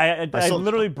 Yeah, I still-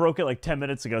 literally broke it like 10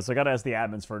 minutes ago, so I gotta ask the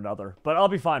admins for another. But I'll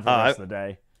be fine for the rest of the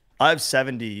day. I have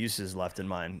 70 uses left in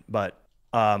mine, but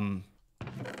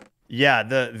yeah,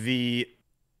 the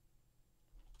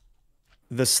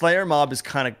Slayer mob is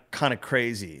kind of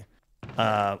crazy,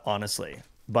 honestly.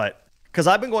 But because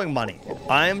I've been going money,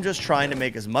 I am just trying to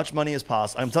make as much money as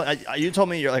possible. You told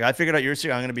me you're like I figured out your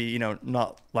secret. I'm gonna be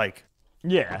not like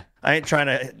Yeah. I ain't trying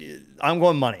to. I'm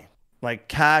going money, like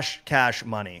cash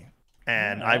money,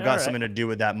 and I've got something to do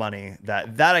with that money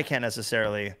that I can't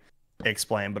necessarily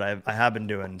explain, but I have been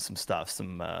doing some stuff, you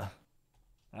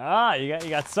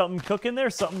got something cooking there,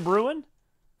 something brewing.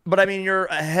 But I mean, you're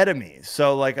ahead of me,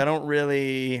 so like I don't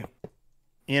really,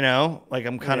 like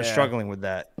I'm kind of struggling with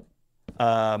that.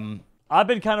 I've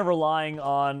been kind of relying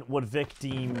on what Vic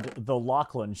deemed the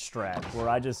Lachlan strat, where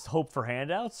I just hope for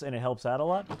handouts and it helps out a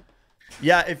lot.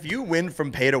 Yeah, if you win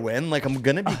from pay to win, like I'm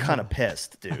gonna be kind of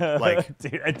pissed, dude. Like,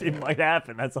 dude, it might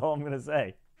happen. That's all I'm gonna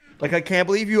say. Like, I can't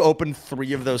believe you opened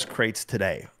 3 of those crates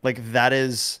today. Like, that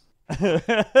is,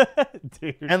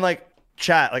 dude. And like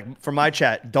chat, like for my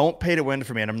chat, don't pay to win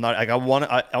for me. And I'm not like I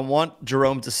want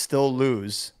Jerome to still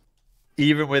lose,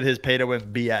 even with his pay to win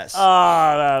BS.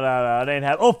 Oh no, it ain't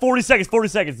happening. Oh, 40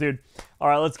 seconds, dude. All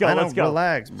right, let's go. Let's go.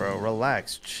 Relax, bro.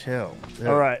 Relax. Chill. Dude.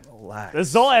 All right. Relax. This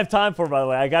is all I have time for, by the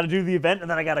way. I got to do the event, and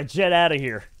then I got to jet out of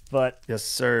here. But yes,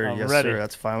 sir. I'm yes, ready. sir.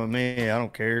 That's fine with me. I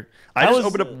don't care. I just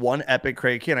opened up 1 epic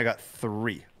crate key, and I got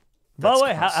 3. By the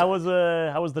way, how was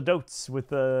the dotes with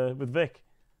Vic?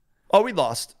 Oh, we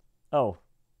lost. Oh,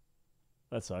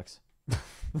 that sucks.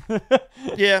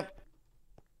 Yeah,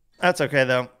 that's okay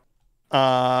though.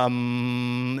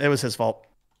 It was his fault.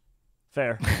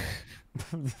 Fair.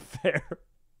 Fair.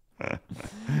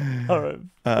 All right.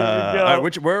 All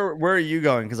right. Where are you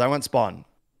going? Because I went spawn.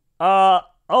 I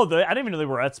didn't even know they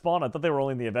were at spawn. I thought they were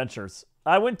only in the adventures.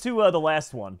 I went to the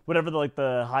last one, whatever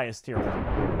the highest tier one.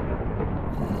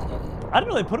 I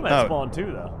didn't really put them at spawn too,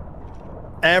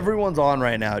 though. Everyone's on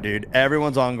right now, dude.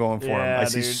 Everyone's on going for him. I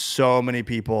see so many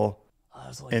people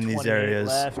in these areas.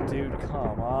 Left, dude.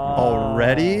 Come on.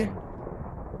 Already?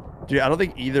 Dude, I don't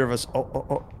think either of us.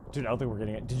 Oh. Dude, I don't think we're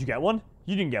getting it. Did you get one?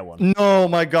 You didn't get one. No,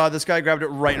 my God. This guy grabbed it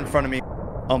right in front of me.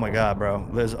 Oh, my God, bro.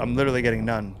 I'm literally getting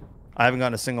none. I haven't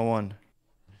gotten a single one.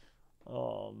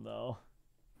 Oh, no.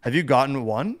 Have you gotten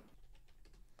one?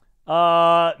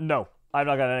 No. I've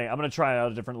not got any. I'm going to try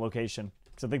out a different location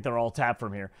because I think they're all tapped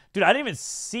from here. Dude, I didn't even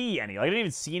see any. Like, I didn't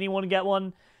even see anyone get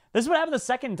one. This is what happened the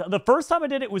second time. The first time I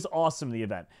did it was awesome, the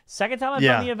event. Second time I've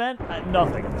done the event,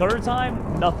 nothing. Third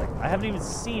time, nothing. I haven't even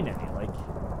seen any. Like,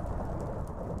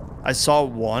 I saw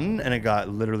one and it got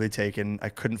literally taken. I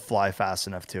couldn't fly fast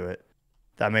enough to it.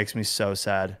 That makes me so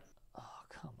sad. Oh,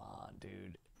 come on,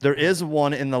 dude. There is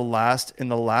one in the last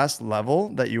level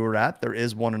that you were at. There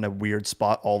is one in a weird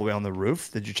spot all the way on the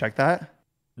roof. Did you check that?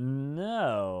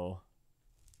 No.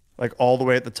 Like all the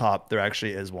way at the top, there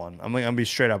actually is one. I'm gonna be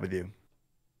straight up with you.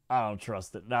 I don't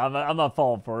trust it. No, I'm not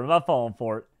falling for it. I'm not falling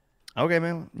for it. Okay,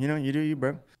 man. You do you,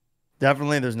 bro.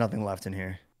 Definitely, there's nothing left in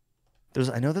here.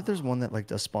 I know that there's one that like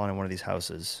does spawn in one of these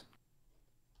houses.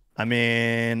 I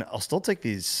mean, I'll still take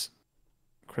these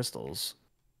crystals.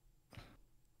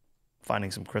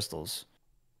 Finding some crystals.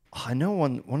 Oh, I know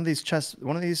one of these chests,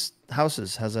 one of these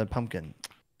houses has a pumpkin.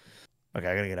 Okay,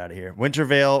 I gotta get out of here.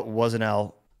 Wintervale was an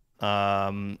L.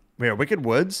 Here, Wicked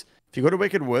Woods. If you go to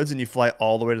Wicked Woods and you fly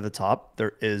all the way to the top,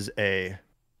 there is a.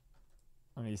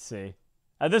 Let me see.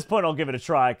 At this point, I'll give it a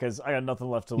try because I got nothing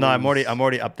left to lose. No, I'm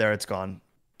already up there. It's gone.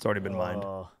 It's already been mined.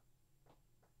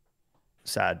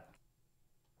 Sad.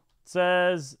 It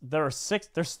says there are 6.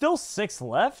 There's still 6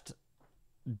 left.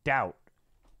 Doubt,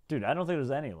 dude. I don't think there's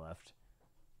any left.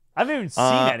 I haven't even seen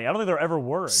any. I don't think there ever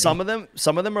were any. Some of them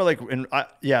are like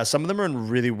some of them are in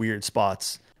really weird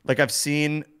spots. Like I've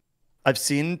seen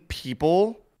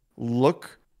people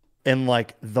look in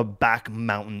like the back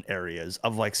mountain areas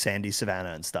of like sandy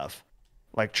savannah and stuff,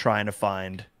 like trying to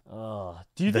find.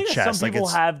 Do you think that some people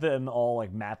have them all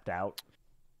like mapped out?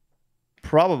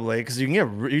 Probably, because you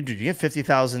can get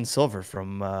 50,000 silver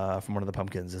from one of the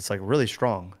pumpkins. It's like really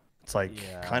strong. It's like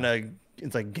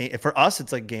it's like game for us.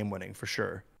 It's like game winning for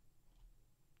sure.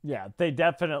 Yeah, they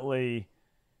definitely.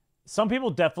 Some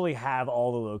people definitely have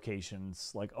all the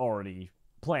locations like already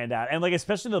planned out, and like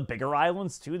especially the bigger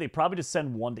islands too. They probably just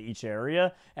send one to each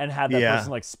area and have that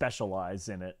person like specialize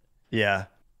in it. Yeah.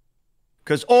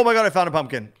 Because, oh my god, I found a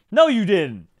pumpkin. No, you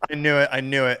didn't. I knew it. I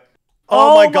knew it.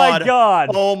 Oh my my god.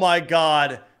 Oh my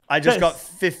god. I just got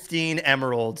 15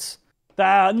 emeralds. No,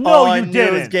 I you knew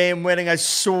didn't. it was game winning. I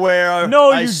swear.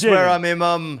 No, I you swear didn't. I'm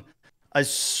Imam. I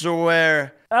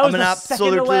swear. That was I'm an the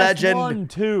absolute second to last legend. one,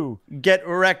 too. Get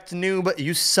wrecked, noob.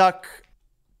 You suck.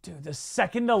 Dude, the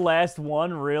second to last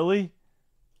one, really?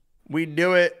 We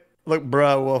do it. Look,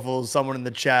 bro, Waffles, someone in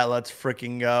the chat, let's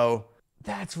freaking go.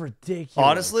 That's ridiculous.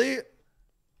 Honestly,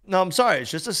 no, I'm sorry.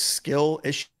 It's just a skill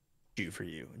issue for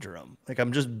you, Jerome. Like,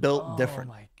 I'm just built different.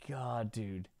 Oh my god,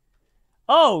 dude.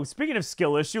 Oh, speaking of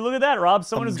skill issue, look at that, Rob.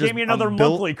 Someone just gave me another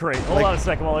monthly crate. Hold on a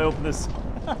second while I open this.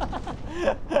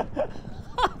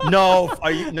 No,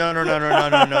 are you? No.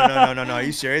 Are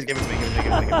you serious? Give it to me.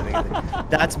 Give it to me.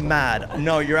 That's mad.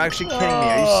 No, you're actually kidding me.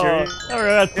 Are you serious? All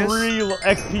right, 3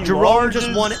 XP. Jerome larges.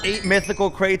 just won 8 mythical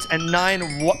crates and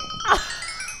 9 what?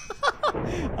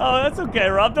 Oh, that's okay,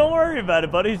 Rob. Don't worry about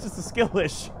it, buddy. It's just a skill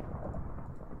issue.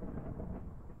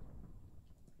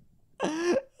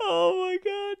 Oh my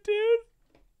god, dude.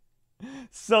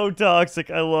 So toxic.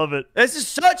 I love it. This is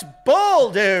such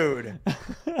bull, dude.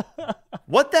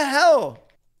 What the hell?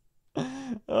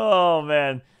 Oh,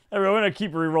 man. We're going to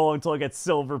keep re-rolling until I get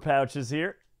silver pouches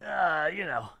here. You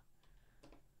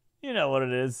know what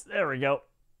it is. There we go.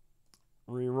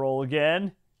 Re-roll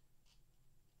again.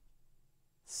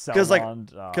 Because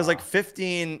like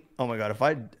 15. Oh my god,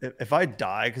 if I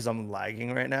die because I'm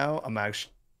lagging right now, I'm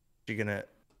actually gonna.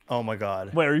 Oh my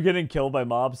god. Wait, are you getting killed by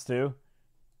mobs too,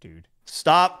 dude?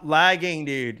 Stop lagging,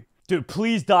 dude. Dude,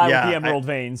 please die with the emerald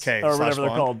veins or whatever they're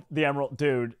spawn. called. The emerald,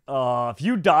 dude. If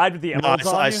you died with the emeralds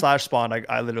on I you, slash spawned.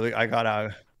 I literally got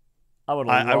out. I would.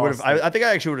 I would have. I think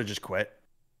I actually would have just quit.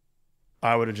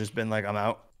 I would have just been like, I'm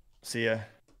out. See ya.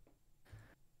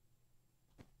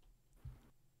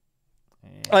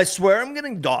 I swear I'm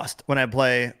getting DOSed when I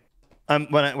play.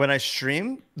 When I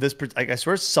stream this, like I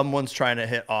swear someone's trying to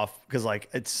hit off because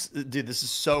like dude, this is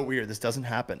so weird. This doesn't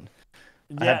happen.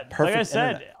 Yeah, like I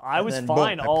said, I was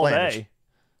fine all day.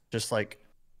 Just like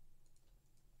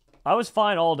I was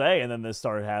fine all day, and then this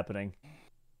started happening.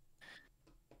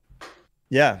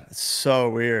 Yeah, it's so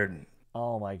weird.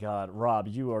 Oh my god, Rob,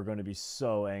 you are going to be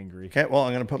so angry. Okay, well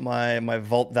I'm gonna put my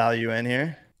vault value in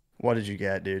here. What did you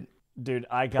get, dude? Dude,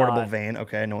 I got portable vein.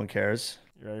 Okay, no one cares.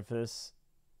 You ready for this?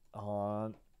 Hold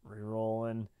on,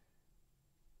 re-rolling.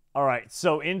 All right,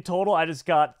 so in total, I just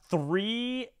got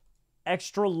 3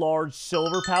 extra large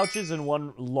silver pouches and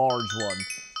 1 large one.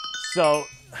 So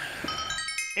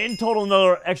in total,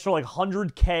 another extra like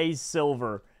 100k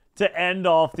silver to end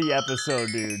off the episode,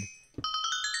 dude.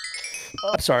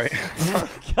 I'm sorry.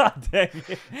 God dang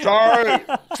it. Sorry.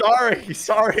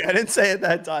 I didn't say it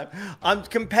that time. I'm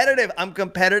competitive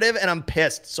and I'm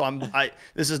pissed. So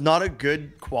this is not a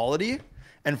good quality.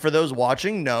 And for those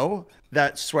watching, know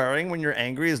that swearing when you're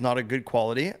angry is not a good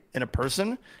quality in a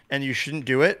person and you shouldn't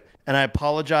do it. And I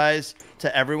apologize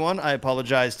to everyone. I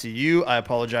apologize to you. I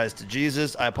apologize to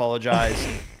Jesus. I apologize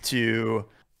to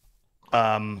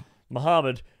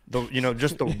Muhammad.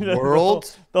 Just the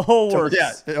world. The whole works.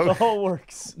 Yeah, the whole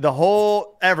works.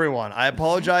 Everyone. I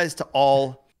apologize to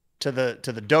all, to the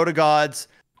Dota gods,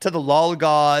 to the LOL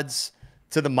gods,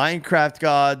 to the Minecraft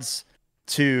gods,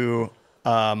 to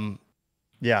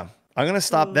yeah. I'm gonna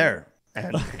stop there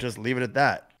and just leave it at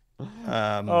that.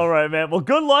 All right, man. Well,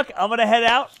 good luck. I'm gonna head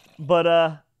out, but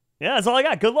yeah, that's all I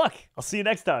got. Good luck. I'll see you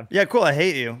next time. Yeah, cool. I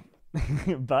hate you.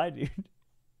 Bye, dude.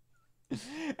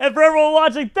 And for everyone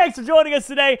watching, thanks for joining us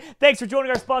today. Thanks for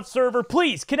joining our spot server.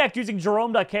 Please connect using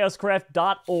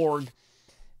jerome.chaoscraft.org.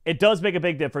 It does make a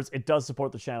big difference. It does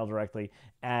support the channel directly,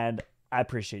 and I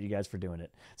appreciate you guys for doing it.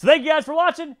 So thank you guys for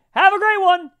watching. Have a great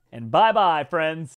one, and bye-bye, friends.